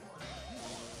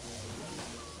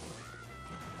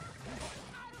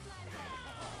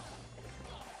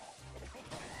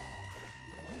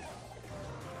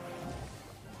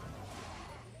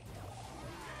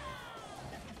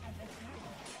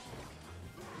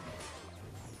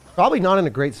 Probably not in a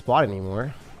great spot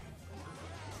anymore.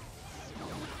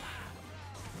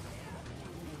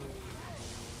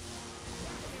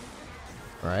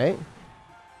 All right.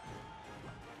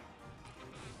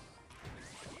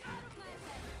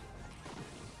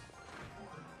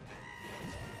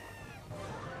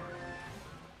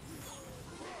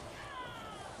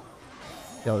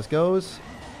 See how this goes.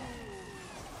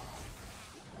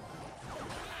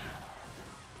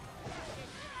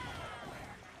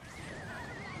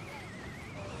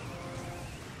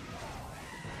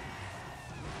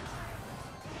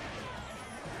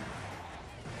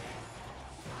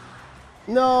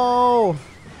 No!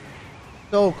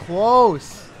 So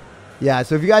close. Yeah,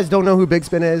 so if you guys don't know who Big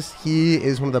Spin is, he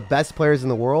is one of the best players in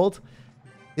the world.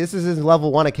 This is his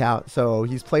level 1 account, so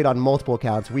he's played on multiple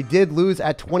accounts. We did lose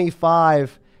at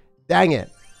 25. Dang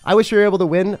it. I wish we were able to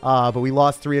win, but we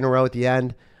lost 3 in a row at the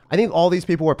end. I think all these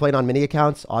people were playing on mini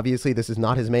accounts. Obviously, this is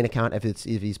not his main account if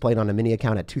he's playing on a mini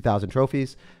account at 2,000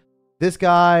 trophies. This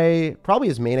guy, probably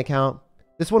his main account.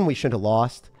 This one we shouldn't have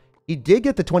lost. He did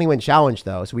get the 20-win challenge,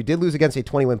 though, so we did lose against a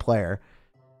 20-win player.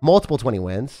 Multiple 20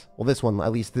 wins. Well, this one,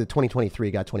 at least the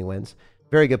 2023, got 20 wins.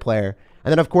 Very good player.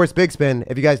 And then, of course, Big Spin,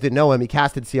 if you guys didn't know him, he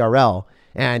casted CRL.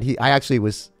 And I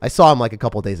saw him like a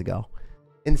couple of days ago.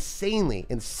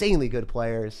 Insanely good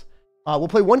players. We'll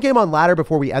play one game on ladder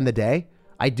before we end the day.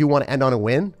 I do want to end on a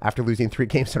win after losing 3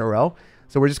 games in a row.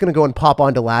 So we're just going to go and pop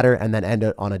onto ladder and then end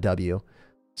it on a W.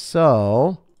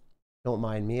 So don't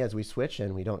mind me as we switch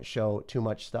and we don't show too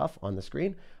much stuff on the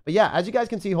screen. But yeah, as you guys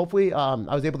can see, hopefully I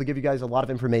was able to give you guys a lot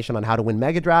of information on how to win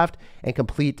Mega Draft and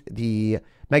complete the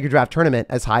Mega Draft tournament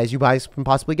as high as you guys can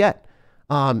possibly get.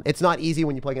 It's not easy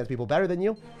when you play against people better than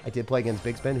you. I did play against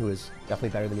Big Spin, who is definitely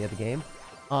better than me at the game.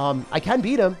 I can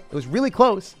beat him. It was really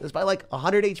close. It was by like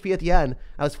 100 HP at the end.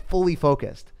 I was fully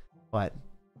focused. But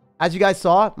as you guys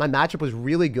saw, my matchup was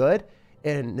really good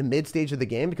in the mid stage of the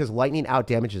game because lightning out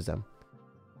damages them.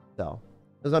 So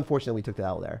it was unfortunate we took the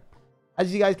L there.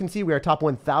 As you guys can see, we are top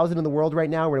 1,000 in the world right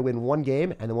now. We're going to win 1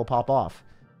 game and then we'll pop off.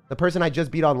 The person I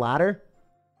just beat on ladder,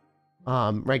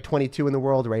 ranked 22 in the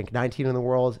world, ranked 19 in the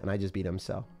world, and I just beat him.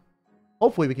 So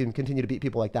hopefully we can continue to beat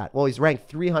people like that. Well, he's ranked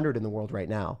 300 in the world right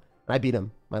now. And I beat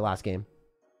him my last game.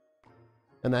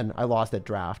 And then I lost at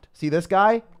draft. See this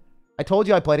guy? I told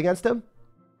you I played against him.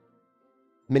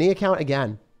 Mini account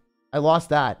again. I lost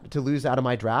that to lose out of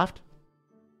my draft.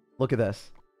 Look at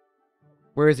this.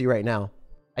 Where is he right now?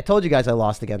 I told you guys I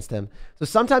lost against him. So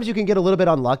sometimes you can get a little bit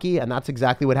unlucky, and that's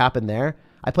exactly what happened there.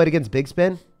 I played against Big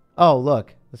Spin. Oh,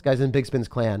 look. This guy's in Big Spin's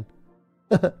clan.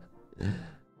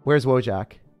 Where's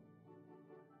Wojak?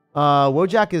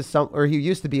 Wojak is or he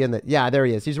used to be in the, yeah, there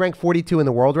he is. He's ranked 42 in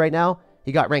the world right now.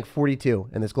 He got ranked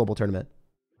 42 in this global tournament.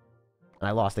 And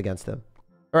I lost against him.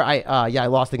 Or I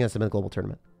lost against him in the global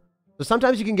tournament. So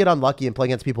sometimes you can get unlucky and play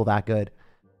against people that good.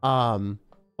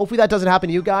 Hopefully that doesn't happen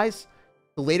to you guys.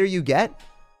 The later you get,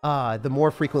 the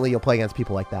more frequently you'll play against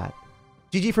people like that.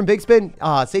 GG from Big Spin.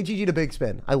 Say GG to Big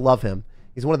Spin. I love him.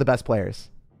 He's one of the best players.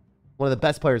 One of the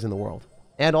best players in the world.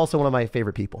 And also one of my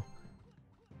favorite people.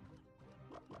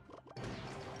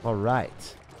 All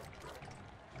right.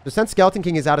 So since Skeleton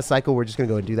King is out of cycle, we're just going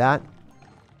to go and do that.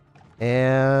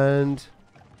 And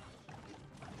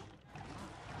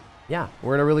yeah,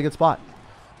 we're in a really good spot.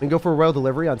 We can go for a Royal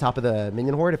Delivery on top of the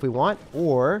Minion Horde if we want,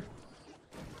 or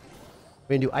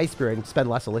we can do Ice Spirit and spend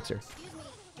less Elixir.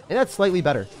 And that's slightly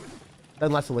better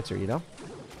than less Elixir, you know?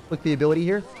 Click the ability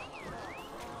here.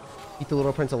 Keep the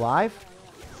Little Prince alive.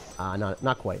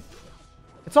 Not quite.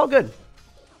 It's all good.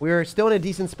 We're still in a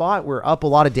decent spot. We're up a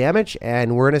lot of damage,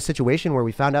 and we're in a situation where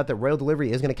we found out that Royal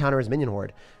Delivery is going to counter his Minion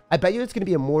Horde. I bet you it's going to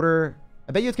be a Mortar.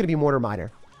 I bet you it's going to be Mortar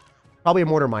Miner. Probably a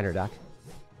Mortar Miner deck.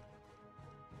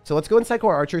 So let's go and cycle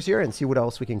our archers here and see what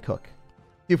else we can cook.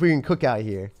 See if we can cook out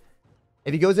here.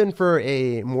 If he goes in for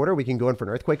a Mortar, we can go in for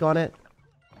an Earthquake on it.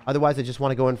 Otherwise, I just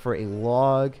want to go in for a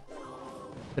Log.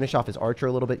 Finish off his Archer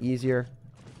a little bit easier.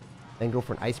 Then go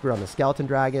for an Ice Spear on the Skeleton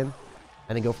Dragon.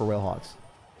 And then go for Royal Hogs.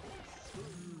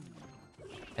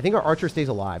 I think our Archer stays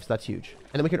alive, so that's huge.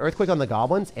 And then we can Earthquake on the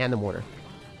Goblins and the Mortar.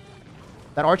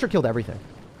 That Archer killed everything.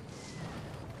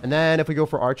 And then if we go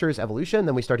for Archer's Evolution,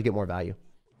 then we start to get more value.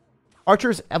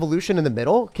 Archer's Evolution in the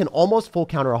middle can almost full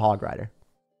counter a Hog Rider.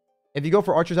 If you go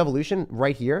for Archer's Evolution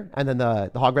right here, and then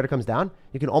the Hog Rider comes down,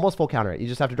 you can almost full counter it. You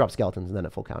just have to drop Skeletons, and then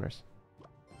it full counters.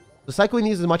 So cycling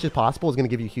these as much as possible is going to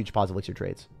give you huge positive elixir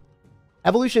trades.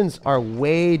 Evolutions are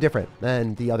way different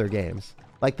than the other games.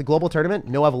 Like the Global Tournament,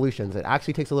 no evolutions. It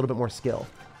actually takes a little bit more skill.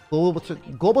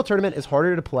 Global Tournament is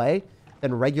harder to play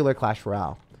than regular Clash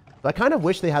Royale. So I kind of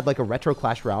wish they had like a retro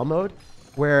Clash Royale mode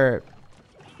where,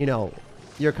 you know,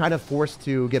 you're kind of forced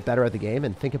to get better at the game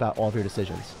and think about all of your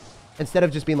decisions. Instead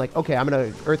of just being like, okay, I'm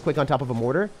going to Earthquake on top of a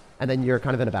Mortar, and then you're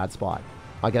kind of in a bad spot.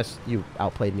 I guess you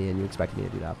outplayed me and you expected me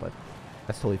to do that, but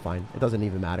that's totally fine. It doesn't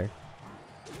even matter.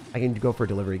 I can go for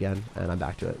delivery again, and I'm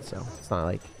back to it, so it's not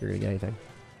like you're going to get anything.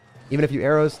 Even if you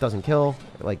arrows, doesn't kill,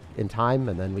 like, in time,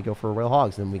 and then we go for Royal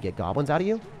Hogs, and then we get Goblins out of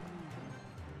you.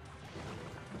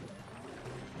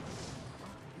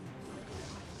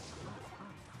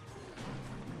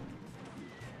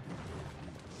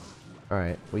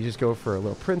 Alright, we just go for a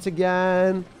Little Prince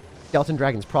again. Skeleton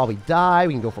Dragons probably die.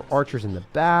 We can go for Archers in the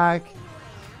back.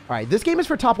 Alright, this game is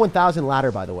for top 1,000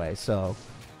 ladder, by the way, so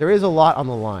there is a lot on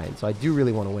the line, so I do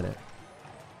really want to win it.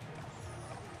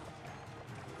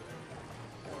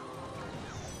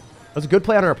 It was a good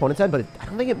play on our opponent's end, but I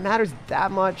don't think it matters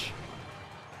that much.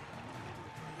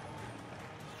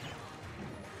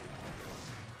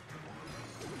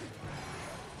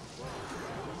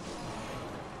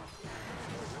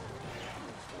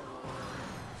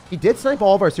 He did snipe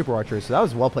all of our super archers, so that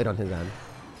was well played on his end.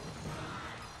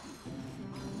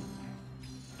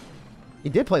 He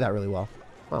did play that really well.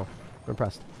 Wow, I'm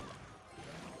impressed.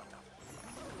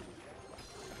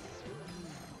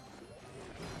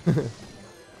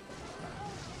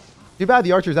 Too bad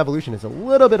the Archer's Evolution is a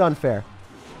little bit unfair.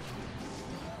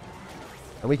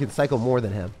 And we can cycle more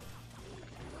than him.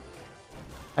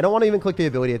 I don't want to even click the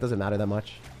ability. It doesn't matter that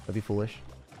much. That'd be foolish.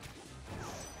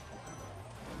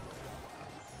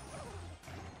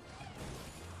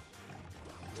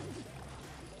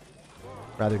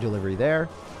 Rather delivery there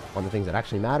on the things that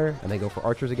actually matter. And they go for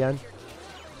Archers again.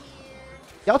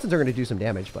 Skeletons are going to do some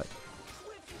damage, but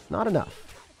not enough.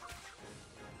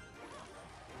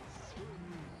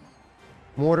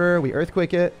 Mortar, we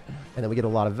Earthquake it, and then we get a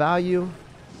lot of value.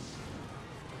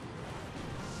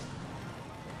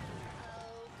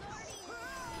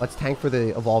 Let's tank for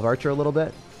the Evolve Archer a little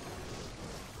bit.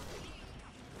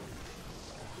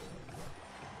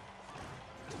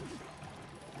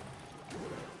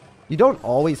 You don't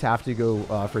always have to go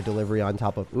for delivery on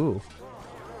top of... Ooh.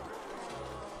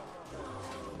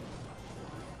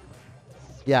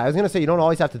 Yeah, I was going to say you don't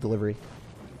always have to delivery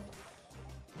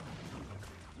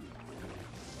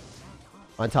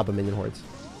on top of Minion Hordes.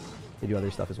 You do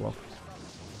other stuff as well.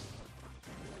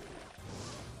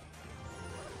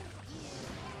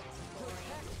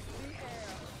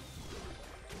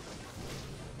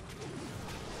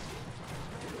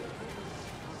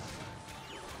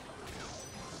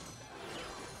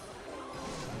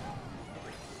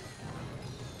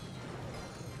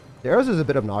 The arrows is a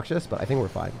bit obnoxious, but I think we're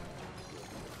fine.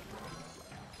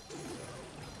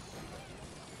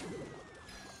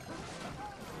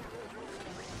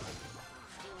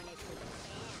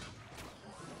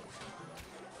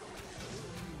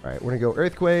 Alright, we're going to go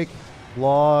Earthquake,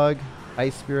 Log,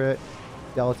 Ice Spirit,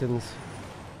 Skeletons.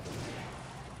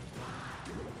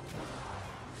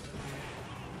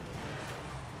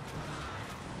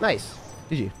 Nice.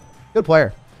 GG. Good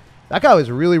player. That guy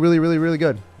was really, really, really, really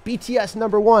good. BTS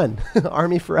 #1.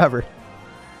 Army forever.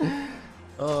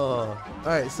 Oh, all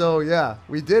right. So yeah,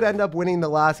 we did end up winning the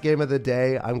last game of the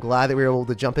day. I'm glad that we were able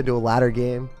to jump into a ladder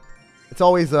game. It's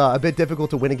always a bit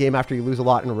difficult to win a game after you lose a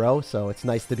lot in a row, so it's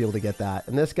nice to be able to get that.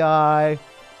 And this guy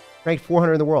ranked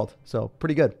 400 in the world, so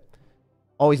pretty good.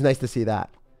 Always nice to see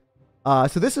that.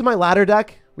 So this is my ladder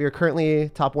deck. We are currently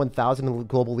top 1,000 in the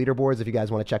global leaderboards. If you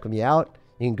guys want to check me out,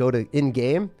 you can go to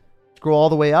in-game, scroll all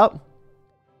the way up,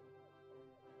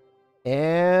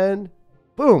 and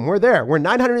boom, we're there. We're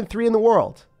 903 in the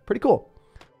world. Pretty cool.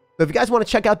 So if you guys want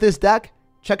to check out this deck,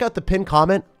 check out the pinned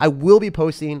comment. I will be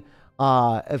posting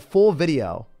a full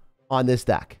video on this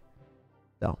deck.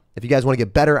 So if you guys want to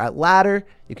get better at ladder,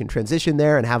 you can transition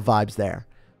there and have vibes there.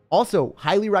 Also,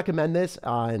 highly recommend this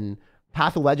on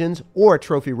Path of Legends or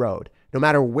Trophy Road. No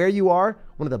matter where you are,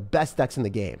 one of the best decks in the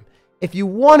game. If you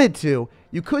wanted to,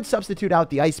 you could substitute out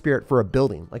the Ice Spirit for a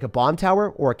building, like a bomb tower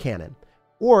or a cannon.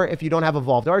 Or if you don't have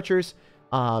evolved archers,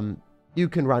 you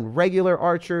can run regular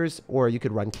archers, or you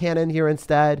could run cannon here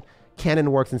instead.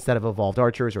 Cannon works instead of evolved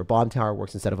archers, or bomb tower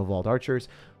works instead of evolved archers.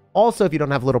 Also, if you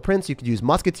don't have Little Prince, you could use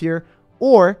Musketeer,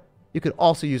 or you could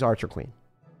also use Archer Queen.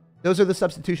 Those are the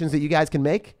substitutions that you guys can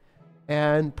make.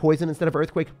 And Poison instead of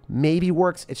Earthquake maybe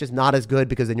works. It's just not as good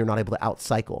because then you're not able to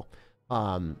outcycle.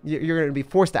 You're going to be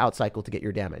forced to outcycle to get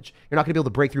your damage. You're not going to be able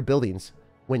to break through buildings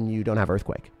when you don't have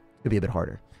Earthquake. It could be a bit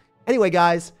harder. Anyway,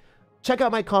 guys, check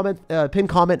out my pinned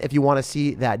comment if you want to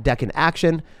see that deck in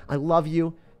action. I love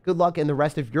you. Good luck in the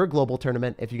rest of your global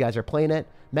tournament if you guys are playing it.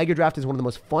 Mega Draft is one of the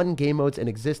most fun game modes in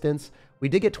existence. We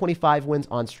did get 25 wins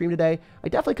on stream today. I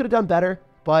definitely could have done better,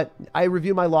 but I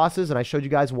reviewed my losses and I showed you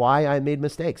guys why I made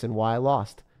mistakes and why I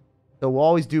lost. So we'll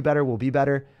always do better. We'll be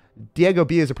better. Diego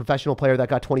B is a professional player that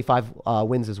got 25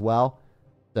 wins as well.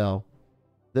 So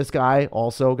this guy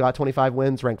also got 25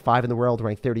 wins, ranked 5 in the world,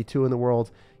 ranked 32 in the world.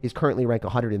 He's currently ranked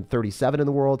 137 in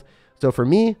the world. So for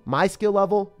me, my skill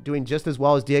level, doing just as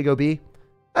well as Diego B,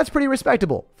 that's pretty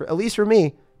respectable. At least for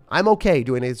me, I'm okay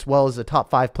doing as well as a top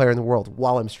 5 player in the world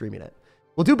while I'm streaming it.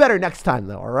 We'll do better next time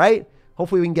though, all right?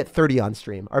 Hopefully we can get 30 on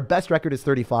stream. Our best record is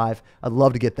 35. I'd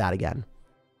love to get that again.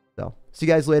 So see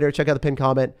you guys later. Check out the pinned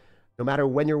comment. No matter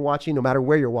when you're watching, no matter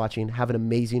where you're watching, have an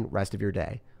amazing rest of your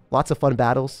day. Lots of fun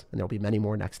battles, and there'll be many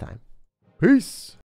more next time. Peace.